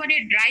একেবারে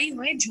ড্রাই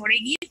হয়ে ঝরে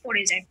গিয়ে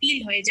পড়ে যায়, পিল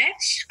হয়ে যায়।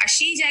 আর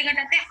সেই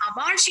জায়গাটাতে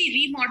আবার সেই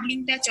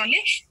রিমডেলিংটা চলে,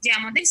 যে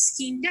আমাদের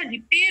স্কিনটা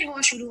রিপেয়ার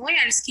হওয়া শুরু হয়,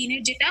 আর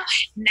স্কিনের যেটা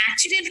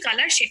ন্যাচারাল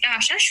কালার সেটা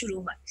আসা শুরু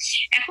হয়।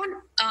 এখন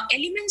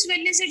এলিমেন্টস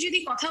ওয়েলনেস এর যদি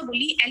কথা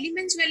বলি,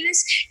 এলিমেন্টস ওয়েলনেস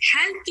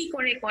হেল্প কি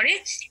করে করে,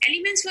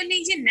 এলিমেন্টস ওয়েলনেস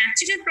এই যে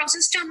ন্যাচারাল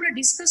প্রসেসটা আমরা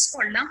ডিসকাস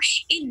করলাম,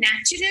 এই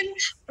ন্যাচারাল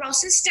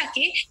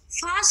প্রসেসটাকে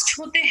ফাস্ট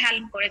হতে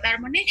হেল্প করে। তার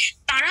মানে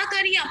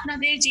তাড়াতাড়ি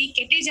আপনাদের যেই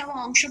কেটে যাওয়া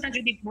অংশটা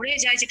যদি ভরে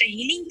যায়, যেটা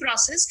হিলিং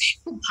প্রসেস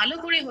খুব ভালো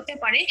করে হতে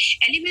পারে।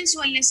 এলিমেন্টস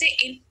ওয়েলনেসে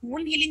এর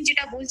মুন হিলিং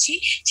যেটা বলছি,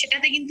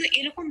 সেটাতে কিন্তু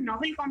এরকম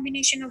নভেল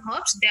কম্বিনেশন অফ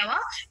হার্বস দেওয়া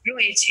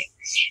রয়েছে।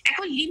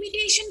 এখন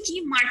লিমিটেশন কি,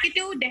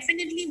 মার্কেটেও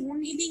ডেফিনেটলি মুন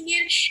হিলিং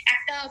এর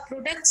একটা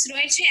প্রোডাক্টস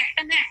রয়েছে,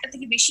 একটা না একটা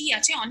থেকে বেশি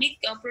আছে, অনেক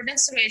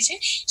প্রোডাক্টস রয়েছে।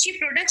 সেই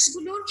প্রোডাক্টস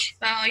গুলোর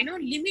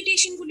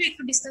লিমিটেশন গুলো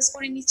একটু ডিসকাস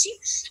করে নিচ্ছি।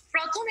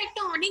 প্রথম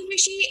একটা অনেক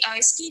বেশি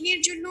স্কিনের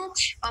জন্য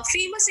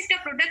ফেমাস একটা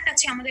প্রোডাক্ট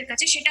আছে আমাদের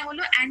কাছে, সেটা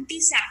হলো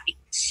অ্যান্টিসেপটিক।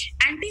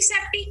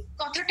 অ্যান্টিসেপটিক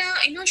কথাটা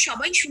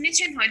সবাই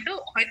শুনেছেন, হয়তো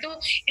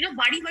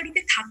বাড়ি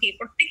বাড়িতে থাকে,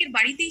 প্রত্যেকের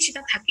বাড়িতেই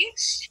সেটা থাকে।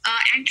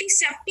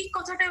 অ্যান্টিসেপটিক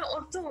কথাটার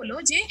অর্থ হলো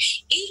যে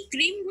এই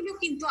ক্রিম গুলো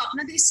কিন্তু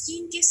আপনাদের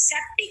স্কিনকে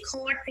সেপটিক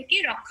হওয়ার থেকে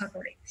রক্ষা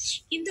করে,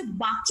 কিন্তু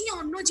বাকি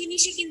অন্য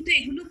জিনিসে কিন্তু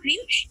এগুলো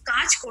ক্রিম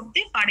কাজ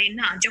করতে পারে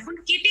না। যখন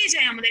কেটে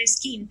যায় আমাদের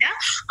স্কিনটা,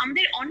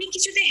 আমাদের অনেক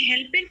কিছুতে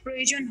হেল্পের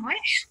প্রয়োজন হয়।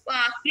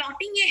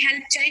 ক্লটিং এ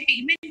হেল্প চাই,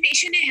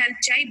 পিগমেন্টেশনে হেল্প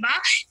চাই, বা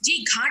যে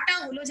ঘাটা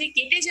হলো, যে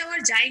কেটে যাওয়ার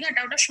জায়গাটা,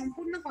 ওটা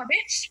সম্পূর্ণভাবে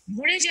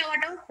ভরে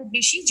যাওয়াটাও খুব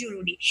বেশি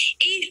জরুরি।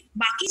 এই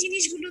বাকি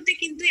জিনিসগুলোতে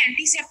কিন্তু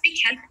অ্যান্টিসেপটিক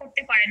হেল্প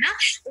করতে পারে না।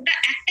 ওটা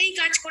একটাই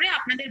কাজ করে,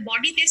 আপনাদের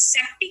বডিতে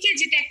সেপটিকের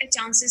যেটা একটা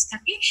চান্সেস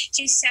থাকে,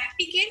 সেই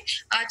সেপটিকের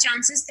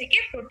চান্সেস থেকে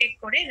প্রোটেক্ট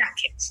করে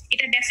রাখে।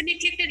 এটা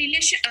ডেফিনেটলি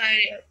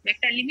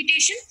একটা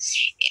লিমিটেশন।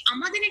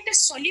 আমাদের একটা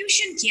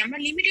সলিউশন কি, আমরা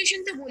লিমিটেশন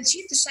তো বলছি,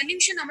 তো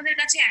সলিউশন আমাদের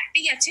কাছে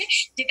একটাই আছে,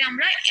 যেটা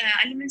আমরা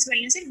এলিমেন্টস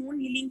ওয়েলনেস এর মুন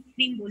হিলিং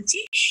ক্রিম বলছি।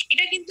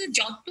 এটা কিন্তু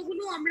যতগুলো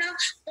যতগুলো আমরা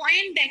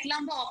পয়েন্ট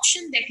দেখলাম বা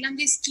অপশন দেখলাম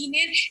যে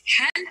স্কিনের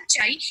হেল্প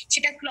চাই,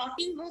 সেটা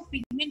ক্লটিং হোক,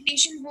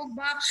 পিগমেন্টেশন হোক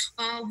বা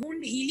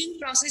উন্ড হিলিং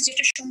প্রসেস,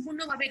 যেটা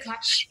সম্পূর্ণভাবে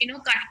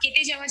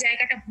কেটে যাওয়া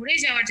জায়গাটা ভরে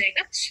যাওয়ার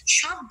জায়গা,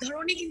 সব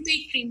ধরনের কিন্তু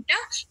এই ক্রিমটা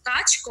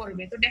কাজ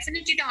করবে। তো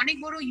ডেফিনেটলি এটা অনেক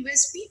বড়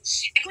ইউএসপি।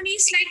 এখন এই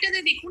স্লাইডটাতে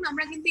দেখুন,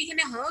 আমরা কিন্তু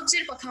এখানে হার্বস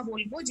এর কথা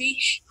বলবো, যেই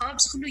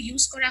হার্বস গুলো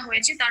ইউজ করা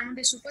হয়েছে, তার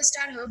মধ্যে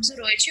সুপারস্টার হার্বস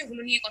রয়েছে,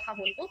 ওগুলো নিয়ে কথা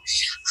বলবো।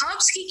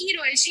 হার্বস কি কি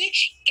রয়েছে?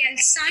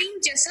 ক্যালসাইন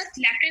জাসাদ,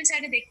 লেফট হ্যান্ড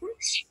সাইডে দেখুন,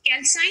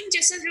 ক্যালসাইন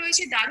জাসাদ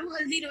রয়েছে, দারু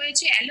হলদি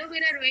রয়েছে,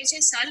 অ্যালোভেরা রয়েছে,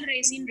 সাল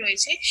রেজিন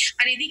রয়েছে,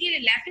 আর এদিকে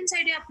লেফট হ্যান্ড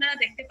সাইডে আপনারা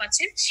দেখতে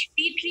পাচ্ছেন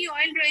টি ট্রি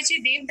অয়েল রয়েছে,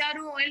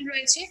 দেবদারু অয়েল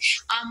রয়েছে,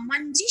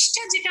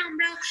 মঞ্জিষ্টা যেটা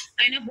আমরা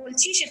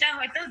বলছি সেটা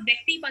হয়তো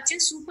দেখতেই পাচ্ছেন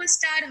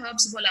সুপারস্টার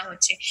হার্বস বলা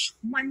হচ্ছে।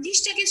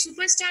 মঞ্জিষ্টাকে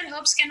সুপারস্টার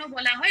হার্বস কেন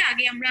বলা হয়,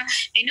 আগে আমরা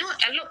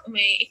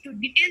একটু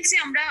ডিটেলসে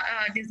আমরা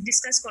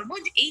ডিসকাস করবো।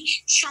 এই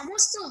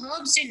সমস্ত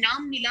হার্বস যে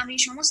নাম নিলাম, এই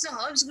সমস্ত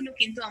হার্বস গুলো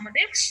কিন্তু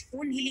আমাদের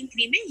উন্ড হিলিং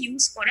ক্রিমে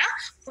ইউজ করা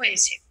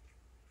হয়েছে।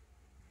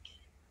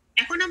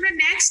 এখন আমরা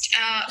নেক্সট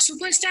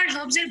সুপারস্টার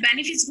হার্বস এর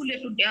বেনিফিটস গুলো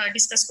একটু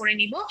ডিসকাস করে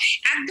নিব।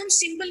 একদম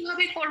সিম্পল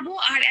ভাবে করব,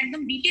 আর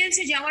একদম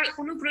ডিটেলসে যাওয়ার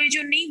কোনো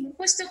প্রয়োজন নেই,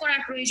 মুখস্থ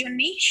করার প্রয়োজন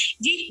নেই।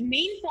 যে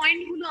মেইন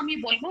পয়েন্ট গুলো আমি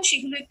বলবো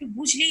সেগুলো একটু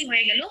বুঝলেই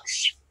হয়ে গেল।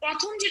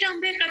 প্রথম যেটা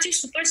আমাদের কাছে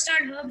সুপারস্টার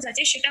হার্বস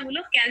আছে সেটা হলো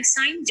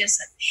ক্যালসাইন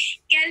জাসাদ।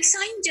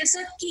 ক্যালসাইন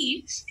জাসাদ কি?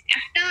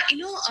 একটা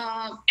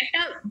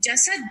একটা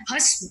জাসাদ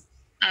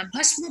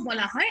ভস্ম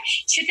বলা হয়।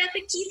 সেটাতে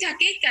কি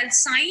থাকে?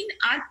 ক্যালসাইন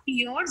আর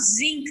পিওর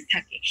জিঙ্ক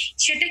থাকে।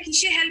 সেটা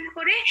কিসে হেল্প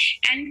করে?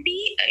 অ্যান্টি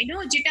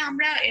যেটা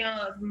আমরা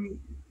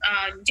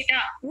যেটা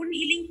উন্ড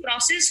হিলিং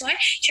প্রসেস হয়,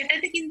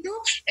 সেটাতে কিন্তু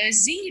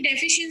জিঙ্ক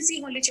ডেফিসিয়েন্সি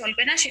হলে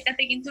চলবে না,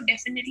 সেটাতে কিন্তু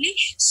ডেফিনেটলি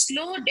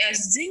স্লো,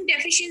 জিঙ্ক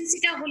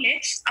ডেফিসিয়েন্সিটা হলে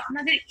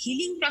আপনাদের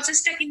হিলিং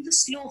প্রসেসটা কিন্তু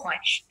স্লো হয়।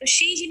 তো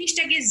সেই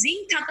জিনিসটাকে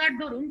জিঙ্ক থাকার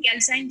দরুন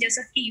ক্যালসাইন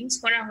জাসাদকে ইউজ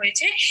করা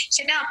হয়েছে,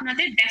 সেটা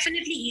আপনাদের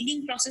ডেফিনেটলি হিলিং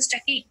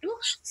প্রসেসটাকে একটু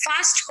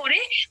ফাস্ট করে,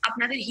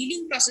 আপনাদের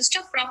হিলিং প্রসেসটা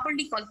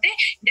প্রপারলি করতে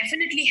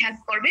ডেফিনেটলি হেল্প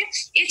করবে।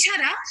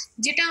 এছাড়া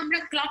যেটা আমরা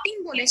ক্লটিং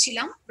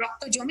বলেছিলাম,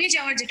 রক্ত জমে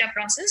যাওয়ার যেটা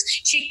প্রসেস,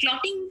 সেই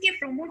ক্লটিং কে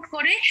প্রমোট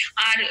করে,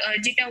 আর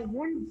যেটা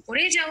উন্ড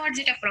ভরে যাওয়ার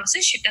যেটা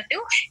প্রসেস,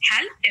 সেটাতেও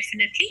হেল্প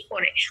ডেফিনেটলি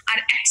করে। আর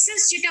এক্সেস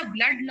যেটা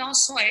ব্লাড লস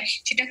হয়,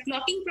 সেটা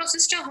ক্লটিং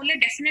প্রসেসটা হলে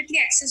ডেফিনেটলি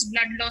এক্সেস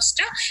ব্লাড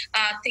লসটা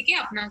থেকে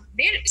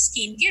আপনাদের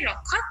স্কিনকে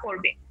রক্ষা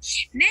করবে।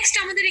 নেক্সট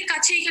আমাদের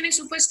কাছে এখানে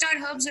সুপারস্টার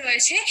হার্বস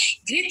রয়েছে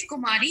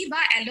ঘৃতকুমারী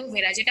বা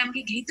অ্যালোভেরা, যেটা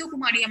আমাকে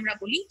ঘৃতকুমারী আমরা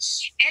বলি।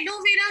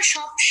 অ্যালোভেরা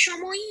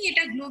সবসময়ই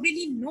এটা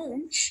গ্লোবালি নোন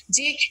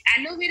যে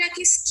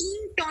অ্যালোভেরাকে স্কিন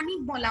টনিক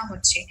বলা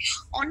হচ্ছে।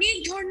 অনেক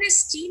ধরনের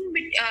স্কিন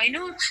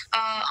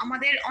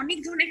আমাদের অনেক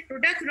ধরনের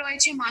প্রোডাক্ট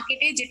রয়েছে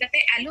মার্কেটে, যেটাতে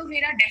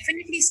অ্যালোভেরা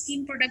ডেফিনেটলি স্কিন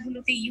প্রোডাক্ট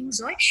গুলোতে ইউজ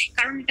হয়,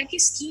 কারণ এটাকে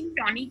স্কিন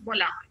টনিক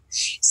বলা হয়।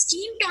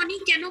 স্কিন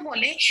টনিক কেন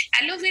বলে?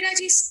 অ্যালোভেরা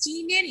যে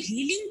স্কিনের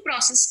হিলিং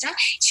প্রসেসটা,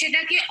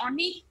 সেটাকে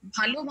অনেক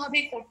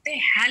ভালোভাবে করতে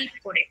হেল্প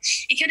করে।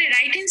 এখানে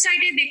রাইট হ্যান্ড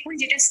সাইডে দেখুন,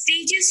 যেটা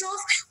স্টেজেস অফ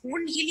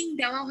উন্ড হিলিং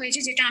দেওয়া হয়েছে,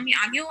 যেটা আমি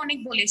আগেও অনেক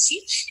বলেছি,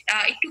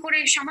 একটু করে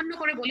সামান্য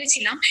করে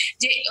বলেছিলাম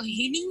যে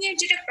হিলিং এর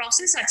যেটা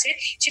প্রসেস আছে,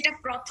 সেটা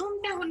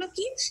প্রথমটা হলো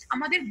কি,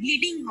 আমাদের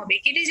ব্লিডিং হবে,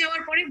 কেটে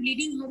যাওয়ার পরে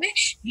ব্লিডিং হবে,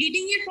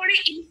 ব্লিডিং এর পরে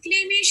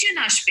ইনফ্লেমেশন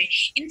আসবে।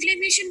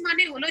 ইনফ্লেমেশন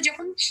মানে হলো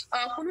যখন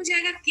কোনো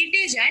জায়গা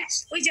কেটে যায়,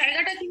 ওই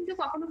জায়গাটা কিন্তু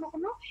কখনো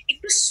কখনো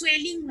একটু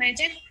সোয়েলিং হয়ে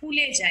যায়,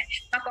 ফুলে যায়,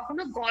 বা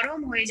কখনো গরম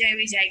হয়ে যায়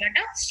ওই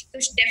জায়গাটা। তো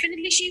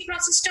ডেফিনেটলি সেই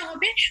প্রসেসটা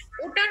হবে।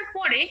 ওটার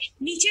পরে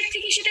নিচের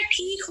থেকে সেটা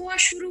ঠিক হওয়া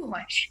শুরু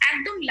হয়।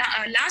 একদম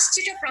লাস্ট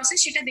যেটা প্রসেস,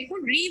 সেটা দেখুন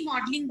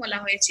রিমডেলিং বলা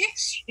হয়েছে।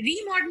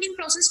 রিমডেলিং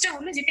প্রসেসটা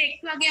হলো, যেটা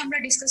একটু আগে আমরা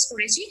ডিসকাস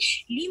করেছি,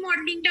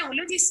 রিমডেলিংটা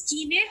হলো যে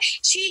স্কিনের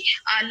সেই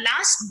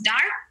লাস্ট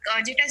ডার্ক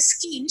যেটা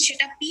স্কিন,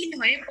 সেটা পিল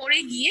হয়ে পরে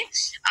গিয়ে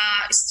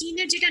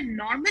স্কিনের যেটা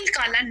নর্মাল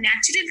কালার,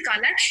 ন্যাচারাল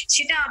কালার,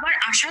 সেটা আবার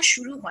আসা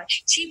শুরু হয়।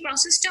 সেই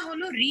প্রসেসটা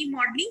হলো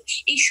রিমডেলিং।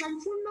 এই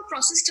সম্পূর্ণ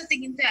প্রসেসটাতে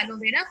কিন্তু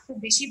অ্যালোভেরা খুব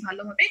বেশি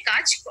ভালোভাবে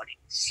কাজ করে।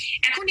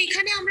 এখন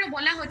এখানে আমরা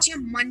বলা হচ্ছে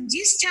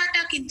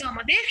মঞ্জিষ্ঠাটা কিন্তু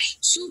আমাদের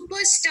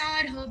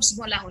সুপারস্টার হার্বস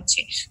বলা হচ্ছে।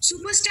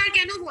 সুপারস্টার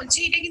কেন বলছে?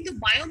 এটা কিন্তু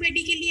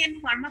বায়োমেডিক্যালি এন্ড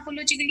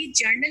ফার্মাকোলজিক্যালি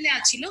জার্নালে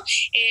আছিল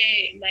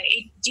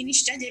এই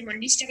জিনিসটা, যে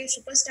মঞ্জিষ্ঠাকে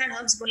সুপারস্টার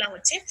হার্বস বলা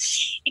হচ্ছে।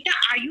 এটা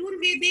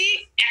আয়ুর্বেদে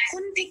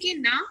এখন থেকে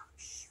না,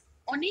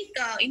 অনেক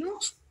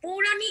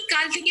পৌরাণিক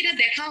কাল থেকে এটা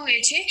দেখা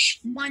হয়েছে।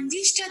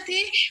 মঞ্জিষ্ঠাতে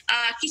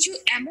কিছু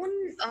এমন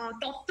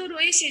তত্ত্ব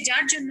রয়েছে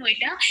যার জন্য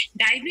এটা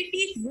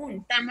ডায়াবেটিক উন্ড,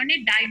 তার মানে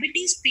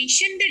ডায়াবেটিস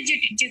পেশেন্টদের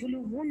যেগুলো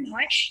উন্ড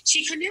হয়,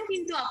 সেখানেও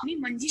কিন্তু আপনি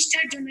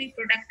মঞ্জিষ্ঠার জন্য এই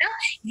প্রোডাক্টটা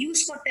ইউজ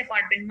করতে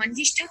পারবেন।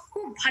 মঞ্জিষ্ঠা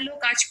খুব ভালো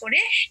কাজ করে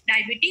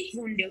ডায়াবেটিক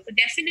উন্ডেও। তো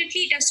ডেফিনেটলি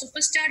এটা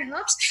সুপারস্টার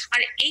হার্বস,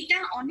 আর এটা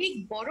অনেক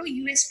বড়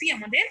ইউএসপি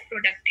আমাদের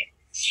প্রোডাক্টের।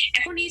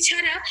 এখন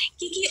এছাড়া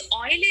কি কি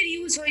অয়েলের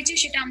ইউজ হয়েছে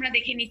সেটা আমরা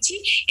দেখে নিচ্ছি।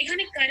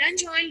 এখানে করঞ্জ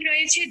অয়েল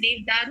রয়েছে,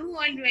 দেবদারু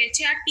অয়েল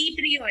রয়েছে, আর টি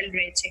ট্রি অয়েল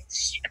রয়েছে।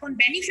 এখন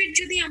বেনিফিট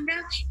যদি আমরা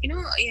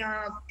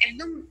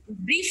একদম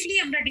ব্রিফলি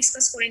আমরা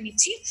ডিসকাস করে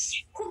নিচ্ছি,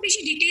 খুব বেশি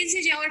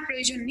ডিটেলসে যাওয়ার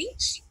প্রয়োজন নেই।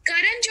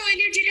 কারেন্ট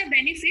অয়েলের যেটা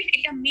বেনিফিট,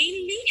 এটা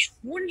মেইনলি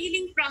wound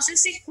healing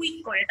প্রসেসে কুইক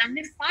করে, তার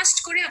মানে ফাস্ট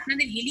করে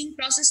আপনাদের হিলিং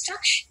প্রসেসটা।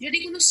 যদি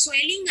কোনো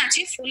সোয়েলিং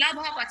আছে, ফোলা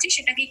ভাব আছে,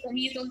 সেটাকে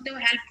কমিয়ে তুলতেও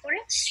হেল্প করে।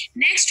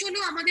 নেক্সট হলো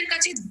আমাদের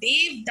কাছে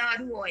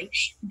দেবদারু অয়েল।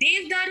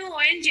 দেবদারু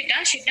অয়েল যেটা,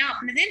 সেটা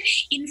আপনাদের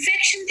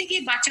ইনফেকশন থেকে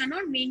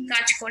বাঁচানোর মেইন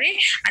কাজ করে।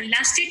 আর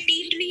লাস্টে tea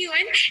tree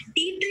oil.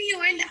 Tea tree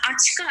oil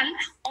আজকাল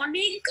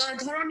অনেক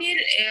ধরনের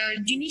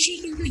জিনিসই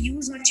কিন্তু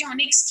ইউজ হচ্ছে,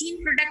 অনেক স্কিন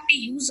প্রোডাক্টে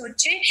ইউজ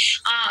হচ্ছে।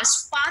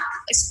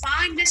 স্পা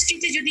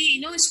ইন্ডাস্ট্রিতে যদি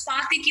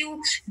স্পাতে কেউ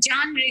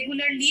যান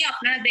রেগুলারলি,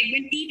 আপনারা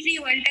দেখবেন টি ট্রি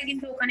অয়েলটা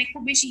কিন্তু ওখানে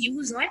খুব বেশি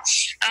ইউজ হয়।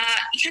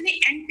 এখানে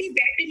অ্যান্টি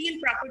ব্যাকটেরিয়াল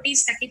প্রপার্টিজ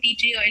থাকে টি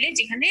ট্রি অয়েলে,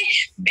 যেখানে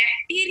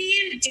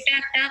ব্যাকটেরিয়াল যেটা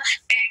একটা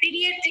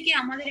ব্যাকটেরিয়ার থেকে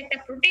আমাদের একটা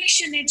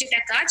প্রোটেকশনের যেটা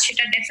কাজ,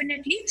 সেটা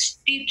ডেফিনেটলি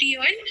টি ট্রি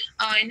অয়েল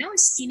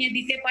স্কিনে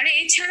দিতে পারে।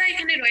 এছাড়া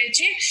এখানে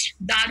রয়েছে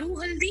দারু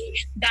হলদি।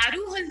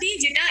 দারু হলদি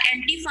যেটা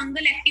অ্যান্টি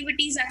ফাঙ্গাল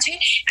অ্যাক্টিভিটিস আছে,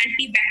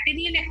 অ্যান্টি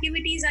ব্যাকটেরিয়াল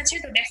অ্যাক্টিভিটিস আছে,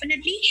 তো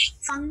ডেফিনেটলি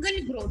ফাঙ্গাল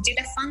গ্রোথ,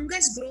 যেটা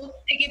ফাঙ্গাস গ্রোথ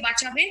থেকে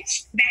বাঁচাবে,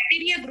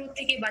 ব্যাকটেরিয়া গ্রোথ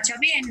থেকে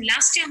বাঁচাবে। এন্ড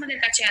লাস্টে আমাদের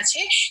কাছে আছে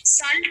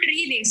সালট্রি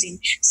রেজিন।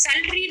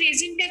 সালট্রি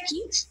রেজিনটা কি?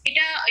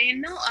 এটা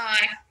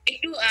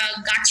একটু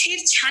গাছের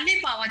ছালে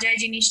পাওয়া যায়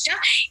জিনিসটা।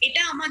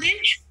 এটা আমাদের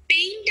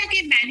পেইনটাকে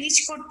ম্যানেজ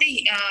করতে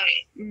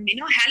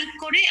হেল্প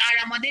করে। আর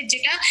আমাদের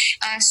যেটা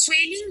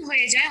সোয়েলিং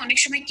হয়ে যায়, অনেক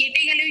সময়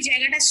কেটে গেলে ওই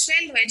জায়গাটা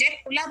সোয়েল হয়ে যায়,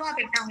 ফোলা ভাব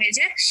একটা হয়ে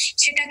যায়,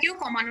 সেটাকেও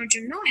কমানোর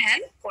জন্য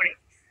হেল্প করে।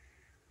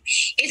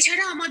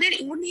 এছাড়া আমাদের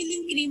wound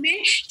healing ক্রিমের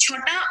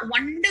 6টা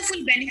ওয়ান্ডারফুল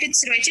বেনিফিটস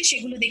রয়েছে,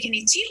 সেগুলো দেখে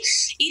নিচ্ছি।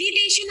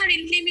 ইরিটেশন আর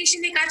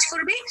ইনফ্লেমেশনে কাজ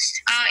করবে।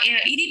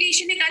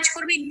 ইরিটেশনে কাজ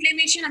করবে,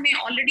 ইনফ্লেমেশন আমি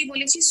অলরেডি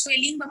বলেছি,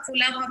 সোয়েলিং বা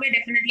ফোলা ভাবে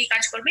ডেফিনেটলি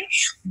কাজ করবে।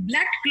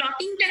 ব্লাড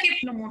ক্লটিংটাকে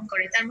প্রমোট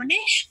করে, তার মানে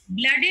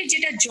ব্লাডের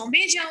যেটা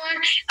জমে যাওয়ার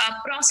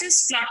প্রসেস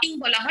ক্লটিং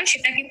বলা হয়,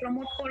 সেটাকে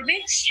প্রমোট করবে।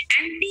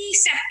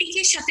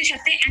 অ্যান্টিসেপটিকের সাথে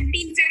সাথে অ্যান্টি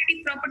ইনফেক্টিভ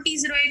প্রপার্টিজ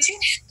রয়েছে,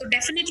 তো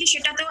ডেফিনেটলি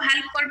সেটাতেও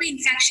হেল্প করবে,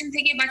 ইনফেকশন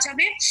থেকে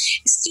বাঁচাবে।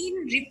 স্কিন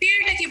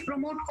রিপেয়ারটাকে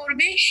প্রমোট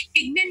করবে,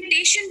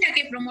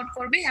 পিগমেন্টেশনটাকে প্রমোট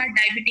করবে। আর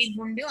ডায়াবেটিক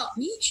বন্ডেও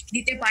আপনি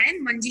দিতে পারেন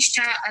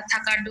মঞ্জিষ্ঠা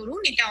থাকার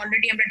দরুন, এটা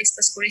অলরেডি আমরা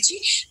ডিসকাস করেছি।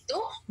 তো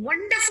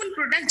ওয়ান্ডারফুল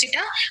প্রোডাক্ট,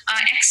 যেটা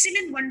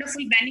এক্সিলেন্ট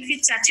ওয়ান্ডারফুল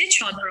বেনিফিটস আছে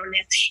 6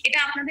 ধরনের। এটা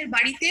আপনাদের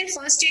বাড়িতে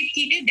ফার্স্ট এড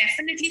কিটে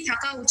ডেফিনেটলি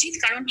থাকা উচিত,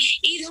 কারণ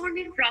এই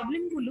ধরনের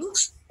প্রবলেমগুলো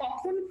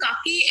কখন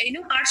কাকে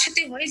কার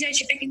সাথে হয়ে যায়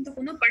সেটা কিন্তু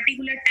কোনো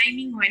পার্টিকুলার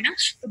টাইমিং হয় না।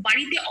 তো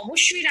বাড়িতে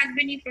অবশ্যই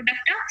রাখবেন এই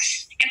প্রোডাক্টটা।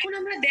 এখন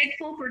আমরা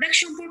দেখবো প্রোডাক্ট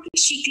সম্পর্কে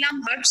শিখলাম,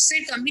 হার্বস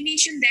এর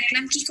কম্বিনেশন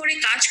দেখলাম, কি করে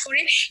কাজ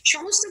করে,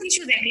 সমস্ত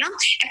কিছু দেখলাম।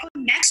 এখন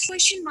নেক্সট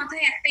কোয়েশ্চেন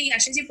মাথায় একটাই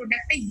আসে যে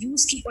প্রোডাক্টটা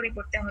ইউজ কি করে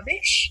করতে হবে।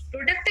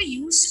 প্রোডাক্টটা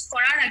ইউজ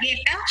করার আগে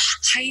একটা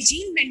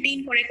হাইজিন মেনটেন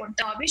করে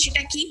করতে হবে।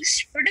 সেটা কি?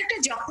 প্রোডাক্টটা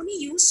যখনই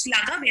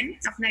লাগাবেন,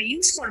 আপনারা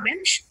ইউজ করবেন,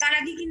 তার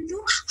আগে কিন্তু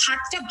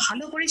হাতটা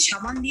ভালো করে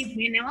সাবান দিয়ে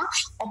ধুয়ে নেওয়া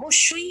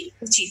অবশ্যই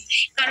উচিত,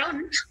 কারণ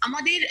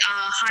আমাদের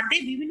হাতে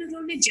বিভিন্ন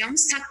ধরনের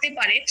জার্মস থাকতে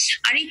পারে।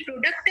 আর এই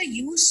প্রোডাক্টটা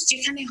ইউজ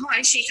যেখানে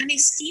হয়, সেখানে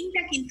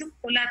স্কিনটা কিন্তু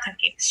খোলা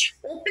থাকে।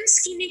 ওপেন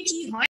স্কিনে কি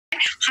হয়,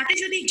 হাতে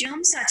যদি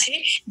জার্মস আছে,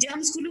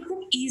 জার্মস গুলো খুব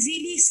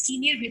ইজিলি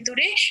স্কিনের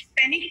ভিতরে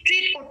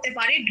পেনিট্রেট করতে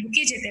পারে,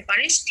 ঢুকে যেতে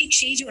পারে। ঠিক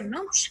সেই জন্য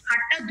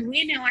হাতটা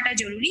ধুয়ে নেওয়াটা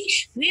জরুরি।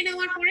 ধুয়ে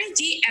নেওয়ার পরে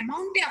যে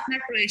অ্যামাউন্টে আপনার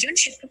প্রয়োজন,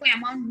 সেটুকু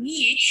অ্যামাউন্ট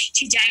নিয়ে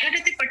সেই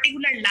জায়গাটাতে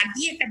পার্টিকুলার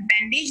লাগিয়ে একটা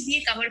ব্যান্ডেজ দিয়ে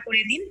কভার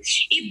করে দিন।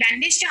 এই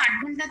ব্যান্ডেজটা 8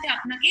 ঘন্টাতে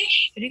আপনাকে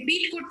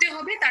রিপিট করতে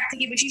হবে, তার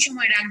থেকে বেশি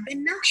সময় রাখবেন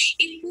না।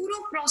 এই পুরো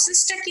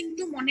প্রসেসটা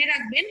কিন্তু মনে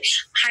রাখবেন,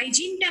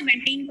 হাইজিনটা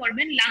মেনটেন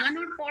করবেন।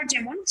 লাগানোর পর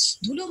যেমন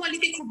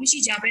ধুলোবালিতে খুব বেশি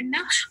যাবেন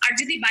না, আর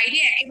যদি বাইরে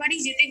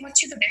একেবারেই যেতে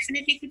হচ্ছে তো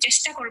ডেফিনেটলি একটু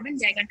চেষ্টা করবেন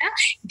জায়গাটা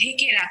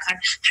ঢেকে রাখার।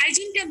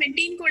 হাইজিনটা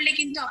মেনটেন করলে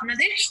কিন্তু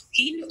আপনাদের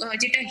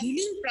যেটা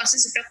হিলিং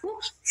প্রসেস, এটা খুব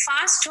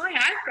ফাস্ট হয়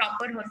আর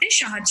প্রপার হতে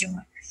সাহায্য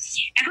হয়।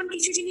 এখন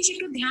কিছু জিনিস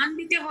একটু ধ্যান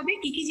দিতে হবে,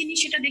 কি কি জিনিস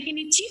সেটা দেখে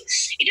নিচ্ছি।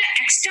 এটা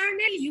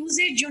এক্সটার্নাল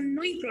ইউজের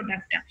জন্যই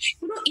প্রোডাক্টটা,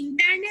 কোনো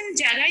ইন্টারনাল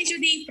জায়গায়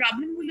যদি এই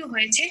প্রবলেম গুলো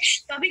হয়েছে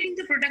তবে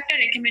কিন্তু প্রোডাক্টটা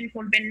রেকমেন্ড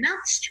করবেন না।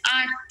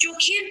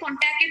 চোখের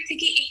কন্ট্যাক্টের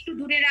থেকে একটু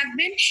দূরে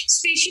রাখবেন,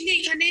 স্পেশালি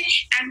এখানে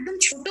একদম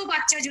ছোট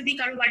বাচ্চা যদি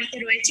কারো বাড়িতে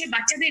রয়েছে,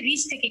 বাচ্চাদের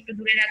রিচ থেকে একটু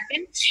দূরে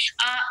রাখবেন।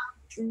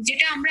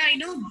 যেটা আমরা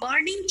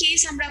বার্নিং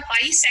কেস আমরা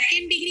পাই,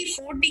 2nd ডিগ্রি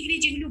 4th ডিগ্রি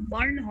যেগুলো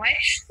বার্ন হয়,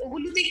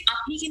 ওগুলোতে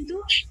আপনি কিন্তু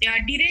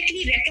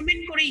ডিরেক্টলি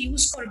রেকমেন্ড করে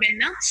ইউজ করবেন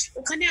না।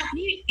 ওখানে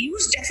আপনি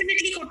ইউজ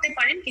ডেফিনেটলি করতে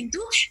পারেন, কিন্তু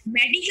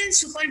মেডিকেল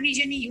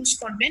সুপারভিশনে ইউজ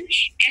করবেন,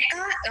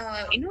 একা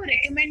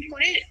রেকমেন্ড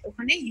করে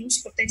ওখানে ইউজ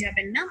করতে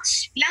যাবেন না।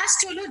 লাস্ট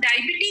হলো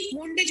ডায়াবেটিক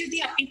ওন্ডে যদি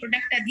আপনি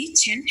প্রোডাক্টটা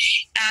দিচ্ছেন,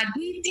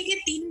 2 থেকে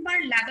 3 বার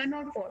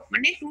লাগানোর পর,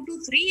 মানে 2 to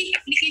 3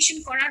 অ্যাপ্লিকেশন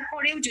করার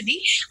পরেও যদি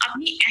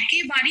আপনি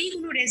একেবারেই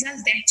কোনো রেজাল্ট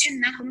দেখছেন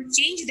না, কোনো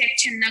চেঞ্জ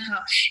দেখছেন না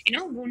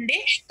ওন্ডে,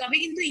 তবে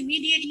কিন্তু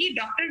ইমিডিয়েটলি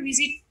ডক্টর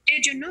ভিজিট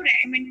এর জন্য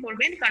রেকমেন্ড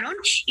করবেন, কারণ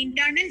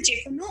ইন্টারনাল যে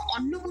কোনো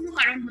অন্য কোনো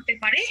কারণ হতে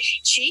পারে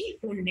সেই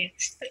ওন্ডে।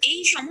 তো এই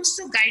সমস্ত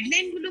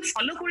গাইডলাইন গুলো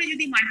ফলো করে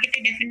যদি মার্কেটে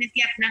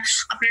ডেফিনেটলি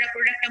আপনারা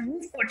প্রোডাক্টটা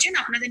মুভ করছেন,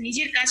 আপনাদের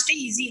নিজের কাজটা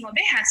ইজি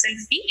হবে, হ্যাসেল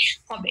ফ্রি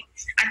হবে।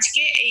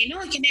 আজকে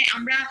এখানে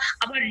আমরা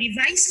আবার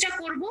রিভাইজটা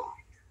করব।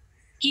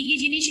 কি কি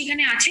জিনিস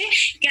এখানে আছে,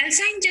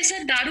 ক্যালসাইন জেসা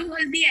দারু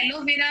হলদি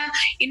অ্যালোভেরা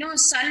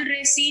সাল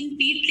resin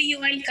tea tree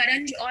oil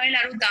Karanj oil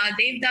আর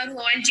দেবদারু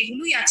অয়েল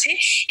যেগুলোই আছে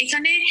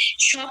এখানে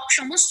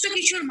সমস্ত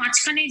কিছুর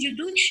মাঝখানে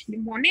যদি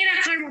মনে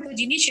রাখার মতো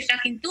জিনিস সেটা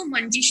কিন্তু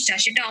মঞ্জিষ্ঠা,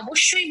 সেটা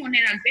অবশ্যই মনে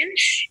রাখবেন।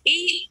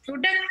 এই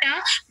প্রোডাক্টটা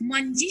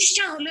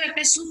মঞ্জিষ্ঠা হলো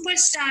একটা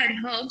সুপারস্টার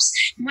হার্বস।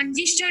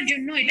 মঞ্জিষ্ঠার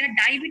জন্য এটা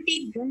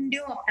ডায়াবেটিক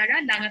বুন্ডেও আপনারা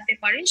লাগাতে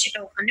পারেন, সেটা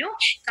ওখানেও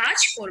কাজ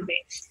করবে।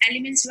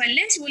 এলিমেন্টস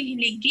ওয়েলনেস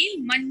উইল কি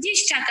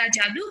মঞ্জিষ্ঠা কা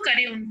জাদু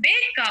করে উনপে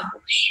কাবু।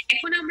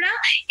 এখন আমরা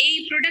এই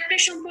প্রোডাক্টটা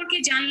সম্পর্কে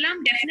জানলাম,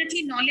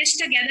 ডেফিনেটলি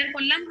নলেজটা গ্যাদার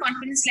করলাম,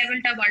 কনফিডেন্স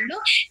লেভেলটা বাড়লো।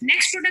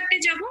 নেক্সট প্রোডাক্টে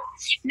যাব।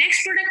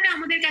 নেক্সট প্রোডাক্টটা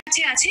আমাদের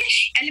কাছে আছে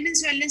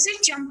এলিমেন্টস ওয়েলনেসের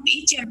চাম্পি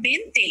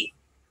চ্যাম্পিয়ন তেল।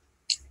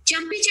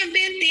 চাম্পি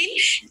চ্যাম্পিয়ন তেল,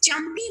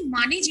 চাম্পি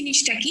মানে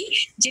জিনিসটা কি,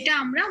 যেটা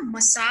আমরা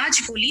মাসাজ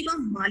বলি বা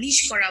মালিশ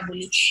করা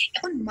বলি।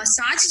 এখন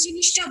মাসাজ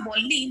জিনিসটা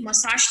বললেই,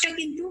 মাসাজটা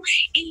কিন্তু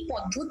এই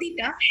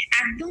পদ্ধতিটা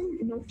একদম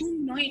নতুন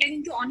নয়, এটা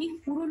কিন্তু অনেক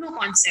পুরনো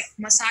কনসেপ্ট।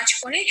 মাসাজ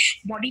করে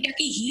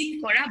বডিটাকে হিল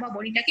করা বা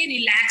বডিটাকে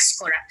রিল্যাক্স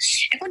করা।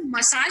 এখন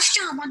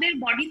মাসাজটা আমাদের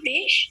বডিতে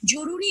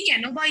জরুরি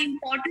কেন বা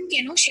ইম্পর্টেন্ট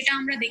কেন সেটা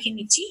আমরা দেখে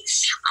নিচ্ছি।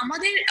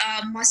 আমাদের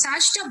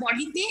মাসাজটা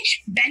বডিতে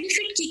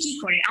বেনিফিট কি কি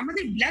করে,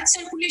 আমাদের ব্লাড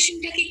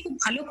সার্কুলেশনটাকে খুব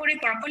ভালো করে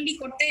প্রপারলি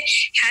করতে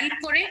হেল্প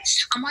করে,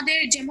 আমাদের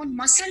যেমন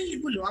মাসল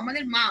গুলো,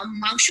 আমাদের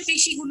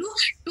মাংসপেশিগুলো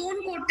টোন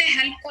করতে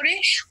হেল্প করে,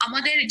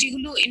 আমাদের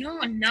যেগুলো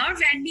নার্ভ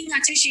এন্ডিং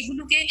আছে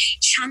সেগুলোকে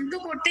শান্ত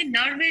করতে,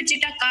 নার্ভের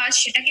যেটা কাজ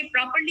সেটাকে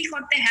প্রপারলি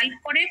করতে হেল্প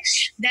করে।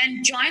 দেন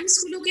জয়েন্টস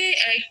গুলোকে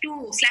একটু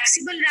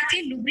ফ্লেক্সিবল রাখে,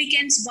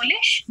 লুব্রিকেন্টস বলে,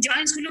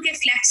 জয়েন্টস গুলোকে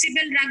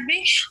ফ্লেক্সিবল রাখবে,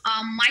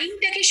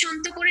 মাইন্ডটাকে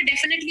শান্ত করে।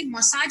 ডেফিনেটলি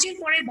মাসাজের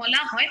পরে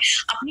বলা হয়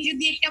আপনি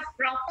যদি একটা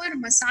প্রপার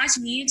মাসাজ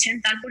নিয়েছেন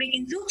তারপরে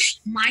কিন্তু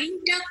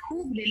মাইন্ডটা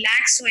খুব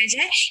রিল্যাক্স হয়ে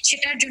যায়,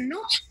 সেটার জন্য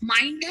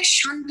মাইন্ডটা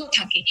শান্ত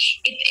থাকে,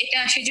 এটা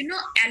সেজন্য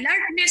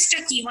অ্যালার্টনেসটা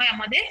কি হয়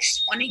আমাদের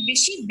অনেক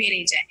বেশি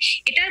বেড়ে যায়।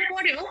 এটার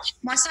পরেও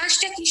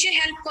মাসাজটা কিসে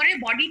হেল্প করে,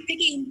 বডির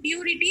থেকে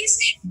ইমপিউরিটিস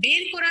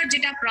বের করার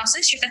যেটা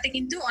প্রসেস সেটাতে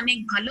কিন্তু অনেক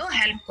ভালো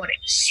হেল্প করে।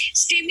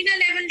 স্টেমিনা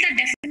লেভেলটা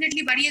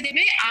ডেফিনেটলি বাড়িয়ে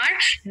দেবে, আর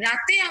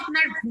রাতে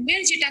আপনার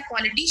ঘুমের যেটা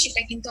কোয়ালিটি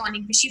সেটা কিন্তু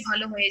অনেক বেশি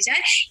ভালো হয়ে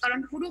যায়, কারণ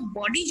পুরো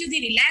বডি যদি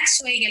রিল্যাক্স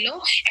হয়ে গেল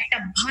একটা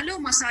ভালো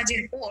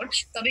মাসাজের পর,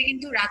 তবে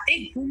কিন্তু রাতে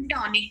ঘুমটা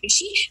অনেক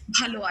বেশি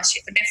ভালো আসে।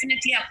 তো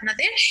ডেফিনেটলি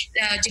আপনাদের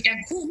যেটা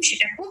ঘুম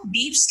সেটা খুব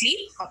ডিপ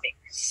স্লিপ হবে।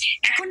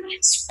 এখন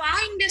স্পা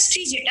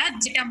ইন্ডাস্ট্রি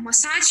যেটা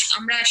মাসাজ,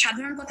 আমরা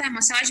সাধারণ কথায়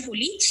মাসাজ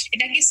বলি,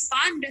 এটাকে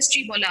স্পা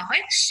ইন্ডাস্ট্রি বলা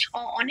হয়।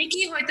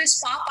 অনেকেই হয়তো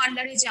স্পা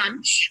পার্লারে যান।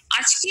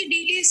 আজকের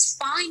ডেটে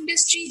স্পা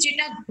ইন্ডাস্ট্রি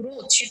যেটা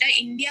গ্রোথ, সেটা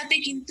ইন্ডিয়াতে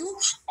কিন্তু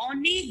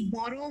অনেক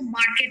বড়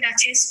মার্কেট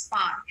আছে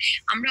স্পা।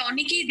 আমরা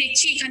অনেকেই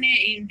দেখছি, এখানে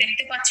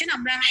দেখতে পাচ্ছেন।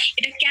 আমরা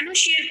এটা কেন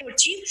শেয়ার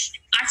করছি,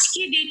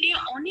 আজকে ডেটে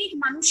অনেক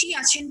মানুষই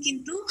আছেন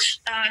কিন্তু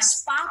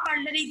স্পা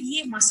পার্লারে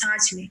গিয়ে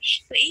মাসাজ নেই।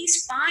 তো এই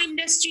স্পা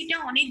ইন্ডাস্ট্রিটা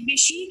অনেক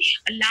বেশি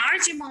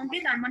লার্জ অ্যামাউন্টে,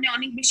 তার মানে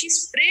অনেক বেশি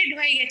স্প্রেড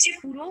হয়ে গেছে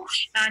পুরো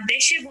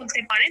দেশে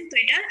বলতে পারেন। তো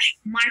এটার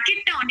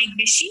মার্কেটটা অনেক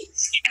বেশি।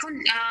 এখন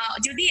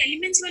যদি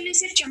এলিমেন্টস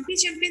ওয়েলনেসের চাম্পি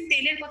চ্যাম্পিয়ন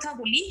তেলের কথা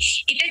বলি,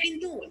 এটা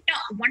কিন্তু একটা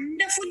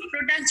ওয়ান্ডারফুল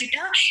প্রোডাক্ট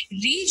যেটা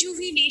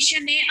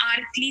রিজুভিনেশনে আর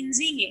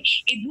ক্লিনজিং এ,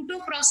 এই দুটো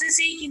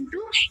প্রসেসেই কিন্তু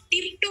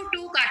টিপ টু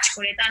টো কাজ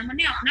করে। তার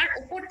মানে আপনার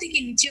উপর থেকে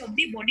নিচে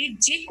অবধি বডির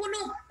যে কোনো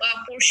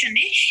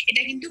পোর্শনে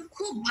এটা কিন্তু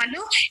খুব ভালো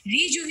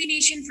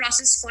রিজুভিনেশন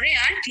প্রসেস করে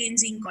আর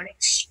ক্লিনজিং করে।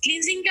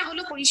 ক্লিনজিংটা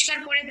হলো পরিষ্কার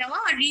করে দেওয়া,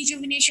 আর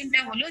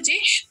রিজুভিনেশনটা হলো যে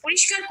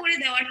পরিষ্কার করে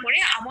দেওয়ার পরে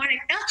আবার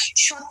একটা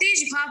সতেজ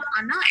ভাব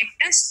আনা,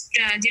 একটা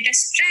যেটা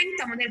স্ট্রেংথ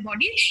আমাদের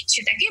বডির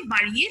সেটাকে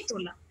বাড়িয়ে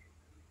তোলা।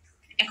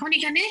 এখন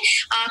এখানে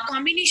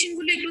কম্বিনেশন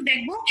গুলো একটু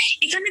দেখবো।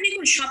 এখানে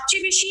দেখুন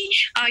সবচেয়ে বেশি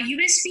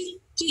ইউএসপি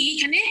কি,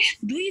 এখানে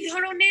দুই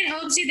ধরনের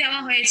হার্বসই দেওয়া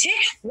হয়েছে,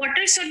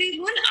 ওয়াটার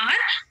সলিউবল আর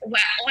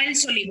অয়েল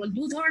সলিউবল,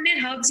 দু ধরনের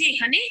হার্বসই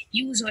এখানে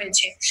ইউজ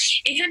হয়েছে।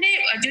 এখানে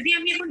যদি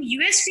আমি এখন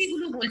ইউএসপি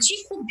গুলো বলছি,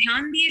 খুব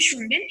ধ্যান দিয়ে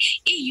শুনবেন।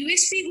 এই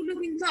ইউএসপি গুলো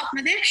কিন্তু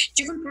আপনাদের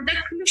যখন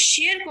প্রোডাক্ট গুলো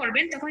শেয়ার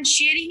করবেন তখন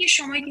শেয়ারিং এর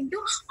সময় কিন্তু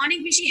অনেক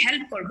বেশি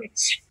হেল্প করবে।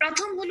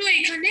 প্রথম হলো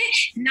এখানে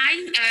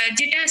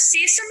যেটা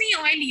সেসামি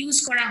অয়েল ইউজ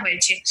করা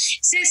হয়েছে।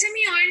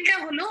 সেসামি অয়েলটা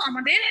হলো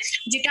আমাদের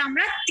যেটা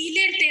আমরা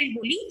তিলের তেল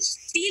বলি,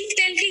 তিল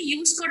তেলকে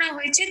ইউজ করা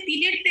হয়েছে।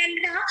 তিলের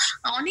তেলটা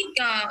অনেক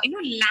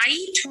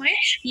লাইট হয়,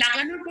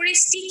 লাগানোর পরে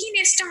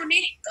স্টিকিনেসটা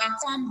অনেক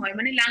কম হয়।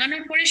 মানে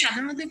লাগানোর পরে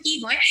সাধারণত কি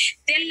হয়,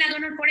 তেল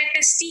লাগানোর পরে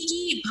একটা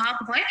স্টিকি ভাব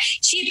হয়,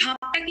 সেই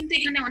ভাবটা কিন্তু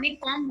এখানে অনেক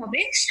কম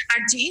হবে। আর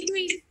যেহেতু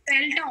এই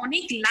তেলটা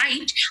অনেক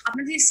লাইট,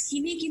 আপনাদের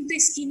স্কিনে কিন্তু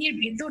স্কিনের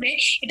ভেতরে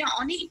এটা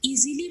অনেক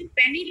ইজিলি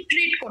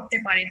পেনিট্রেট করতে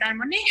পারে, তার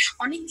মানে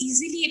অনেক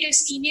ইজিলি এটা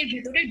স্কিনের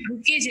ভেতরে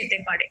ঢুকে যেতে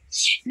পারে।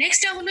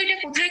 নেক্সট হলো এটা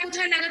কোথায়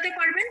কোথায় লাগাতে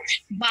পারবেন,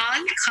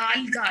 বাল, খাল,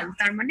 গাল,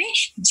 তার মানে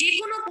যে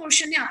কোনো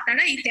পোর্শনে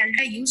আপনারা এই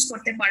তেলটা ইউজ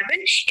করতে পারবেন।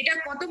 এটা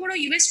কত বড়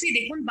ইউএসপি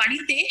দেখুন,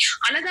 বাড়িতে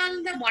আলাদা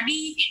আলাদা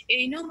বডি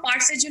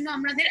পার্টস এর জন্য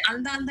আমাদের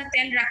আলাদা আলাদা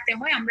তেল রাখতে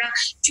হয়। আমরা আমরা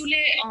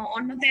চুলে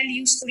অন্য তেল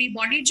ইউজ করি,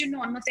 বডির জন্য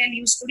অন্য তেল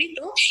ইউজ করি।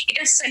 তো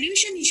এটা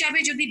সলিউশন হিসাবে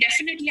যদি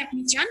ডেফিনেটলি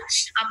আপনি চান,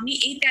 আপনি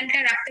এই তেলটা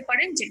রাখতে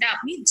পারেন, যেটা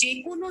আপনি যে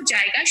কোনো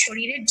জায়গায়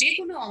শরীরের যে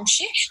কোনো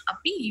অংশে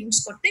আপনি ইউজ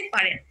করতে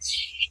পারেন।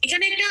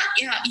 এখানে একটা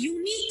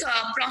ইউনিক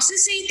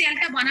প্রসেসে এই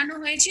তেলটা বানানো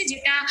হয়েছে,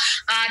 যেটা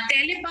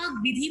তেলে পাক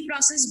বিধি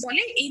প্রসেস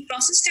বলে। এই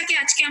প্রসেসটাকে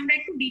আজকে আমরা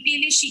একটু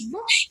ডিটেইলে শিখবো,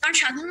 কারণ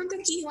সাধারণত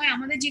কি হয়,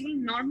 আমাদের যেগুলো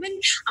নর্মাল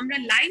আমরা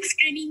লাইভ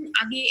ট্রেনিং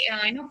আগে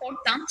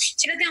করতাম,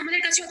 সেটাতে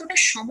আমাদের কাছে অতটা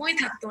সময়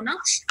থাকতো না।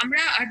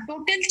 আমরা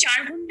টোটাল 4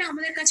 ঘন্টা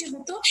আমাদের কাছে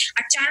হতো,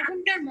 আর 4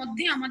 ঘন্টার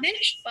মধ্যে আমাদের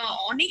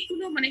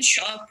অনেকগুলো মানে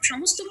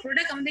সমস্ত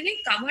প্রোডাক্ট আমাদেরকে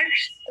কভার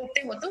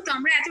করতে হতো। তো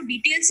আমরা এত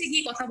ডিটেলসে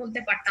গিয়ে কথা বলতে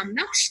পারতাম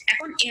না।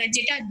 এখন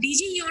যেটা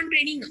ডিজি ইয়ন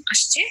ট্রেনিং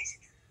আসছে,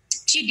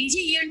 সেই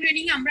ডিজি ইয়ার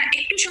ট্রেনিং আমরা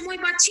একটু সময়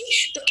পাচ্ছি,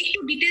 তো একটু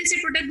ডিটেলসে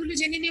প্রোডাক্ট গুলো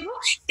জেনে নেব।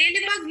 তেলে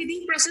পাক বৃদ্ধি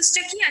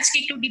প্রসেসটা কি আজকে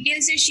একটু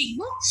ডিটেলসে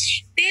শিখবো।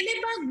 তেলে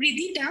পাক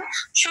বৃদ্ধিটা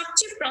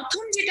সবচেয়ে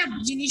প্রথম যেটা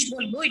জিনিস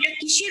বলবো, এটা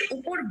কিসের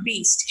উপর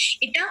বেসড?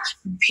 এটা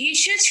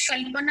ভেষজ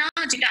কল্পনা,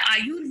 যেটা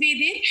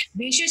আয়ুর্বেদের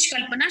ভেষজ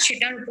কল্পনা,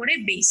 সেটার উপরে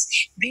বেস।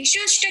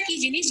 ভেষজটা কি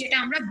জিনিস? যেটা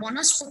আমরা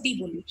বনস্পতি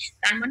বলি,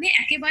 তার মানে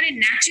একেবারে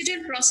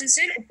ন্যাচারাল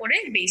প্রসেসের উপরে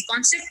বেস।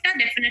 কনসেপ্টটা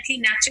ডেফিনেটলি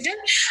ন্যাচারাল।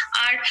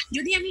 আর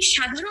যদি আমি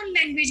সাধারণ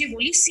ল্যাঙ্গুয়েজে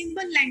বলি,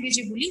 সিম্পল ল্যাঙ্গুয়েজে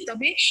বলি,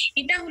 তবে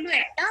এটা হলো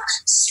একটা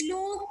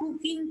স্লো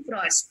কুকিং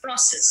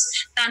প্রসেস।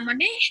 তার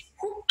মানে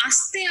খুব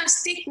আস্তে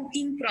আস্তে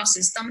কুকিং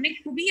প্রসেস, তার মানে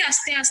খুবই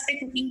আস্তে আস্তে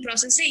কুকিং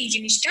প্রসেসে এই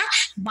জিনিসটা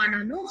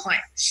বানানো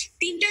হয়।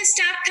 3টা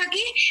স্টেপ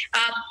থাকে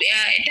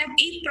এটা।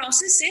 এই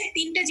প্রসেসে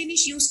 3টা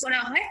জিনিস ইউজ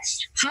করা হয়।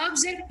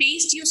 হার্বস এর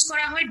পেস্ট ইউজ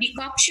করা হয়,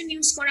 ডিককশন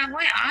ইউজ করা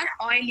হয়, আর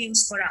অয়েল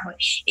ইউজ করা হয়।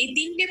 এই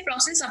 3টে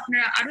প্রসেস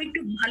আপনারা আরো একটু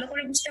ভালো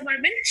করে বুঝতে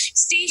পারবেন।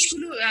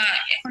 স্টেজগুলো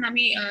এখন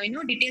আমি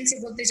ডিটেলসে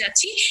বলতে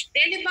যাচ্ছি।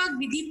 তেলে পাক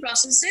বিধি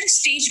প্রসেসের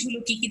স্টেজগুলো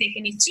কি কি দেখে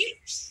নিচ্ছি।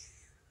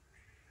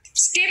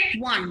 স্টেপ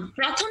 1,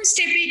 প্রথম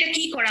স্টেপে এটা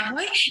কি করা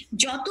হয়,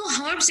 যত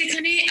হার্বস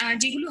এখানে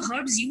যেগুলো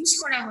হার্বস ইউজ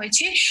করা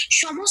হয়েছে,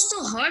 সমস্ত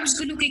হার্বস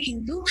গুলোকে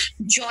কিন্তু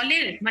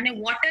জলের মানে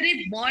ওয়াটারে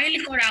বয়েল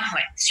করা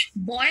হয়।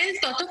 বয়েল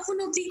ততক্ষণ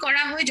অবধি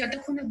করা হয়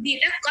যতক্ষণ অবধি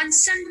এটা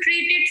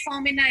কনসেন্ট্রেটেড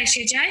ফর্মে না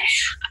এসে যায়।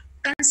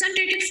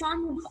 কনসেন্ট্রেটেড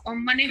ফর্ম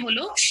মানে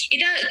হলো,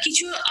 এটা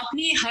কিছু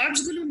আপনি হার্বস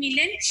গুলো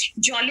নিলেন,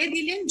 জলে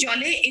দিলেন,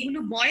 জলে এগুলো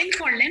বয়েল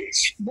করলেন।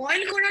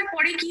 বয়েল করার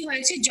পরে কি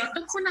হয়েছে,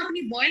 যতক্ষণ আপনি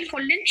বয়েল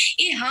করলেন,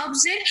 এই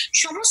হার্বস এর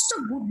সমস্ত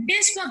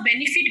গুডনেস বা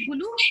বেনিফিট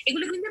গুলো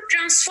এগুলো কিন্তু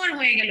ট্রান্সফার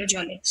হয়ে গেল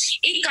জলে।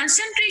 এই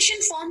কনসেন্ট্রেশন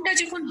ফর্মটা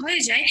যখন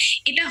হয়ে যায়,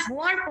 এটা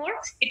হওয়ার পর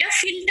এটা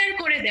ফিল্টার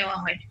করে দেওয়া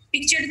হয়।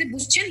 পিকচারটাতে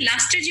বুঝছেন,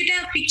 লাস্টে যেটা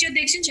পিকচার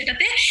দেখছেন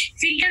সেটাতে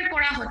ফিল্টার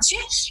করা হচ্ছে।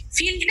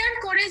 ফিল্টার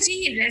করে যে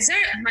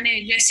মানে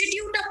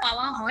রেসিডিউটা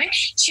পাওয়া হয়,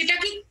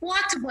 সেটাকে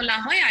কোয়াথ বলা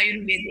হয়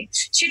আয়ুর্বেদে।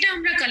 সেটা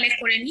আমরা কালেক্ট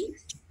করে নিই।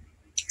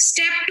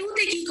 স্টেপ 2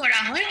 তে কি করা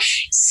হয়,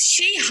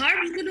 সেই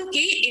হার্ব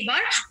গুলোকে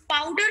এবার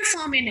পাউডার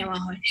ফর্মে নেওয়া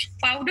হয়।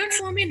 পাউডার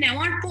ফর্মে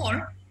নেওয়ার পর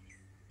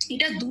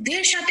এটা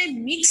দুধের সাথে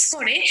মিক্স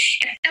করে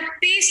একটা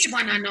পেস্ট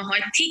বানানো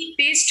হয়, থিক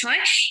পেস্ট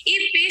হয়। এই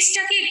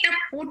পেস্টটাকে একটা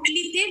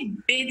পটলিতে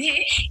বেঁধে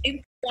এই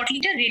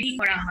পটলিটা রেডি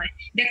করা হয়।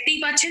 দেখতেই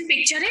পাচ্ছেন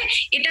পিকচারে,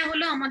 এটা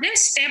হলো আমাদের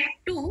স্টেপ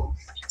 2।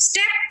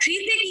 স্টেপ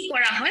 3 তে কি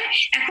করা হয়,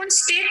 এখন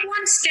স্টেপ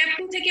 1 স্টেপ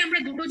 2 থেকে আমরা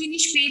দুটো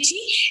জিনিস পেয়েছি।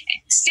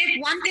 স্টেপ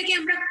 1 থেকে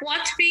আমরা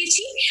কোয়াথ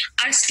পেয়েছি,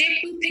 আর স্টেপ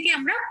 2 থেকে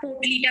আমরা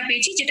পটলিটা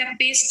পেয়েছি, যেটা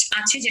পেস্ট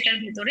আছে যেটার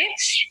ভিতরে।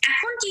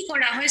 এখন কি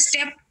করা হয়,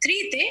 স্টেপ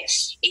 3 তে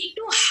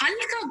একটু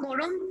হালকা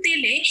গরম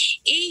তেলে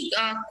এই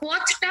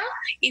কোয়াথটা,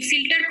 এই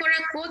ফিল্টার করা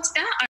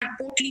কোয়াথটা আর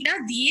পটলিটা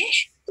দিয়ে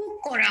কুক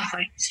করা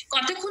হয়।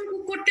 কতক্ষণ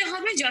কুক করতে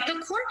হবে,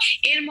 যতক্ষণ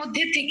এর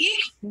মধ্যে থেকে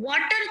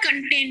ওয়াটার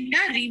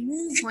কন্টেন্টটা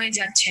রিমুভ হয়ে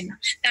যাচ্ছে না।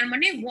 তার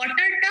মানে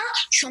ওয়াটারটা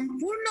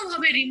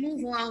সম্পূর্ণভাবে রিমুভ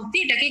হওয়া অবধি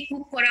এটাকে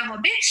কুক করা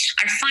হবে।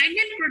 আর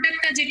ফাইনাল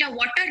প্রোডাক্টটা যেটা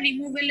ওয়াটার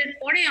রিমুভালের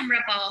পরে আমরা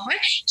পাওয়া হয়,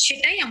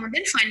 সেটাই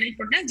আমাদের ফাইনাল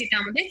প্রোডাক্ট, যেটা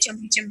আমাদের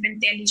চাম্পি চ্যাম্পিয়ন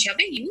তেল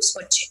হিসাবে ইউজ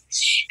হচ্ছে।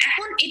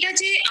 এখন এটা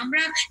যে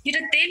আমরা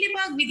যেটা তেলে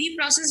পাক বিধি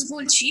প্রসেস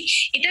বলছি,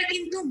 এটা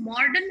কিন্তু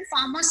মডার্ন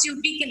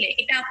ফার্মাসিউটিক্যালে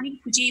এটা আপনি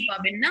খুঁজেই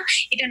পাবেন না।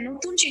 এটা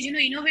নতুন, সেজন্য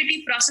ইনোভেটিভ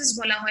প্রসেস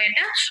বলা হয়।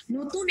 এটা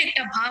নতুন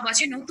একটা ভাব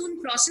আছে, নতুন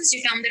প্রসেস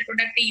যেটা আমাদের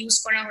প্রোডাক্টে ইউজ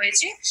করা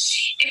হয়েছে।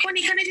 এখন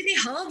এখানে যদি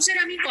হার্বস এর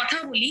আমি কথা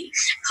বলি,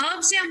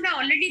 হার্বস এ আমরা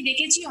অলরেডি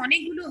দেখেছি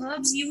অনেকগুলো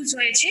হার্বস ইউজ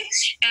হয়েছে।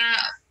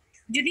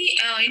 যদি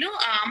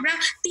আমরা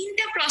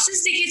 3টা প্রসেস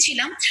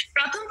দেখেছিলাম।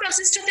 প্রথম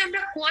প্রসেসটাতে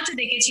আমরা কোয়াথ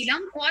দেখেছিলাম।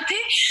 কোয়াথে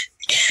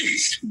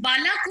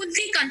বালা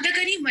কুলতি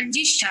কান্তাকারি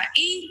মঞ্জিষ্ঠা,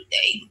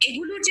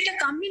 এগুলোর যেটা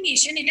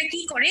কম্বিনেশন, এটা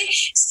কি করে,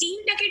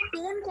 স্কিনটাকে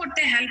টোন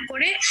করতে হেল্প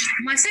করে,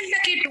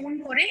 মাসেলটাকে টোন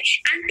করে,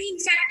 অ্যান্টি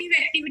ইনফেক্টিভ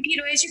অ্যাক্টিভিটি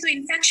রয়েছে, তো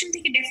ইনফেকশন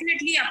থেকে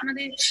ডেফিনেটলি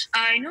আপনাদের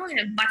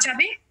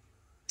বাঁচাবে।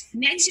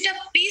 নেক্সট যেটা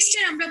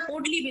পেস্টের আমরা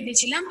পটলি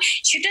বেঁধেছিলাম,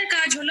 সেটার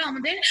কাজ হলো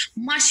আমাদের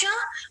মাশা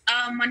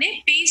মানে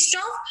পেস্ট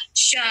অফ,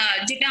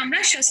 যেটা আমরা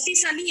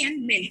শক্তিশালী এন্ড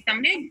মিল্ক, তার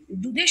মানে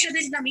দুধের সাথে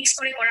যেটা মিক্স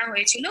করে করা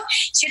হয়েছিল,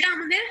 সেটা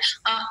আমাদের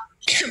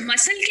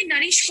মাসেলকে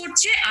নারিশ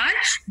করছে, আর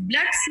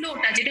ব্লাড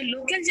ফ্লোটা, যেটা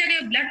লোকাল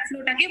জায়গায় ব্লাড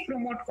ফ্লোটাকে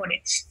প্রমোট করে।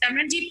 তার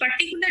মানে যে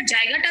পার্টিকুলার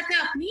জায়গাটাতে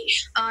আপনি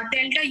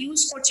তেলটা ইউজ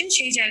করছেন,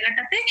 সেই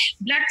জায়গাটাতে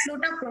ব্লাড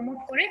ফ্লোটা প্রমোট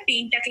করে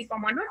পেইনটাকে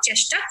কমানোর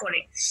চেষ্টা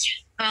করে।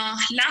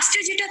 লাস্টে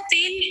যেটা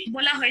তেল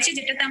বলা হয়েছে,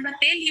 যেটাতে আমরা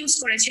তেল ইউজ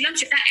করেছিলাম,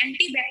 সেটা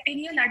অ্যান্টি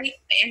ব্যাকটেরিয়াল আর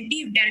অ্যান্টি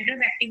ড্যান্ড্রাফ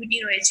অ্যাক্টিভিটি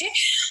রয়েছে।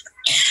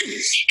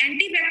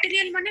 অ্যান্টি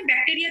ব্যাকটেরিয়াল মানে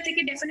ব্যাকটেরিয়া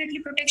থেকে ডেফিনেটলি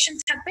প্রোটেকশন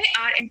থাকবে,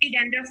 আর অ্যান্টি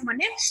ড্যান্ড্রাফ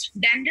মানে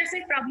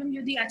ড্যান্ড্রাফের প্রবলেম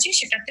যদি আছে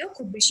সেটাতেও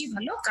খুব বেশি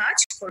ভালো কাজ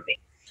করবে।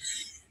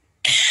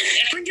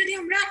 এখন যদি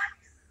আমরা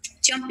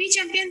চাম্পি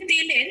চ্যাম্পিয়ন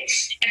তেলের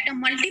একটা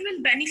মাল্টিপল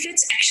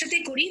বেনিফিটস একসাথে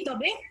করি,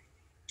 তবে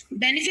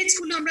বেনিফিটস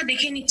গুলো আমরা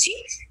দেখে নিচ্ছি।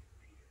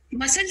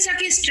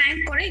 মাসেলসটাকে স্ট্রেংথ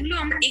করে,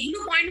 এগুলো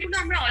পয়েন্টগুলো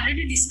আমরা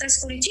অলরেডি ডিসকাস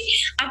করেছি।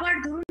 আবার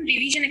ধরুন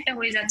রিভিশন একটা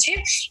হয়ে যাচ্ছে।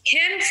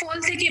 হেয়ার ফল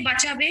থেকে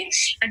বাঁচাবে,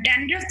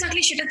 ড্যান্ড্রাফ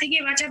থাকলে সেটা থেকে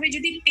বাঁচাবে।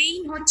 যদি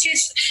পেইন হচ্ছে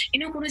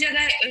কোনো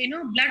জায়গায়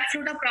ব্লাড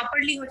ফ্লোটা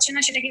প্রপারলি হচ্ছে না,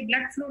 সেটাকে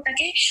ব্লাড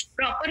ফ্লোটাকে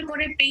প্রপার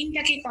করে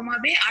পেইনটাকে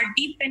কমাবে। আর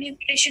ডিপ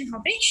পেনিট্রেশন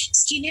হবে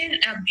স্কিনের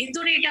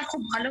ভেতরে, এটা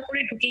খুব ভালো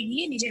করে ঢুকে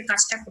গিয়ে নিজের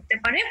কাজটা করতে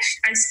পারে,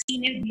 আর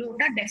স্কিনের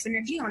গ্লোটা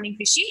ডেফিনেটলি অনেক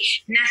বেশি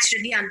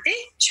ন্যাচারালি আনতে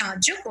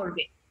সাহায্য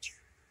করবে।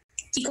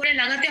 কি করে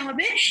লাগাতে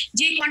হবে?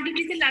 যে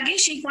কোয়ান্টিটিতে লাগে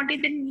সেই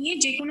কোয়ান্টিটি নিয়ে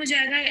যে কোনো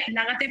জায়গায়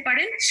লাগাতে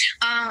পারেন।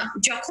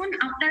 যখন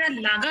আপনারা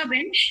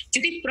লাগাবেন,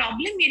 যদি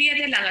প্রবলেম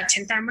এরিয়াতে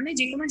লাগাচ্ছেন, তার মানে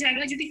যে কোনো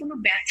জায়গায় যদি কোনো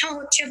ব্যথা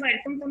হচ্ছে বা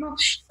এরকম কোনো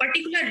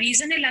পার্টিকুলার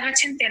রিজনে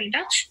লাগাচ্ছেন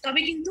তেলটা,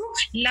 তবে কিন্তু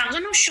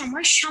লাগানোর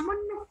সময়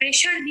সামান্য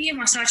প্রেসার দিয়ে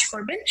মাসাজ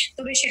করবেন,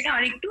 তবে সেটা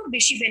আরেকটু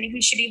বেশি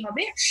বেনিফিশিয়ারি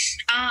হবে।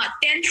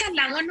 তেলটা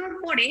লাগানোর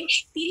পরে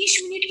 30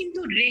 মিনিট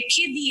কিন্তু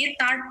রেখে দিয়ে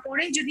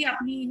তারপরে যদি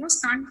আপনি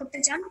স্নান করতে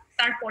চান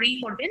তারপরেই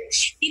করবেন।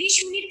 30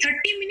 মিনিট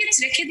 30 মিনিটস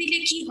রেখে দিলে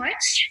কি হয়,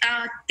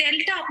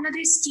 তেলটা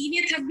আপনাদের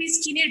স্কিনে থাকবে,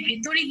 স্কিনের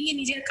ভেতরে গিয়ে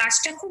নিজের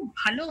কাজটা খুব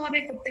ভালোভাবে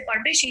করতে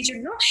পারবে। সেই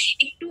জন্য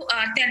একটু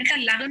তেলটা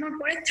লাগানোর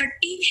পরে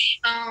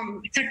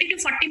 30 to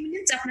 40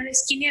 মিনিটস আপনারা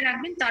স্কিনে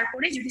রাখবেন,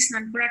 তারপরে যদি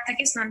স্নান করার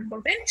থাকে স্নান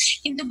করবেন।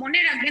 কিন্তু মনে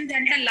রাখবেন,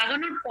 তেলটা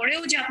লাগানোর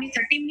পরেও যে আপনি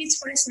 30 মিনিটস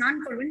পরে স্নান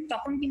করবেন,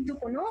 তখন কিন্তু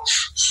কোনো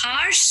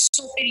হার্শ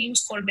সোপের ইউজ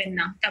করবেন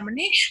না। তার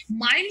মানে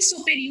মাইল্ড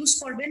সোপের ইউজ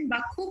করবেন, বা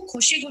খুব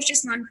ঘষে ঘষে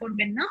স্নান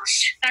করবেন না।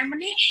 তার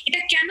মানে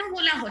এটা কেন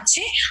বলা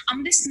হচ্ছে,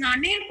 আমাদের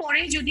স্নানের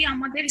পরে যদি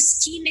আমাদের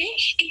স্কিনে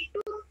একটু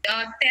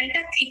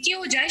তেলটা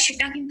থেকেও যায়,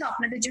 সেটা কিন্তু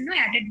আপনাদের জন্য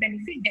অ্যাডেড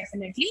বেনিফিট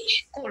ডেফিনেটলি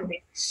করবে।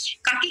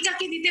 কাকে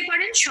কাকে দিতে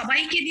পারেন?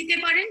 সবাইকে দিতে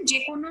পারেন, যে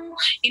কোনো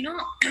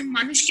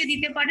মানুষকে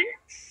দিতে পারেন।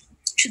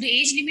 শুধু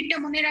এজ লিমিটটা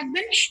মনে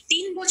রাখবেন,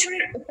 3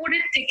 বছরের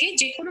উপরের থেকে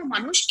যে কোনো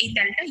মানুষ এই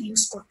তেলটা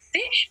ইউজ করতে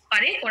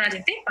পারে, করা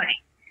যেতে পারে।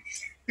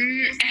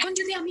 এখন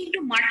যদি আমি একটু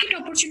মার্কেট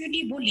অপরচুনিটি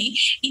বলি,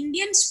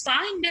 ইন্ডিয়ান স্পা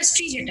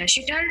ইন্ডাস্ট্রি যেটা,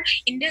 সেটার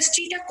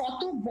ইন্ডাস্ট্রিটা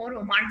কত বড়,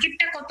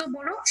 মার্কেটটা কত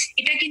বড়,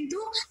 এটা কিন্তু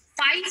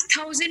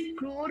 5000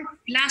 crore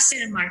প্লাস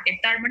এর মার্কেট।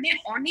 তার মানে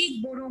অনেক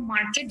বড়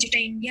মার্কেট, যেটা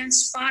ইন্ডিয়ান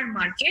স্পার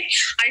মার্কেট।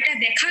 আর এটা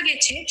দেখা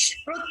গেছে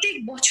প্রত্যেক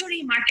বছর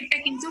এই মার্কেটটা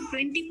কিন্তু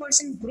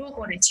 20% গ্রো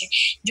করেছে।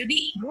 যদি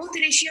গ্রোথ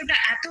রেশিওটা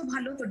এত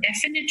ভালো, তো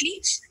ডেফিনেটলি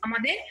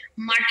আমাদের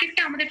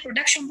মার্কেটটা, আমাদের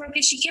প্রোডাক্ট সম্পর্কে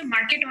শিখে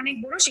মার্কেট অনেক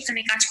বড়,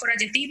 সেখানে কাজ করা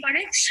যেতেই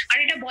পারে। আর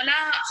এটা বলা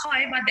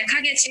হয় বা দেখা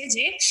গেছে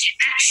যে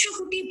 100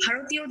 কোটি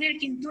ভারতীয়দের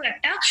কিন্তু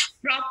একটা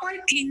প্রপার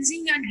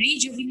ক্লিনজিং আর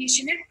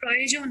রিজুভিনেশনের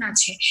প্রয়োজন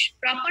আছে।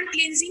 প্রপার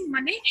ক্লিনজিং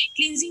মানে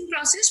ক্লিনজিং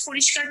প্রসেস,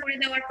 পরিষ্কার করে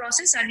দেওয়ার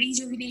প্রসেস, আর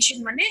রিজুভিনেশন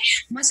মানে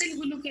মাসেল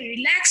গুলোকে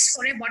রিল্যাক্স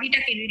করে,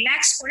 বডিটাকে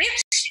রিল্যাক্স করে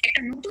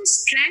একটা নতুন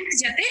স্ট্রেংথ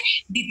যাতে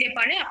দিতে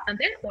পারে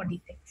আপনাদের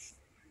বডিতে।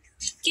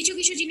 কিছু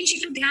কিছু জিনিস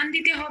একটু ধ্যান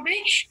দিতে হবে।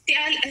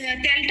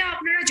 তেলটা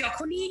আপনারা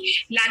যখনই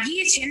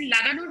লাগিয়েছেন,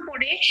 লাগানোর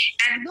পরে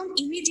একদম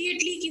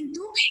ইমিডিয়েটলি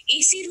কিন্তু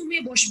এসি রুমে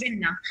বসবেন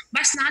না,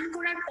 বা স্নান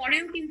করার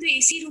পরেও কিন্তু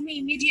এসি রুমে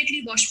ইমিডিয়েটলি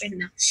বসবেন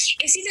না।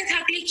 এসিতে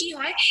থাকলে কি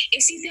হয়,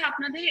 এসিতে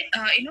আপনাদের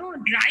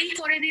ড্রাই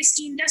করে দিয়ে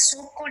স্কিনটা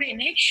সোক করে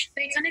নেয়। তো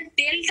এখানে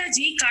তেলটা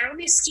যেই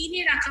কারণে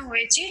স্কিনে রাখা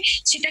হয়েছে,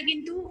 সেটা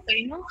কিন্তু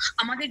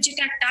আমাদের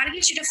যেটা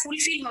টার্গেট সেটা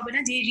ফুলফিল হবে না,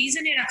 যে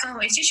রিজনে রাখা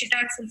হয়েছে সেটা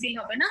আর ফুলফিল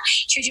হবে না।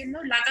 সেজন্য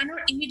লাগানোর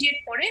ইমিডিয়েট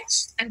পরে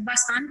বা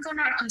স্নান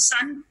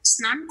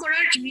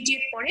করার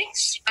ইমিডিয়েট পরে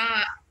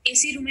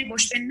এসি রুমে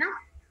বসবেন না।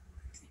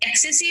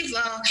 এক্সেসিভ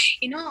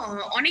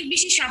অনেক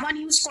বেশি সাবান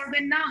ইউজ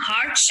করবেন না,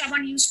 হার্ড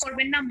সাবান ইউজ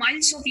করবেন না,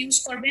 মাইল্ড সোপ ইউজ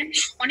করবেন,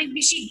 অনেক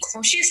বেশি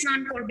ঘষে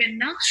স্নান করবেন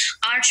না।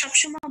 আর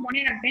সবসময়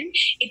মনে রাখবেন,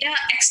 এটা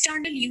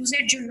এক্সটার্নাল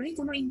ইউজের জন্যই,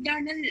 কোনো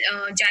ইন্টারনাল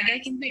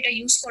জায়গায় কিন্তু এটা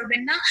ইউজ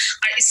করবেন না।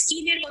 আর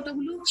স্কিনের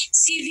কতগুলো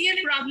সিভিয়ার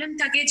প্রবলেম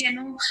থাকে, যেন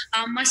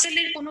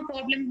মাসেলের কোনো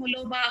প্রবলেম হলো,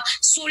 বা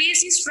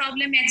সোরিয়াসিস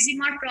প্রবলেম,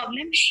 এক্সিমার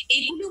প্রবলেম,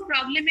 এগুলো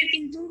প্রবলেমের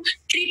কিন্তু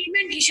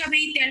ট্রিটমেন্ট হিসাবে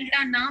এই তেলটা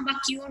না, বা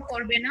কিওর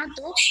করবে না।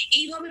 তো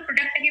এইভাবে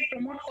প্রোডাক্টটাকে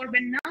প্রমোট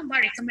করবেন না বা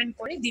রেকমেন্ড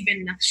করে দিবেন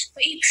না। তো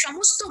এই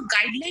সমস্ত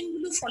গাইডলাইন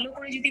গুলো ফলো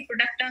করে যদি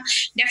প্রোডাক্টটা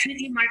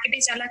ডেফিনেটলি মার্কেটে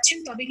চালাচ্ছেন,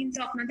 তবে কিন্তু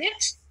আপনাদের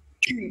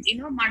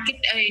মার্কেট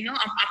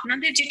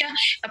আপনাদের যেটা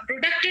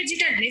প্রোডাক্টের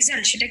যেটা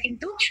রেজাল্ট, সেটা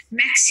কিন্তু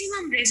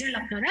ম্যাক্সিমাম রেজাল্ট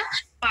আপনারা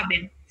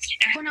পাবেন।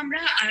 এখন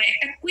আমরা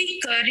একটা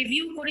কুইক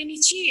রিভিউ করে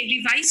নিচ্ছি,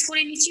 রিভাইজ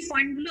করে নিচ্ছি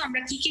পয়েন্টগুলো,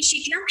 আমরা কি কি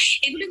শিখলাম।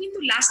 এগুলো কিন্তু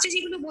লাস্টে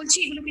যেগুলো বলছি,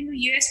 এগুলো কিন্তু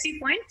ইউএসপি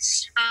পয়েন্ট।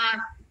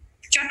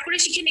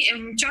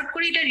 চট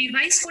করে এটা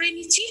রিভাইজ করে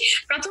নিচ্ছি।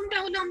 প্রথমটা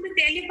হলো আমাদের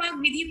তেলে পাক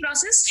বিধি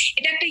প্রসেস।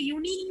 এটা একটা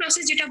ইউনিক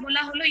প্রসেস, যেটা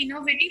বলা হলো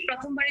ইনোভেটিভ,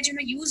 প্রথমবারের জন্য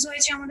ইউজ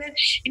হয়েছে আমাদের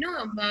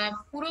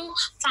পুরো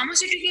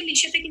ফার্মাসিউটিক্যাল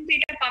ইস্যুতে কিন্তু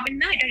এটা পাবেন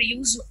না, এটার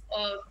ইউজ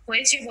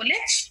হয়েছে বলে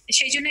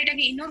সেই জন্য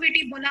এটাকে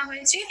ইনোভেটিভ বলা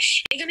হয়েছে।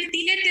 এখানে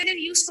তিলের তেলের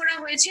ইউজ করা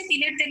হয়েছে।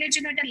 তিলের তেলের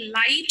জন্য এটা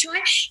লাইট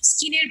হয়,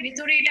 স্কিনের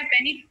ভেতরে এটা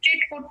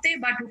পেনিট্রেট করতে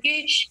বা ঢুকে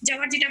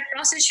যাওয়ার যেটা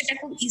প্রসেস সেটা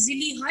খুব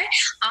ইজিলি হয়।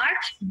 আর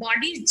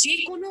বডির যে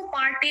কোনো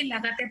পার্টে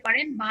লাগাতে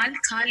পারেন, বাল,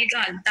 খাল,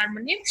 গাল, তার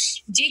মানে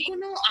যে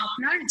কোনো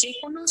আপনার যে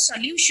কোনো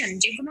সলিউশন,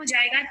 যে কোনো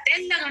জায়গায়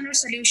তেল লাগানোর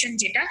সলিউশন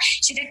যেটা,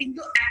 সেটা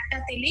কিন্তু একটা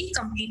তেলেই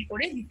কমপ্লিট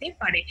করে দিতে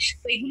পারে।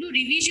 তো এগুলো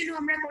রিভিশনও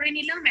আমরা করে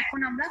নিলাম। এখন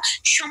আমরা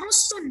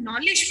সমস্ত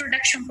নলেজ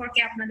প্রোডাক্ট সম্পর্কে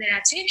আপনাদের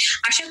আছে,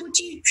 আশা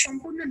করছি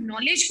সম্পূর্ণ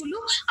নলেজ গুলো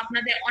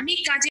আপনাদের অনেক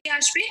কাজে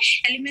আসবে।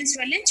 এলিমেন্টস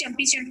ওয়েলেন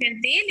চ্যাম্পি চ্যাম্পিয়ন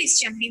তেল, ইস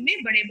চ্যাম্পি মে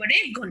বড়ে বড়ে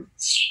গুণ।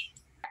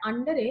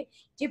 আন্ডারে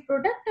যে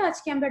প্রোডাক্টটা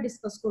আজকে আমরা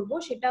ডিসকাস করব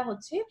সেটা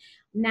হচ্ছে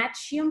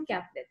ন্যাটসিয়াম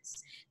ক্যাপলেটস।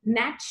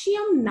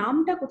 ন্যাটসিয়াম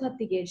নামটা কোথা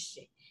থেকে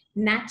এসছে?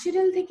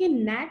 ন্যাচারাল থেকে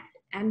ন্যাট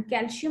অ্যান্ড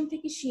ক্যালসিয়াম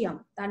থেকে শিয়াম,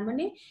 তার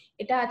মানে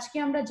এটা আজকে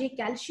আমরা যে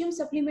ক্যালসিয়াম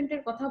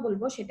সাপ্লিমেন্টের কথা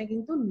বলবো সেটা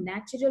কিন্তু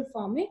ন্যাচারাল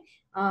ফর্মে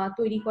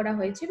তৈরি করা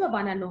হয়েছে বা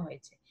বানানো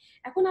হয়েছে।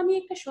 এখন আমি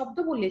একটা শব্দ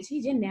বলেছি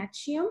যে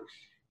ন্যাটসিয়াম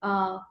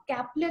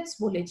ক্যাপলেটস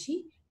বলেছি,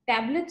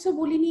 ট্যাবলেটসও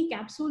বলিনি,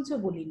 ক্যাপসুলসও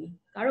বলিনি,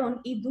 কারণ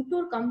এই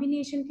দুটোর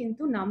কম্বিনেশন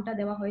কিন্তু নামটা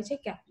দেওয়া হয়েছে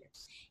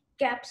ক্যাপলেটস।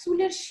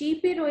 ক্যাপসুলের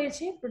শেপে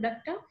রয়েছে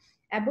প্রোডাক্টটা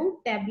এবং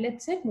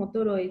ট্যাবলেটস এর মতো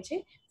রয়েছে,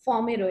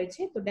 ফর্মে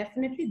রয়েছে। তো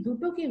ডেফিনেটলি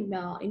দুটোকে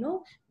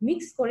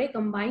মিক্স করে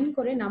কম্বাইন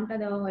করে নামটা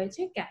দেওয়া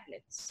হয়েছে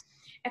ক্যাপলেটস।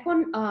 এখন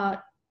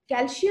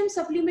ক্যালসিয়াম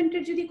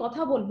সাপ্লিমেন্টের যদি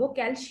কথা বলবো,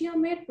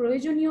 ক্যালসিয়ামের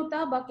প্রয়োজনীয়তা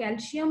বা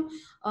ক্যালসিয়াম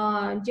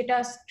যেটা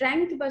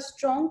স্ট্রেংথ বা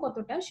স্ট্রং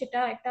কতটা সেটা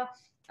একটা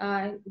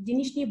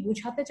জিনিস নিয়ে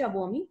বোঝাতে চাবো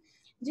আমি।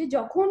 যে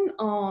যখন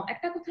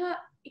একটা কথা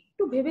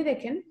একটু ভেবে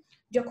দেখেন,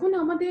 যখন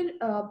আমাদের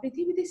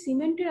পৃথিবীতে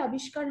সিমেন্টের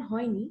আবিষ্কার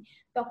হয়নি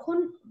তখন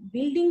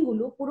বিল্ডিং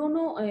গুলো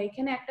পুরনো,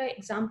 এখানে একটা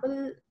এক্সাম্পল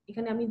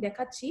এখানে আমি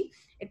দেখাচ্ছি,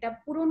 এটা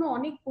পুরনো,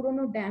 অনেক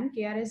পুরনো ড্যাম,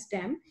 কেআরএস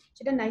ড্যাম,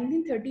 সেটা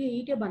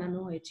 1938-এ বানানো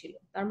হয়েছিল,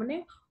 তার মানে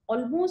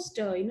অলমোস্ট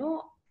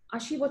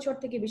 80 বছর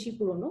থেকে বেশি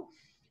পুরনো।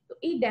 তো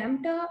এই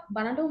ড্যামটা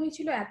বানানো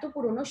হয়েছিল এত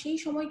পুরনো, সেই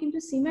সময় কিন্তু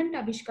সিমেন্ট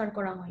আবিষ্কার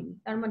করা হয়নি।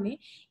 তার মানে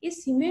এই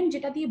সিমেন্ট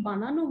যেটা দিয়ে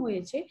বানানো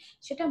হয়েছে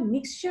সেটা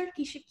মিক্সচার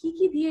কি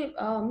কি দিয়ে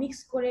মিক্স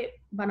করে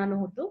বানানো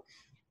হতো।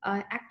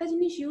 একটা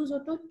জিনিস ইউজ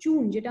হতো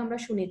চুন, যেটা আমরা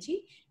শুনেছি,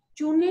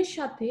 চুনের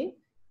সাথে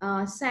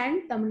স্যান্ড,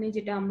 তার মানে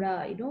যেটা আমরা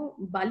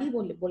বালি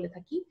বলে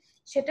থাকি,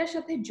 সেটার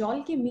সাথে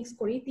জলকে মিক্স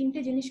করে, এই তিনটে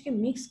জিনিসকে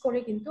মিক্স করে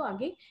কিন্তু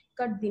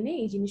আগেকার দিনে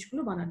এই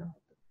জিনিসগুলো বানানো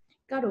হতো।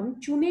 কারণ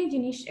চুনে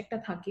জিনিস একটা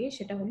থাকে,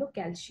 সেটা হলো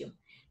ক্যালসিয়াম।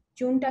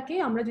 চুনটাকে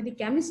আমরা যদি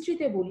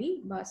কেমিস্ট্রিতে বলি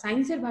বা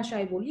সায়েন্সের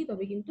ভাষায় বলি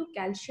তবে কিন্তু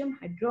ক্যালসিয়াম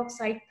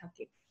হাইড্রোক্সাইড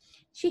থাকে।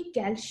 সেই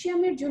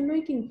ক্যালসিয়ামের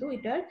জন্যই কিন্তু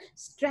এটার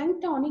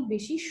স্ট্রেংথটা অনেক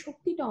বেশি,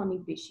 শক্তিটা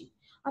অনেক বেশি।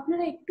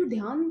 আপনারা একটু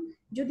ধ্যান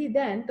যদি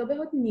দেন তবে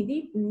হয়তো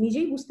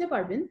নিজেই বুঝতে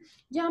পারবেন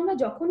যে আমরা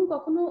যখন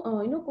কখনো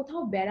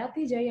কোথাও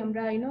বেড়াতে যাই,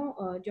 আমরা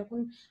যখন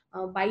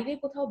বাইরে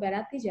কোথাও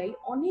বেড়াতে যাই,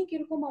 অনেক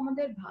এরকম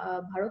আমাদের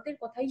ভারতের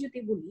কথাই যদি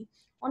বলি,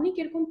 অনেক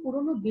এরকম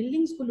পুরনো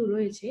বিল্ডিংস গুলো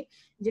রয়েছে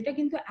যেটা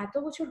কিন্তু এত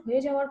বছর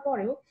হয়ে যাওয়ার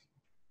পরেও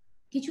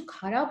কিছু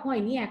খারাপ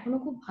হয়নি, এখনো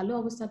খুব ভালো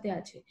অবস্থাতে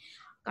আছে।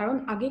 কারণ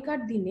আগেকার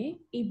দিনে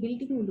এই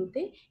বিল্ডিং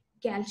গুলোতে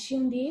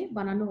ক্যালসিয়াম দিয়ে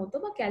বানানো হতো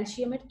বা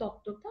ক্যালসিয়ামের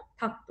তত্ত্বটা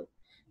থাকতো।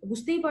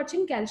 বুঝতেই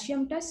পারছেন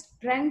ক্যালসিয়ামটা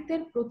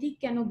স্ট্রেংথের প্রতীক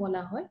কেন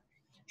বলা হয়,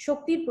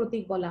 শক্তির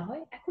প্রতীক বলা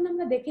হয়। এখন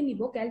আমরা দেখে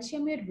নিব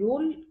ক্যালসিয়ামের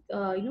রোল,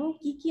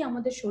 কি কি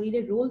আমাদের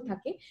শরীরে রোল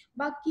থাকে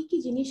বা কি কি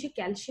জিনিসে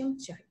ক্যালসিয়াম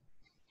চাই।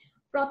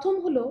 প্রথম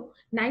হলো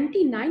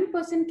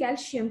 99%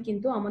 ক্যালসিয়াম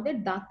কিন্তু আমাদের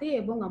দাঁতে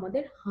এবং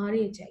আমাদের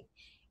হাড়ে চাই।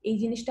 এই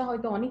জিনিসটা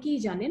হয়তো অনেকেই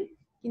জানেন,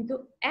 কিন্তু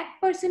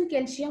 1%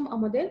 ক্যালসিয়াম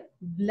আমাদের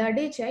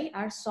ব্লাডে চাই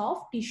আর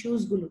সফট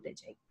টিস্যুস গুলোতে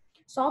চাই।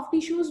 সফট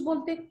টিস্যুস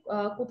বলতে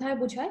কোথায়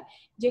বোঝায়?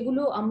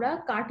 যেগুলো আমরা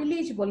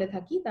কার্টিলেজ বলে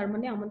থাকি, তার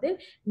মানে আমাদের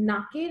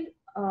নাকের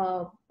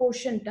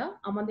পোর্শনটা,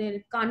 আমাদের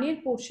কানের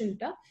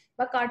পোর্শনটা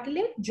বা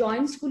কার্টিলেজ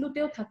জয়েন্টস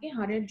গুলোতেও থাকে,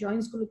 হাড়ের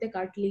জয়েন্টস গুলোতে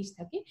কার্টিলেজ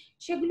থাকে,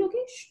 সেগুলোকে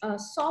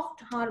সফট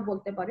হাড়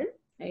বলতে পারেন।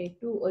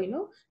 একটু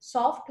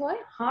সফট হয়,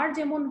 হাড়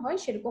যেমন হয়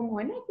সেরকম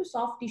হয় না, একটু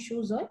সফট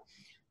টিস্যুস হয়।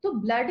 তো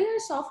ব্লাডে আর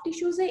সফট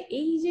টিস্যুসে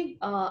এই যে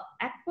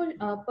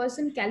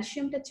 1%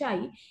 ক্যালসিয়ামটা চাই,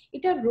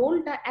 এটার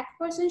রোলটা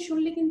 1%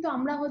 শুনলে কিন্তু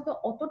আমরা হয়তো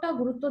অতটা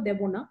গুরুত্ব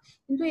দেব না,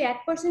 কিন্তু এই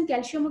 1%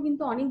 ক্যালসিয়ামও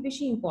কিন্তু অনেক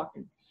বেশি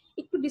ইম্পর্টেন্ট।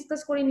 একটু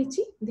ডিসকাস করে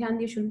নিচ্ছি, ধ্যান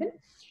দিয়ে শুনবেন।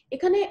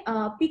 এখানে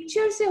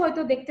পিকচার্সে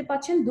হয়তো দেখতে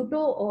পাচ্ছেন দুটো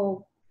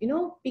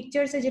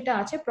পিকচার্সে যেটা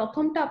আছে,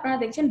 প্রথমটা আপনারা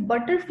দেখছেন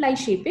বাটারফ্লাই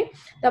শেপে,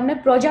 তার মানে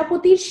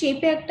প্রজাপতির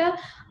শেপে একটা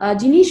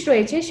জিনিস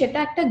রয়েছে, সেটা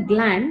একটা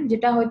গ্ল্যান্ড,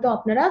 যেটা হয়তো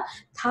আপনারা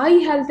থাই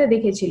হেলথে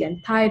দেখেছিলেন,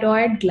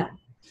 থাইরয়েড গ্ল্যান্ড।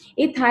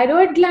 এই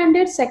থাইরয়েড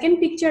গ্ল্যান্ডের সেকেন্ড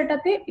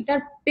পিকচারটাতে এটার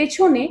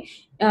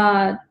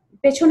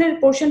পেছনের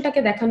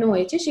পোর্শনটাকে দেখানো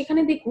হয়েছে।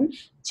 সেখানে দেখুন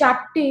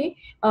চারটে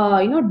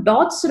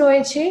ডটস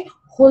রয়েছে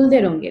হলদে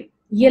রঙের,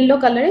 ইয়েলো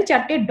কালারে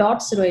চারটে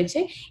ডটস রয়েছে।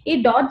 এই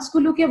ডটস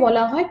গুলোকে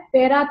বলা হয়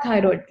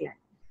প্যারাথাইরয়েড গ্ল্যান্ড।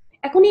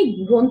 এখন এই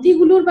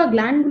গ্রন্থিগুলোর বা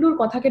গ্ল্যান্ডগুলোর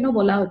কথা কেন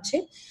বলা হচ্ছে?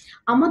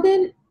 আমাদের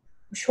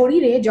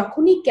শরীরে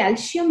যখনই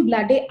ক্যালসিয়াম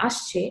ব্লাডে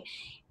আসছে,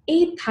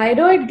 এই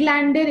থাইরয়েড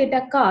গ্ল্যান্ডের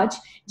এটা কাজ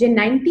যে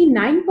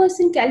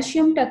 99%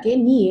 ক্যালসিয়ামটাকে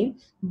নিয়ে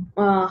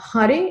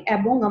হাড়ে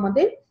এবং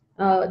আমাদের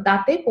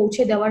দাঁতে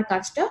পৌঁছে দেওয়ার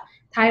কাজটা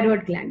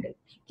থাইরয়েড গ্ল্যান্ডের।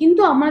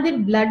 কিন্তু আমাদের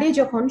ব্লাডে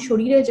যখন,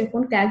 শরীরে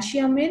যখন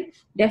ক্যালসিয়ামের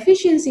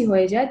ডেফিসিয়েন্সি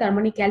হয়ে যায়, তার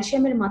মানে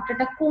ক্যালসিয়ামের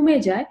মাত্রাটা কমে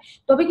যায়,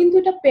 তবে কিন্তু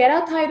এটা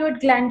প্যারাথাইরয়েড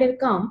গ্ল্যান্ডের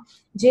কাম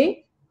যে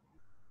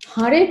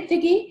হাড়ের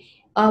থেকে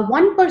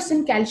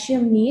 1%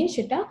 ক্যালসিয়াম নিয়ে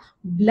সেটা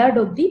ব্লাড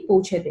অব্দি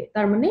পৌঁছে দেয়।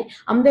 তার মানে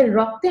আমাদের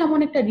রক্তে এমন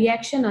একটা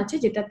রিয়াকশন আছে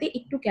যেটাতে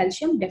একটু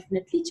ক্যালসিয়াম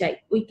ডেফিনেটলি চাই,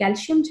 ওই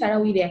ক্যালসিয়াম ছাড়া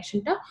ওই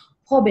রিয়াকশনটা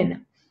হবে না।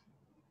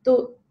 তো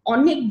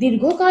অনেক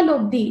দীর্ঘকাল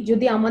অবধি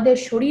যদি আমাদের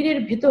শরীরের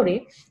ভেতরে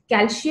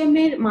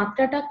ক্যালসিয়ামের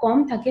মাত্রাটা কম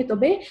থাকে,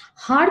 তবে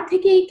হাড়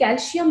থেকে এই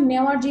ক্যালসিয়াম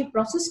নেওয়ার যে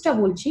প্রসেসটা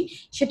বলছি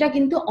সেটা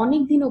কিন্তু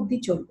অনেক দিন অবধি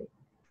চলবে।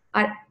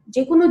 আর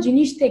যে কোনো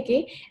জিনিস থেকে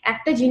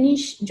একটা জিনিস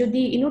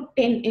যদি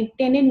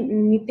টেনে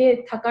নিতে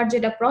থাকার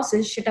যেটা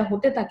প্রসেস সেটা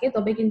হতে থাকে,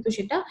 তবে কিন্তু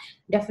সেটা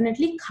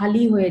ডেফিনেটলি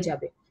খালি হয়ে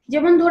যাবে।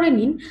 যেমন ধরে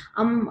নিন,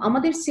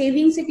 আমাদের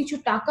সেভিংসে কিছু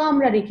টাকা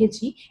আমরা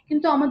রেখেছি,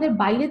 কিন্তু আমাদের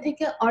বাইরে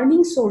থেকে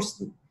আর্নিং সোর্স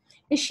নেই।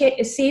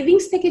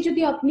 সেভিংস থেকে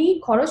যদি আপনি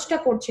খরচটা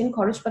করছেন,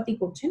 খরচপাতি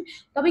করছেন,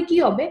 তবে কি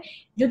হবে,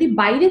 যদি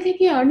বাইরে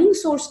থেকে আর্নিং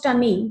সোর্সটা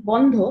নেই,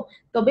 বন্ধ,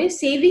 তবে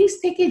সেভিংস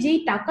থেকে যেই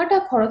টাকাটা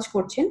খরচ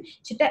করছেন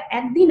সেটা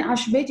একদিন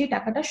আসবে যে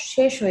টাকাটা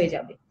শেষ হয়ে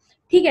যাবে।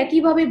 ঠিক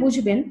একইভাবে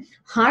বুঝবেন,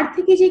 হাড়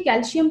থেকে যে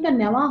ক্যালসিয়ামটা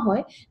নেওয়া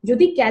হয়,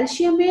 যদি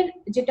ক্যালসিয়ামের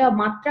যেটা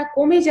মাত্রা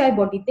কমে যায়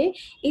বডিতে,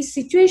 এই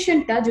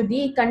সিচুয়েশনটা যদি,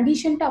 এই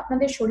কন্ডিশনটা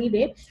আপনাদের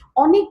শরীরে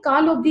অনেক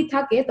কাল অবধি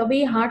থাকে, তবে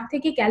এই হাড়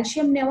থেকে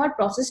ক্যালসিয়াম নেওয়ার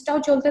প্রসেসটাও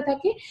চলতে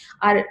থাকে।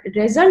 আর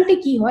রেজাল্টে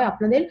কি হয়,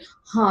 আপনাদের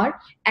হাড়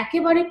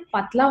একেবারে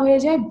পাতলা হয়ে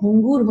যায়,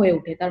 ভঙ্গুর হয়ে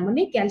ওঠে, তার মানে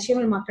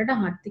ক্যালসিয়ামের মাত্রাটা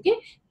হাড় থেকে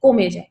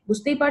কমে যায়।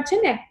 বুঝতেই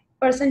পারছেন,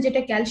 1%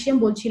 যেটা ক্যালসিয়াম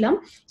বলছিলাম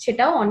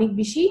সেটাও অনেক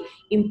বেশি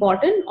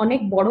ইম্পর্টেন্ট, অনেক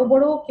বড়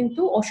বড়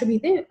কিন্তু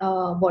অসুবিধে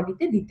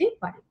বডিতে দিতে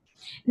পারে।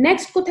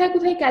 নেক্সট কোথায়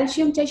কোথায়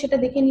ক্যালসিয়াম চাই সেটা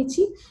দেখে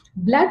নিচ্ছি।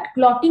 ব্লাড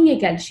ক্লটিং এ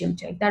ক্যালসিয়াম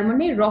চাই, তার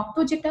মানে রক্ত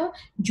যেটা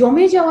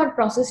জমে যাওয়ার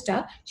প্রসেসটা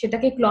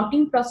সেটাকে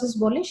ক্লটিং প্রসেস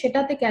বলে,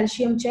 সেটাতে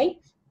ক্যালসিয়াম চাই।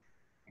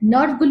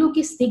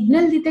 নার্ভগুলোকে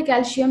সিগন্যাল দিতে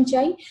ক্যালসিয়াম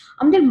চাই।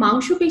 আমাদের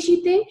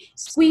মাংসপেশিতে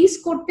স্কুইজ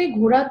করতে,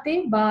 ঘোরাতে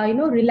বা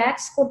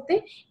রিল্যাক্স করতে,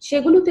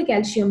 সেগুলোতে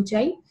ক্যালসিয়াম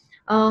চাই।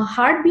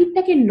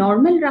 হার্টবিটটাকে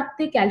নর্মাল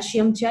রাখতে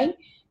ক্যালসিয়াম চাই।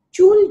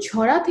 চুল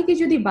ঝরা থেকে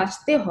যদি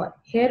বাঁচতে হয়,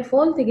 হেয়ার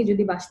ফল থেকে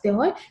যদি বাঁচতে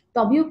হয়,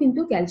 তবেও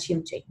কিন্তু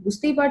ক্যালসিয়াম চাই।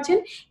 বুঝতেই পারছেন,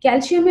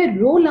 ক্যালসিয়ামের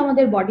রোল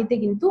আমাদের বডিতে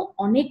কিন্তু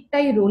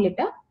অনেকটাই রোল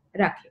এটা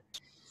রাখে।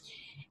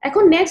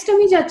 এখন নেক্সট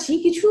আমি যাচ্ছি,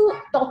 কিছু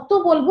তত্ত্ব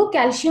বলবো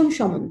ক্যালসিয়াম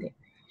সম্বন্ধে।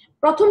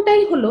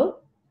 প্রথমটাই হলো,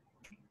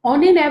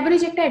 অন এন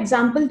অ্যাভারেজ একটা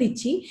এক্সাম্পল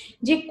দিচ্ছি,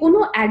 যে কোনো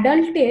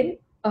অ্যাডাল্টের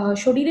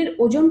শরীরের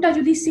ওজনটা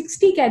যদি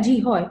 60 কেজি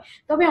হয়,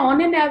 তবে অন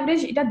এন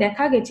অ্যাভারেজ এটা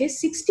দেখা গেছে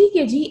 60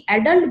 কেজি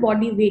অ্যাডাল্ট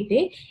বডি ওয়েটে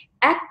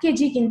 1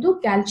 কেজি কিন্তু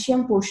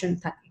ক্যালসিয়াম পোর্শন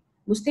থাকে।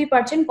 বুঝতেই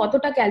পারছেন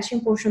কতটা ক্যালসিয়াম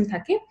পোর্শন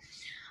থাকে।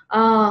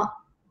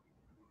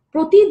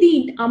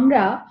 প্রতিদিন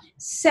আমরা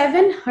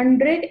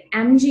 700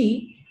 mg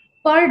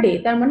পার ডে,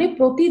 তার মানে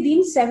প্রতিদিন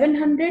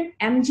 700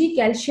 mg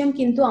ক্যালসিয়াম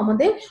কিন্তু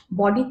আমাদের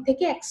বডির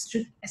থেকে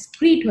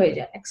এক্সক্রিট হয়ে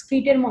যায়।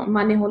 এক্সক্রিটের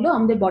মানে হলো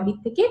আমাদের বডির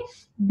থেকে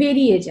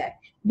বেরিয়ে যায়,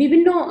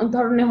 বিভিন্ন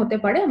ধরনের হতে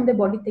পারে আমাদের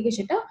বডি থেকে,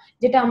 সেটা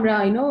যেটা আমরা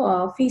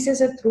ফিসেস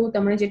এর থ্রু,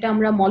 তার মানে যেটা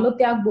আমরা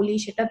মলত্যাগ বলি,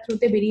 সেটা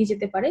থ্রুতে বেরিয়ে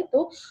যেতে পারে। তো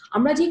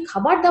আমরা যে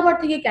খাবার দাবার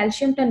থেকে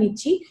ক্যালসিয়ামটা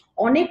নিচ্ছি,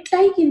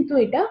 অনেকটাই কিন্তু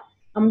এটা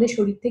আমাদের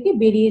শরীর থেকে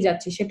বেরিয়ে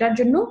যাচ্ছে, সেটার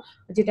জন্য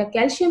যেটা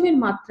ক্যালসিয়ামের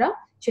মাত্রা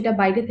সেটা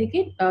বাইরে থেকে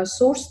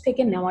সোর্স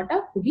থেকে নেওয়াটা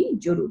খুবই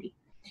জরুরি।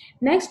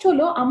 নেক্সট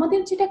হলো,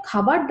 আমাদের যেটা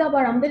খাবার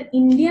দাবার, আমাদের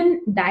ইন্ডিয়ান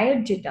ডায়েট,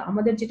 যেটা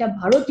আমাদের যেটা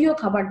ভারতীয়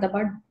খাবার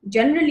দাবার,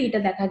 জেনারেলি এটা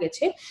দেখা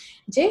গেছে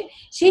যে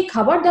সেই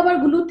খাবার দাবার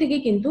গুলোর থেকে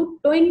কিন্তু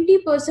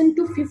 20%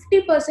 to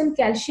 50%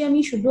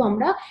 ক্যালসিয়ামই শুধু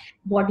আমরা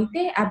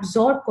বডিতে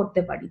অ্যাবজর্ব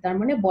করতে পারি। তার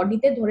মানে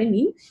বডিতে ধরে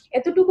নিন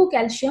এতটুকু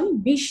ক্যালসিয়াম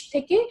 20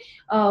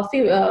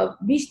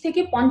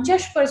 থেকে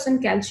 50%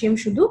 ক্যালসিয়াম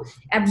শুধু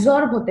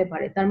অ্যাবজর্ব হতে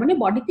পারে, তার মানে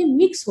বডিতে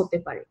মিক্স হতে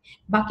পারে,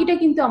 বাকিটা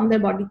কিন্তু আমাদের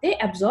বডিতে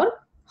অ্যাবজর্ব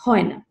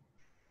হয় না।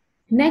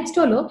 নেক্সট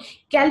হলো,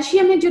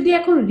 ক্যালসিয়ামের যদি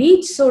এখন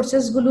রিচ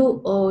সোর্সেস গুলো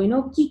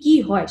কি কি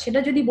হয় সেটা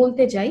যদি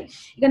বলতে চাই,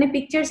 এখানে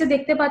পিকচারসে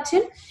দেখতে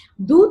পাচ্ছেন,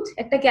 দুধ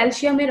একটা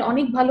ক্যালসিয়ামের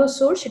অনেক ভালো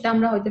সোর্স, সেটা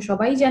আমরা হয়তো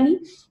সবাই জানি।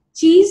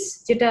 চিজ,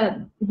 যেটা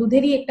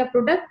দুধেরই একটা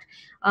প্রোডাক্ট।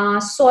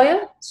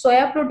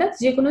 সয়া প্রোডাক্টস,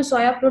 যে কোনো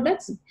সয়া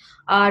প্রোডাক্টস।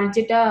 আর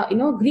যেটা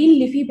গ্রিন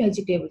লিফি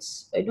ভেজিটেবলস,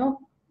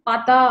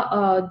 পাতা,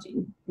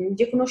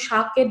 যে কোনো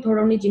শাকের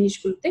ধরনের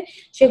জিনিসগুলোতে,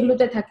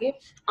 সেগুলোতে থাকে।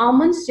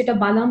 আমন্ডস, যেটা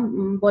বাদাম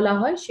বলা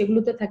হয়,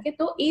 সেগুলোতে থাকে।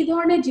 তো এই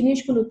ধরনের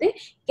জিনিসগুলোতে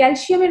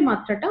ক্যালসিয়ামের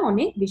মাত্রাটা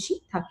অনেক বেশি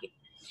থাকে।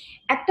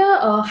 একটা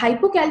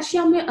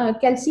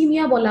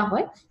ক্যালসিমিয়া বলা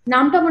হয়,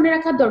 নামটা মনে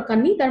রাখার দরকার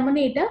নেই, তার মানে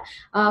এটা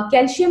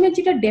ক্যালসিয়ামের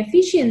যেটা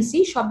ডেফিসিয়েন্সি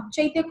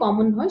সবচাইতে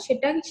কমন হয়,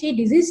 সেটা, সেই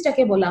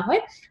ডিজিজটাকে বলা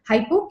হয়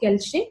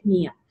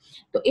হাইপোক্যালসেমিয়া।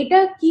 তো এটা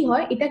কি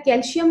হয়, এটা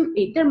ক্যালসিয়াম,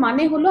 এটার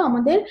মানে হলো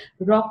আমাদের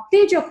রক্তে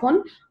যখন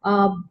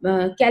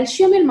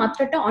ক্যালসিয়ামের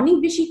মাত্রাটা অনেক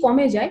বেশি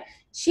কমে যায়,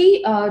 সেই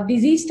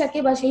ডিজিজটাকে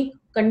বা সেই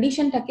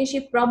কন্ডিশনটাকে,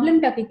 সেই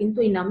প্রবলেমটাকে কিন্তু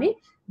এই নামে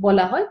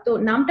বলা হয়। তো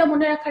নামটা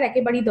মনে রাখার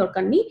একেবারেই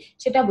দরকার নেই,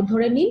 সেটা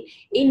ধরে নিন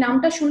এই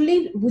নামটা শুনলেই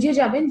বুঝে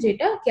যাবেন যে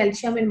এটা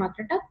ক্যালসিয়ামের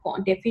মাত্রাটা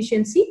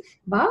ডেফিসিয়েন্সি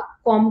বা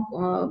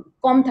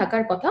কম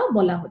থাকার কথা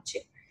বলা হচ্ছে।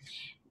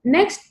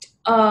 নেক্সট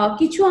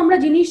কিছু আমরা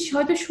জিনিস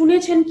হয়তো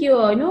শুনেছেন,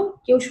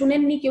 কেউ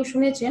শুনেননি, কেউ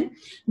শুনেছেন,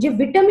 যে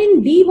ভিটামিন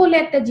ডি বলে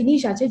একটা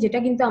জিনিস আছে যেটা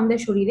কিন্তু আমাদের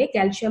শরীরে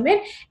ক্যালসিয়ামের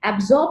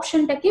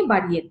অ্যাবজর্পশনটাকে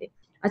বাড়িয়ে দেয়।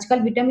 আজকাল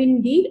ভিটামিন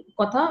ডির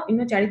কথা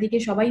চারিদিকে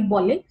সবাই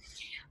বলে।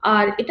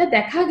 আর এটা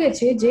দেখা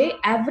গেছে যে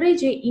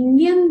অ্যাভারেজে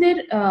ইন্ডিয়ানদের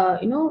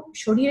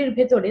শরীরের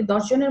ভেতরে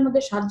 10 জনের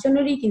মধ্যে 7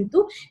 জনেরই কিন্তু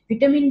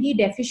ভিটামিন ডি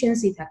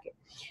ডেফিসিয়েন্সি থাকে।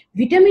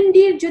 ভিটামিন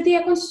ডি এর যদি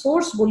এখন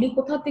সোর্স বলি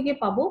কোথা থেকে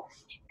পাবো,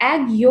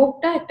 এগ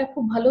ইয়োগটা একটা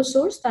খুব ভালো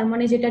সোর্স, তার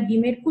মানে যেটা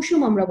ডিমের কুসুম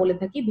আমরা বলে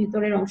থাকি,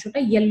 ভেতরের অংশটা,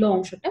 ইয়েলো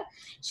অংশটা,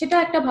 সেটা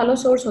একটা ভালো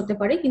সোর্স হতে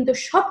পারে। কিন্তু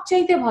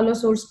সবচাইতে ভালো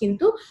সোর্স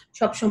কিন্তু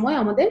সবসময়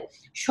আমাদের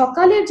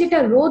সকালের যেটা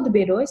রোদ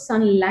বেরোয়,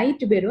 সানলাইট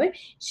বেরোয়,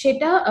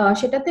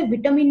 সেটাতে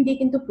ভিটামিন ডি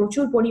কিন্তু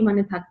প্রচুর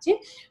পরিমাণে থাকছে।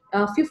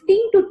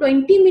 15 to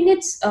 20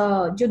 মিনিটস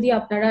যদি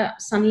আপনারা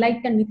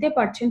সানলাইটটা নিতে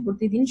পারছেন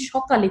প্রতিদিন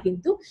সকালে,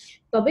 কিন্তু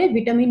তবে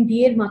ভিটামিন ডি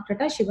এর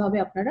মাত্রাটা সেভাবে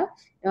আপনারা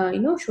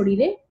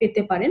শরীরে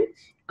পেতে পারেন।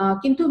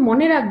 কিন্তু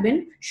মনে রাখবেন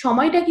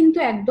সময়টা কিন্তু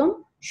একদম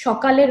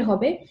সকালের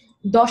হবে।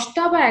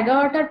 10টা বা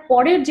 11টার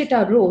পরের যেটা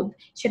রোদ,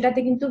 সেটাতে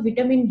কিন্তু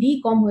ভিটামিন ডি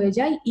কম হয়ে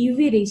যায়,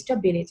 ইউভি রেজটা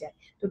বেড়ে যায়।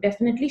 তো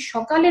ডেফিনেটলি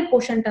সকালের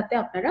পোর্শনটাতে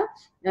আপনারা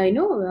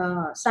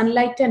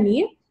সানলাইটটা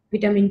নিয়ে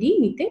ভিটামিন ডি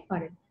নিতে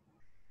পারেন।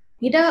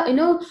 এটা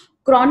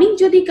ক্রনিক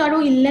যদি কারো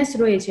ইলনেস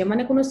রয়েছে,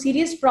 মানে কোনো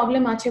সিরিয়াস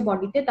প্রবলেম আছে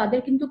বডিতে, তাদের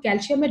কিন্তু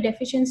ক্যালসিয়ামের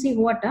ডেফিসিয়েন্সি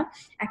হওয়াটা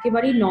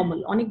একেবারেই নর্মাল,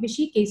 অনেক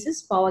বেশি কেসেস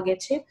পাওয়া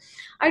গেছে।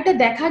 আর এটা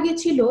দেখা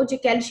গেছিল যে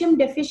ক্যালসিয়াম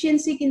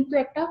ডেফিসিয়েন্সি কিন্তু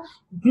একটা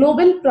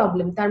গ্লোবাল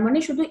প্রবলেম, তার মানে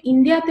শুধু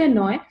ইন্ডিয়াতে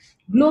নয়,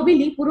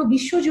 গ্লোবালি পুরো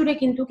বিশ্ব জুড়ে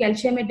কিন্তু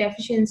ক্যালসিয়ামের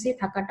ডেফিসিয়েন্সি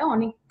থাকাটা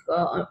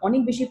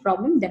অনেক বেশি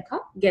প্রবলেম দেখা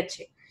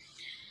গেছে।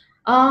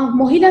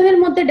 মহিলাদের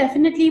মধ্যে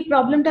ডেফিনেটলি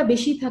প্রবলেমটা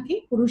বেশি থাকে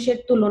পুরুষের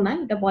তুলনায়,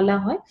 এটা বলা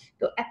হয়।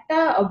 তো একটা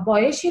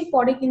বয়সের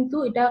পরে কিন্তু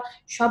এটা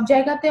সব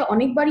জায়গাতে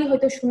অনেকবারই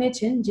হয়তো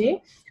শুনেছেন যে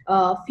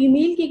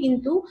ফিমেলকে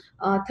কিন্তু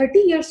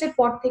 30 ইয়ার্স এর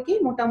পর থেকে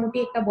মোটামুটি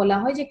একটা বলা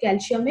হয় যে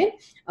ক্যালসিয়ামের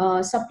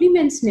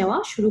সাপ্লিমেন্টস নেওয়া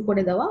শুরু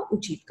করে দেওয়া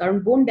উচিত, কারণ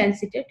বোন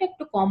ডেন্সিটিটা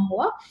একটু কম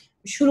হওয়া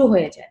শুরু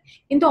হয়ে যায়।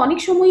 কিন্তু অনেক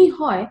সময়ই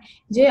হয়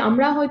যে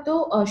আমরা হয়তো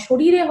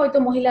শরীরে হয়তো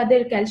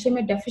মহিলাদের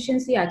ক্যালসিয়ামের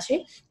ডেফিসিয়েন্সি আছে,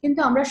 কিন্তু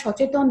আমরা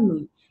সচেতন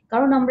নই,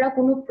 কারণ আমরা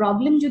কোনো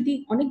প্রবলেম যদি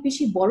অনেক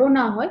বেশি বড়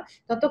না হয়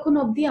ততক্ষণ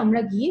অবধি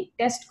আমরা গিয়ে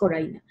টেস্ট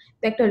করাই না।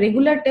 তো একটা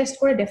রেগুলার টেস্ট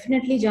করে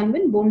ডেফিনেটলি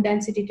জানবেন বোন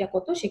ডেন্সিটিটা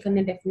কত, সেখানে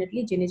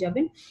ডেফিনেটলি জেনে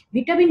যাবেন।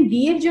 ভিটামিন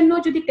ডি এর জন্য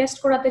যদি টেস্ট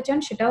করাতে চান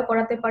সেটাও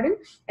করাতে পারেন,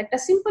 একটা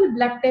সিম্পল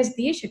ব্লাড টেস্ট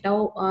দিয়ে সেটাও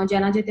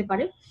জানা যেতে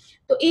পারে।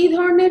 তো এই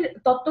ধরনের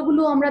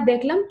তত্ত্বগুলো আমরা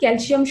দেখলাম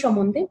ক্যালসিয়াম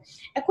সম্বন্ধে।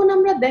 এখন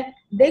আমরা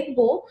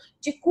দেখবো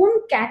যে কোন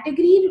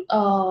ক্যাটাগরির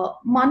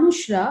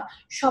মানুষরা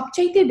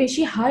সবচাইতে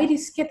বেশি হাই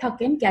রিস্কে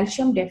থাকেন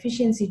ক্যালসিয়াম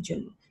ডেফিসিয়েন্সির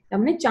জন্য, তার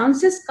মানে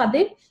চান্সেস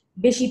কাদের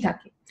বেশি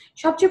থাকে।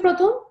 সবচেয়ে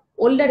প্রথম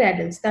ওল্ডার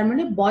অ্যাডাল্টস, তার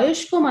মানে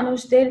বয়স্ক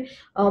মানুষদের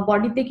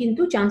বডিতে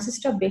কিন্তু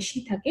চান্সেসটা বেশি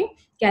থাকে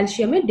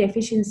ক্যালসিয়ামের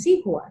ডেফিসিয়েন্সি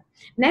হওয়ার।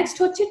 নেক্সট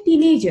হচ্ছে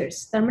টিনেজার্স,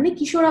 তার মানে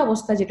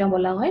কিশোরাবস্থা যেটা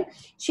বলা হয়,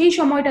 সেই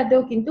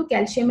সময়টাতেও কিন্তু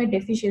ক্যালসিয়ামের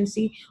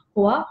ডেফিসিয়েন্সি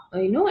হওয়া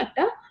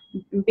একটা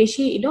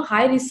বেশি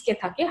হাই রিস্কে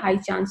থাকে, হাই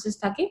চান্সেস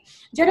থাকে।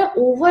 যারা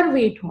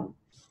ওভারওয়েট হন,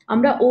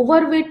 আমরা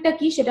ওভারওয়েটটা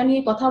কি সেটা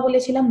নিয়ে কথা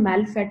বলেছিলাম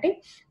ম্যাল ফ্যাটে,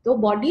 তো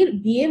বডির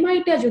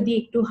বিএমআইটা যদি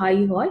একটু হাই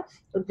হয়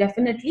তো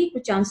ডেফিনেটলি একটু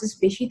চান্সেস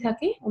বেশি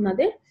থাকে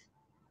ওনাদের।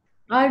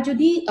 আর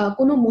যদি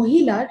কোনো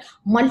মহিলার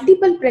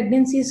মাল্টিপল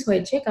প্রেগনেন্সিস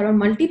হয়েছে, কারণ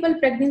মাল্টিপল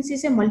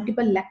প্রেগনেন্সিসে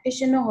মাল্টিপল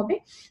ল্যাকটেশনও হবে,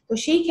 তো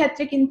সেই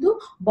ক্ষেত্রে কিন্তু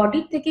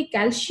বডির থেকে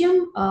ক্যালসিয়াম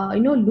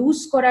লুজ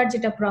করার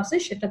যেটা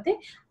প্রসেস, সেটাতে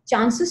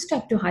চান্সেসটা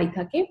একটু হাই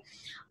থাকে।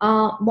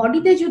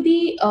 বডিতে যদি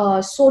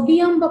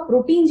সোডিয়াম বা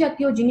প্রোটিন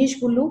জাতীয়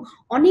জিনিসগুলো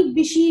অনেক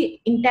বেশি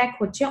ইনট্যাক্ট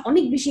হচ্ছে,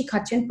 অনেক বেশি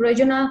খাচ্ছেন,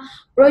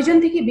 প্রয়োজন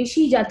থেকে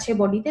বেশি যাচ্ছে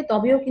বডিতে,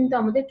 তবেও কিন্তু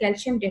আমাদের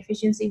ক্যালসিয়াম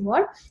ডেফিসিয়েন্সি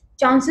হওয়ার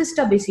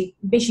চান্সেসটা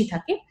বেশি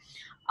থাকে।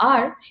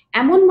 আর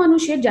এমন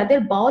মানুষের যাদের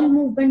বাউল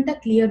মুভমেন্টটা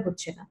ক্লিয়ার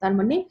হচ্ছে না, তার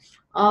মানে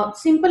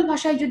সিম্পল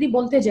ভাষায় যদি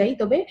বলতে যাই,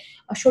 তবে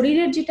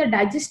শরীরের যেটা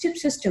ডাইজেস্টিভ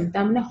সিস্টেম,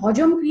 তার মানে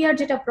হজম ক্রিয়ার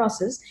যেটা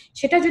প্রসেস,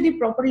 সেটা যদি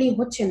প্রপারলি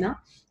হচ্ছে না,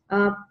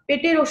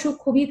 পেটের অসুখ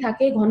খুবই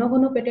থাকে, ঘন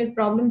ঘন পেটের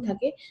প্রবলেম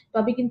থাকে,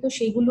 তবে কিন্তু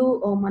সেইগুলো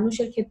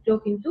মানুষের ক্ষেত্রেও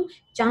কিন্তু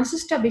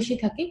চান্সেসটা বেশি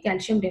থাকে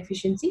ক্যালসিয়াম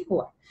ডেফিসিয়েন্সি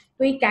হওয়ার।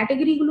 তো এই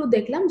ক্যাটাগরিগুলো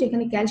দেখলাম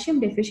যেখানে ক্যালসিয়াম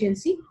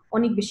ডেফিসিয়েন্সি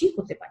অনেক বেশি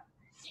হতে পারে।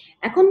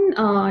 এখন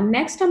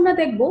নেক্সট আমরা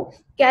দেখব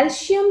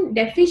ক্যালসিয়াম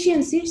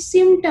ডেফিসিয়েন্সির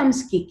সিমটমস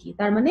কি কি,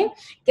 তার মানে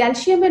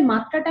ক্যালসিয়ামের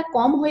মাত্রাটা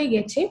কম হয়ে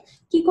গেছে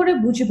কি করে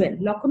বুঝবেন,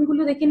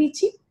 লক্ষণগুলো দেখে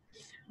নিচ্ছি।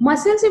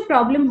 মাসেলস এর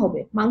প্রবলেম হবে,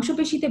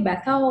 মাংসপেশিতে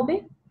ব্যথা হবে,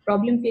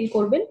 প্রবলেম ফিল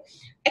করবেন।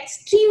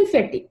 এক্সট্রিম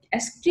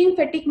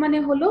ফ্যাটিক মানে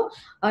হলো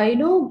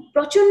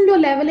প্রচন্ড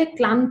লেভেলে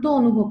ক্লান্ত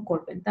অনুভব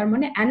করবেন, তার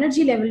মানে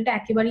এনার্জি লেভেলটা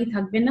একেবারেই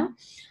থাকবে না।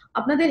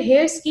 আপনাদের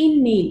হেয়ার, স্কিন,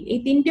 নেইল, এই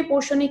তিনটে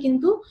পোর্শনে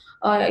কিন্তু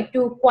একটু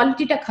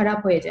কোয়ালিটিটা খারাপ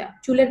হয়ে যায়,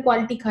 চুলের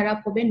কোয়ালিটি খারাপ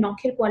হবে,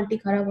 নখের কোয়ালিটি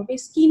খারাপ হবে,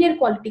 স্কিনের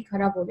কোয়ালিটি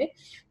খারাপ হবে।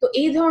 তো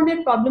এই ধরনের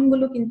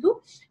প্রবলেমগুলো কিন্তু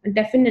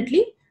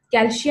ডেফিনেটলি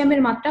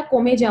ক্যালসিয়ামের মাত্রা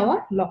কমে যাওয়ার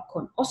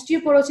লক্ষণ।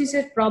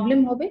 অস্টিওপোরোসিসের প্রবলেম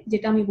হবে,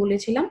 যেটা আমি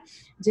বলেছিলাম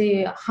যে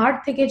হাড়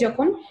থেকে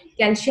যখন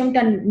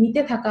ক্যালসিয়ামটা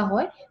নিতে থাকা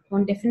হয়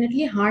তখন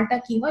ডেফিনেটলি হাড়টা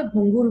কি হয়,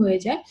 ভঙ্গুর হয়ে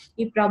যায়।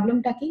 এই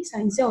প্রবলেমটাকেই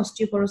সায়েন্সে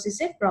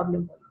অস্টিওপোরোসিসের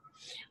প্রবলেম বলে।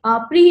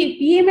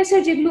 পিএমএস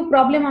এর যেগুলো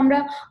প্রবলেম, আমরা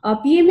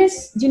পিএমএস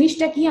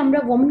জিনিসটা কি আমরা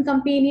ওমেন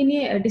ক্যাম্পেইনে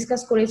নিয়ে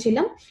ডিসকাস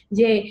করেছিলাম,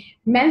 যে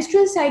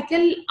মেনস্ট্রুয়াল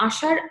সাইকেল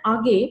আসার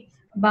আগে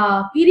বা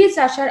পিরিয়ডস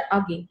আসার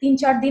আগে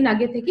 3-4 দিন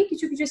আগে থেকে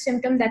কিছু কিছু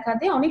সিমটম দেখা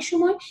দেয়। অনেক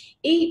সময়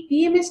এই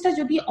পিএমএসটা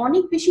যদি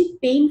অনেক বেশি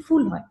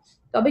পেইনফুল হয়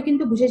তবে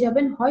কিন্তু বুঝে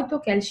যাবেন হয়তো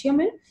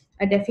ক্যালসিয়ামের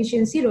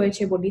ডেফিসিয়েন্সি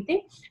রয়েছে বডিতে।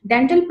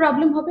 ডেন্টাল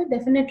প্রবলেম হবে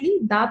ডেফিনেটলি,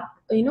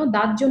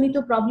 দাঁতজনিত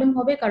প্রবলেম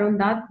হবে, কারণ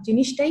দাঁত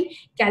জিনিসটাই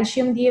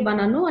ক্যালসিয়াম দিয়ে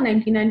বানানো,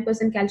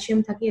 99% ক্যালসিয়াম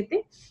থাকে এতে।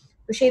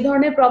 তো সেই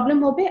ধরনের প্রবলেম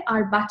হবে।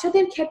 আর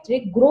বাচ্চাদের ক্ষেত্রে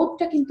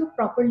গ্রোথটা কিন্তু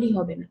প্রপারলি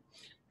হবে না,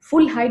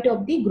 ফুল হাইট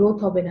অবধি গ্রোথ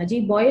হবে না, যে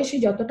বয়সে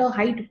যতটা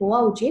হাইট হওয়া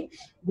উচিত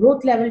গ্রোথ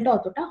লেভেলটা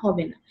অতটা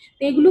হবে না।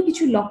 তো এগুলো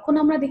কিছু লক্ষণ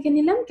আমরা দেখে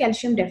নিলাম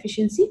ক্যালসিয়াম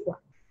ডেফিসিয়েন্সি হওয়া।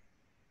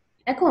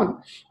 এখন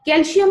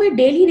ক্যালসিয়ামের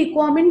ডেইলি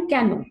রিকোয়ারমেন্ট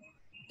কেন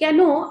কেন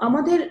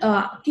আমাদের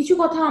কিছু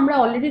কথা আমরা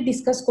অলরেডি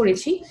ডিসকাস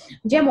করেছি,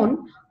 যেমন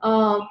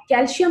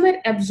ক্যালসিয়ামের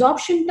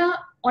অ্যাবজর্পশনটা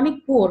অনেক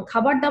পুয়ার,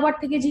 খাবার দাবার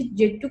থেকে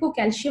যেটুকু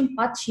ক্যালসিয়াম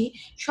পাচ্ছি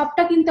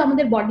সবটা কিন্তু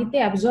আমাদের বডিতে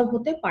অ্যাবজর্ব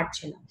হতে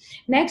পারছে না।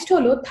 নেক্সট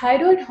হলো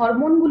থাইরয়েড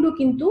হরমোনগুলো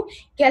কিন্তু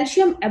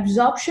ক্যালসিয়াম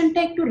অ্যাবজর্পশনটা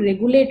একটু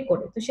রেগুলেট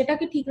করে, তো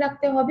সেটাকে ঠিক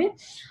রাখতে হবে।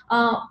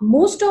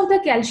 মোস্ট অফ দ্য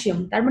ক্যালসিয়াম,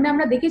 তার মানে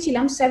আমরা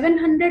দেখেছিলাম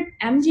 700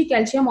 mg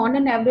ক্যালসিয়াম অন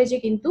অ্যান অ্যাভারেজে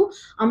কিন্তু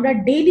আমরা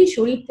ডেইলি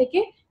শরীর থেকে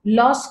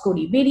লস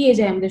করি, বেরিয়ে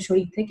যায় আমাদের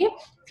শরীর থেকে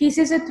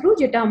ফিসেসের থ্রু,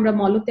 যেটা আমরা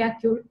মলত্যাগ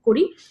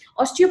করি।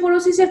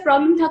 অস্টিওপোরোসিসের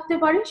প্রবলেম থাকতে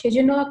পারে,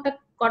 সেজন্য একটা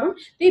কারণ।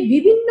 তো এই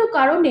বিভিন্ন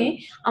কারণে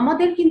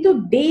আমাদের কিন্তু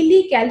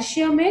ডেইলি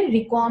ক্যালসিয়ামের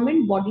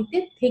রিকোয়ারমেন্ট বডিতে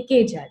থেকে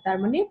যায়, তার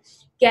মানে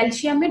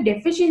ক্যালসিয়ামের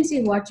ডেফিসিয়েন্সি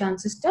হওয়ার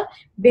চান্সেসটা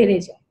বেড়ে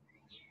যায়।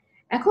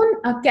 এখন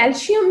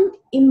ক্যালসিয়াম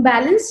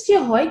ইমব্যালেন্স যে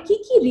হয় কি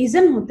কি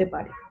রিজন হতে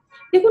পারে,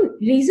 দেখুন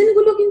রিজন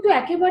গুলো কিন্তু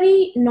একেবারেই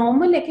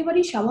নর্মাল,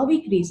 একেবারেই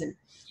স্বাভাবিক রিজন।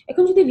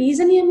 এখন যদি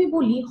রিজনই আমি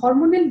বলি,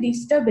 হরমোনাল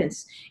ডিস্টারবেন্স,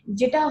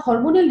 যেটা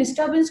হরমোনাল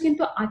ডিস্টারবেন্স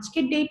কিন্তু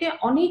আজকের ডেটে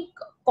অনেক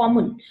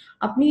কমন।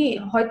 আপনি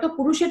হয়তো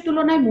পুরুষের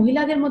তুলনায়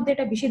মহিলাদের মধ্যে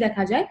এটা বেশি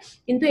দেখা যায়,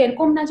 কিন্তু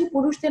এরকম না যে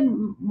পুরুষদের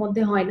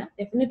মধ্যে হয় না,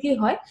 ডেফিনেটলি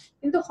হয়,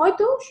 কিন্তু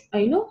হয়তো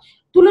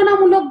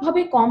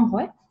তুলনামূলকভাবে কম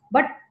হয়।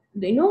 বাট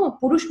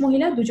পুরুষ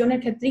মহিলা দুজনের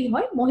ক্ষেত্রেই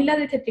হয়,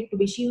 মহিলাদের ক্ষেত্রে একটু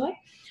বেশি হয়।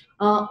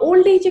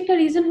 ওল্ড এজ একটা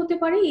রিজন হতে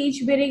পারে, এজ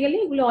বেড়ে গেলে,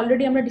 এগুলো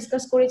অলরেডি আমরা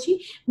ডিসকাস করেছি।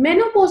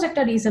 মেনোপজ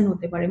একটা রিজন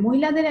হতে পারে,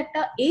 মহিলাদের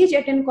একটা এজ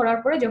অ্যাটেন্ড করার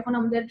পরে যখন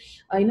আমাদের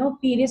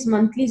পিরিয়ডস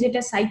মান্থলি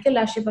যেটা সাইকেল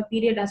আসে বা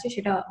পিরিয়ড আসে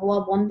সেটা হওয়া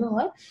বন্ধ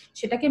হয়,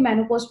 সেটাকে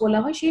মেনোপজ বলা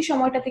হয়। সেই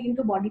সময়টাতে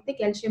কিন্তু বডিতে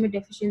ক্যালসিয়ামের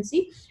ডেফিসিয়েন্সি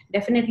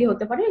ডেফিনেটলি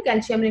হতে পারে,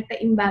 ক্যালসিয়ামের একটা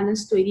ইমব্যালেন্স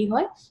তৈরি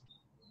হয়।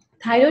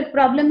 থাইরয়েড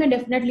প্রবলেমে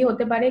ডেফিনেটলি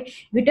হতে পারে।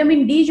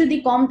 ভিটামিন ডি যদি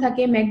কম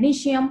থাকে,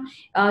 ম্যাগনেসিয়াম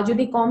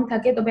যদি কম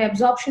থাকে, তবে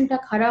অ্যাবজর্পশনটা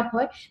খারাপ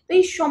হয়। তো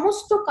এই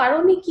সমস্ত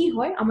কারণে কি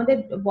হয়, আমাদের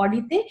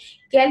বডিতে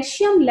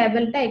ক্যালসিয়াম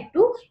লেভেলটা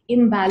একটু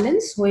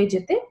ইমব্যালেন্স হয়ে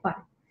যেতে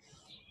পারে।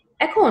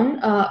 এখন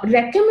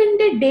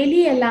রেকমেন্ডেড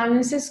ডেইলি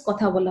অ্যালাউন্সেস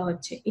কথা বলা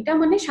হচ্ছে, এটা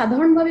মানে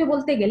সাধারণভাবে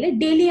বলতে গেলে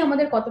ডেইলি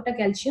আমাদের কতটা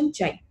ক্যালসিয়াম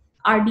চাই,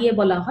 আরডিএ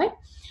বলা হয়।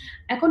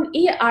 এখন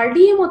এই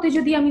আরডিএ মতে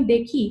যদি আমি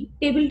দেখি,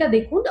 টেবিলটা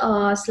দেখুন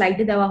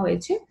স্লাইডে দেওয়া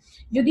হয়েছে।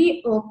 যদি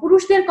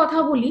পুরুষদের কথা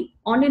বলি,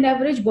 অন এন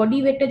অ্যাভারেজ বডি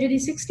ওয়েটটা যদি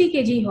 60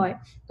 কেজি হয়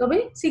তবে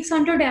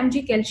 600 mg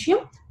ক্যালসিয়াম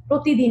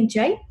প্রতিদিন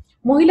চাই।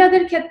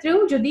 মহিলাদের ক্ষেত্রেও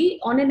যদি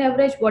অন এন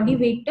অ্যাভারেজ বডি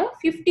ওয়েটটা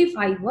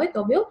 55 হয়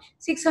তবেও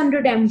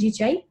 600 mg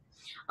চাই।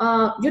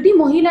 যদি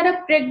মহিলারা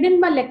প্রেগনেন্ট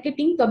বা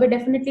ল্যাকটেটিং তবে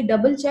ডেফিনেটলি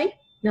ডাবল চাই,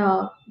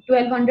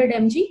 1200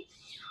 mg।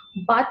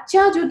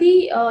 বাচ্চা যদি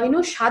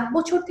 7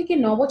 বছর থেকে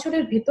 9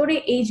 বছরের ভেতরে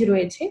এজ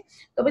রয়েছে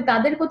তবে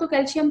তাদের কত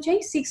ক্যালসিয়াম চাই,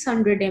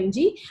 600 mg।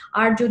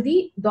 আর যদি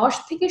 10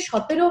 থেকে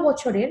 17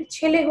 বছরের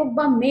ছেলে হোক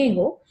বা মেয়ে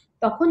হোক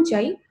তখন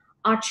চাই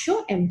 800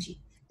 mg।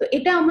 তো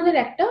এটা আমাদের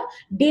একটা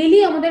ডেইলি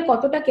আমাদের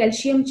কতটা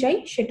ক্যালসিয়াম চাই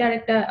সেটার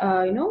একটা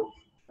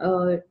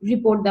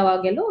রিপোর্ট দেওয়া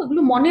গেল।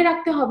 এগুলো মনে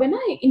রাখতে হবে না,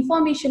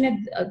 ইনফরমেশনের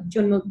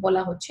জন্য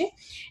বলা হচ্ছে।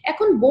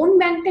 এখন বোন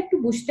ব্যাংকটা একটু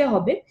বুঝতে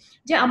হবে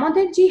যে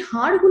আমাদের যে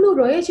হাড়গুলো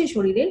রয়েছে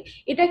শরীরের,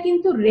 এটা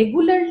কিন্তু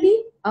রেগুলারলি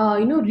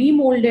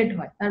রিমোল্ডেড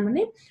হয়, তার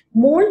মানে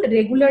মোল্ড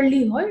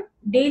রেগুলারলি হয়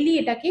ডেইলি।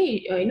 এটাকে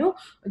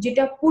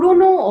যেটা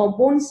পুরনো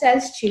বোন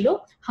সেলস ছিল,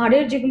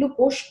 হাড়ের যেগুলো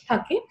কোষ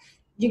থাকে,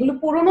 যেগুলো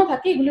পুরনো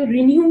থাকে, এগুলো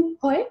রিনিউ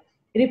হয়,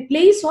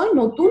 রিপ্লেস হয়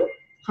নতুন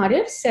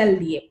হাড়ের সেল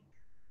দিয়ে।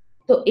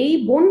 তো এই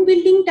বোন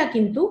বিল্ডিংটা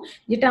কিন্তু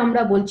যেটা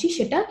আমরা বলছি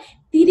সেটা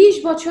 30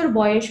 বছর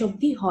বয়স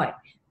অবধি হয়।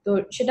 তো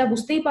সেটা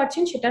বুঝতেই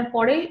পারছেন, সেটার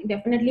পরে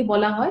ডেফিনেটলি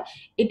বলা হয়,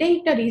 এটাই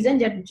একটা রিজন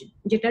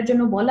যেটার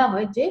জন্য বলা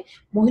হয় যে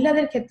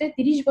মহিলাদের ক্ষেত্রে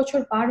 30 বছর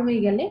পার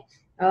হয়ে গেলে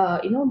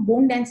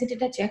বোন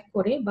ডেন্সিটিটা চেক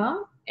করে বা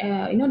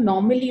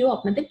নর্মালিও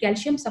আপনাদের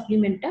ক্যালসিয়াম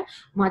সাপ্লিমেন্টটা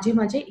মাঝে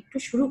মাঝে একটু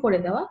শুরু করে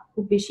দেওয়া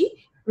খুব বেশি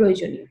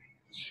প্রয়োজনীয়।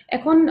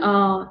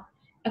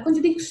 এখন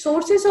যদি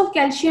সোর্সেস অফ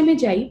ক্যালসিয়ামে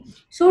যাই,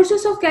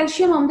 সোর্সেস অফ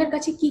ক্যালসিয়াম আমাদের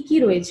কাছে কি কি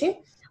রয়েছে,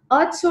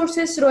 আর্থ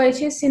সোর্সেস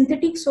রয়েছে,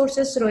 সিনথেটিক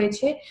সোর্সেস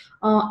রয়েছে,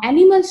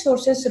 অ্যানিমাল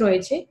সোর্সেস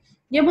রয়েছে।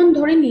 যেমন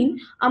ধরে নিন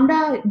আমরা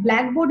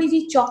ব্ল্যাকবোর্ডে যে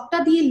চকটা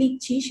দিয়ে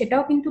লিখছি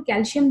সেটাও কিন্তু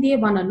ক্যালসিয়াম দিয়ে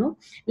বানানো,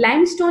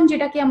 লাইমস্টোন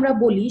যেটাকে আমরা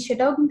বলি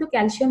সেটাও কিন্তু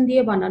ক্যালসিয়াম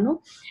দিয়ে বানানো।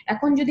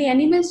 এখন যদি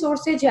অ্যানিমাল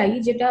সোর্সে যাই,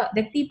 যেটা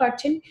দেখতেই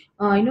পাচ্ছেন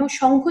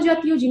শঙ্খ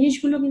জাতীয়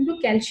জিনিসগুলো কিন্তু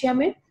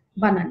ক্যালসিয়ামের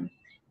বানানো।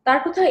 তার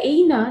কথা এই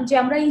না যে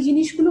আমরা এই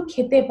জিনিসগুলো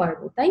খেতে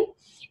পারবো, তাই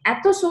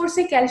এত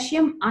সোর্সে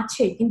ক্যালসিয়াম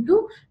আছে, কিন্তু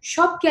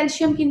সব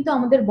ক্যালসিয়াম কিন্তু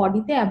আমাদের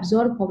বডিতে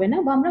অ্যাবজর্ব হবে না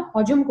বা আমরা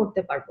হজম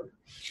করতে পারবো না।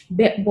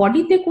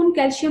 বডিতে কোন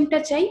ক্যালসিয়ামটা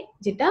চাই?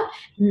 যেটা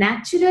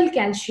ন্যাচারাল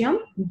ক্যালসিয়াম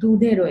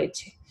দুধে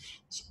রয়েছে।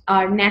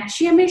 আর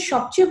ন্যাট্রিয়ামের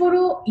সবচেয়ে বড়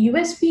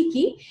ইউএসপি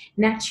কি?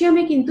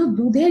 ন্যাট্রিয়ামে কিন্তু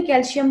দুধের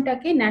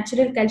ক্যালসিয়ামটাকে,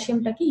 ন্যাচারাল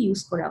ক্যালসিয়ামটাকে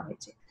ইউজ করা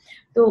হয়েছে।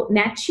 তো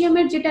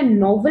ন্যাট্রিয়ামের যেটা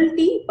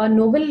নোভেলটি বা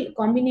নোভেল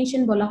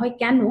কম্বিনেশন বলা হয়,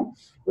 কেন,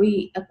 ওই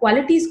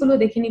কোয়ালিটিস গুলো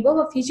দেখে নিব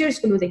বা ফিচার্স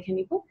গুলো দেখে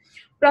নিব।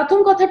 প্রথম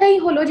কথাটাই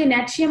হলো যে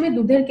ন্যাট্রিয়ামে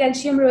দুধের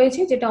ক্যালসিয়াম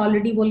রয়েছে, যেটা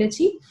অলরেডি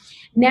বলেছি।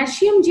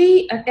 ন্যাট্রিয়াম যেই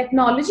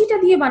টেকনোলজিটা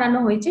দিয়ে বানানো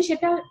হয়েছে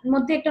সেটার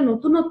মধ্যে একটা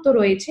নতুনত্ব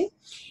রয়েছে।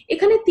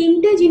 এখানে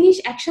তিনটে জিনিস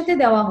একসাথে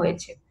দেওয়া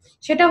হয়েছে,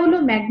 সেটা হলো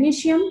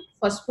ম্যাগনেসিয়াম,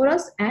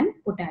 ফসফরাস অ্যান্ড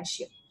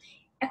পটাশিয়াম।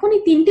 এখন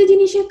এই তিনটে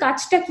জিনিসের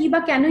কাজটা কি বা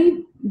কেনই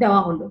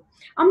দেওয়া হলো?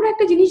 আমরা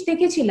একটা জিনিস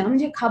দেখেছিলাম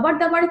যে খাবার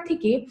দাবারের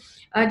থেকে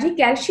যে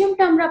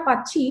ক্যালসিয়ামটা আমরা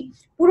পাচ্ছি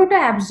পুরোটা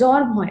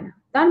অ্যাবজর্ব হয় না।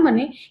 তার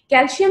মানে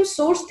ক্যালসিয়াম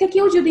সোর্স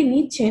থেকেও যদি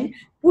নিচ্ছেন,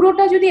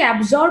 পুরোটা যদি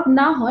অ্যাবজর্ব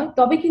না হয়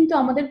তবে কিন্তু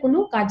আমাদের কোনো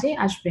কাজে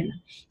আসবে না।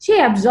 সেই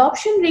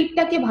অ্যাবজর্পশন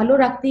রেটটাকে ভালো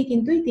রাখতেই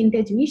কিন্তু এই তিনটে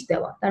জিনিস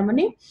দেওয়া। তার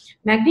মানে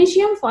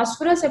ম্যাগনেসিয়াম,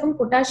 ফসফরাস এবং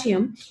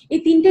পটাশিয়াম, এই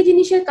তিনটে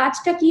জিনিসের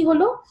কাজটা কি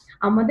হলো?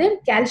 আমাদের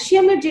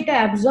ক্যালসিয়ামের যেটা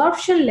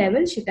অ্যাবজর্পশন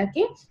লেভেল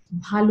সেটাকে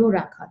ভালো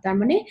রাখা। তার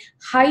মানে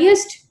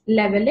হাইয়েস্ট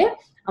লেভেলে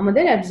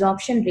আমাদের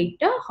অ্যাবজর্পশন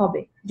রেটটা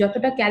হবে।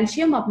 যতটা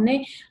ক্যালসিয়াম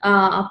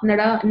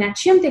আপনারা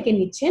ন্যাট্রিয়াম থেকে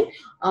নিচ্ছেন,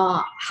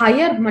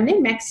 হায়ার মানে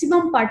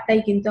ম্যাক্সিমাম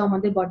পার্টটাই কিন্তু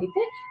আমাদের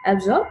বডিতে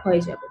অ্যাবজর্ব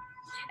হয়ে যাবে।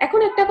 এখন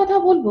একটা কথা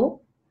বলবো,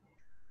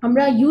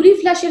 আমরা ইউরি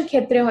ফ্ল্যাশের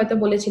ক্ষেত্রে হয়তো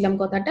বলেছিলাম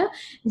কথাটা,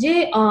 যে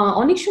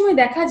অনেক সময়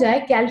দেখা যায়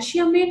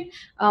ক্যালসিয়ামের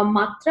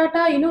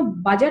মাত্রাটা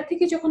বাজার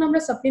থেকে যখন আমরা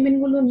সাপ্লিমেন্ট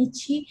গুলো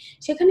নিচ্ছি,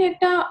 সেখানে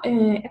একটা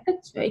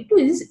একটু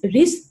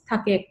রিস্ক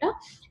থাকে। একটা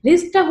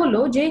রিস্কটা হলো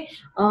যে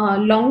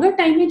লঙ্গার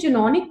টাইমের জন্য,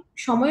 অনেক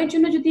সময়ের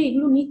জন্য যদি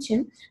এগুলো নিচ্ছেন,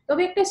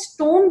 তবে একটা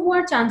স্টোন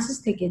হওয়ার চান্সেস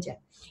থেকে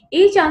যায়।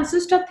 এই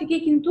চান্সেসটা থেকে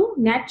কিন্তু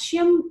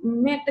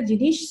ন্যাট্রিয়ামে একটা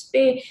জিনিস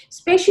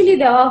স্পেশালি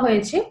দেওয়া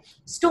হয়েছে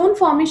স্টোন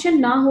ফর্মেশন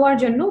না হওয়ার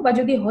জন্য, বা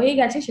যদি হয়ে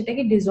গেছে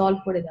সেটাকে ডিজলভ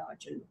করে দেওয়ার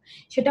জন্য।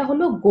 সেটা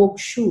হলো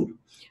গোকসুর।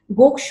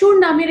 গোকসুর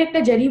নামের একটা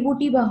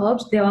জড়িবুটি বা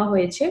হার্বস দেওয়া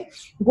হয়েছে।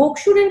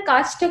 গোকসুরের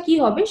কাজটা কি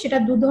হবে? সেটা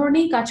দু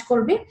ধরনেরই কাজ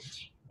করবে।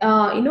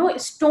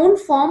 স্টোন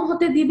ফর্ম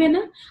হতে দিবে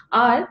না,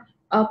 আর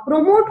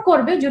প্রমোট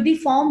করবে, যদি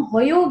ফর্ম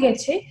হয়েও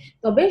গেছে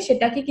তবে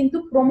সেটাকে কিন্তু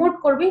প্রমোট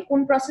করবে। কোন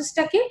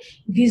প্রসেসটাকে?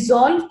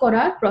 ডিজলভ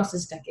করার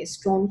প্রসেসটাকে,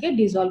 স্টোনকে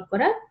ডিজলভ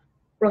করার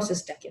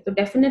প্রসেসটাকে। তো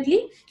ডেফিনেটলি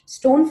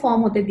স্টোন ফর্ম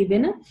হতে দিবে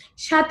না।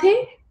 সাথে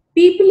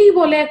পিপলি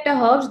বলে একটা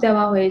হার্বস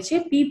দেওয়া হয়েছে।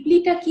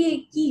 পিপলিটা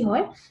কি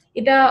হয়?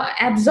 এটা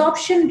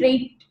অ্যাবজর্পশন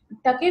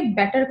রেটটাকে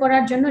বেটার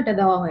করার জন্য এটা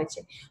দেওয়া হয়েছে।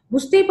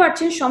 বুঝতেই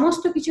পারছেন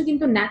সমস্ত কিছু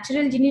কিন্তু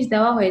ন্যাচারাল জিনিস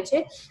দেওয়া হয়েছে।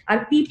 আর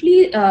পিপলি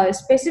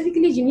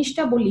স্পেসিফিক্যালি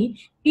জিনিসটা বলি,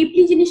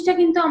 পিপলি জিনিসটা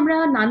কিন্তু আমরা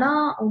নানা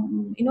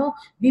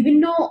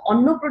বিভিন্ন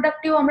অন্য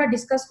প্রোডাক্টেও আমরা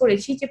ডিসকাস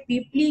করেছি যে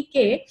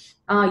পিপলিকে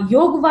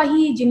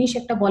যোগবাহী জিনিস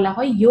একটা বলা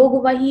হয়,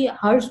 যোগবাহী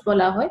হার্বস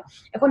বলা হয়।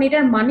 এখন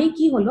এটার মানে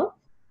কি হলো?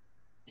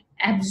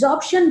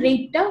 অ্যাবজর্পশন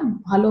রেটটা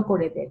ভালো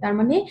করে দেয়। তার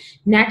মানে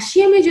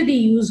ন্যাট্রিয়ামে যদি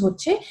ইউজ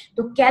হচ্ছে,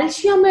 তো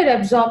ক্যালসিয়ামের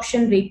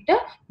অ্যাবজর্পশন রেটটা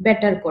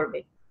বেটার করবে।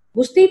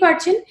 বুঝতেই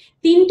পারছেন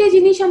তিনটে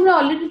জিনিস আমরা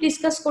অলরেডি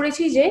ডিসকাস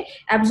করেছি, যে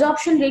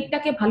অ্যাবজর্পশন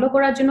রেটটাকে ভালো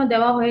করার জন্য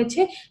দেওয়া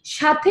হয়েছে,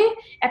 সাথে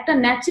একটা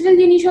ন্যাচারাল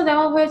জিনিসও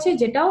দেওয়া হয়েছে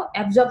যেটাও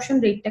অ্যাবজর্পশন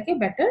রেটটাকে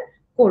বেটার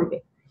করবে।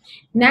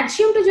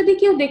 ন্যাট্রিয়ামটা যদি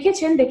কেউ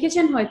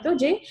দেখেছেন হয়তো,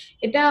 যে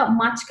এটা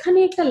মাঝখানে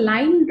একটা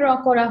লাইন ড্র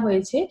করা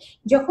হয়েছে।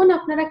 যখন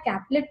আপনারা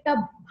ক্যাপলেটটা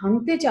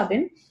ভাঙতে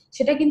যাবেন,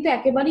 সেটা কিন্তু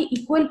একেবারে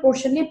ইকুয়াল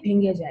পোর্শনে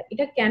ভেঙে যায়।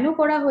 এটা কেন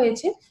করা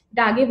হয়েছে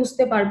এটা আগে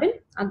বুঝতে পারবেন।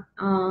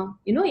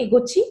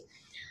 এগোচ্ছি।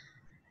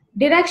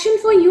 ডিরেকশন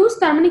ফর ইউজ,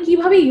 তার মানে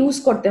কিভাবে ইউজ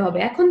করতে হবে।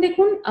 এখন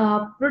দেখুন,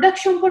 প্রোডাক্ট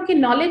সম্পর্কে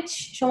নলেজ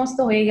সমস্ত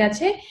হয়ে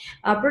গেছে,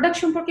 প্রোডাক্ট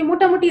সম্পর্কে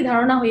মোটামুটি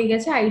ধারণা হয়ে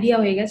গেছে, আইডিয়া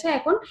হয়ে গেছে।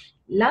 এখন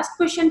লাস্ট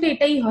কোয়েশ্চেনটা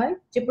এটাই হয়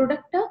যে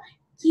প্রোডাক্টটা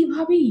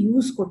কিভাবে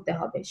ইউজ করতে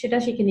হবে সেটা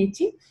শিখে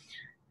নিচ্ছি।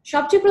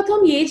 সবচেয়ে প্রথম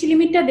এজ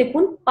লিমিটটা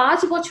দেখুন, 5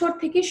 বছর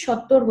থেকে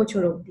 70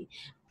 বছর অবধি।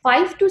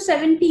 5 to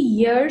 70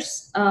 ইয়ার্স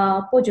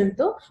পর্যন্ত,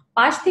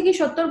 5 থেকে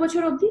 70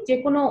 বছর অবধি যে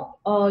কোনো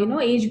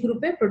এজ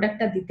গ্রুপে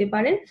প্রোডাক্টটা দিতে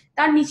পারেন।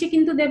 তার নিচে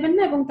কিন্তু দেবেন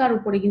না এবং তার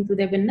উপরে কিন্তু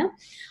দেবেন না।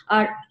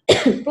 আর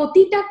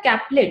প্রতিটা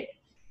ক্যাপলেট,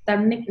 তার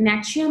মানে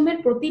ন্যাট্রিয়ামের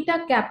প্রতিটা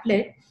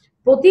ক্যাপলেট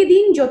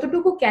প্রতিদিন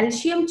যতটুকু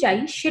ক্যালসিয়াম চাই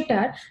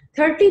সেটার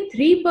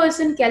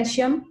 33%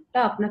 ক্যালসিয়ামটা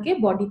আপনাকে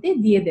বডিতে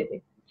দিয়ে দেবে।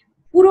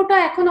 পুরোটা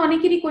এখন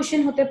অনেকেরই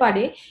কোয়েশ্চেন হতে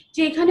পারে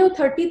যে এখানেও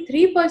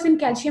 33%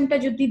 ক্যালসিয়ামটা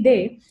যদি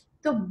দেয়,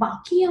 তো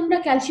বাকি আমরা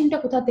ক্যালসিয়ামটা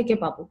কোথা থেকে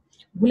পাবো?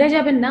 ভুলে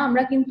যাবেন না,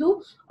 আমরা কিন্তু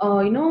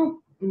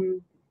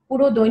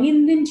পুরো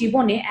দৈনন্দিন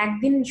জীবনে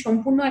একদিন,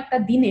 সম্পূর্ণ একটা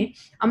দিনে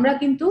আমরা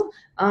কিন্তু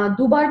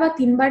 2বার বা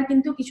 3বার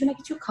কিন্তু কিছু না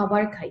কিছু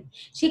খাবার খাই।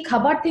 সেই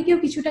খাবার থেকেও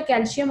কিছুটা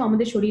ক্যালসিয়াম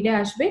আমাদের শরীরে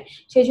আসবে।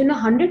 সেই জন্য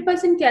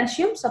 100%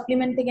 ক্যালসিয়াম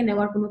সাপ্লিমেন্ট থেকে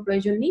নেওয়ার কোনো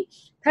প্রয়োজন নেই।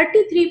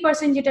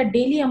 33% যেটা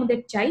ডেইলি আমাদের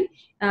চাই,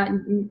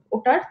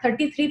 ওটার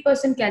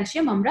 33%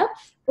 ক্যালসিয়াম আমরা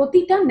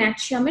প্রতিটা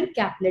ন্যাট্রিয়ামের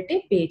ক্যাপলেটে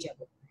পেয়ে যাব।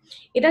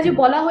 এটা যে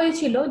বলা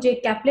হয়েছিল যে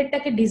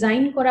ক্যাপলেটটাকে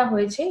ডিজাইন করা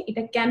হয়েছে,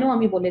 এটা কেন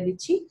আমি বলে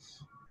দিচ্ছি।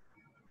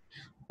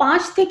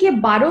 5 থেকে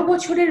 12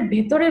 বছরের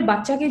ভেতরের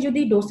বাচ্চাকে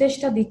যদি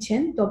ডোসেজটা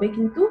দিচ্ছেন তবে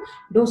কিন্তু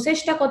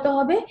ডোসেজটা কত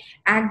হবে,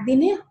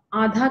 একদিনে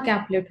আধা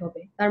ক্যাপলেট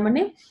হবে। তার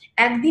মানে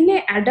একদিনে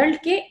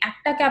অ্যাডাল্টকে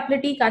একটা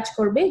ক্যাপলেটই কাজ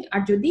করবে,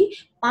 আর যদি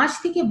 5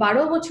 থেকে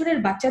 12 বছরের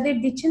বাচ্চাদের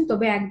দিচ্ছেন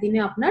তবে একদিনে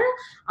আপনার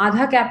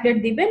আধা ক্যাপলেট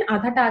দিবেন,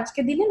 আধাটা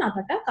আজকে দিলেন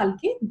আধাটা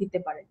কালকে দিতে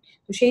পারেন।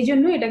 তো সেই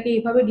জন্য এটাকে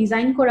এইভাবে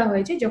ডিজাইন করা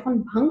হয়েছে, যখন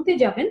ভাঙতে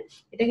যাবেন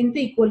এটা কিন্তু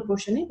ইকুয়াল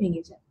পোর্শনে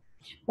ভেঙে যায়।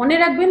 মনে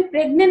রাখবেন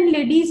প্রেগনেন্ট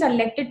লেডিজ আর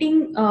ল্যাকটেটিং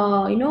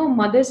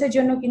মাদার্স এর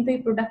জন্য কিন্তু এই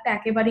প্রোডাক্টটা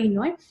একেবারেই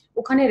নয়,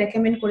 ওখানে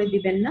রেকমেন্ড করে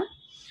দিবেন না।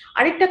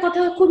 আরেকটা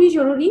কথা খুবই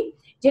জরুরি,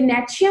 যে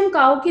ন্যাটসিয়াম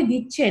কাউকে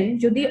দিচ্ছেন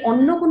যদি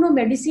অন্য কোনো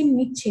মেডিসিন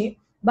নিচ্ছে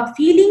বা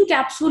ফিলিং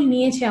ক্যাপসুল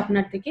নিয়েছে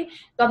আপনার থেকে,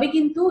 তবে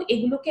কিন্তু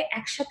এগুলোকে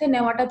একসাথে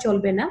নেওয়াটা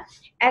চলবে না,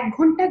 1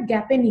 ঘন্টা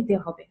গ্যাপে নিতে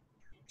হবে।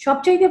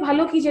 সবচাইতে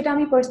ভালো কি, যেটা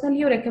আমি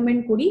পার্সোনালিও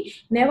রেকমেন্ড করি,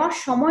 নেওয়ার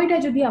সময়টা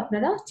যদি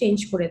আপনারা চেঞ্জ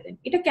করে দেন।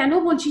 এটা কেন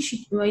বলছি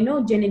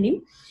জেনে নিন।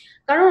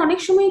 কারণ অনেক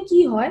সময় কি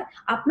হয়,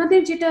 আপনাদের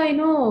যেটা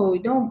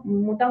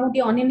মোটামুটি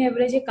অন এন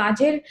এভারেজে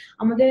কাজের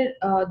আমাদের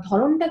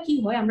ধরনটা কি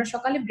হয়, আমরা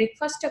সকালে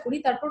ব্রেকফাস্টটা করি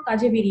তারপর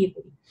কাজে বেরিয়ে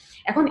পড়ি।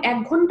 এখন 1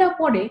 ঘন্টা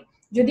পরে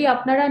যদি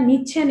আপনারা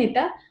নিচ্ছেন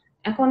এটা,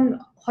 এখন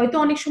হয়তো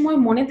অনেক সময়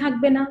মনে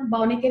থাকবে না, বা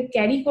অনেকের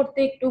ক্যারি করতে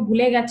একটু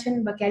ভুলে গেছেন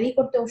বা ক্যারি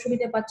করতে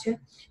অসুবিধা পাচ্ছেন,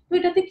 তো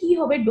এটাতে কি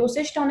হবে,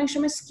 ডোসেজটা অনেক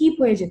সময় স্কিপ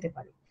হয়ে যেতে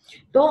পারে।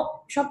 তো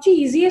সবচেয়ে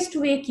ইজিয়েস্ট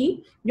ওয়ে কি,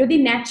 যদি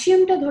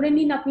ন্যাটসিয়ামটা ধরে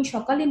নিন আপনি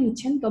সকালে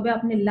নিচ্ছেন তবে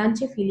আপনি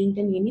লাঞ্চে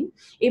ফিলিংটা নিয়ে নিন।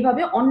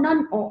 এভাবে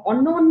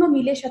অন্য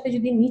মিলের সাথে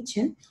যদি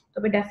নিচ্ছেন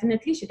তবে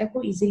ডেফিনেটলি সেটা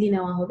খুব ইজিলি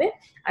নেওয়া হবে।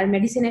 আর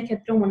মেডিসিনের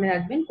ক্ষেত্রেও মনে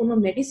রাখবেন, কোনো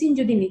মেডিসিন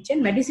যদি নিচ্ছেন,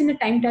 মেডিসিনের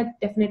টাইমটা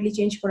ডেফিনেটলি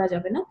চেঞ্জ করা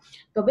যাবে না,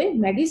 তবে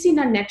মেডিসিন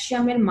আর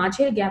ন্যাটসিয়ামের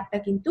মাঝের গ্যাপটা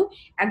কিন্তু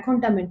 1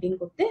 ঘন্টা মেনটেন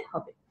করতে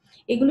হবে।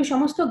 এগুলো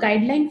সমস্ত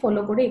গাইডলাইন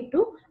ফলো করে একটু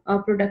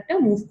প্রোডাক্টটা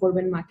মুভ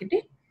করবেন মার্কেটে।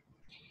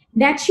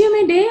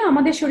 ন্যাটসিয়ামে ডে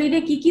আমাদের শরীরে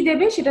কি কি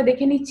দেবে সেটা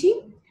দেখে নিচ্ছি।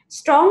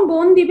 স্ট্রং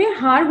বোন দিবে,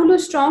 হাড়গুলো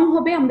স্ট্রং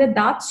হবে, আমাদের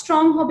দাঁত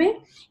স্ট্রং হবে,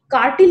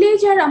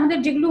 কার্টিলেজ আর আমাদের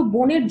যেগুলো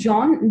বোনের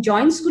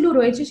জয়েন্টস গুলো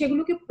রয়েছে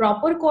সেগুলোকে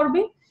প্রপার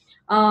করবে,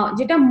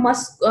 যেটা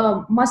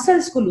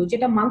মাসলস গুলো,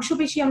 যেটা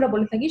মাংসপেশি আমরা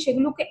বলে থাকি,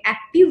 সেগুলোকে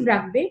অ্যাক্টিভ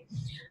রাখবে,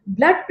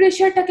 ব্লাড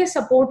প্রেশারটাকে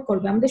সাপোর্ট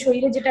করবে, আমাদের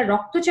শরীরে যেটা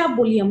রক্তচাপ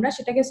বলি আমরা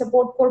সেটাকে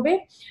সাপোর্ট করবে,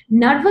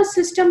 নার্ভাস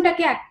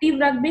সিস্টেমটাকে অ্যাক্টিভ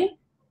রাখবে,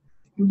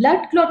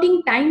 ব্লাড ক্লটিং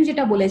টাইম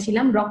যেটা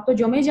বলেছিলাম, রক্ত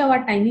জমে যাওয়ার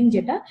টাইমিং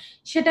যেটা,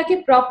 সেটাকে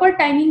প্রপার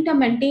টাইমিংটা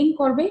মেনটেন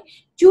করবে,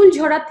 চুল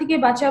ঝরার থেকে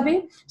বাঁচাবে,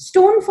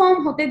 স্টোন ফর্ম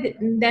হতে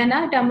দেয় না,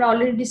 এটা আমরা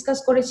অলরেডি ডিসকাস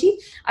করেছি।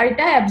 আর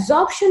এটা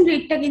অ্যাবজর্পশন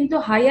রেটটা কিন্তু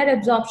হাইয়ার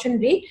অ্যাবজর্পশন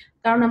রেট,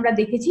 কারণ আমরা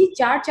দেখেছি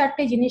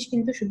 4-4টে জিনিস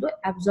কিন্তু শুধু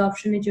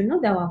অ্যাবজর্পশনের জন্য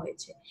দেওয়া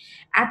হয়েছে।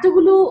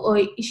 এতগুলো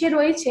ইসে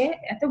রয়েছে,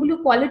 এতগুলো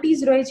কোয়ালিটিস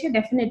রয়েছে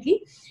ডেফিনেটলি।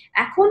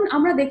 এখন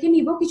আমরা দেখে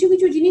নিব কিছু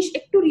কিছু জিনিস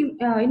একটু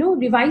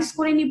রিভাইজ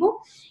করে নিব।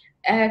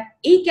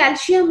 এই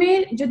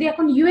ক্যালসিয়ামের যদি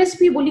এখন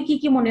ইউএসপি বলি, কি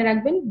কি মনে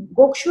রাখবেন,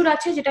 গোকসুর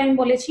আছে যেটা আমি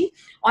বলেছি,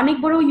 অনেক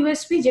বড়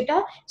ইউএসপি, যেটা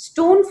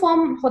স্টোন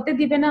ফর্ম হতে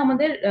দিবে না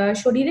আমাদের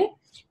শরীরে।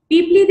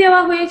 পিপলি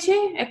দেওয়া হয়েছে,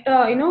 একটা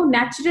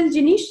ন্যাচারাল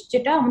জিনিস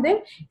যেটা আমাদের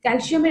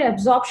ক্যালসিয়ামের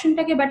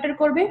অ্যাবজর্পশনটাকে বেটার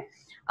করবে।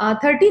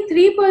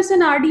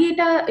 33%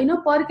 আরডিএটা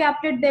পার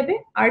ক্যাপলেট দেবে।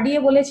 আরডিএ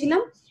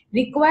বলেছিলাম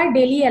রিকোয়ার্ড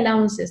ডেইলি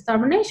অ্যালাউন্সেস, তার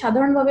মানে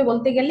সাধারণভাবে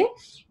বলতে গেলে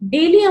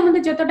ডেইলি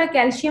আমাদের যতটা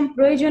ক্যালসিয়াম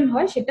প্রয়োজন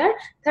হয় সেটার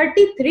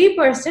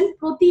 33%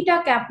 প্রতিটা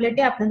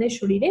ক্যাপলেটে আপনাদের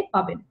শরীরে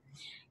পাবেন।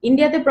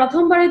 ইন্ডিয়াতে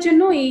প্রথমবারের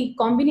জন্য এই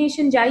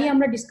কম্বিনেশন যাই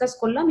আমরা ডিসকাস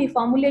করলাম, এই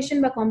ফর্মুলেশন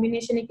বা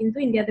কম্বিনেশনে কিন্তু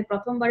ইন্ডিয়াতে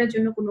প্রথমবারের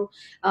জন্য কোনো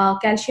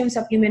ক্যালসিয়াম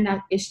সাপ্লিমেন্ট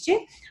এসছে।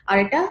 আর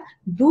এটা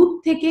দুধ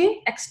থেকে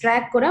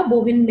এক্সট্র্যাক্ট করা,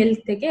 বোভিন মিল্ক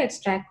থেকে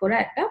এক্সট্র্যাক্ট করা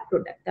একটা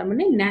প্রোডাক্ট, তার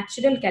মানে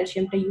ন্যাচারাল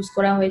ক্যালসিয়ামটা ইউজ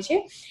করা হয়েছে।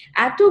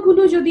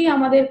 এতগুলো যদি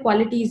আমাদের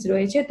কোয়ালিটিস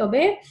রয়েছে,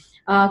 তবে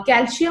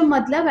ক্যালসিয়াম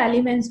মতলব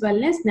এলিমেন্টস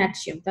ওয়েলনেস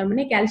ন্যাটসিয়াম, তার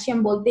মানে ক্যালসিয়াম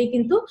বলতেই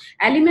কিন্তু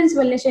এলিমেন্টস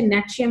ওয়েলনেস এর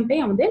ন্যাটসিয়ামটাই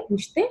আমাদের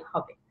বুঝতে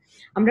হবে।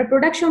 আমরা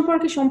প্রোডাক্ট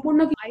সম্পর্কে সম্পূর্ণ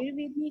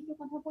আয়ুর্বেদ নিয়ে একটু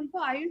কথা বলবো।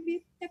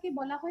 আয়ুর্বেদটাকে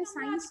বলা হয়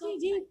সায়েন্স।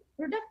 যে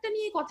প্রোডাক্টটা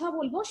নিয়ে কথা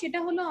বলবো সেটা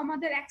হলো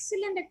আমাদের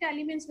এক্সিলেন্ট একটা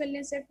এলিমেন্টস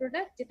ওয়েলনেস এর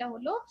প্রোডাক্ট, যেটা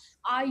হলো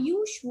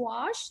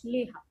আয়ুষওয়াস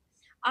লেহা।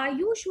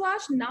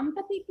 আয়ুষওয়াস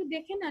নামটাতে একটু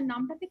দেখেন, আর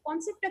নামটাতে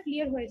কনসেপ্টটা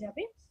ক্লিয়ার হয়ে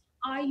যাবে।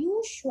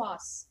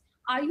 আয়ুষওয়াস,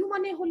 আয়ু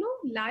মানে হলো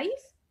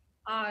লাইফ,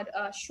 আর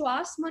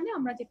শ্বাস মানে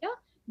আমরা যেটা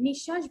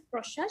নিঃশ্বাস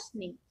প্রশ্বাস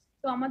নেই।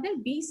 তো আমাদের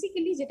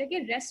বেসিক্যালি যেটাকে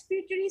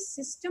রেসপিরেটরি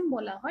সিস্টেম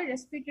বলা হয়,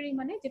 রেসপিরেটরি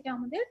মানে যেটা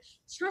আমাদের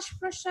শ্বাস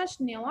প্রশ্বাস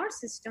নেওয়ার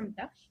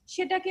সিস্টেমটা,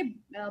 সেটাকে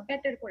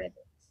বেটার করে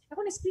দেয়।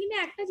 এখন স্ক্রিনে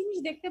একটা জিনিস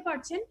দেখতে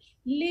পাচ্ছেন,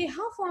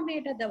 লেহা ফর্মে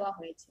এটা দেওয়া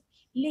হয়েছে।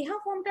 লেহা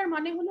ফর্মটার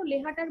মানে হলো,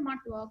 লেহাটার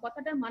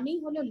কথাটার মানেই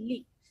হলো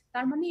লিক,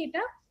 তার মানে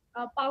এটা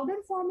পাউডার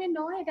ফর্মে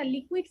নয়, এটা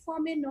লিকুইড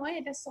ফর্মে নয়,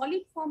 এটা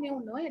সলিড ফর্মেও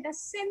নয়, এটা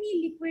সেমি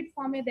লিকুইড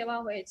ফর্মে দেওয়া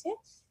হয়েছে।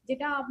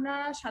 যেটা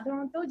আপনারা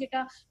সাধারণত যেটা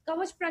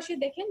কবচ প্রাশে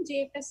দেখেন যে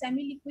একটা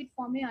সেমি লিকুইড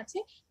ফর্মে আছে,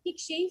 ঠিক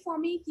সেই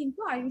ফর্মেই কিন্তু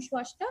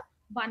আয়ুষওয়াসটা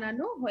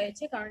বানানো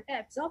হয়েছে, কারণ এটা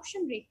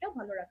অ্যাবজর্পশন রেটটা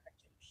ভালো রাখার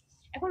জন্য।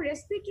 এখন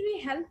রেসপিরেটরি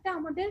হেলথটা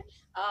আমাদের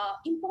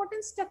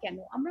ইম্পর্টেন্সটা কেন,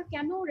 আমরা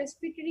কেন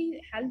রেসপিরেটরি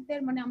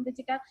হেলথের মানে আমাদের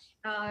যেটা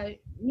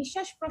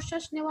নিঃশ্বাস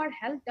প্রশ্বাস নেওয়ার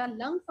হেলথটা,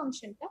 লাং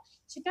ফাংশনটা,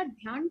 সেটার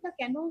ধ্যানটা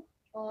কেন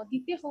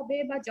দিতে হবে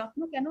বা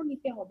যত্ন কেন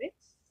নিতে হবে?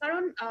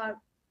 কারণ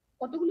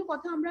কতগুলো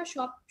কথা আমরা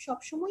সব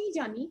সময়ই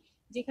জানি,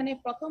 যেখানে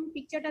প্রথম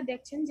পিকচারটা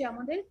দেখছেন যে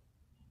আমাদের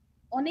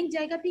অনেক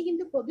জায়গাতেই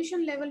কিন্তু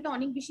প্রদূষণ লেভেলটা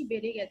অনেক বেশি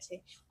বেড়ে গেছে,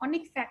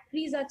 অনেক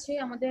ফ্যাক্টরিজ আছে,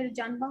 আমাদের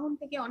যানবাহন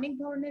থেকে অনেক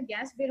ধরনের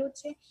গ্যাস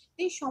বেরোচ্ছে।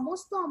 এই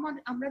সমস্ত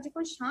আমরা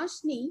যখন শ্বাস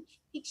নিই,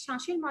 ঠিক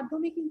শ্বাসের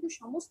মাধ্যমে কিন্তু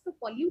সমস্ত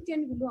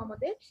পলিউটেন্ট গুলো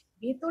আমাদের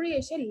ভেতরে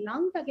এসে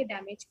লাংটাকে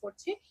ড্যামেজ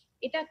করছে।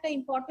 এটা একটা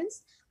ইম্পর্টেন্স।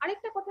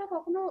 আরেকটা কথা,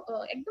 কখনো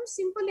একদম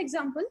সিম্পল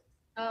এক্সাম্পল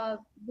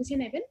বুঝে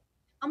নেবেন,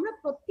 আমরা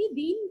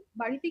প্রতিদিন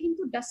বাড়িতে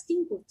কিন্তু ডাস্টিং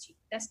করছি।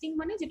 ডাস্টিং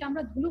মানে যেটা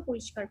আমরা ধুলো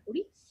পরিষ্কার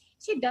করি,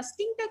 সেই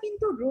ডাস্টিংটা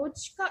কিন্তু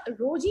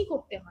রোজই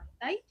করতে হয়,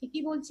 তাই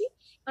ঠিকই বলছি।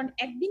 কারণ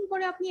একদিন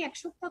করে আপনি এক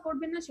সপ্তাহ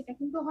করবেন না, সেটা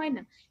কিন্তু হয়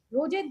না।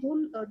 রোজের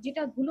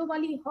যেটা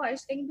ধুলোবালি হয়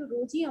সেটা কিন্তু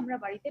রোজই আমরা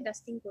বাড়িতে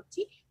ডাস্টিং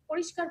করছি,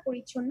 পরিষ্কার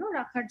পরিচ্ছন্ন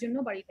রাখার জন্য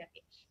বাড়িটাকে।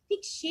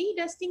 ঠিক সেই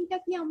ডাস্টিংটা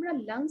কি আমরা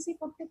লাংসে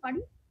করতে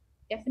পারি?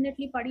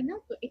 ডেফিনেটলি পারি না।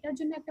 তো এটার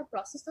জন্য একটা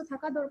প্রসেস তো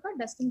থাকা দরকার,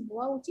 ডাস্টিং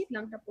হওয়া উচিত,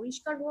 লাংটা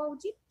পরিষ্কার হওয়া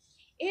উচিত।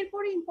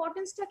 এরপরে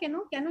ইম্পর্টেন্সটা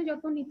কেন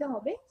যত্ন নিতে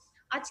হবে,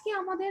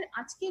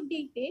 আজকের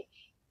ডেটে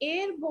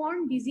এয়ারবর্ন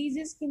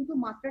ডিজিজেস কিন্তু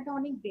মাত্রাটা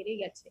অনেক বেড়ে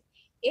গেছে।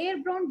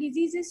 এয়ারবর্ন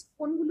ডিজিজেস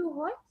কোনগুলো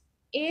হয়?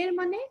 এয়ার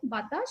মানে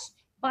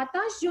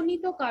বাতাস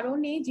জনিত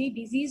কারণে যে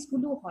ডিজিজ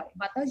গুলো হয়,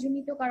 বাতাস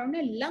জনিত কারণে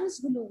লাংস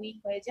গুলো উইক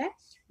হয়ে যায়।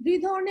 দুই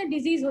ধরনের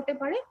ডিজিজ হতে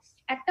পারে,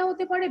 একটা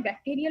হতে পারে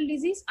ব্যাকটেরিয়াল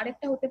ডিজিজ,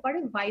 আরেকটা হতে পারে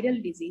ভাইরাল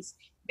ডিজিজ।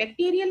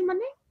 ব্যাকটেরিয়াল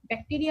মানে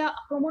ব্যাকটেরিয়া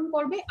আক্রমণ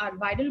করবে, আর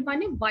ভাইরাল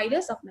মানে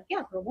ভাইরাস আপনাকে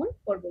আক্রমণ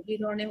করবে। দুই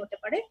ধরনের হতে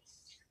পারে।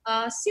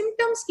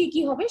 সিমটমস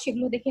কি হবে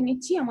সেগুলো দেখে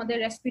নিচ্ছি। আমাদের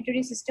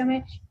রেসপিরেটরি সিস্টেমে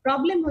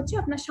প্রবলেম হচ্ছে,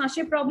 আপনার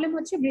শ্বাসে প্রবলেম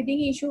হচ্ছে, ব্রিদিং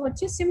ইস্যু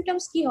হচ্ছে,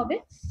 সিমটমস কি হবে?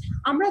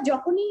 আমরা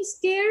যখনই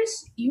স্টেয়ার্স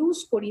ইউজ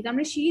করি,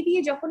 আমরা সিঁড়ি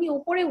দিয়ে যখনই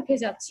উপরে উঠে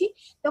যাচ্ছি,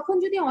 তখন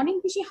যদি অনেক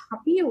বেশি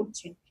হাঁপিয়ে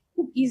উঠছেন,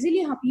 খুব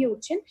ইজিলি হাঁপিয়ে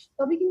উঠছেন,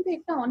 তবে কিন্তু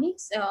একটা অনেক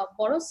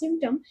বড়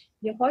সিমটম,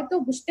 যে হয়তো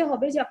বুঝতে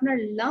হবে যে আপনার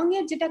লাং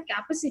এর যেটা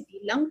ক্যাপাসিটি,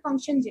 লাং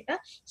ফাংশন যেটা,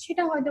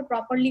 সেটা হয়তো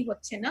প্রপারলি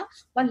হচ্ছে না,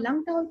 বা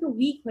লাংটা হয়তো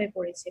উইক হয়ে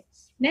পড়েছে।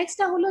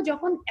 নেক্সটটা হলো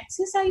যখন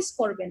এক্সারসাইজ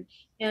করবেন,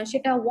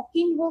 সেটা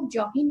ওয়াকিং হোক,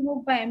 জগিং হোক,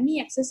 বা এমনি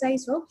এক্সারসাইজ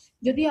হোক,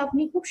 যদি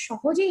আপনি খুব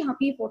সহজেই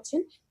হাঁপিয়ে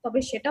পড়ছেন, তবে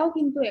সেটাও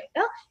কিন্তু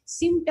একটা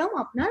সিমটম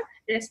আপনার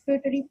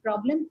রেসপিরেটরি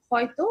প্রবলেম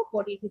হয়তো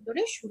বডির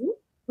ভিতরে শুরু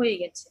হয়ে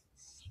গেছে।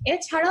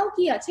 এছাড়াও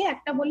কি আছে,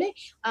 একটা বলে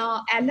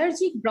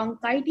অ্যালার্জিক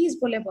ব্রঙ্কাইটিস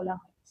বলে বলা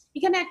হয়।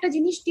 এখানে একটা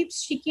জিনিস টিপস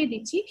শিখিয়ে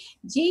দিচ্ছি,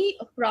 যেই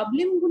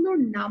প্রবলেম গুলোর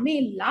নামে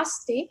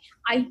লাস্টে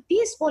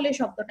আইটিস বলে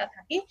শব্দটা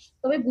থাকে,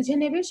 তবে বুঝে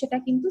নেবে সেটা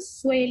কিন্তু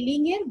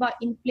সোয়েলিং এর বা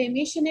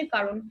ইনফ্লেমেশনের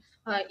কারণ,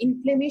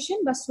 ইনফ্লেমেশন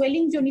বা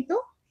সোয়েলিং জনিত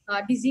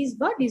ডিজিজ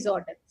বা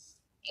ডিসঅর্ডার।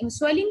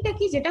 সোয়েলিংটা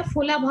কি? যেটা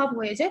ফোলা ভাব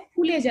হয়ে যায়,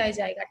 ফুলে যায়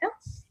জায়গাটা।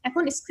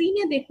 এখন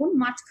স্ক্রিনে দেখুন,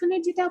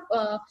 মাঝখানের যেটা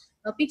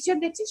পিকচার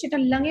দেখছি সেটা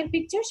লাং এর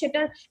পিকচার।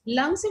 সেটার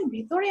লাংস এর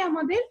ভিতরে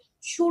আমাদের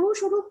সরু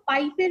সরু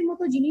পাইপের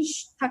মতো জিনিস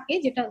থাকে,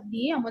 যেটা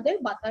দিয়ে আমাদের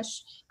বাতাস,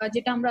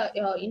 যেটা আমরা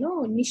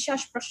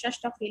নিঃশ্বাস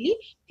প্রশ্বাসটা ফেলি,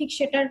 ঠিক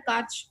সেটার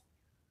কাজ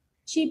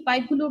সেই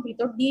পাইপগুলোর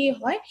ভিতর দিয়ে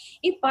হয়।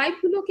 এই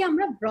পাইপগুলোকে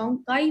আমরা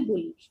ব্রঙ্কাই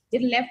বলি।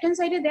 যেটা লেফট হ্যান্ড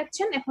সাইডে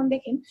দেখছেন, এখন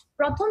দেখেন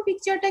প্রথম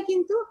পিকচারটা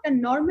কিন্তু একটা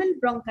নর্মাল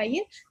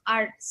ব্রঙ্কাইয়ের,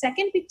 আর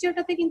সেকেন্ড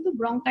পিকচারটাতে কিন্তু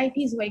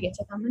ব্রঙ্কাইটিস হয়ে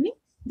গেছে। তার মানে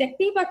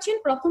দেখতেই পাচ্ছেন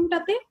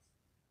প্রথমটাতে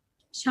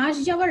শ্বাস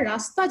যাওয়ার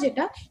রাস্তা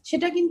যেটা,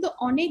 সেটা কিন্তু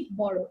অনেক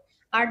বড়,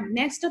 আর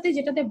নেক্সটটাতে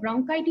যেটাতে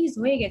ব্রঙ্কাইটিস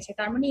হয়ে গেছে,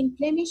 তার মানে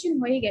ইনফ্লেমেশন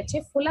হয়ে গেছে,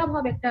 ফোলা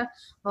ভাব একটা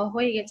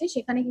হয়ে গেছে,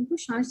 সেখানে কিন্তু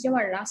শ্বাস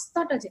যাওয়ার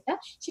রাস্তাটা যেটা,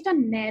 সেটা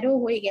ন্যারো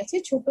হয়ে গেছে,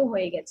 ছোট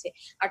হয়ে গেছে।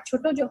 আর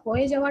ছোট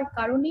হয়ে যাওয়ার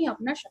কারণেই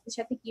আপনার সাথে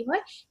সাথে কি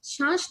হয়,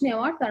 শ্বাস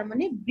নেওয়ার, তার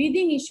মানে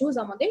ব্রিদিং ইস্যুস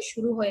আমাদের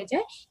শুরু হয়ে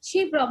যায়।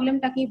 সেই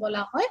প্রবলেমটাকেই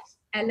বলা হয়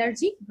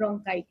অ্যালার্জিক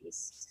ব্রঙ্কাইটিস।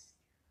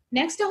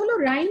 নেক্সটটা হলো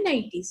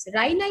রাইনাইটিস।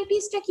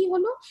 রাইনাইটিসটা কি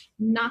হলো,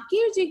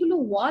 নাকের যেগুলো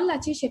ওয়াল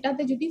আছে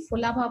সেটাতে যদি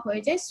ফোলাভাব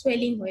হয়ে যায়,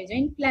 সোয়েলিং হয়ে যায়,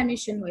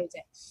 ইনফ্ল্যামেশন হয়ে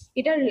যায়।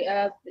 এটার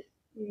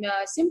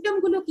সিমটম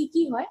গুলো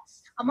কি হয়,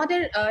 আমাদের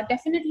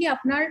ডেফিনেটলি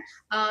আপনার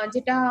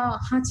যেটা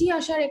হাঁচি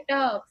আসার একটা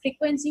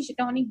ফ্রিকোয়েন্সি,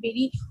 সেটা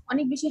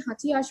অনেক বেশি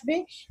হাঁচি আসবে।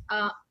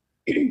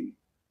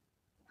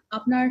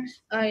 আপনার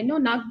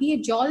নাক দিয়ে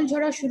জল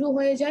ঝরা শুরু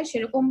হয়ে যায়,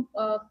 সেরকম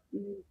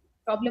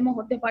প্রবলেমও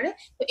হতে পারে।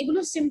 তো এগুলো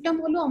সিমটম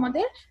হলো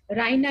আমাদের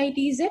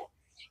রাইনাইটিস এর।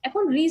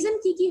 এখন রিজন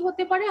কি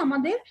হতে পারে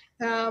আমাদের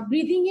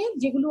ব্রিদিং এ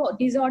যেগুলো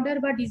ডিসঅর্ডার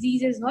বা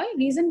ডিজিজেস হয়,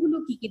 রিজন গুলো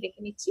কি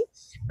দেখে নিচ্ছি।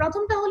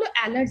 প্রথমটা হলো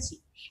অ্যালার্জি।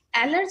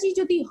 অ্যালার্জি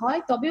যদি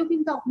হয় তবেও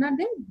কিন্তু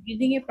আপনাদের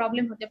ব্রিদিং এ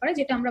প্রবলেম হতে পারে,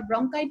 যেটা আমরা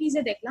ব্রঙ্কাইটিস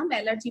এ দেখলাম,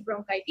 অ্যালার্জি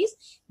ব্রঙ্কাইটিস,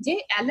 যে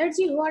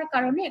অ্যালার্জি হওয়ার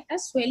কারণে একটা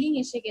সোয়েলিং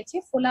এসে গেছে,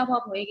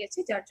 ফোলাভাব হয়ে গেছে,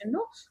 যার জন্য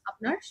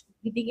আপনার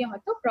ব্রিদিং এ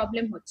হয়তো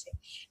প্রবলেম হচ্ছে।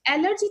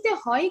 অ্যালার্জিতে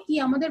হয় কি,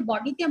 আমাদের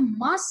বডিতে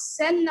মাস্ট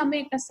সেল নামে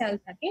একটা সেল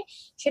থাকে,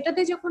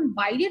 সেটাতে যখন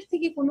বাইরের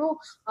থেকে কোনো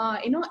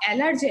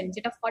অ্যালার্জেন,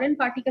 যেটা ফরেন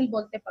পার্টিকেল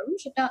বলতে পারুন,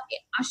 সেটা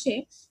আসে,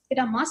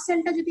 সেটা মাস্ট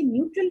সেলটা যদি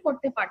নিউট্রাল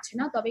করতে পারছে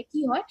না, তবে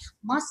কি হয়,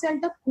 মাস্ট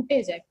সেলটা ফুটে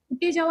যায়।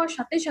 ফুটে যাওয়ার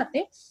সাথে সাথে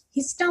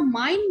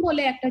হিস্টামাইন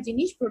বলে একটা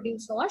জিনিস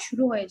প্রডিউস হওয়া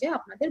শুরু হয়ে যায়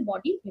আপনাদের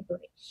বডির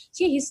ভেতরে।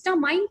 সেই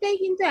হিস্টামাইনটাই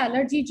কিন্তু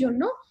অ্যালার্জির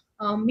জন্য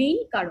মেইন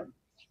কারণ।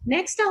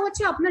 নেক্সটটা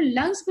হচ্ছে আপনার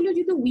লাংস গুলো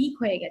যদি উইক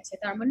হয়ে গেছে,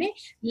 তার মানে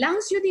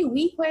লাংস যদি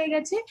উইক হয়ে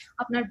গেছে,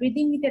 আপনার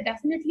ব্রিদিং নিতে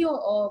ডেফিনেটলি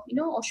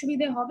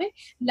অসুবিধে হবে।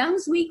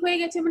 লাংস উইক হয়ে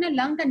গেছে মানে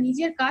লাংটা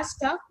নিজের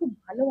কাজটা খুব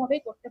ভালোভাবে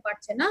করতে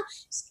পারছে না,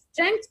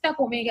 স্ট্রেংথটা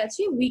কমে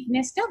গেছে,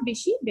 উইকনেসটা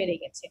বেশি বেড়ে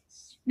গেছে।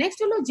 নেক্সট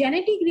হলো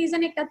জেনেটিক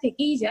রিজন একটা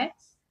থেকেই যায়।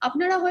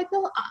 আপনারা হয়তো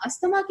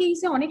আস্তমা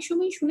কেসে অনেক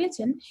সময়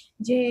শুনেছেন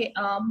যে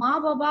মা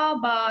বাবা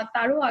বা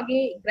তারও আগে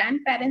গ্র্যান্ড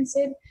প্যারেন্টস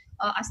এর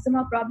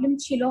আস্তমা প্রবলেম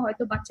ছিল,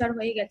 হয়তো বাচ্চার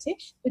হয়ে গেছে।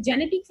 তো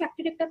জেনেটিক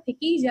ফ্যাক্টর একটা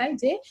থেকেই যায়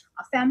যে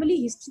ফ্যামিলি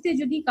হিস্ট্রিতে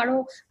যদি কারো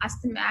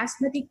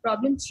অ্যাসথমেটিক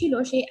প্রবলেম ছিল,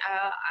 সেই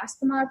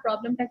আস্তমার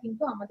প্রবলেমটা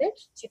কিন্তু আমাদের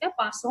সেটা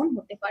পাস অন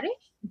হতে পারে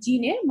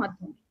জিনের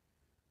মাধ্যমে।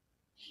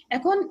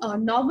 এখন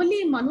নর্মালি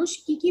মানুষ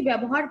কি কি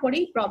ব্যবহার করে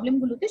এই প্রবলেম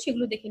গুলোতে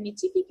সেগুলো দেখে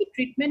নিচ্ছি, কি কি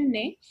ট্রিটমেন্ট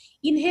নেই।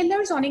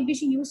 ইনহেলার্স অনেক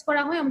বেশি ইউজ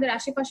করা হয়, আমাদের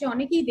আশেপাশে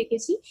অনেকেই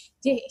দেখেছি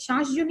যে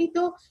শ্বাসজনিত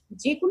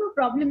যে কোনো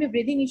প্রবলেমে,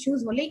 ব্রিদিং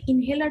ইস্যুস হলে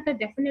ইনহেলারটা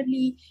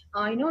ডেফিনেটলি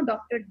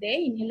ডক্টর দেয়,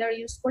 ইনহেলার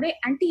ইউজ করে।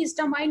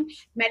 অ্যান্টিহিস্টামাইন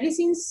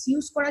মেডিসিনস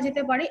ইউজ করা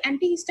যেতে পারে।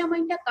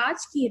 অ্যান্টিহিস্টামাইনটা কাজ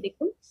কি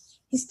দেখুন,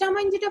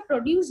 হিস্টামাইন যেটা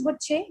প্রডিউস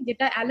হচ্ছে,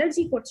 যেটা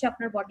অ্যালার্জি করছে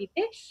আপনার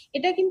বডিতে,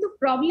 এটা কিন্তু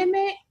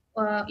প্রবলেমে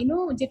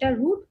যেটা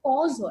রুট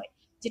কজ হয়,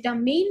 যেটা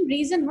মেইন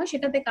রিজন হয়,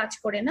 সেটাতে কাজ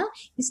করে না।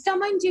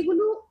 হিস্টামাইন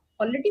যেগুলো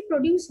অলরেডি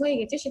প্রডিউস হয়ে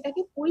গেছে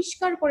সেটাকে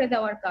পরিষ্কার করে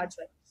দেওয়ার কাজ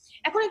হয়।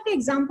 এখন একটা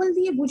এক্সাম্পল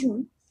দিয়ে বুঝুন,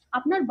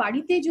 আপনার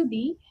বাড়িতে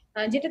যদি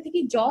যেটা থেকে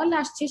জল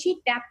আসছে সেই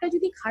ট্যাপটা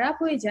যদি খারাপ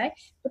হয়ে যায়,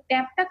 তো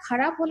ট্যাপটা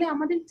খারাপ হলে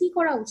আমাদের কি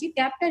করা উচিত?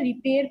 ট্যাপটা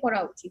রিপেয়ার করা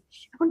উচিত।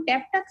 এখন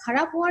ট্যাপটা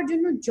খারাপ হওয়ার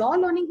জন্য জল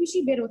অনেক বেশি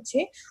বেরোচ্ছে,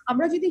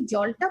 আমরা যদি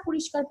জলটা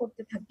পরিষ্কার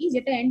করতে থাকি,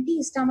 যেটা অ্যান্টি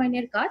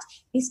হিস্টামাইনের কাজ,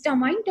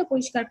 হিস্টামাইনটা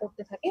পরিষ্কার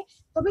করতে থাকে,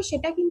 তবে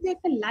সেটা কিন্তু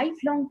একটা লাইফ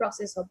লং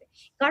প্রসেস হবে।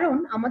 কারণ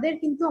আমাদের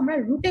কিন্তু আমরা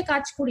রুটে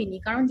কাজ করিনি,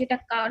 কারণ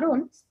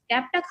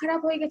ট্যাপটা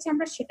খারাপ হয়ে গেছে,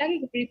 আমরা সেটাকে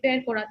রিপেয়ার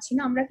করাচ্ছি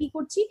না, আমরা কি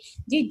করছি,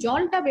 যে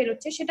জলটা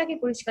বেরোচ্ছে সেটাকে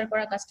পরিষ্কার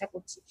করার কাজটা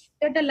করছি।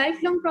 তো এটা লাইফ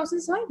লং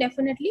প্রসেস হয়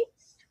ডেফিনেটলি।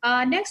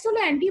 নেক্সট হলো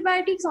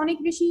অ্যান্টিবায়োটিক্স অনেক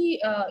বেশি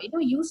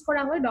ইউজ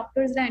করা হয়,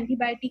 ডক্টরসরা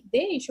অ্যান্টিবায়োটিক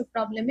দেয় এইসব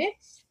প্রবলেমে।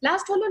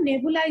 লাস্ট হলো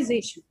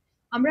নেবুলাইজেশন।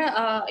 আমরা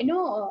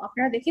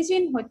আপনারা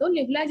দেখেছেন হয়তো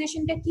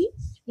নেবুলাইজেশনটা কি।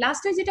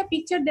 লাস্টে যেটা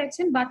পিকচার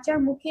দেখছেন, বাচ্চার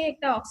মুখে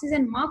একটা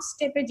অক্সিজেন মাস্ক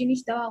টাইপের জিনিস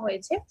দেওয়া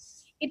হয়েছে।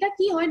 এটা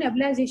কি হয়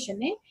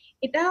নেবুলাইজেশনে,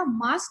 এটা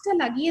মাস্কটা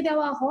লাগিয়ে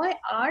দেওয়া হয়,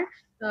 আর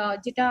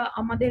যেটা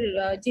আমাদের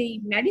যেই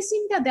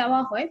মেডিসিনটা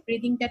দেওয়া হয়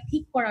ব্রিদিংটা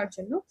ঠিক করার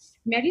জন্য,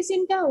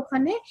 মেডিসিনটা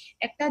ওখানে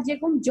একটা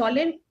যেরকম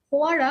জলের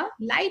ফোয়ারা,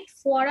 লাইট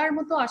ফোয়ারার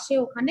মতো আসে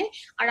ওখানে,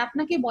 আর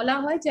আপনাকে বলা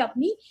হয় যে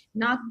আপনি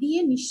নাক দিয়ে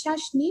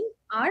নিঃশ্বাস নিন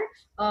আর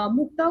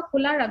মুখটাও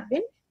খোলা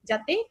রাখবেন,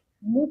 যাতে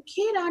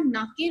মুখের আর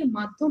নাকের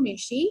মাধ্যমে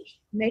সেই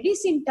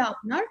মেডিসিনটা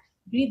আপনার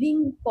ব্রিদিং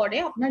করে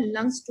আপনার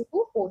লাংসটুকু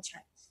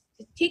পৌঁছায়।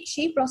 ঠিক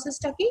সেই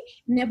প্রসেসটাকে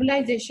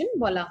নেবুলাইজেশন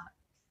বলা হয়।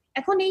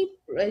 এখন এই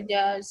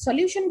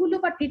সলিউশন গুলো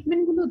বা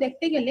ট্রিটমেন্ট গুলো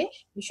দেখতে গেলে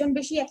ভীষণ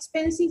বেশি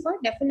এক্সপেন্সিভ হয়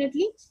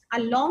ডেফিনেটলি। আর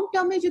লং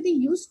টার্মে যদি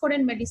ইউজ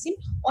করেন মেডিসিন,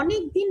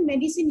 অনেক দিন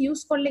মেডিসিন ইউজ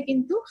করলে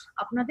কিন্তু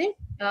আপনাদের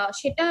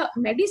সেটা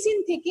মেডিসিন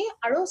থেকে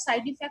আরো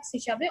সাইড ইফেক্টস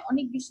হিসাবে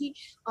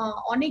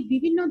অনেক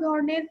বিভিন্ন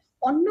ধরনের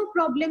অন্য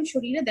প্রবলেম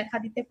শরীরে দেখা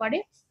দিতে পারে।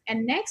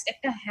 এন্ড নেক্সট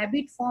একটা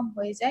হ্যাবিট ফর্ম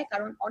হয়ে যায়,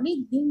 কারণ অনেক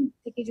দিন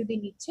থেকে যদি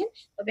নিচ্ছেন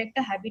তবে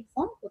একটা হ্যাবিট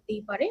ফর্ম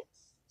হতেই পারে,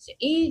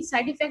 এই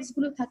সাইড ইফেক্টস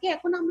গুলো থাকে।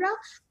 এখন আমরা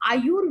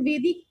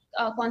আয়ুর্বেদিক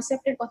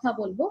কনসেপ্টের কথা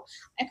বলবো।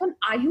 এখন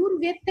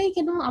আয়ুর্বেদটাই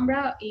কেন আমরা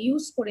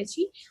ইউজ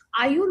করেছি,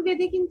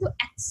 আয়ুর্বেদে কিন্তু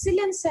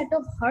এক্সিলেন্ট সেট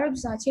অফ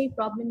হার্বস আছে এই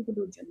প্রবলেম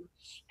গুলোর জন্য।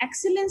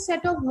 এক্সিলেন্ট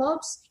সেট অফ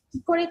হার্বস কি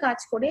করে কাজ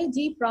করে,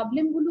 যে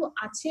প্রবলেম গুলো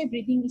আছে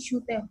ব্রিদিং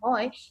ইস্যুতে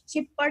হয়, সে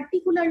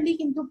পার্টিকুলারলি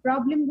কিন্তু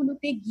প্রবলেম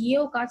গুলোতে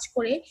গিয়েও কাজ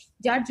করে,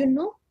 যার জন্য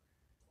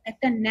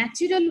একটা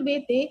ন্যাচারাল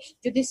ওয়েতে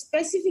যদি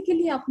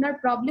স্পেসিফিক্যালি আপনার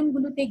প্রবলেম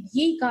গুলোতে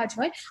গিয়েই কাজ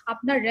হয়,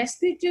 আপনার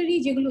রেসপিরেটরি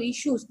যেগুলো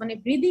ইস্যুস মানে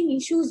ব্রিদিং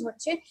ইস্যুস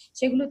হচ্ছে,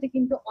 সেগুলোতে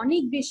কিন্তু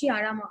অনেক বেশি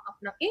আরাম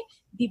আপনাকে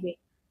দিবে।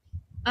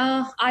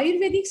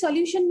 আয়ুর্বেদিক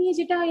সলিউশন নিয়ে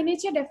যেটা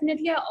এনেছে,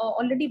 ডেফিনেটলি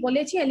অলরেডি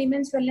বলেছি,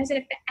 এলিমেন্টস ওয়েলনেস এর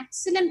একটা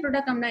এক্সেলেন্ট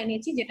প্রোডাক্ট আমরা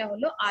এনেছি, যেটা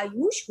হলো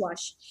আয়ুষ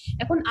ওয়াশ।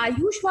 এখন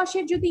আয়ুষ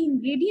ওয়াশের যদি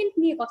ইনগ্রেডিয়েন্ট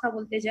নিয়ে কথা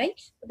বলতে যাই,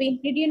 তবে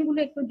ইনগ্রেডিয়েন্ট গুলো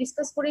একটু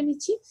ডিসকাস করে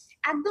নিচ্ছি।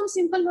 একদম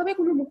সিম্পল ভাবে,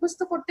 কোনো মুখস্থ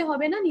করতে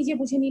হবে না, নিজে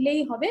বুঝে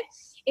নিলেই হবে।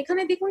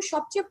 এখানে দেখুন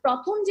সবচেয়ে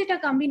প্রথম যেটা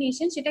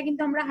কম্বিনেশন, সেটা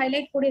কিন্তু আমরা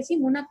হাইলাইট করেছি,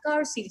 মুনাক্কা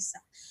আর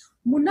সিরসা।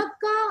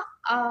 মুনাক্কা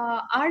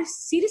আর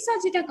সিরসা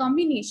যেটা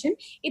কম্বিনেশন,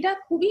 এটা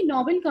খুবই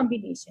নভেল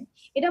কম্বিনেশন।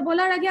 এটা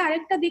বলার আগে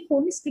আরেকটা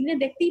দেখুন, স্ক্রিনে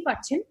দেখতেই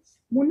পাচ্ছেন,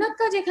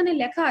 মুনাক্কা যেখানে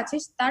লেখা আছে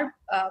তার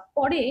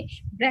পরে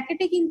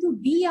ব্র্যাকেটে কিন্তু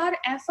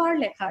DRFR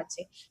লেখা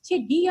আছে। সেই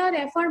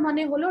DRFR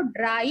মানে হলো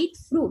ড্রাইড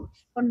ফ্রুট।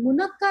 কারণ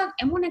মুনাক্কা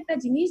এমন একটা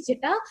জিনিস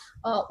যেটা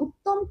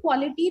উত্তম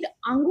কোয়ালিটির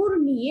আঙ্গুর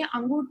নিয়ে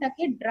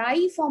আঙ্গুরটাকে ড্রাই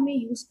ফর্মে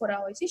ইউজ করা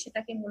হয়েছে,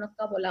 সেটাকে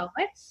মুনাক্কা বলা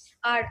হয়।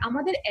 আর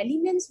আমাদের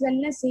এলিমেন্টস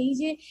ওয়েলনেস, এই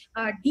যে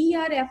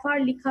DRFR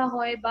লেখা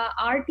হয় বা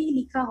RT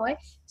লেখা হয়,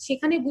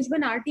 সেখানে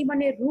বুঝবেন RT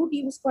মানে রুট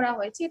ইউজ করা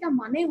হয়েছে। এটা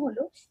মানে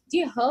হলো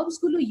যে হার্বস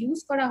গুলো ইউজ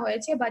করা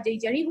হয়েছে বা যে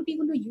জাড়িবুটি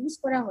গুলো ইউজ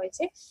করা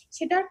হয়েছে,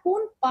 সেটার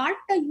কোন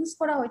পার্টটা ইউজ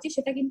করা হয়েছে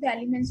সেটা কিন্তু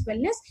এলিমেন্টস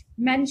ওয়েলনেস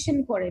মেনশন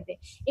করে দেয়।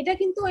 এটা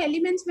কিন্তু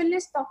এলিমেন্টস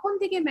ওয়েলনেস তখন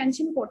থেকে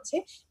মেনশন করছে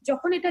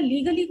যখন এটা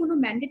লিগালি কোনো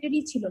ম্যান্ডেটরি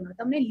ছিল না,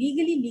 তার মানে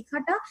লিগালি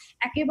লেখাটা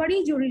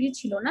একেবারেই জরুরি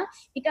ছিল না।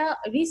 এটা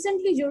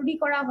রিসেন্টলি জরুরি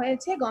করা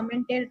হয়েছে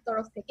গভর্নমেন্টের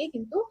তরফ থেকে,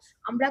 কিন্তু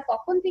আমরা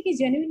কখন থেকে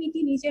জেনুইনিটি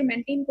নিজে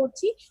মেনটেন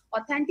করছি,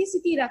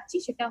 অথেন্টিসিটি রাখছি,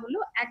 সেটা হলো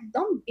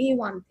একদম ডে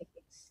ওয়ান থেকে।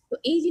 তো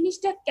এই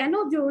জিনিসটা কেন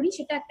জরুরি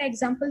সেটা একটা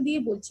এক্সাম্পল দিয়ে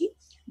বলছি।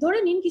 ধরে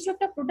নিন কিছু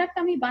একটা প্রোডাক্ট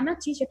আমি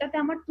বানাচ্ছি, সেটাতে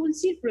আমার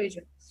তুলসীর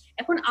প্রয়োজন।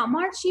 এখন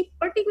আমার সেই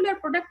পার্টিকুলার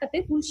প্রোডাক্টটাতে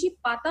তুলসী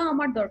পাতা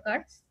আমার দরকার,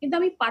 কিন্তু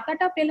আমি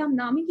পাতাটা পেলাম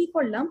না। আমি কি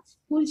করলাম,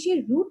 তুলসীর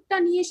রুটটা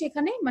নিয়ে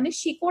সেখানে, মানে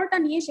শিকড়টা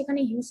নিয়ে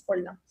সেখানে ইউজ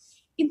করলাম,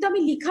 কিন্তু আমি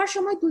লিখার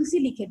সময় তুলসী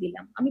লিখে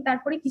দিলাম, আমি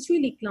তারপরে কিছুই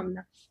লিখলাম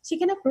না।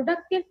 সেখানে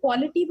প্রোডাক্টের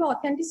কোয়ালিটি বা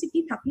অথেন্টিসিটি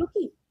থাকলো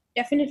কি?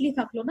 ডেফিনেটলি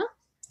থাকলো না,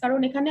 কারণ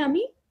এখানে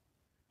আমি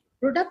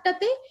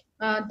প্রোডাক্টটাতে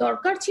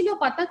দরকার ছিল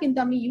পাতা, কিন্তু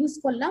আমি ইউজ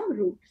করলাম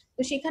রুট।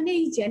 তো সেখানে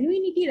এই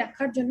জেনুইনিটি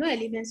রাখার জন্য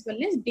এলিমেন্টস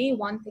ওয়েলনেস ডে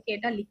 1 থেকে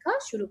এটা লেখা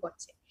শুরু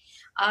করছে।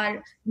 আর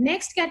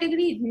নেক্সট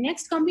ক্যাটাগরি,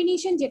 নেক্সট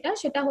কম্বিনেশন যেটা,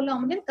 সেটা হলো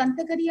আমাদের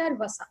কান্তকারি আর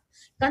ভাসা।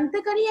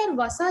 কান্তকারি আর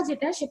ভাসা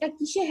যেটা, সেটা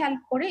কিসে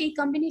হেল্প করে? এই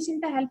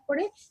কম্বিনেশনটা হেল্প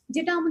করে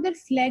যেটা আমাদের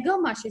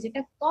ফ্লেগম আসে,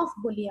 যেটা কফ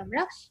বলি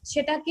আমরা,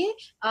 সেটাকে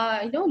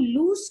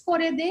লুজ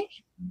করে দেয়,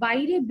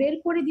 বাইরে বের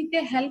করে দিতে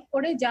হেল্প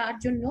করে, যার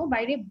জন্য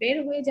বাইরে বের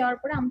হয়ে যাওয়ার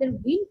পরে আমাদের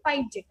উইন্ড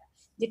পাইপ যেটা,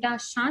 যেটা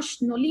শ্বাস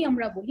নলী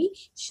আমরা বলি,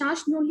 শ্বাস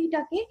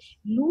নলীটাকে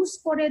লুজ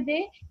করে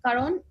দেয়।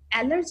 কারণ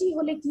অ্যালার্জি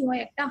হলে কি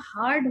হয়, একটা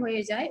হার্ড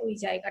হয়ে যায় ওই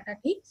জায়গাটা,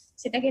 ঠিক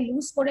সেটাকে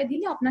লুজ করে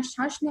দিলে আপনার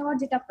শ্বাস নেওয়ার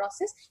যেটা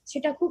প্রসেস,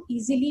 সেটা খুব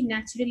ইজিলি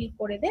ন্যাচারালি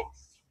করে দেয়।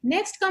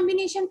 নেক্সট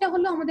কম্বিনেশনটা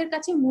হলো আমাদের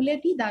কাছে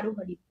মুলেঠি দারু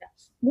হরিদ্রা।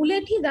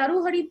 মুলেঠি দারু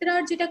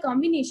হরিদ্রার যেটা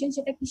কম্বিনেশন,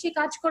 সেটা কিসে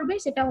কাজ করবে?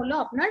 সেটা হলো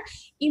আপনার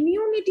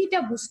ইমিউনিটিটা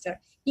বুস্টার,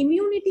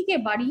 ইমিউনিটিকে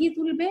বাড়িয়ে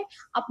তুলবে,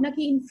 আপনাকে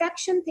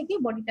ইনফেকশন থেকে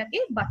বডিটাকে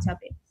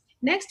বাঁচাবে।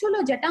 নেক্সট হলো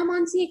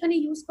জটামানসি, এখানে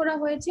ইউজ করা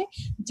হয়েছে।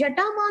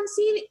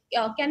 জটামানসি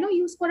কেন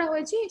ইউজ করা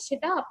হয়েছে?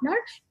 সেটা আপনার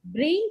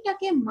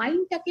ব্রেইনটাকে,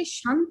 মাইন্ডটাকে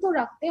শান্ত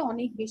রাখতে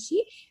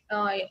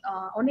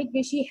অনেক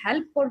বেশি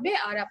হেল্প করবে,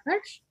 আর আপনার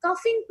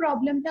কাফিং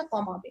প্রবলেমটা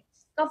কমাবে।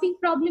 কাফিং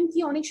প্রবলেম কি,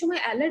 অনেক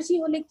সময় অ্যালার্জি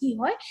হলে কি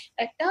হয়,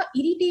 একটা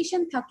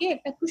ইরিটেশন থাকে,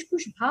 একটা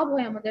খুশখুশ ভাব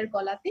হয় আমাদের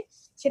গলাতে,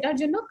 সেটার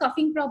জন্য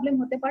কাফিং প্রবলেম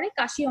হতে পারে।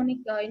 কাশি অনেক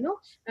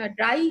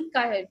ড্রাই,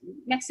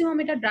 ম্যাক্সিমাম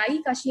এটা ড্রাই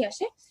কাশি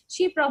আসে,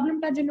 সেই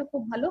প্রবলেমটার জন্য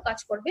খুব ভালো কাজ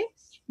করবে।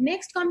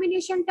 নেক্সট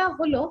কম্বিনেশনটা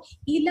হলো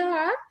ইলা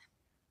আর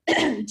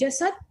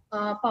জাসাদ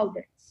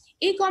পাউডার।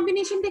 এই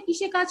কম্বিনেশনটা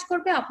কিসে কাজ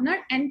করবে? আপনার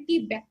অ্যান্টি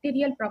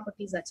ব্যাকটেরিয়াল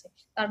প্রপার্টিজ আছে,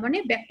 তার মানে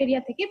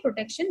ব্যাকটেরিয়া থেকে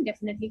প্রোটেকশন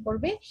ডেফিনেটলি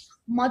করবে।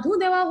 মধু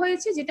দেওয়া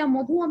হয়েছে, যেটা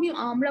মধু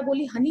আমরা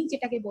বলি হানি,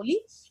 যেটাকে বলি।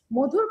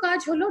 মধুর কাজ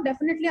হলো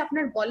ডেফিনেটলি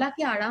আপনার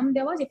গলাকে আরাম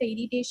দেওয়া, যেটা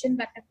ইরিটেশন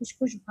বা একটা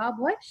খুশখুশ ভাব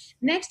হয়।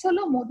 নেক্সট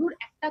হলো মধুর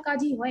একটা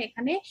কাজই হয়,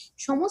 এখানে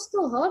সমস্ত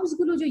হার্বস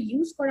গুলো যে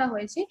ইউজ করা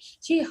হয়েছে,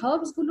 সেই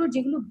হার্বস গুলোর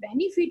যেগুলো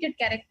বেনিফিটেড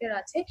ক্যারেক্টার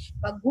আছে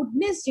বা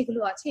গুডনেস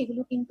যেগুলো আছে,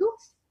 এগুলো কিন্তু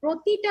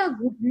প্রতিটা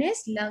গুডনেস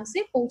লাংসে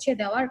পৌঁছে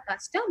দেওয়ার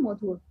কাজটা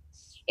মধুর।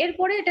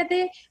 এরপরে এটাতে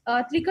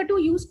ত্রিকাটু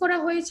ইউজ করা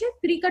হয়েছে।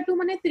 ত্রিকাটু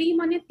মানে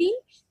মানে 3,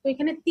 তো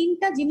এখানে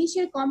 3টা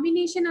জিনিসের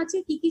কম্বিনেশন আছে।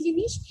 কি কি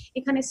জিনিস?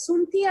 এখানে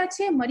সুন্থি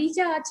আছে,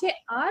 মরিচা আছে,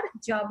 আর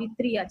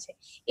জাবিত্রী আছে।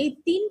 এই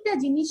 3টা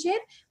জিনিসের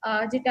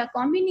যেটা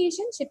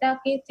কম্বিনেশন,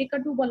 সেটাকে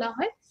ত্রিকাটু বলা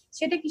হয়।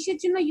 সেটা কিসের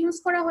জন্য ইউজ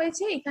করা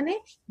হয়েছে? এখানে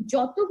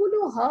যতগুলো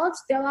হার্বস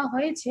দেওয়া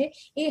হয়েছে,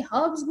 এই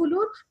হার্বস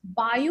গুলোর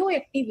বায়ো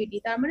অ্যাক্টিভিটি,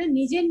 তার মানে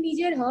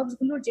নিজের হার্বস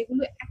গুলোর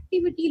যেগুলো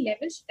অ্যাক্টিভিটি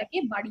লেভেল, সেটাকে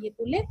বাড়িয়ে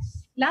তোলে।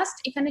 লাস্ট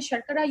এখানে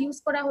শর্করা ইউজ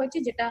করা হয়েছে,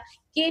 যেটা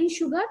কেন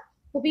সুগার,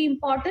 খুবই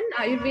ইম্পর্টেন্ট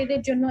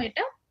আয়ুর্বেদের জন্য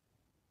এটা।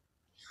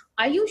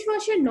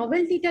 আয়ুষওয়াশের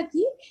নভেলটিটা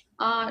কি?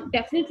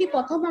 ডেফিনেটলি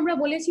প্রথম আমরা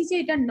বলেছি যে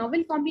এটা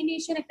নভেল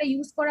কম্বিনেশন একটা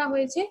ইউজ করা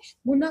হয়েছে,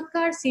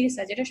 মুনাক্কার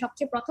সিরসা, যেটা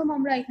সবচেয়ে প্রথম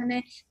আমরা এখানে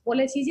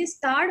বলেছি যে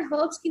স্টার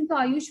হার্বস কিন্তু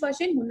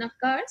আয়ুষওয়াশের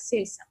মুনাক্কার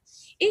সিরসা।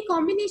 এই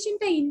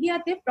কম্বিনেশনটা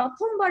ইন্ডিয়াতে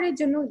প্রথমবারের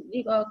জন্য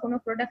কোনো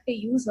প্রোডাক্টে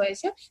ইউজ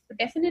হয়েছে, তো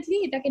ডেফিনেটলি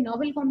এটাকে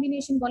নভেল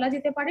কম্বিনেশন বলা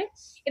যেতে পারে।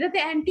 এটাতে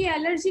অ্যান্টি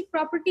অ্যালার্জিক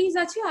প্রপার্টিজ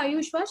আছে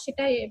আয়ুষওয়াশ,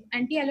 সেটা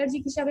অ্যান্টি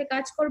অ্যালার্জিক হিসাবে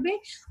কাজ করবে,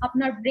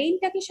 আপনার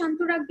ব্রেইনটাকে শান্ত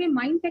রাখবে,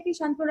 মাইন্ডটাকে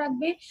শান্ত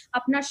রাখবে,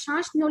 আপনার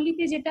শ্বাস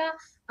নলিতে যেটা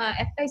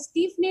একটা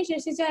স্টিফনেস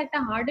এসে যায়, একটা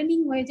হার্ডেনিং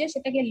হয়ে যায়,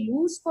 সেটাকে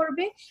লুজ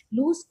করবে,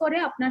 লুজ করে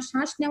আপনার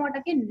শ্বাস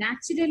নেওয়াটাকে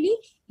ন্যাচারালি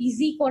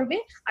ইজি করবে,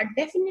 আর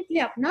ডেফিনেটলি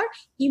আপনার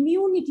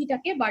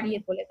ইমিউনিটিটাকে বাড়িয়ে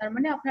তোলে, তার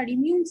মানে আপনার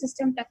ইমিউন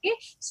সিস্টেমটাকে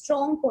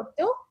স্ট্রং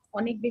করতেও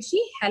অনেক বেশি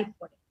হেল্প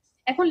করে।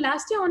 এখন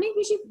লাস্টে অনেক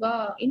বেশি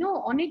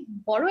অনেক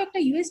বড় একটা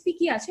ইউএসপি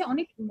কি আছে,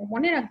 অনেক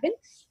মনে রাখবেন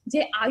যে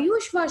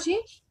আয়ুষওয়াশে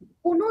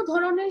কোনো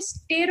ধরনের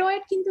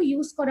স্টেরয়েড কিন্তু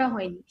ইউজ করা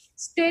হয়নি।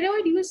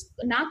 স্টেরয়েড ইউজ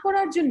না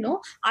করার জন্য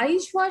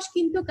আয়ুষওয়াশ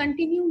কিন্তু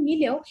কন্টিনিউ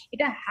নিলেও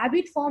এটা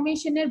হ্যাবিট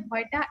ফর্মেশনের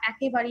ভয়টা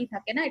একেবারেই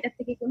থাকে না, এটা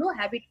থেকে কোনো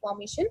হ্যাবিট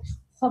ফর্মেশন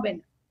হবে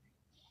না।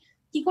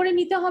 কি করে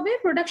নিতে হবে?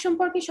 প্রোডাক্ট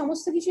সম্পর্কে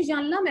সমস্ত কিছু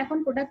জানলাম, এখন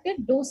প্রোডাক্টের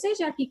ডোসেজ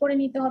আর কি করে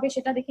নিতে হবে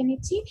সেটা দেখে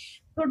নিচ্ছি।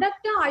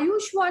 প্রোডাক্টটা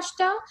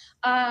আয়ুষওয়াশটা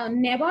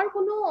নেবার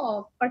কোনো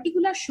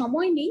পার্টিকুলার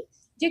সময় নেই,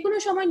 যে কোনো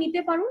সময়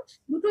নিতে পারুন।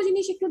 দুটো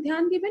জিনিস একটু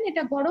ধ্যান দিবেন,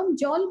 এটা গরম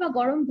জল বা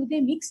গরম দুধে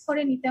মিক্স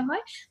করে নিতে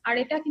হয়, আর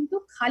এটা কিন্তু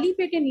খালি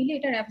পেটে নিলে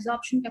এটার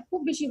অ্যাবজর্পশনটা খুব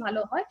বেশি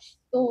ভালো হয়,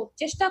 তো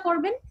চেষ্টা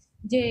করবেন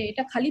যে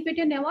এটা খালি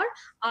পেটে নেওয়ার।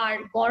 আর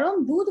গরম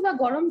দুধ বা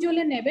গরম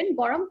জলে নেবেন।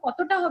 গরম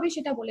কতটা হবে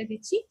সেটা বলে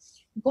দিচ্ছি।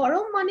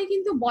 গরম মানে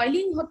কিন্তু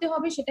বয়লিং হতে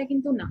হবে সেটা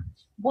কিন্তু না,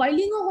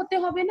 বয়লিংও হতে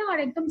হবে না, আর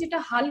একদম যেটা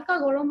হালকা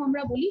গরম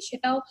আমরা বলি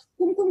সেটাও,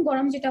 কুমকুম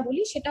গরম যেটা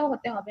বলি সেটাও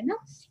হতে হবে না।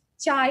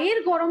 চায়ের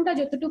গরমটা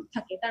যতটুকু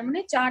থাকে, তার মানে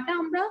চাটা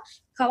আমরা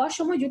খাওয়ার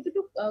সময়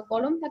যতটুকু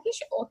গরম থাকে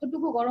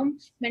অতটুকু গরম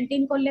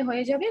মেনটেন করলে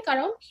হয়ে যাবে,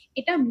 কারণ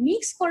এটা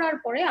মিক্স করার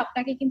পরে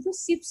আপনাকে কিন্তু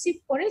সিপ সিপ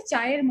করে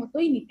চায়ের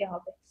মতোই নিতে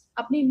হবে।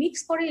 আপনি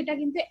মিক্স করে এটা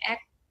কিন্তু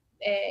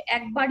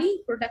একবারই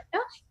প্রোডাক্টটা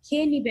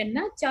খেয়ে নিবেন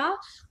না। চা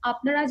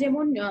আপনারা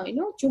যেমন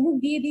চুমুক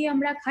দিয়ে দিয়ে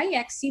আমরা খাই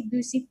 1 সিপ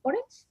 2 সিপ করে,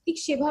 ঠিক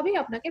সেভাবেই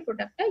আপনাকে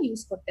প্রোডাক্টটা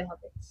ইউজ করতে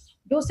হবে।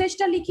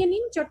 ডোসেজটা লিখে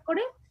নিন চট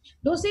করে।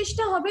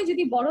 ডোসেজটা হবে,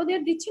 যদি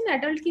বড়দের দিচ্ছেন,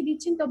 অ্যাডাল্টকে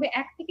দিচ্ছেন, তবে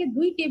 1 থেকে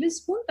 2 টেবিল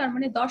স্পুন, তার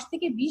মানে 10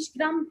 থেকে 20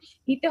 গ্রাম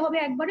নিতে হবে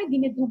একবারে,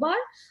 দিনে 2 বার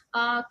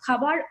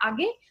খাবার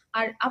আগে।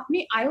 আর আপনি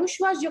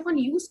আয়ুষওয়াশ যখন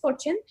ইউজ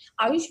করছেন,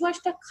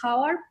 আয়ুষওয়াশটা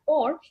খাওয়ার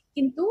পর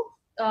কিন্তু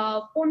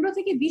 15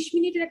 থেকে 20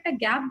 মিনিটের একটা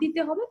গ্যাপ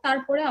দিতে হবে,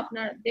 তারপরে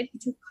আপনাদের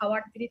কিছু খাবার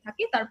যদি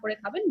থাকে তারপরে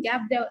খাবেন,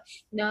 গ্যাপ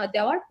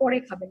দেওয়ার পরে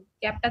খাবেন।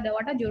 গ্যাপটা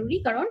দেওয়াটা জরুরি,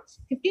 কারণ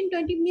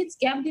 15-20 মিনিটস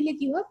গ্যাপ দিলে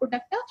কি হয়,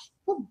 প্রোডাক্টটা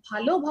খুব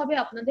ভালোভাবে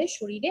আপনাদের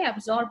শরীরে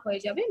অ্যাবজর্ব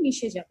হয়ে যাবে,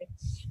 মিশে যাবে।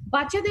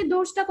 বাচ্চাদের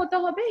ডোজটা কত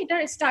হবে?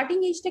 এটার স্টার্টিং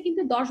এজটা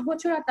কিন্তু 10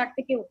 বছর আর তার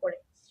থেকে উপরে।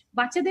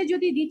 বাচ্চাদের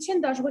যদি দিচ্ছেন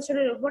 10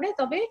 বছরের উপরে,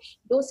 তবে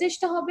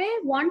ডোসেজটা হবে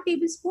 1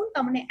 টেবিল স্পুন,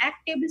 তার মানে 1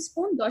 টেবিল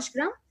স্পুন 10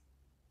 গ্রাম,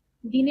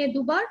 দিনে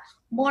 2 বার।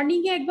 মর্নিং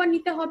এ একবার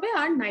নিতে হবে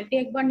আর নাইটে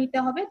একবার নিতে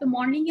হবে। তো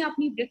মর্নিং এ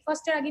আপনি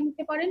ব্রেকফাস্টের আগে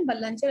নিতে পারেন বা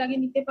লাঞ্চের আগে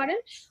নিতে পারেন,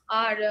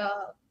 আর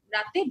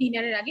রাতে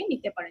ডিনারের আগে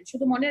নিতে পারেন।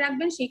 শুধু মনে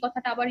রাখবেন, সেই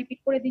কথাটা আবার রিপিট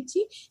করে দিচ্ছি,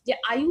 যে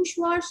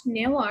আয়ুষওয়াশ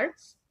নেওয়ার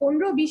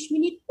 15-20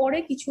 মিনিট পরে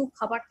কিছু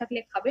খাবার থাকলে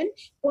খাবেন।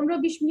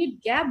 15-20 মিনিট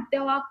গ্যাপ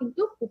দেওয়া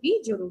কিন্তু খুবই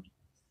জরুরি।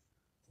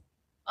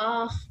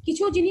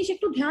 কিছু জিনিস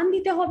একটু ধ্যান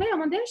দিতে হবে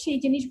আমাদের, সেই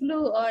জিনিসগুলো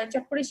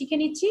চট করে শিখে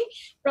নিচ্ছি।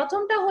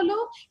 প্রথমটা হলো,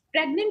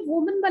 প্রেগনেন্ট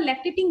ওমেন বা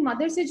ল্যাকটেটিং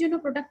মাদার্স এর জন্য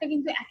প্রোডাক্টটা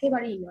কিন্তু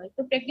একেবারেই নয়।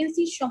 তো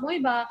প্রেগনেন্সির সময়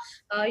বা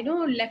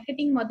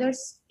ল্যাকটেটিং মাদার্স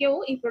কেও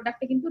এই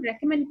প্রোডাক্টটা কিন্তু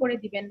রেকমেন্ড করে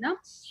দিবেন না।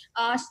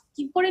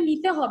 কি করে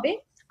নিতে হবে?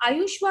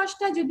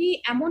 আয়ুষওয়াশটা যদি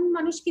এমন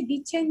মানুষকে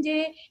দিচ্ছেন যে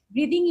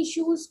ব্রিদিং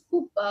ইস্যুস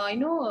খুব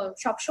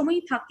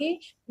সবসময়ই থাকে,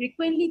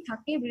 ফ্রিকুয়েন্টলি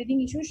থাকে ব্রিদিং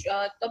ইস্যুস,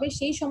 তবে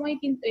সেই সময়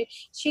কিন্তু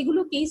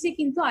সেগুলো কেসে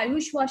কিন্তু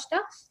আয়ুষওয়াশটা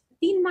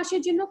 3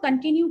 মাসের জন্য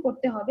কন্টিনিউ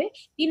করতে হবে।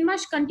 3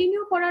 মাস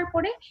কন্টিনিউ করার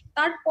পরে,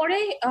 তারপরে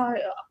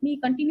আপনি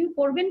কন্টিনিউ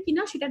করবেন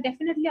কিনা সেটা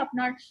ডেফিনেটলি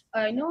আপনার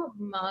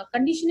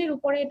কন্ডিশনের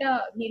উপরে এটা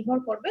নির্ভর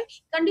করবে।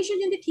 কন্ডিশন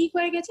যদি ঠিক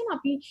হয়ে গেছেন,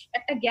 আপনি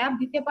একটা গ্যাপ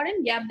দিতে পারেন,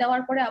 গ্যাপ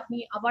দেওয়ার পরে আপনি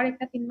আবার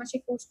একটা 3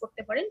 মাসের কোর্স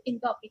করতে পারেন,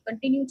 কিন্তু আপনি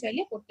কন্টিনিউ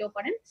চাইলে করতেও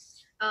পারেন।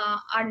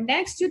 আর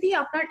নেক্সট, যদি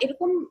আপনার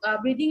এরকম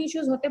ব্রিদিং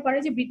ইস্যুস হতে পারে,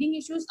 যে ব্রিদিং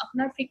ইস্যুস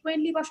আপনার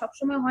ফ্রিকুয়েন্টলি বা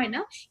সবসময় হয় না,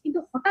 কিন্তু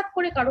হঠাৎ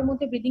করে কারোর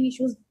মধ্যে ব্রিদিং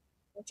ইস্যুস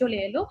চলে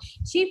এলো,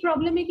 সেই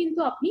প্রবলেমে কিন্তু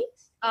আপনি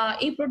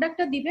এই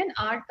প্রোডাক্টটা দিবেন।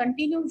 আর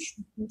কন্টিনিউ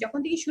যখন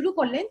থেকে শুরু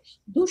করলেন,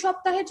 2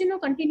 সপ্তাহের জন্য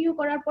কন্টিনিউ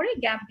করার পরে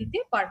গ্যাপ দিতে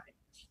পারবেন।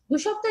 2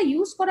 সপ্তাহ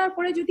ইউজ করার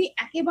পরে যদি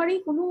একেবারেই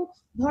কোনো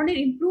ধরনের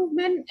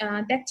ইমপ্রুভমেন্ট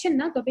দেখছেন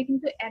না, তবে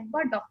কিন্তু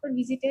একবার ডক্টর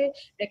ভিজিটের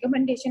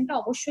রেকমেন্ডেশনটা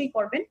অবশ্যই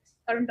করবেন।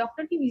 কারণ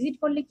ডক্টরকে ভিজিট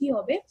করলে কি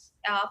হবে,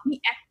 আপনি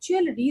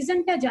অ্যাকচুয়াল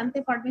রিজনটা জানতে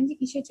পারবেন যে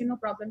কিসের জন্য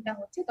প্রবলেমটা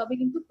হচ্ছে, তবে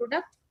কিন্তু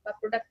প্রোডাক্ট বা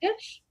প্রোডাক্টের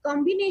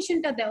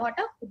কম্বিনেশনটা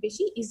দেওয়াটা খুব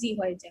বেশি ইজি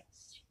হয়ে যায়।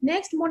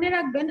 নেক্সট, মনে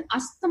রাখবেন,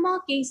 আস্তমা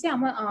কেসে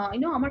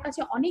আমার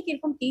কাছে অনেক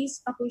এরকম কেস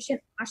বা কোয়েশ্চেন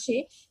আসে,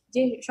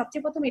 যে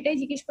সবচেয়ে প্রথম এটাই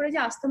জিজ্ঞেস করে যে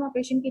আস্তমা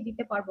পেশেন্টকে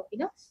দিতে পারবো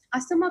কিনা।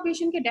 আস্তমা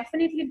পেশেন্টকে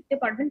ডেফিনেটলি দিতে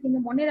পারবেন, কিন্তু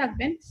মনে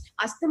রাখবেন,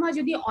 আস্তমা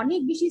যদি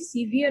অনেক বেশি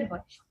সিভিয়ার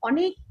হয়,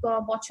 অনেক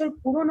বছর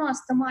পুরনো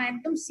আস্তমা,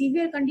 একদম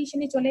সিভিয়ার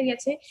কন্ডিশনে চলে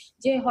গেছে,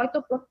 যে হয়তো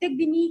প্রত্যেক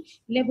দিনই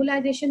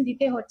নেবুলাইজেশন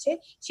দিতে হচ্ছে,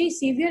 সেই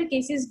সিভিয়ার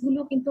কেসেস গুলো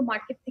কিন্তু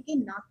মার্কেট থেকে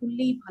না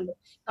তুললেই ভালো।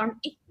 কারণ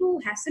একটু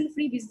হ্যাসেল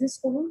ফ্রি বিজনেস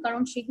করুন,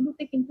 কারণ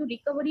সেগুলোতে কিন্তু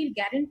রিকভারির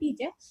গ্যারান্টি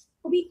যে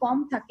খুবই কম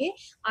থাকে।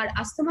 আর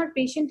আস্তমার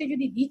পেশেন্টে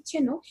যদি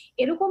দিচ্ছেনও,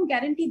 এরকম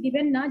গ্যারান্টি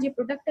দিবেন না যে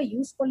প্রোডাক্টটা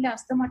ইউজ করলে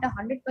আস্তমাটা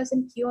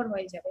 100% কিওর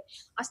হয়ে যাবে।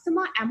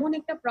 আস্তমা এমন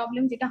একটা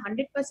প্রবলেম যেটা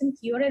 100%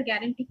 কিওরের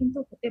গ্যারান্টি কিন্তু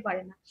হতে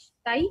পারে না।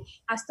 তাই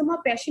আস্তমা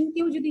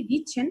পেশেন্টকেও যদি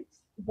দিচ্ছেন,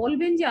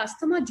 বলবেন যে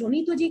আস্তমা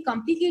জনিত যে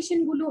কমপ্লিকেশন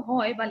গুলো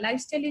হয় বা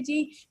লাইফস্টাইলে যে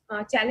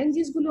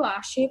চ্যালেঞ্জেস গুলো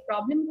আসে,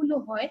 প্রবলেম গুলো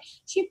হয়,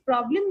 সেই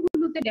প্রবলেম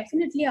গুলোতে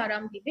ডেফিনেটলি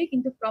আরাম দিবে,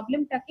 কিন্তু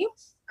প্রবলেমটাকে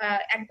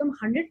একদম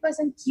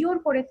 100% কিওর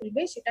করে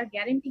তুলবে সেটার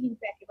গ্যারান্টি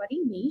কিন্তু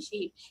একেবারেই নেই।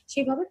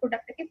 সেভাবে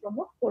প্রোডাক্টটাকে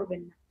প্রমোট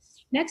করবেন না।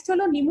 নেক্সট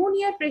হলো,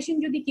 নিমোনিয়ার পেশেন্ট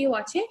যদি কেউ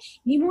আছে,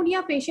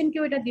 নিমোনিয়া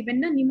পেশেন্টকেও এটা দিবেন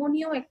না।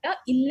 নিমোনিয়াও একটা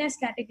ইলনেস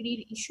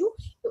ক্যাটাগরির ইস্যু,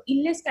 তো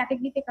ইলনেস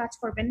ক্যাটাগরিতে কাজ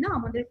করবেন না।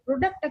 আমাদের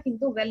প্রোডাক্টটা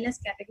কিন্তু ওয়েলনেস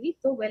ক্যাটাগরি,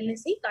 তো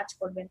ওয়েলনেসেই কাজ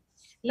করবেন।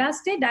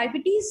 লাস্টে,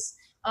 ডায়াবেটিস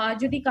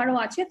যদি কারো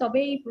আছে, তবে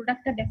এই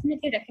প্রোডাক্টটা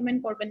ডেফিনেটলি রেকমেন্ড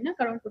করবেন না,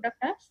 কারণ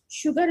প্রোডাক্টটা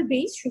সুগার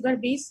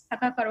বেস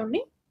থাকার কারণে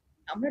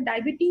আমরা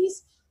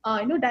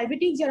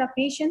ডায়াবেটিক যারা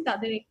পেশেন্ট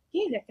তাদেরকে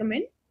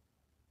রেকমেন্ড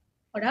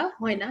করা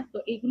হয় না। তো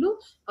এইগুলো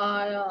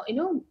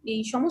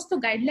এই সমস্ত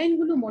গাইডলাইন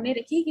গুলো মনে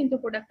রেখেই কিন্তু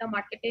প্রোডাক্টটা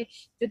মার্কেটে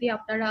যদি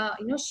আপনারা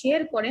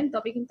শেয়ার করেন,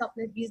 তবে কিন্তু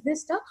আপনার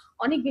বিজনেসটা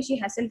অনেক বেশি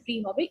হ্যাসেল ফ্রি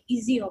হবে,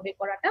 ইজি হবে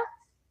করাটা।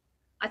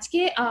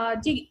 আজকে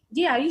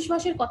যে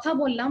আয়ুষওয়াশের কথা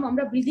বললাম,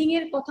 আমরা ব্রিদিং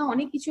এর কথা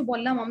অনেক কিছু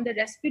বললাম, আমাদের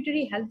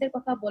রেসপিরেটরি হেলথের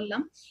কথা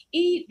বললাম।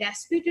 এই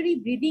রেসপিরেটরি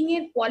ব্রিদিং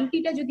এর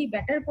কোয়ালিটিটা যদি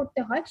বেটার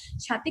করতে হয়,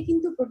 সাথে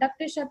কিন্তু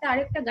প্রোডাক্টের সাথে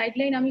আরেকটা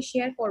গাইডলাইন আমি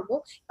শেয়ার করব,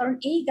 কারণ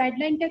এই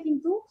গাইডলাইনটা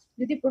কিন্তু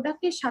যদি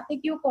প্রোডাক্টের সাথে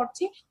কেউ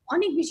করছে,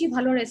 অনেক বেশি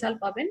ভালো রেজাল্ট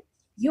পাবেন।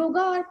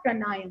 যোগা আর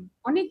প্রাণায়াম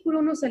অনেক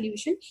পুরনো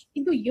সলিউশন,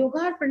 কিন্তু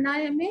যোগা আর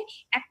প্রাণায়ামে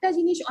একটা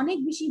জিনিস অনেক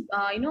বেশি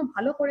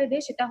ভালো করে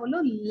দেয়, সেটা হলো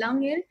লাং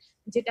এর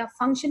যেটা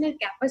ফাংশনের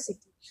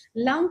ক্যাপাসিটি।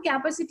 লাং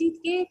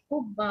ক্যাপাসিটিকে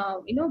খুব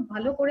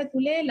ভালো করে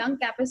তুলে, লাং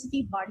ক্যাপাসিটি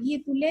বাড়িয়ে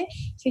তুলে,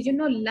 সেই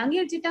জন্য লাং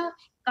এর যেটা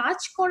কাজ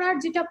করার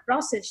যেটা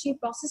প্রসেস, সেই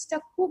প্রসেসটা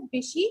খুব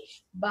বেশি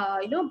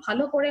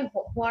ভালো করে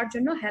হওয়ার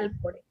জন্য হেল্প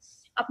করে।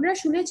 আপনারা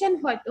শুনেছেন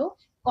হয়তো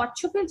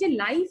কচ্ছপের যে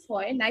লাইফ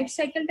হয়, লাইফ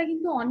সাইকেলটা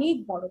কিন্তু অনেক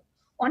বড়,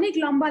 অনেক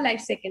লম্বা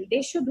লাইফ সাইকেল,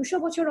 150-200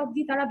 বছর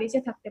অবধি তারা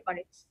বেঁচে থাকতে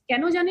পারে।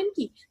 কেন জানেন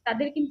কি?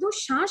 তাদের কিন্তু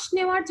শ্বাস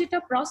নেওয়ার যেটা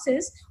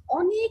প্রসেস,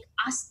 অনেক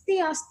আস্তে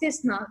আস্তে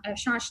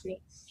শ্বাস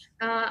নেয়।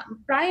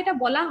 প্রায় এটা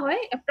বলা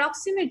হয়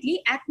অ্যাপ্রক্সিমেটলি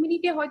 1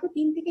 মিনিটে হয়তো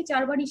 3 থেকে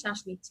 4 বারই শ্বাস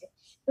নিচ্ছে।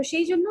 তো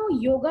সেই জন্য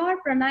যোগা আর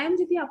প্রাণায়াম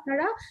যদি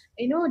আপনারা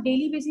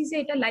ডেইলি বেসিসে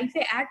এটা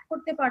লাইফে অ্যাড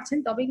করতে পারছেন,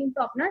 তবে কিন্তু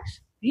আপনার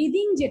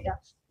ব্রিদিং যেটা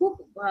খুব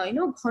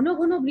ঘন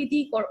ঘন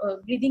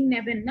ব্রিদিং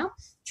নেবেন না,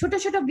 ছোট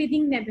ছোট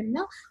ব্রিদিং নেবেন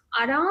না,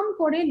 আরাম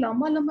করে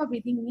লম্বা লম্বা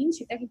ব্রিদিং নিন,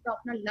 সেটা কিন্তু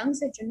আপনার লাংস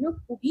এর জন্য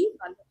খুবই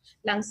ভালো,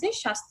 লাংসের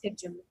স্বাস্থ্যের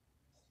জন্য।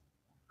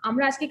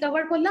 আমরা আজকে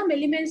কভার করলাম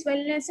এলিমেন্টস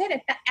ওয়েলনেস এর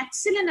একটা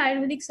এক্সেলেন্ট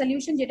আয়ুর্বেদিক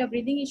সলিউশন যেটা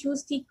ব্রিদিং ইস্যুস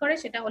ঠিক করে,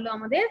 সেটা হলো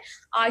আমাদের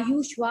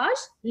আয়ুশ্বাস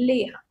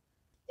লেহা,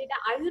 যেটা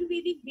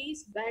আয়ুর্বেদিক বেস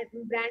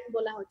ব্র্যান্ড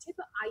বলা হচ্ছে।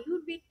 তো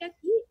আয়ুর্বেদটা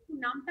কি, একটু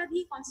নামটা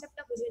দিয়ে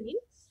কনসেপ্টটা বুঝে নিন।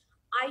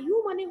 আয়ু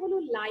মানে হলো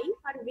লাইফ,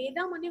 আর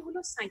বেদা মানে হলো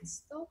সায়েন্স।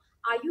 তো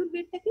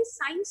আয়ুর্বেদটাকে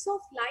সায়েন্স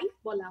অফ লাইফ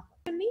বলা হয়।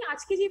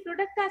 আজকে যে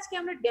প্রোডাক্টটা আজকে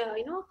আমরা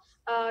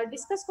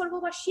ডিসকাস করবো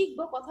বা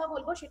শিখবো, কথা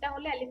বলবো, সেটা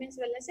হলো এলিমেন্টস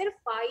ওয়েলনেস এর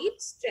ফাইট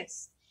স্ট্রেস।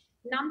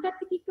 নামটার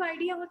থেকে একটু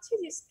আইডিয়া হচ্ছে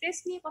যে স্ট্রেস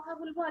নিয়ে কথা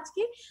বলবো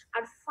আজকে।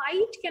 আর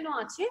ফাইট কেন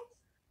আছে,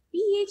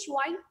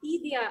 PHYT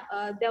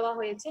দেওয়া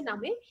হয়েছে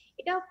নামে।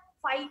 এটা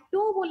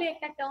ফাইটো বলে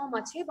একটা টার্ম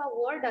আছে বা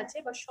ওয়ার্ড আছে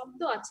বা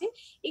শব্দ আছে।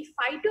 এই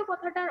ফাইটো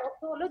কথাটার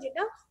অর্থ হলো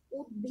যেটা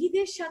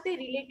উদ্ভিদের সাথে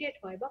রিলেটেড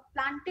হয় বা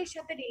প্লান্টের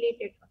সাথে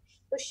রিলেটেড হয়।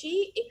 তো সেই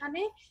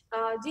এখানে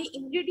যে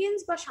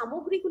ইনগ্রেডিয়েন্টস বা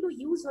সামগ্রীগুলো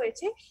ইউজ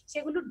হয়েছে,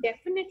 সেগুলো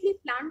ডেফিনেটলি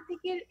প্লান্ট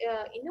থেকে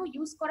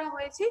ইউজ করা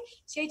হয়েছে।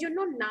 সেই জন্য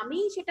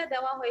নামেই সেটা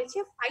দেওয়া হয়েছে,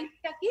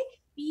 ফাইটটাকে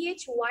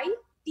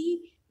PHYT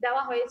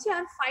দেওয়া হয়েছে।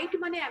 আর ফাইট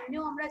মানে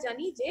এমনিও আমরা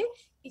জানি যে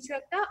কিছু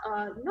একটা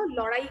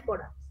লড়াই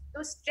করা। তো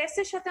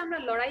স্ট্রেসের সাথে আমরা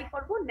লড়াই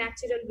করব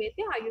ন্যাচারাল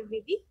ওয়েতে,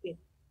 আয়ুর্বেদিক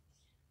ওয়েতে।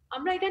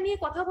 আমরা এটা নিয়ে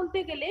কথা বলতে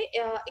গেলে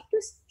একটু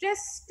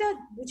স্ট্রেসটা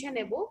বুঝে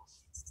নেব।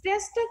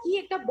 স্ট্রেসটা কি?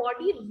 একটা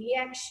বডির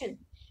রিয়াকশন।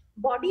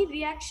 বডির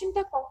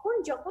রিয়াকশনটা কখন?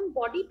 যখন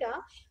বডিটা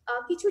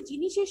কিছু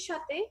জিনিসের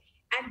সাথে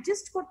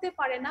অ্যাডজাস্ট করতে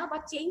পারে না বা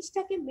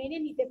চেঞ্জটাকে মেনে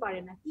নিতে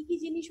পারে না। কি কি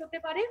জিনিস হতে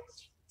পারে?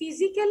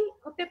 ফিজিক্যাল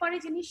হতে পারে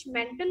জিনিস,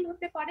 মেন্টাল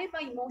হতে পারে, বা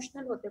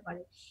ইমোশনাল হতে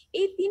পারে।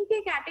 এই তিনটে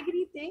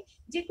ক্যাটাগরিতে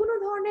যে কোনো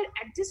ধরনের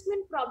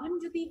অ্যাডজাস্টমেন্ট প্রবলেম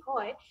যদি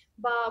হয়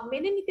বা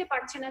মেনে নিতে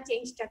পারছে না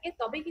চেঞ্জটাকে,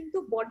 তবে কিন্তু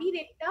বডির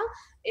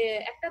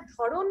একটা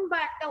ধরন বা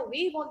একটা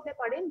ওয়ে বলতে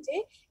পারেন যে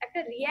একটা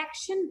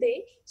রিয়াকশন দেয়,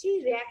 সেই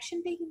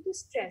রিয়াকশনটাই কিন্তু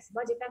স্ট্রেস,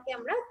 বা যেটাকে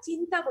আমরা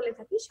চিন্তা বলে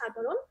থাকি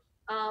সাধারণ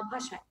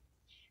ভাষায়।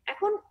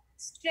 এখন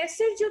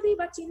স্ট্রেসের যদি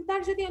বা চিন্তার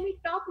যদি আমি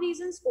টপ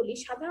রিজনস বলি,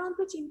 সাধারণত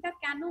চিন্তা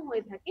কেন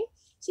হয়ে থাকে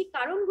সেই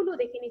কারণগুলো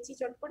দেখে নিচ্ছি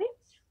চট করে।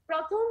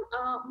 প্রথম,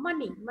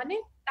 মানি মানে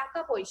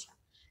টাকা পয়সা।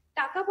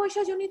 টাকা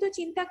পয়সা জনিত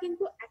চিন্তা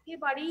কিন্তু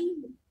একেবারেই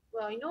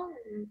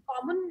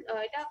কমন।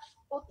 এটা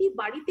প্রতি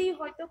বাড়িতেই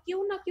হয়তো কেউ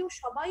না কেউ,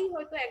 সবাই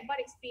হয়তো একবার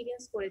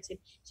এক্সপিরিয়েন্স করেছে।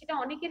 সেটা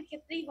অনেকের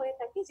ক্ষেত্রেই হয়ে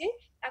থাকে যে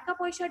টাকা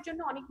পয়সার জন্য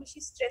অনেক বেশি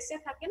স্ট্রেসে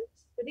থাকেন।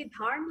 যদি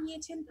ধার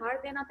নিয়েছেন, ধার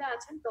দেনাতে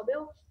আছেন,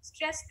 তবেও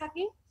স্ট্রেস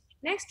থাকে।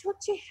 নেক্সট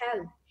হচ্ছে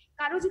হেলথ।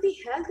 কারো যদি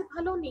হেলথ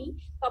ভালো নেই,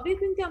 তবেও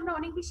কিন্তু আমরা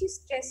অনেক বেশি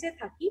স্ট্রেসে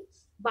থাকি।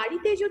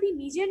 বাড়িতে যদি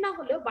নিজের না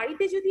হলেও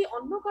বাড়িতে যদি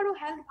অন্য কারো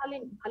হেলথ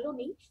ভালো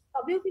নেই,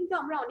 তবেও কিন্তু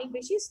আমরা অনেক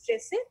বেশি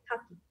স্ট্রেসে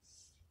থাকি।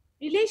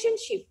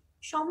 রিলেশনশিপ,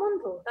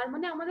 সম্বন্ধ, তার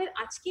মানে আমাদের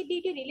আজকের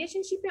ডেটে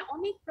রিলেশনশিপে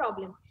অনেক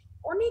প্রবলেম,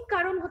 অনেক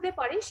কারণ হতে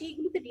পারে,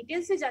 সেইগুলোতে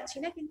ডিটেলসে যাচ্ছি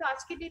না। কিন্তু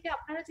আজকের ডেটে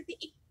আপনারা যদি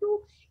একটু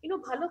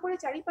ভালো করে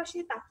চারিপাশে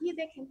তাকিয়ে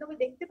দেখেন, তবে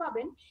দেখতে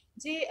পাবেন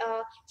যে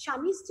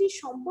স্বামী স্ত্রীর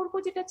সম্পর্ক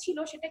যেটা ছিল,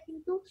 সেটা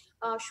কিন্তু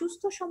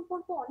সুস্থ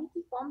সম্পর্ক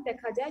অনেকই কম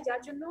দেখা যায়,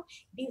 যার জন্য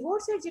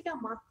ডিভোর্সের যেটা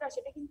মাত্রা,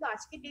 সেটা কিন্তু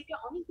আজকের ডেটে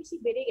অনেক বেশি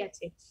বেড়ে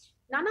গেছে।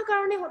 নানা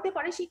কারণে হতে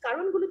পারে, সেই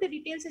কারণগুলোতে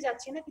ডিটেলসে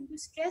যাচ্ছে না, কিন্তু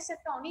স্ট্রেস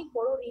একটা অনেক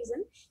বড়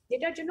রিজন,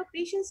 যেটার জন্য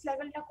পেশেন্স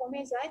লেভেলটা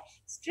কমে যায়,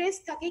 স্ট্রেস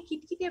থাকে,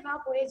 খিটখিটে ভাব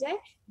হয়ে যায়,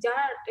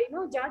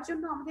 যার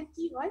জন্য আমাদের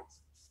কি হয়,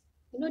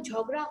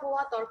 ঝগড়া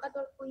হওয়া,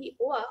 তর্কাতর্কি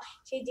হওয়া,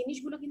 সেই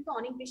জিনিসগুলো কিন্তু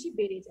অনেক বেশি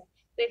বেড়ে যায়।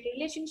 তো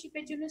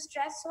রিলেশনশিপের জন্য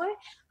স্ট্রেস হয়।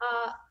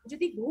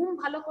 যদি ঘুম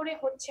ভালো করে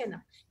হচ্ছে না,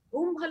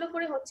 ঘুম ভালো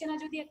করে হচ্ছে না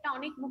যদি একটা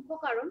অনেক মুখ্য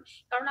কারণ।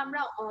 কারণ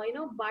আমরা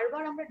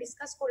বারবার আমরা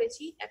ডিসকাস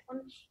করেছি, এখন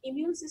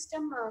ইমিউন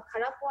সিস্টেম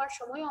খারাপ হওয়ার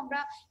সময় আমরা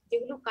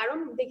যেগুলো কারণ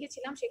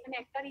দেখেছিলাম, সেখানে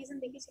একটা রিজন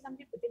দেখেছিলাম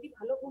যে যদি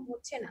ভালো ঘুম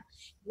হচ্ছে না,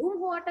 ঘুম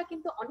হওয়াটা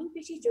কিন্তু অনেক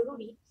বেশি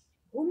জরুরি।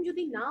 ঘুম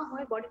যদি না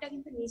হয়, বডিটা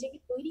কিন্তু নিজেকে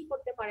তৈরি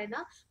করতে পারে না,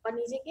 বা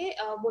নিজেকে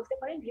বলতে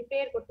পারেন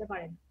রিপেয়ার করতে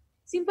পারে না।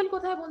 সিম্পল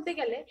কথায় বলতে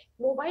গেলে,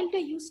 মোবাইলটা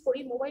ইউজ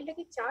করি,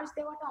 মোবাইলটাকে চার্জ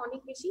দেওয়াটা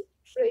অনেক বেশি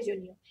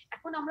প্রয়োজনীয়।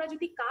 এখন আমরা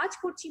যদি কাজ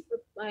করছি,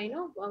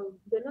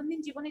 দৈনন্দিন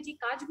জীবনে যে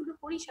কাজগুলো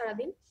করি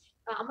সারাদিন,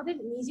 আমাদের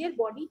নিজের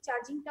বডি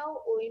চার্জিংটাও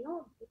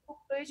খুব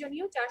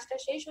প্রয়োজনীয়। চার্জটা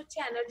শেষ হচ্ছে,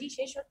 এনার্জি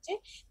শেষ হচ্ছে,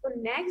 তো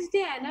নেক্সট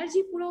ডে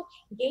এনার্জি পুরো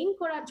গেইন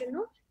করার জন্য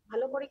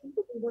ভালো করে কিন্তু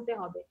ঘুমোতে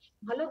হবে।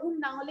 ভালো ঘুম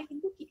না হলে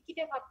কিন্তু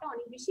খিটখিটে ভাবটা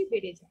অনেক বেশি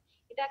বেড়ে যায়,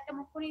 এটা একটা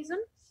মুখ্য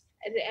রিজন।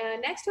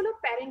 নেক্সট হলো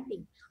প্যারেন্টিং।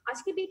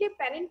 আজকে ডেটে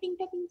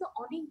প্যারেন্টিংটা কিন্তু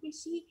অনেক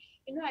বেশি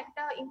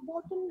একটা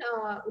ইম্পর্টেন্ট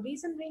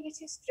রিজন হয়ে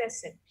গেছে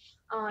স্ট্রেসের।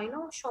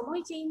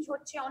 সময় চেঞ্জ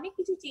হচ্ছে, অনেক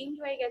কিছু চেঞ্জ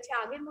হয়ে গেছে,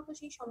 আগের মতো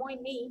সেই সময়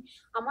নেই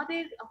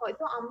আমাদের।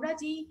 হয়তো আমরা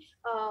যেই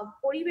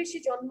পরিবেশে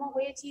জন্ম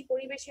হয়েছি,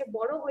 পরিবেশে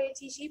বড়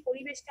হয়েছি, সেই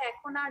পরিবেশটা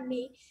এখন আর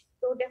নেই।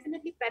 তো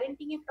ডেফিনেটলি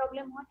প্যারেন্টিং এ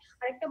প্রবলেম হয়।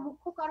 আর একটা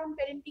মুখ্য কারণ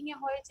প্যারেন্টিং এ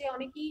হয় যে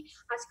অনেকেই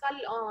আজকাল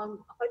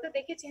হয়তো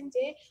দেখেছেন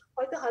যে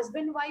হয়তো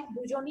হাজবেন্ড ওয়াইফ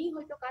দুজনেই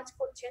হয়তো কাজ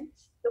করছেন,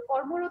 তো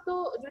কর্মরত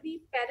যদি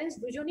প্যারেন্টস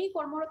দুজনেই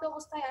কর্মরত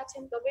অবস্থায়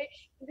আছেন, তবে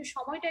কিন্তু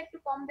সময়টা একটু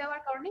কম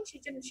দেওয়ার কারণে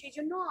সেই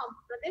জন্য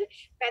আপনাদের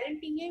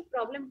প্যারেন্টিং এ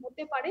প্রবলেম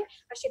হতে পারে।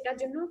 আর সেটার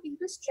জন্য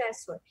কিন্তু স্ট্রেস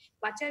হয়,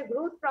 বাচ্চার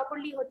গ্রোথ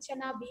প্রপারলি হচ্ছে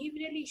না,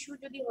 বিহেভিয়ারাল ইস্যু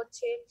যদি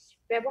হচ্ছে,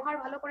 ব্যবহার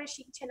ভালো করে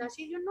শিখছে না,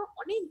 সেই জন্য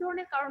অনেক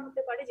ধরনের কারণ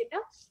হতে পারে যেটা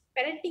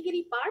প্যারেন্টিং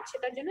এরই পার্ট,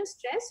 সেটার জন্য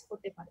স্ট্রেস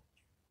হতে পারে।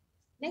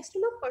 নেক্সট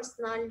হলো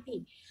পার্সোনালিটি।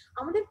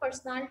 আমাদের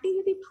পার্সোনালিটি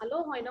যদি ভালো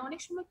হয় না,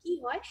 অনেক সময় কি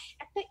হয়,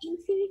 একটা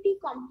ইনফিনিটি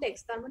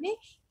কমপ্লেক্স, তার মানে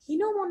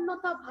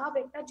হীনমন্যতা ভাব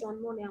একটা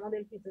জন্ম নেয়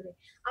আমাদের ভেতরে।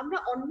 আমরা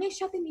অন্যের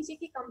সাথে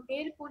নিজেকে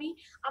কম্পেয়ার করি,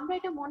 আমরা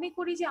এটা মনে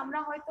করি যে আমরা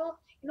হয়তো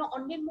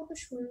অন্যের মতো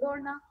সুন্দর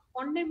না,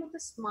 অন্যের মতো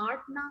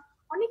স্মার্ট না,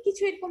 অনেক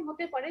কিছু এরকম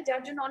হতে পারে,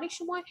 যার জন্য অনেক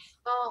সময়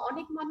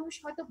অনেক মানুষ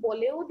হয়তো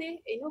বলেও দেয়,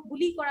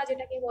 বুলি করা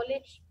যেটাকে বলে,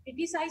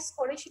 ক্রিটিসাইজ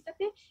করে,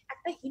 সেটাতে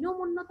একটা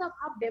হীনমন্যতা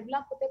ভাব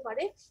ডেভেলপ হতে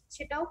পারে।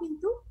 সেটাও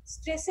কিন্তু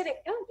স্ট্রেসের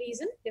একটা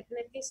রিজন,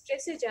 ডেফিনেটলি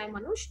স্ট্রেসে যায়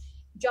মানুষ।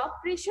 জব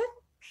প্রেশার,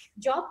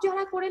 জব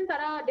যারা করেন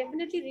তারা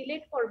ডেফিনেটলি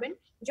রিলেট করবেন,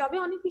 জবে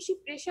অনেক বেশি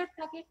প্রেশার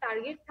থাকে,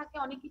 টার্গেট থাকে,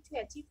 অনেক কিছু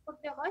অ্যাচিভ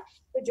করতে হয়,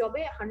 তো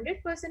জবে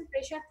 100%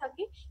 প্রেশার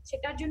থাকে,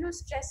 সেটার জন্য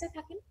স্ট্রেসে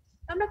থাকেন।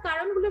 আমরা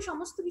কারণগুলো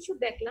সমস্ত কিছু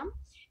দেখলাম।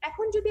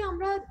 এখন যদি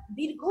আমরা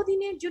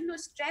দীর্ঘদিনের জন্য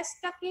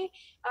স্ট্রেসটাকে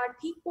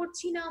ঠিক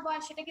করছি না বা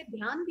সেটাকে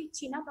ধ্যান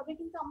দিচ্ছি না, তবে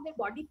কিন্তু আমাদের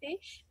বডিতে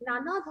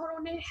নানা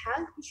ধরনের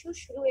হেলথ ইস্যু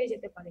শুরু হয়ে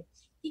যেতে পারে।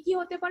 কি কি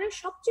হতে পারে?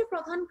 সবচেয়ে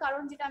প্রধান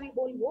কারণ যেটা আমি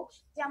বলবো,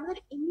 যে আমাদের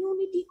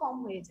ইমিউনিটি কম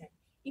হয়ে যায়।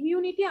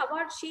 ইমিউনিটি,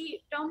 আবার সেই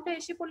টার্মটা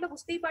এসে পড়লে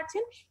বুঝতেই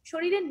পারছেন,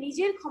 শরীরের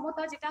নিজের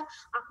ক্ষমতা, যেটা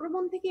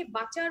আক্রমণ থেকে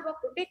বাঁচার বা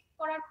প্রোটেক্ট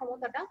করার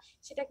ক্ষমতাটা,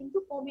 সেটা কিন্তু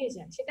কমে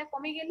যায়। সেটা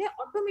কমে গেলে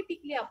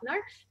অটোমেটিকলি আপনার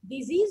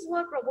ডিজিজ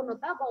হওয়ার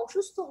প্রবণতা বা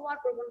অসুস্থ হওয়ার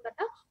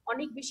প্রবণতাটা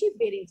অনেক বেশি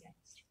বেড়ে যায়।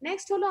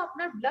 নেক্সট হলো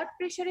আপনার ব্লাড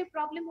প্রেশারের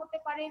প্রবলেম হতে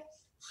পারে,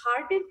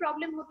 হার্টের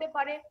প্রবলেম হতে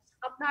পারে,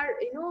 আপনার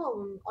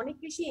অনেক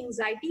বেশি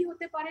এংজাইটি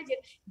হতে পারে, যে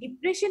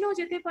ডিপ্রেশনেও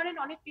যেতে পারেন,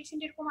 অনেক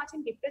পেশেন্ট এরকম আছেন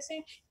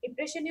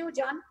ডিপ্রেশনেও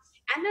যান।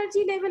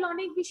 এনার্জি লেভেল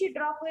অনেক বেশি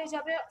ড্রপ হয়ে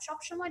যাবে,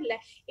 সবসময়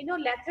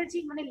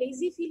লেথার্জিক মানে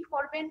লেজি ফিল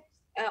করবেন,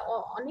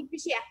 অনেক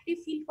বেশি অ্যাক্টিভ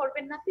ফিল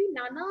করবেন না। তুই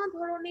নানা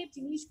ধরনের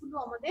জিনিসগুলো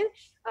আমাদের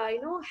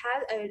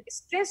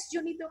স্ট্রেস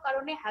জনিত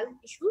কারণে হেলথ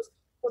ইস্যুস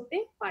হতে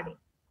পারে।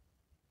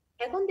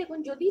 এখন দেখুন,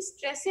 যদি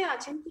স্ট্রেসে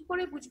আছেন, কি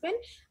করে বুঝবেন?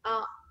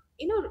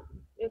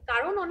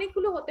 কারণ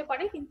অনেকগুলো হতে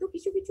পারে, কিন্তু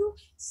কিছু কিছু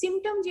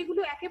সিমটম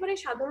যেগুলো একেবারে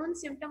সাধারণ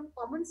সিমটম,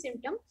 কমন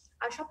সিমটম,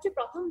 আর সবচেয়ে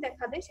প্রথম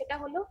দেখা দেয়, সেটা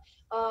হলো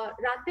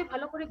রাতে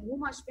ভালো করে ঘুম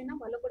আসবে না,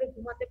 ভালো করে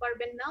ঘুমাতে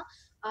পারবেন না,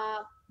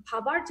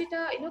 ভাবার যেটা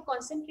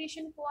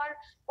কনসেন্ট্রেশন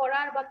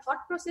করার বা থট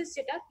প্রসেস,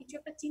 যেটা কিছু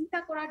একটা চিন্তা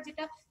করার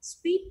যেটা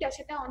স্পিডটা,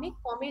 সেটা অনেক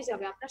কমে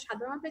যাবে। আপনার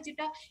সাধারণত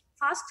যেটা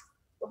ফাস্ট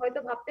হয়তো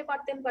ভাবতে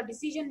পারতেন বা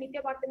ডিসিশন নিতে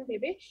পারতেন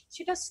ভেবে,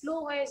 সেটা স্লো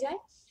হয়ে যায়।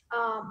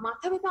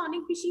 মাথা ব্যথা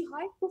অনেক বেশি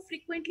হয়, খুব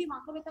ফ্রিকুয়েন্টলি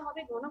মাথা ব্যথা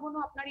হবে, ঘন ঘন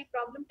আপনার এই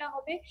প্রবলেমটা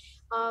হবে।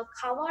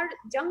 খাওয়ার,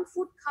 জাঙ্ক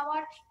ফুড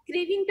খাওয়ার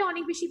ক্রেভিংটা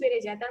অনেক বেশি বেড়ে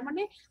যায়। তার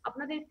মানে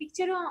আপনাদের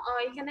পিকচারও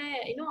এখানে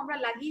আমরা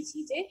লাগিয়েছি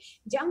যে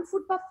জাঙ্ক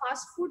ফুড বা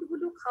ফাস্ট ফুড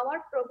গুলো খাওয়ার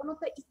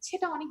প্রবণতা,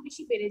 ইচ্ছেটা অনেক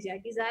বেশি বেড়ে যায়,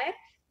 ডিজায়ার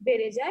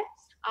বেড়ে যায়।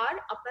 আর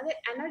আপনাদের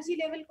এনার্জি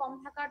লেভেল কম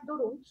থাকার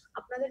দরুন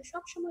আপনাদের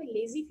সব সময়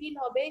লেজি ফিল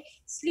হবে,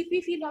 স্লিপি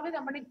ফিল হবে,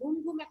 তার মানে ঘুম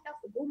ঘুম একটা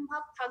ঘুম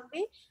ভাব থাকবে।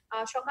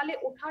 সকালে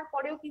ওঠার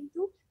পরেও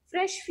কিন্তু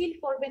ফ্রেশ ফিল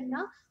করবেন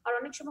না, আর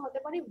অনেক সময় হতে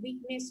পারে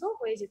উইকনেসও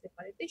হয়ে যেতে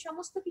পারে। তো এই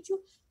সমস্ত কিছু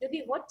যদি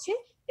হচ্ছে,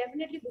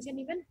 ডেফিনেটলি বুঝে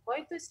নেবেন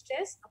হয়তো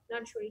স্ট্রেস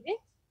আপনার শরীরে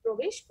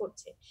প্রবেশ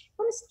করছে।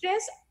 এখন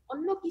স্ট্রেস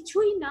অন্য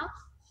কিছুই না,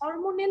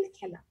 হরমোনাল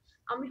খেলা।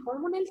 আমি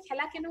হরমোনাল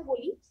খেলা কেন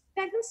বলি, তা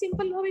একদম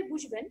সিম্পল ভাবে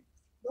বুঝবেন।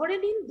 ধরে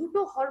নিন দুটো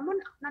হরমোন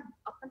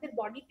আপনাদের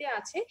বডিতে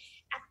আছে,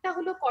 একটা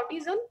হলো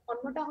কর্টিজল,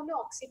 অন্যটা হলো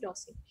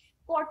অক্সিটোসিন।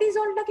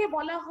 কর্টিজলটাকে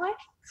বলা হয়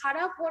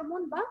খারাপ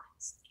হরমোন বা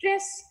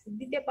স্ট্রেস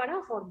দিতে পারা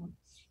হরমোন,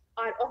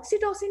 আর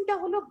অক্সিটোসিনটা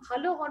হলো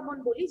ভালো হরমোন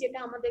বলি, যেটা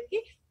আমাদেরকে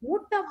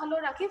মুডটা ভালো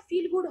রাখে,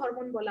 ফিল গুড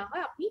হরমোন বলা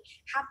হয়, আপনি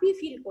হ্যাপি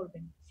ফিল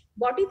করবেন।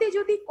 বডিতে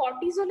যদি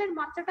কর্টিজলের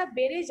মাত্রাটা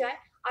বেড়ে যায়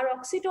আর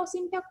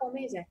অক্সিটোসিনটা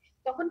কমে যায়,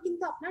 তখন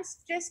কিন্তু আপনার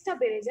স্ট্রেসটা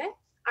বেড়ে যায়।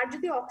 আর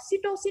যদি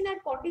অক্সিটোসিন আর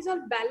কর্টিজল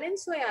ব্যালেন্স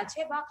হয়ে আছে,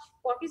 বা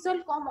কর্টিজল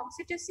কম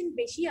অক্সিটোসিন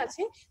বেশি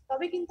আছে,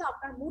 তবে কিন্তু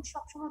আপনার মুড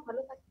সবসময়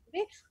ভালো থাকবে,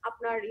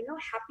 আপনার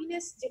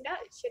হ্যাপিনেস যেটা,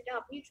 সেটা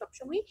আপনি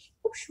সবসময়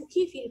খুব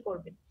সুখী ফিল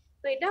করবেন।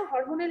 তো এটা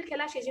হরমোনাল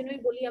খেলা,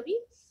 সেজন্যই বলি আমি।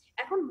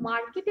 এখন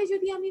মার্কেটে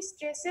যদি আমি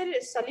স্ট্রেসের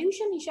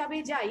সলিউশন হিসাবে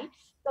যাই,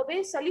 তবে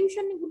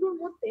সলিউশন গুলোর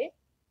মধ্যে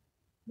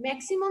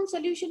ম্যাক্সিমাম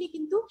সলিউশনই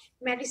কিন্তু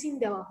মেডিসিন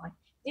দেওয়া হয়।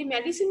 যে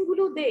মেডিসিন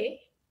গুলো দেয়,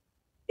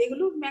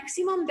 এগুলো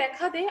ম্যাক্সিমাম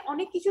দেখা দেয়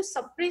অনেক কিছু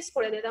সাপ্রেস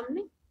করে দেয়, তার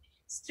মানে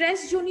স্ট্রেস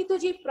জনিত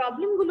যে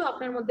প্রবলেম গুলো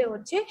আপনার মধ্যে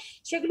হচ্ছে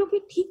সেগুলোকে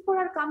ঠিক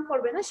করার কাম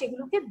করবে না,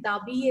 সেগুলোকে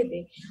দাবিয়ে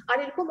দেয়। আর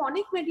এরকম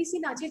অনেক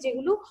মেডিসিন আছে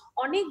যেগুলো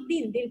অনেক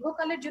দিন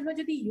দীর্ঘকালের জন্য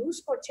যদি ইউজ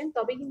করছেন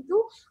তবে কিন্তু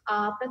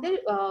আপনাদের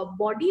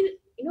বডির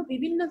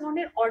বিভিন্ন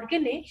ধরনের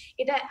অর্গানে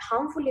এটা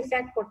হার্মফুল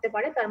ইফেক্ট করতে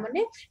পারে, তার মানে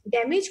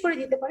ড্যামেজ করে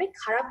দিতে পারে,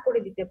 খারাপ করে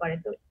দিতে পারে।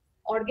 তো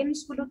অর্গানস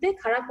গুলোতে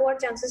খারাপ হওয়ার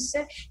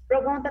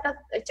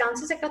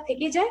চান্সেস একটা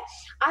থেকে যায়।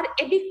 আর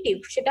এডিকটিভ,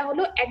 সেটা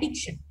হলো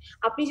অ্যাডিকশন।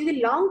 আপনি যদি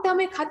লং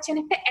টার্মে খাচ্ছেন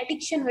একটা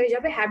অ্যাডিকশন হয়ে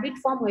যাবে, হ্যাবিট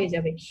ফর্ম হয়ে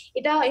যাবে।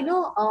 এটা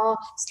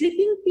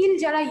স্লিপিং পিল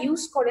যারা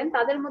ইউজ করেন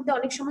তাদের মধ্যে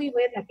অনেক সময়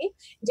হয়ে থাকে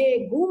যে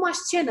ঘুম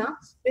আসছে না,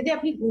 যদি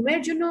আপনি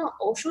ঘুমের জন্য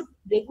ওষুধ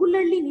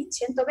রেগুলারলি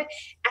নিচ্ছেন তবে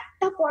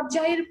একটা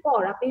পর্যায়ের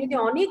পর, আপনি যদি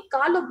অনেক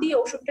কাল অব্দি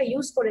ওষুধটা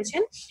ইউজ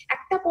করেছেন,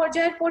 একটা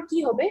পর্যায়ের পর কি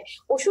হবে,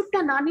 ওষুধটা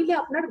না নিলে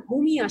আপনার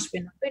ঘুমই আসবে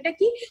না। তো এটা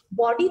কি,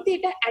 বডিতে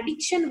এটা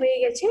অ্যাডিকশন হয়ে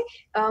গেছে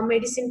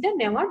মেডিসিনটা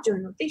নেওয়ার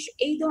জন্য। তো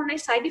এই ধরনের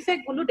সাইড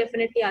ইফেক্ট গুলো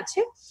ডেফিনেটলি আছে।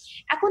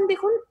 এখন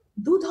দেখুন,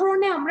 দু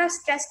ধরনের আমরা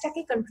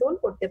স্ট্রেসটাকে কন্ট্রোল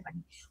করতে পারি।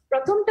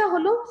 প্রথমটা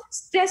হলো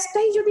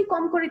স্ট্রেসটাই যদি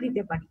কম করে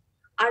দিতে পারি,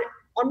 আর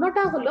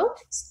অন্যটা হলো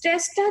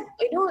স্ট্রেসটা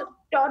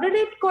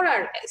টলারেট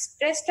করার,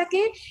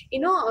 স্ট্রেসটাকে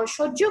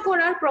সহ্য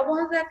করার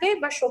প্রবণতাকে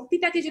বা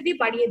শক্তিটাকে যদি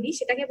বাড়িয়ে দিই,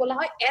 সেটাকে বলা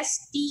হয়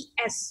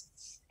STS।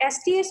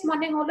 STS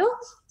মানে হলো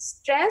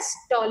স্ট্রেস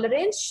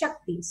টলারেন্স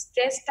শক্তি,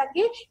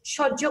 স্ট্রেসটাকে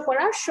সহ্য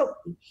করার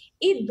শক্তি।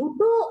 এই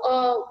দুটো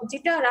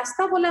যেটা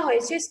রাস্তা বলা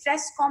হয়েছে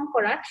স্ট্রেস কম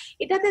করার,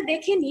 এটাতে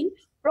দেখে নিন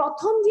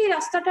প্রথম যে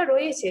রাস্তাটা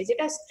রয়েছে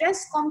যেটা স্ট্রেস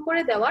কম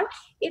করে দেওয়ার,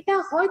 এটা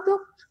হয়তো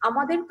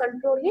আমাদের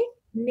কন্ট্রোলে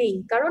নেই।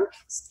 কারণ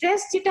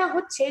স্ট্রেস যেটা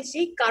হচ্ছে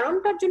সেই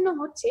কারণটার জন্য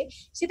হচ্ছে,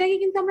 সেটাকে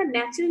কিন্তু আমরা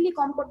ন্যাচারালি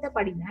কম করতে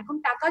পারি না। এখন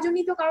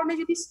টাকাজনিত কারণে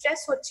যদি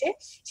স্ট্রেস হচ্ছে,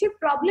 সেই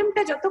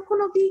প্রবলেমটা যতক্ষণ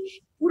অব্দি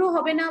পুরো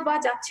হবে না বা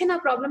যাচ্ছে না,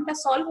 প্রবলেমটা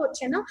সলভ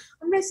হচ্ছে না,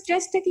 আমরা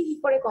স্ট্রেসটাকে কি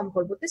করে কম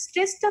করবো? তো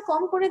স্ট্রেসটা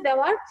কম করে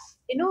দেওয়ার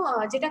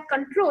যেটা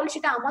কন্ট্রোল,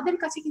 সেটা আমাদের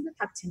কাছে কিন্তু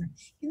থাকছে না।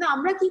 কিন্তু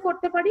আমরা কি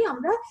করতে পারি,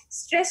 আমরা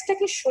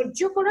স্ট্রেসটাকে সহ্য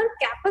করার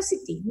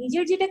ক্যাপাসিটি,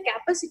 নিজের যেটা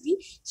ক্যাপাসিটি,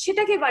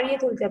 সেটাকে বাড়িয়ে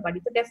তুলতে পারি।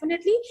 তো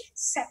ডেফিনেটলি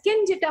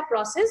সেকেন্ড যেটা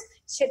প্রসেস,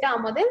 সেটা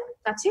আমাদের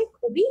কাছে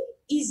খুবই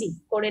ইজি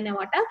করে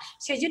নেওয়াটা।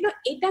 সেজন্য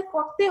এটা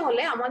করতে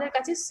হলে আমাদের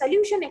কাছে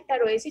সলিউশন একটা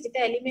রয়েছে, যেটা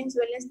এলিমেন্টস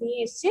ওয়েলনেস নিয়ে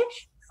এসছে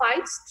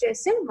ফাইট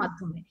স্ট্রেসের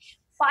মাধ্যমে।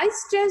 ফাইট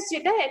স্ট্রেস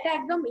যেটা, এটা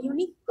একদম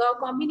ইউনিক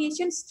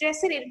কম্বিনেশন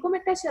স্ট্রেসের, এরকম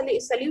একটা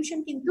সলিউশন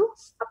কিন্তু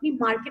আপনি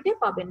মার্কেটে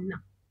পাবেন না।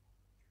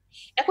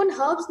 এখন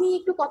হার্বস নিয়ে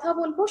একটু কথা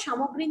বলবো,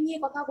 সামগ্রী নিয়ে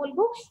কথা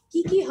বলবো,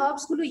 কি কি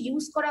হার্বস গুলো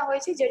ইউজ করা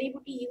হয়েছে,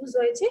 জড়িবুটি ইউজ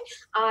হয়েছে,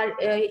 আর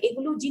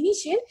এগুলো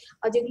জিনিসের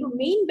যেগুলো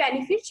মেইন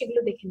বেনিফিট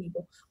সেগুলো দেখে নিব।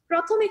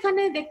 প্রথম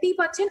এখানে দেখতেই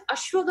পাচ্ছেন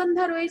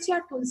অশ্বগন্ধা রয়েছে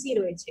আর তুলসী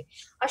রয়েছে।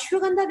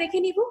 অশ্বগন্ধা দেখে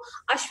নিব।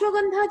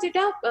 অশ্বগন্ধা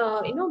যেটা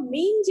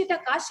মেইন যেটা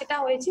কাজ, সেটা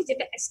হয়েছে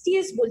যেটা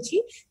STS বলছি,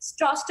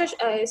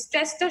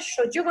 স্ট্রেসটা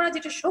সহ্য করা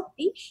যেটা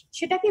শক্তি,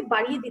 সেটাকে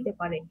বাড়িয়ে দিতে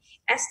পারে।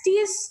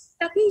 STS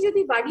টাকেই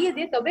যদি বাড়িয়ে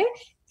দেয়, তবে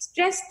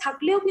স্ট্রেস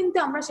থাকলেও কিন্তু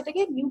আমরা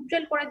সেটাকে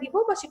নিউট্রাল করে দিব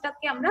বা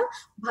সেটাকে আমরা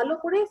ভালো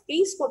করে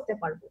ফেস করতে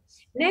পারবো।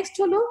 নেক্সট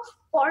হলো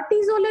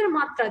কর্টিজলের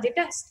মাত্রা,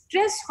 যেটা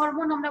স্ট্রেস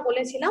হরমোন আমরা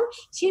বলেছিলাম,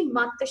 সেই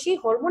মাত্রা, সেই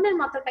হরমোনের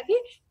মাত্রাটাকে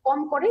কম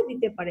করে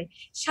দিতে পারে।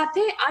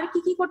 সাথে আর কি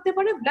কি করতে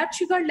পারে, ব্লাড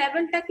সুগার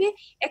লেভেলটাকে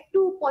একটু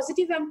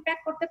পজিটিভ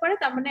ইম্প্যাক্ট করতে পারে,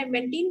 তার মানে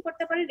মেনটেন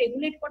করতে পারে,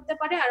 রেগুলেট করতে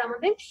পারে। আর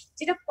আমাদের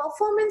যেটা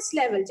পারফরমেন্স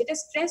লেভেল, যেটা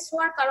স্ট্রেস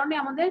হওয়ার কারণে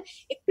আমাদের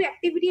একটু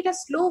অ্যাক্টিভিটিটা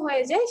স্লো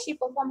হয়ে যায়, সেই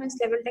পারফরমেন্স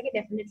লেভেলটাকে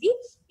ডেফিনেটলি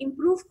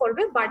ইমপ্রুভ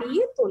করবে,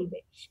 বাড়িয়ে তুলবে।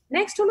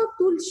 নেক্সট হলো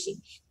তুলসী।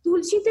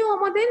 তুলসীতেও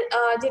আমাদের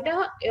যেটা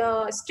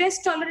স্ট্রেস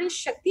টলারেন্স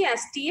শক্তি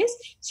STS,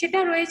 সেটা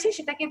রয়েছে,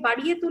 সেটাকে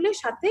বাড়িয়ে তোলে।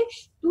 সাথে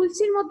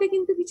তুলসীর মধ্যে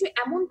কিন্তু কিছু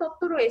এমন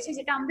তত্ত্ব রয়েছে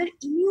যেটা আমাদের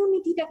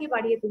ইমিউনিটিটাকে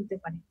বাড়িয়ে তুলতে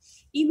পারে।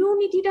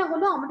 ইমিউনিটিটা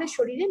হলো আমাদের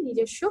শরীরের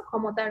নিজস্ব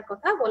ক্ষমতার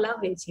কথা বলা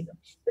হয়েছিল,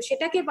 তো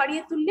সেটাকে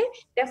বাড়িয়ে তুললে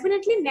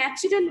ডেফিনেটলি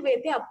ন্যাচারাল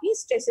ওয়েতে আপনি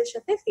স্ট্রেসের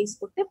সাথে ফেস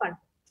করতে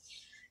পারবেন।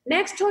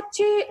 নেক্সট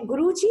হচ্ছে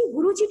গুরুচি।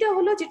 গুরুচিটা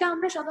হলো যেটা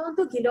আমরা সাধারণত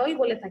গিলয়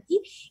বলে থাকি।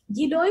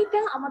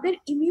 গিলয়টা আমাদের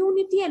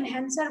ইমিউনিটি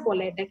এনহ্যান্সার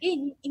বলে এটাকে।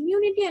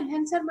 ইমিউনিটি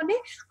এনহ্যান্সার মানে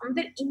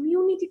আমাদের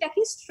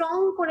ইমিউনিটিটাকে স্ট্রং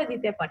করে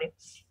দিতে পারে,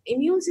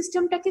 ইমিউন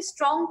সিস্টেমটাকে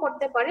স্ট্রং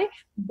করতে পারে,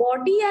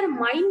 বডি আর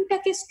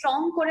মাইন্ডটাকে স্ট্রং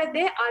করে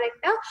দেয়, আর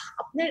একটা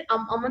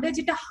আমাদের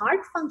যেটা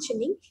হার্ট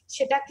ফাংশনিং,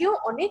 সেটাকেও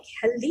অনেক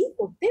হেলদি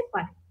করতে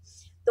পারে।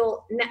 তো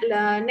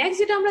নেক্সট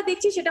যেটা আমরা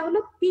দেখছি সেটা হলো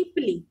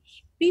পিপলি।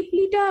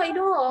 পিপলিটা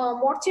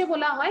মরচে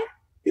বলা হয়।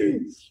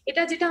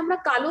 এটা যেটা আমরা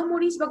কালো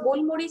মরিচ বা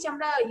গোলমরিচ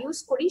আমরা ইউজ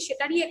করি,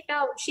 সেটারই একটা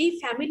সেই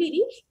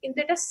ফ্যামিলিরই, কিন্তু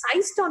এটা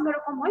সাইজটা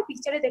অন্যরকম হয়।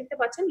 পিকচারে দেখতে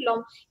পাচ্ছেন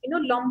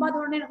লম্বা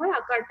ধরনের হয়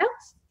আকারটা।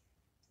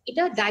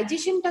 এটা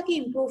ডাইজেশনটাকে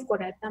ইমপ্রুভ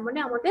করে, তার মানে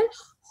আমাদের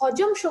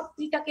হজম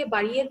শক্তিটাকে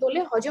বাড়িয়ে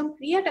তোলে, হজম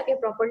ক্রিয়াটাকে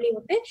প্রপারলি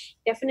হতে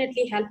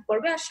ডেফিনেটলি হেল্প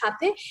করবে। আর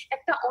সাথে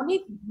একটা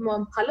অনেক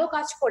ভালো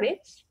কাজ করে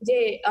যে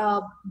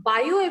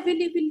bio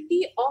availability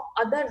of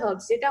other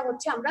herbs, যেটা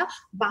হচ্ছে আমরা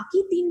বাকি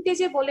তিনটে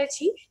যে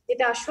বলেছি,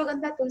 যেটা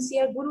অশ্বগন্ধা, তুলসী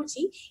আর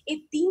গুরুচি, এই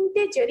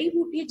তিনটে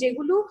জড়িবুটি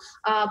যেগুলো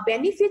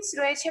বেনিফিটস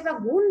রয়েছে বা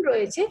গুণ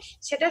রয়েছে,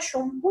 সেটা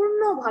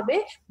সম্পূর্ণভাবে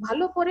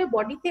ভালো করে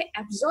বডিতে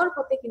অ্যাবজর্ব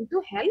হতে কিন্তু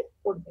হেল্প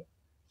করবে।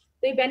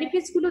 তো এই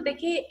বেনিফিটস গুলো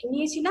দেখে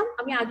নিয়েছিলাম।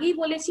 আমি আগেই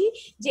বলেছি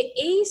যে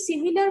এই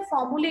সিমিলার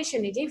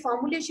ফর্মুলেশনে, যে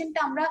ফর্মুলেশনটা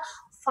আমরা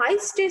 5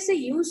 স্ট্রেসে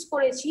ইউজ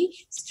করেছি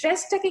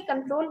স্ট্রেসটাকে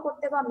কন্ট্রোল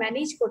করতে বা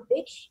ম্যানেজ করতে,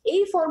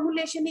 এই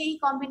ফর্মুলেশনে এই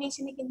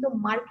কম্বিনেশনে কিন্তু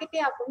মার্কেটে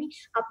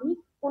আপনি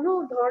কোনো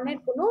ধরনের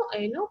কোনো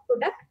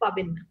প্রোডাক্ট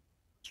পাবেন না।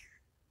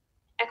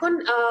 এখন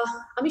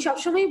আমি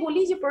সবসময়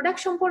বলি যে প্রোডাক্ট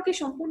সম্পর্কে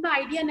সম্পূর্ণ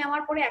আইডিয়া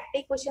নেওয়ার পরে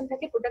একটাই কোয়েশ্চেন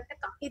থাকে, প্রোডাক্টটা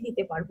কাকে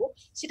দিতে পারবো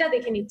সেটা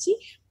দেখে নিচ্ছি।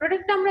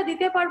 প্রোডাক্টটা আমরা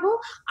দিতে পারবো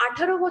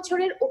 18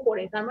 বছরের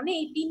ওপরে, তার মানে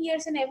 18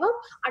 ইয়ার্স এন্ড এভাব,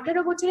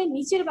 18 বছরের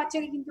নিচের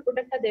বাচ্চাকে কিন্তু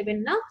প্রোডাক্টটা দেবেন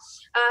না।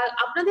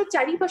 আপনাদের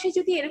চারিপাশে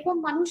যদি এরকম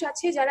মানুষ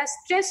আছে যারা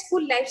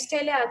স্ট্রেসফুল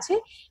লাইফস্টাইলে আছে,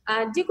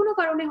 যে কোনো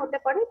কারণে হতে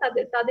পারে,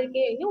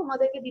 তাদেরকে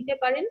ওনাদেরকে দিতে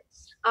পারেন।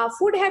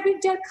 ফুড হ্যাবিট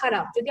যার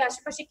খারাপ, যদি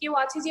আশেপাশে কেউ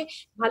আছে যে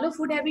ভালো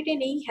ফুড হ্যাবিটে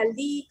নেই,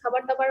 হেলদি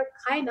খাবার দাবার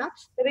খায় না,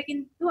 তবে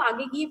কিন্তু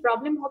আগে গিয়ে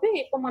প্রবলেম হবে,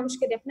 এরকম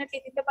মানুষকে ডেফিনেটলি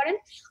দিতে পারেন।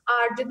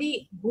 আর যদি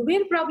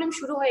ঘুমের প্রবলেম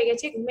শুরু হয়ে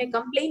গেছে, ঘুমে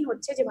কমপ্লেইন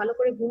হচ্ছে যে ভালো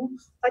করে ঘুম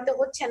হয়তো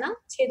হচ্ছে না,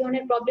 সেই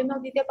ধরনের প্রবলেমও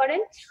দিতে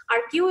পারেন। আর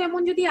কেউ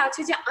এমন যদি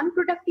আছে যে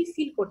আনপ্রোডাক্টিভ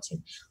ফিল করছেন,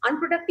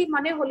 আনপ্রোডাক্টিভ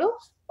মানে হলো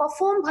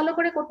পারফর্ম ভালো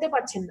করে করতে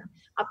পারছেন না,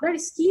 আপনার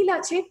স্কিল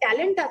আছে,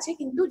 ট্যালেন্ট আছে,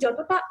 কিন্তু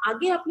যতটা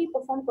আগে আপনি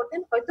পারফর্ম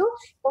করতেন হয়তো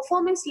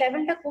পারফরমেন্স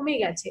লেভেলটা কমে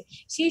গেছে,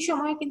 সেই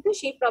সময় কিন্তু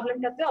সেই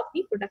প্রবলেমটাতে আপনি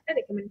প্রোডাক্টটা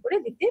রেকমেন্ড করে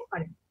দিতে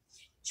পারেন।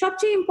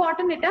 সবচেয়ে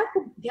ইম্পর্টেন্ট, এটা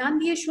খুব ধ্যান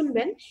দিয়ে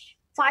শুনবেন,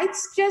 5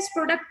 স্ট্রেস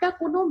প্রোডাক্টটা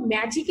কোনো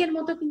ম্যাজিকের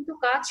মতো কিন্তু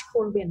কাজ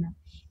করবে না।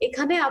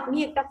 এখানে আপনি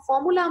একটা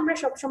ফর্মুলা আমরা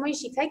সবসময়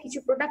শিখাই, কিছু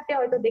প্রোডাক্টে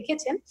হয়তো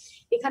দেখেছেন,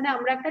 এখানে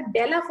আমরা একটা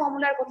ডেলা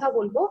ফর্মুলার কথা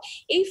বলবো।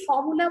 এই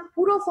ফর্মুলা,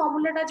 পুরো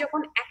ফর্মুলাটা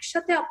যখন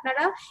একসাথে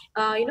আপনারা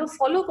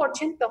ফলো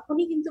করছেন,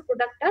 তখনই কিন্তু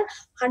প্রোডাক্টটার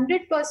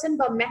 100%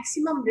 বা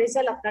ম্যাক্সিমাম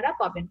রেজাল্ট আপনারা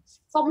পাবেন।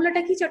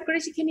 ফর্মুলাটা কি চট করে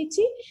শিখে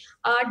নিচ্ছি।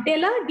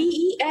 ডেলা,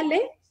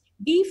 DELA,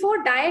 D for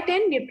diet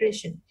and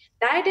nutrition.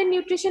 Diet and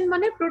nutrition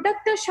মানে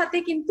প্রোডাক্টের সাথে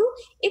কিন্তু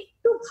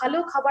একটু ভালো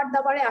খাবার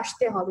দাবারে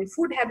আসতে হবে,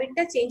 ফুড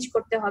হ্যাবিটটা চেঞ্জ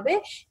করতে হবে,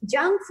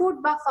 জাঙ্ক ফুড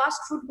বা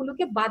ফাস্ট ফুড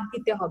গুলোকে বাদ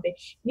দিতে হবে,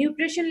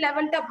 নিউট্রিশন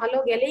লেভেলটা ভালো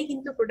গেলেই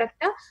কিন্তু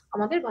প্রোডাক্টটা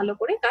আমাদের ভালো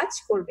করে কাজ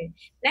করবে।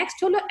 নেক্সট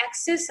হলো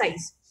এক্সারসাইজ,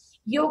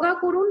 যোগা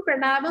করুন,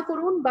 প্রাণায়াম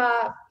করুন, বা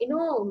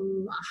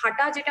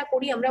হাঁটা যেটা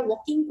করি আমরা,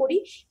 ওয়াকিং করি,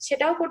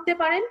 সেটাও করতে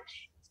পারেন।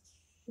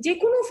 যে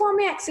কোনো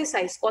ফর্মে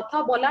এক্সারসাইজ, কথা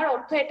বলার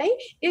অর্থ এটাই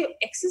যে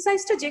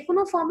এক্সারসাইজটা যে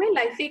কোনো ফর্মে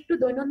লাইফে একটু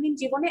দৈনন্দিন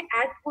জীবনে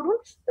অ্যাড করুন,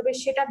 তবে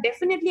সেটা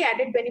ডেফিনেটলি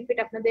অ্যাডেড বেনিফিট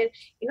আপনাদের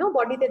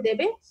বডিতে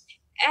দেবে।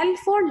 এল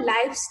ফর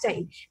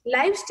লাইফস্টাইল,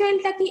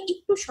 লাইফস্টাইলটাকে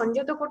একটু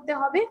সংযত করতে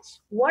হবে,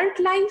 ওয়ার্ক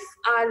লাইফ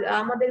আর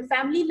আমাদের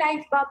ফ্যামিলি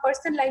লাইফ বা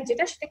পার্সোনাল লাইফ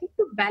যেটা, সেটাকে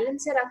একটু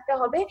ব্যালেন্সে রাখতে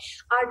হবে।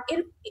 আর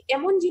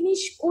এমন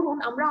জিনিস করুন,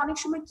 আমরা অনেক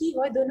সময় কি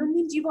হয়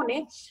দৈনন্দিন জীবনে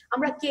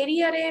আমরা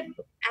কেরিয়ারে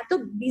এত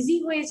বিজি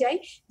হয়ে যাই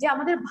যে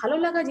আমাদের ভালো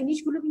লাগা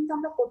জিনিসগুলো কিন্তু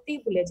আমরা করতেই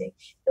ভুলে যাই,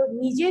 তো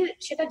নিজের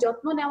সেটা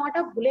যত্ন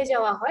নেওয়াটা ভুলে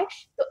যাওয়া হয়।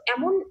 তো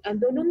এমন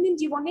দৈনন্দিন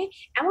জীবনে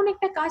এমন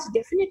একটা কাজ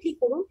ডেফিনেটলি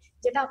করুন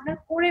যেটা আপনার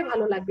করে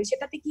ভালো লাগবে,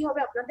 সেটাতে কি হবে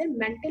আপনাদের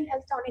মেন্টাল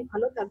হেলথটা অনেক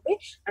ভালো থাকবে,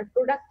 আর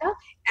প্রোডাক্টটা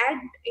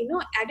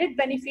অ্যাডেড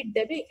বেনিফিট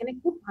দেবে, এখানে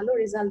খুব ভালো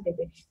রেজাল্ট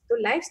দেবে। তো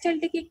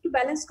লাইফস্টাইলটাকে একটু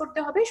ব্যালেন্স করতে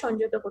হবে,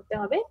 সংযত করতে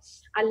হবে।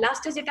 আর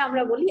লাস্টে যেটা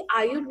আমরা বলি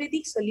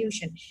আয়ুর্বেদিক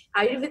সলিউশন,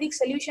 আয়ুর্বেদিক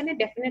সলিউশনে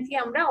ডেফিনেটলি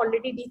আমরা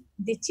অলরেডি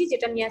দিচ্ছি,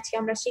 যেটা নিয়ে আজকে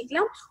আমরা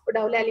শিখলাম, ওটা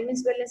হলো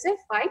এলিমেন্টস ওয়েলনেসের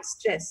 5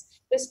 স্ট্রেস।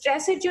 তো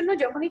স্ট্রেসের জন্য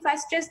যখনই 5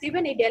 স্ট্রেস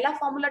দিবেন, এই ডেলা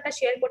ফর্মুলাটা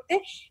শেয়ার করতে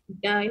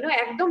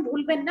একদম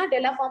ভুলবেন না।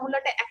 ডেলা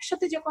ফর্মুলাটা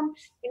একসাথে যখন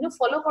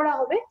ফলো করা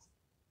হবে,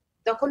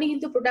 তখনই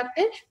কিন্তু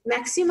প্রোডাক্টের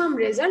ম্যাক্সিমাম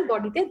রেজাল্ট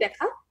বডিতে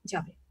দেখা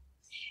যাবে।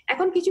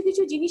 এখন কিছু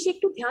কিছু জিনিস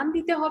একটু ধ্যান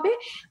দিতে হবে।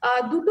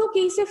 দুটো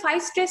কেসে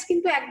 5 স্ট্রেস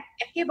কিন্তু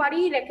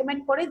একেবারেই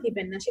রেকমেন্ড করে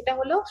দিবেন না, সেটা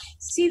হলো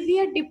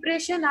সিভিয়ার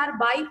ডিপ্রেশন আর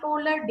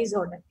বাইপোলার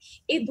ডিসঅর্ডার।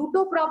 এই দুটো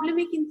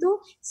প্রবলেমে কিন্তু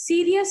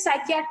সিরিয়াস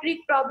সাইকিয়াট্রিক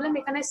প্রবলেম,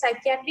 এখানে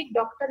সাইকিয়াট্রিক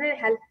ডক্টরের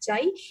হেল্প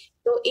চাই।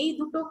 তো এই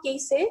দুটো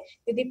কেসে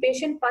যদি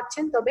পেশেন্ট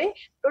পাচ্ছেন, তবে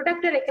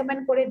প্রোডাক্টটা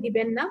রেকমেন্ড করে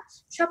দিবেন না।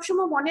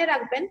 সবসময় মনে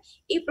রাখবেন,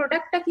 এই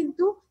প্রোডাক্টটা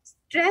কিন্তু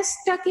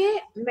স্ট্রেসটাকে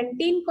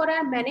মেনটেন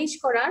করার, ম্যানেজ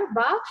করার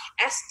বা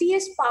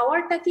এসটিএস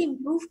পাওয়ারটাকে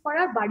ইমপ্রুভ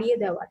করার, বাড়িয়ে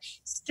দেওয়ার।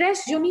 স্ট্রেস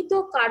জনিত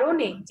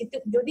কারণে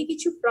যদি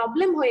কিছু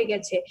প্রবলেম হয়ে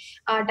গেছে,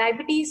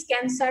 ডায়াবেটিস,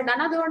 ক্যান্সার,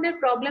 নানা ধরনের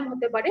প্রবলেম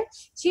হতে পারে,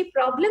 সেই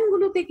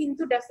প্রবলেমগুলোতে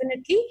কিন্তু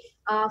ডেফিনেটলি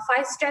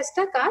 5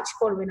 স্ট্রেসটা কাজ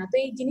করবে না। তো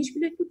এই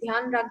জিনিসগুলো একটু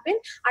ধ্যান রাখবেন।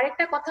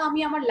 আরেকটা কথা আমি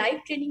আমার লাইভ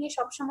ট্রেনিং এ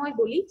সবসময়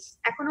বলি,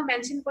 এখনো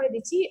মেনশন করে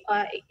দিচ্ছি,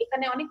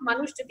 এখানে অনেক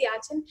মানুষ যদি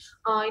আছেন,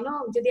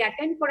 যদি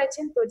অ্যাটেন্ড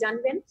করেছেন তো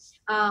জানবেন,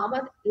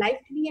 আমার লাইভ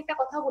ট্রেনিং একটা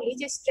কথা বলি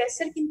যে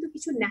স্ট্রেসের কিন্তু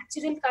কিছু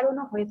ন্যাচারাল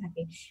কারণও হয়ে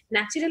থাকে।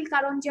 ন্যাচারাল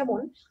কারণ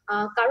যেমন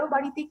কারো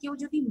বাড়িতে কেউ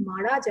যদি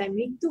মারা যায়,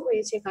 মৃত্যু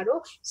হয়েছে কারো,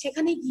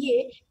 সেখানে গিয়ে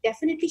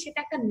ডেফিনেটলি সেটা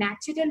একটা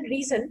ন্যাচারাল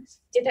রিজন,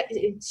 যেটা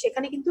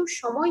সেখানে কিন্তু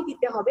সময়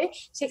দিতে হবে।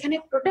 সেখানে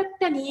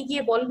প্রোডাক্টটা নিয়ে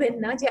গিয়ে বলবেন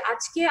না যে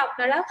আজকে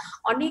আপনারা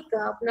অনেক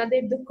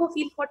আপনাদের দুঃখ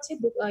ফিল করছে,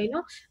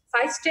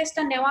 5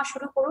 স্ট্রেসটা নেওয়া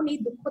শুরু করুন, এই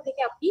দুঃখ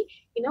থেকে আপনি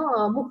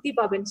মুক্তি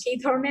পাবেন, সেই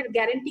ধরনের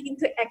গ্যারান্টি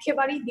কিন্তু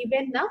একেবারেই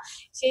দিবেন না।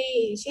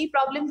 সেই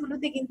প্রবলেম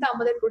গুলোতে কিন্তু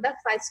আমাদের প্রোডাক্ট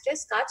 5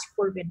 স্ট্রেস কাজ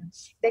করবে না।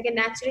 দেখে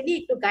ন্যাচারালি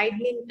একটু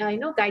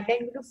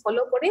গাইডলাইন গুলো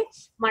ফলো করে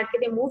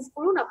মার্কেটে মুভ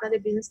করুন, আপনাদের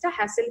বিজনেসটা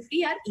হ্যাসেল ফ্রি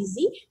আর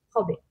ইজি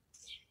হবে।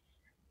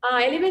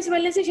 এলিমেন্টস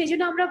ওয়েলনেসে সেই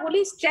জন্য আমরা বলি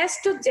স্ট্রেস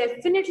তো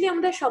ডেফিনেটলি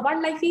আমাদের সবার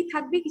লাইফেই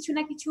থাকবে, কিছু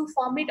না কিছু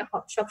ফর্মে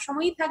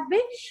সবসময়ই থাকবে।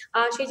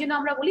 সেই জন্য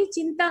আমরা বলি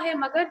চিন্তা হে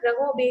মগর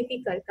রহো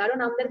বেফিকর, কারণ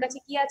আমাদের কাছে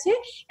কি আছে,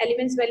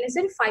 এলিমেন্টস ওয়েলনেস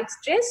এর 5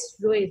 স্ট্রেস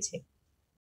রয়েছে।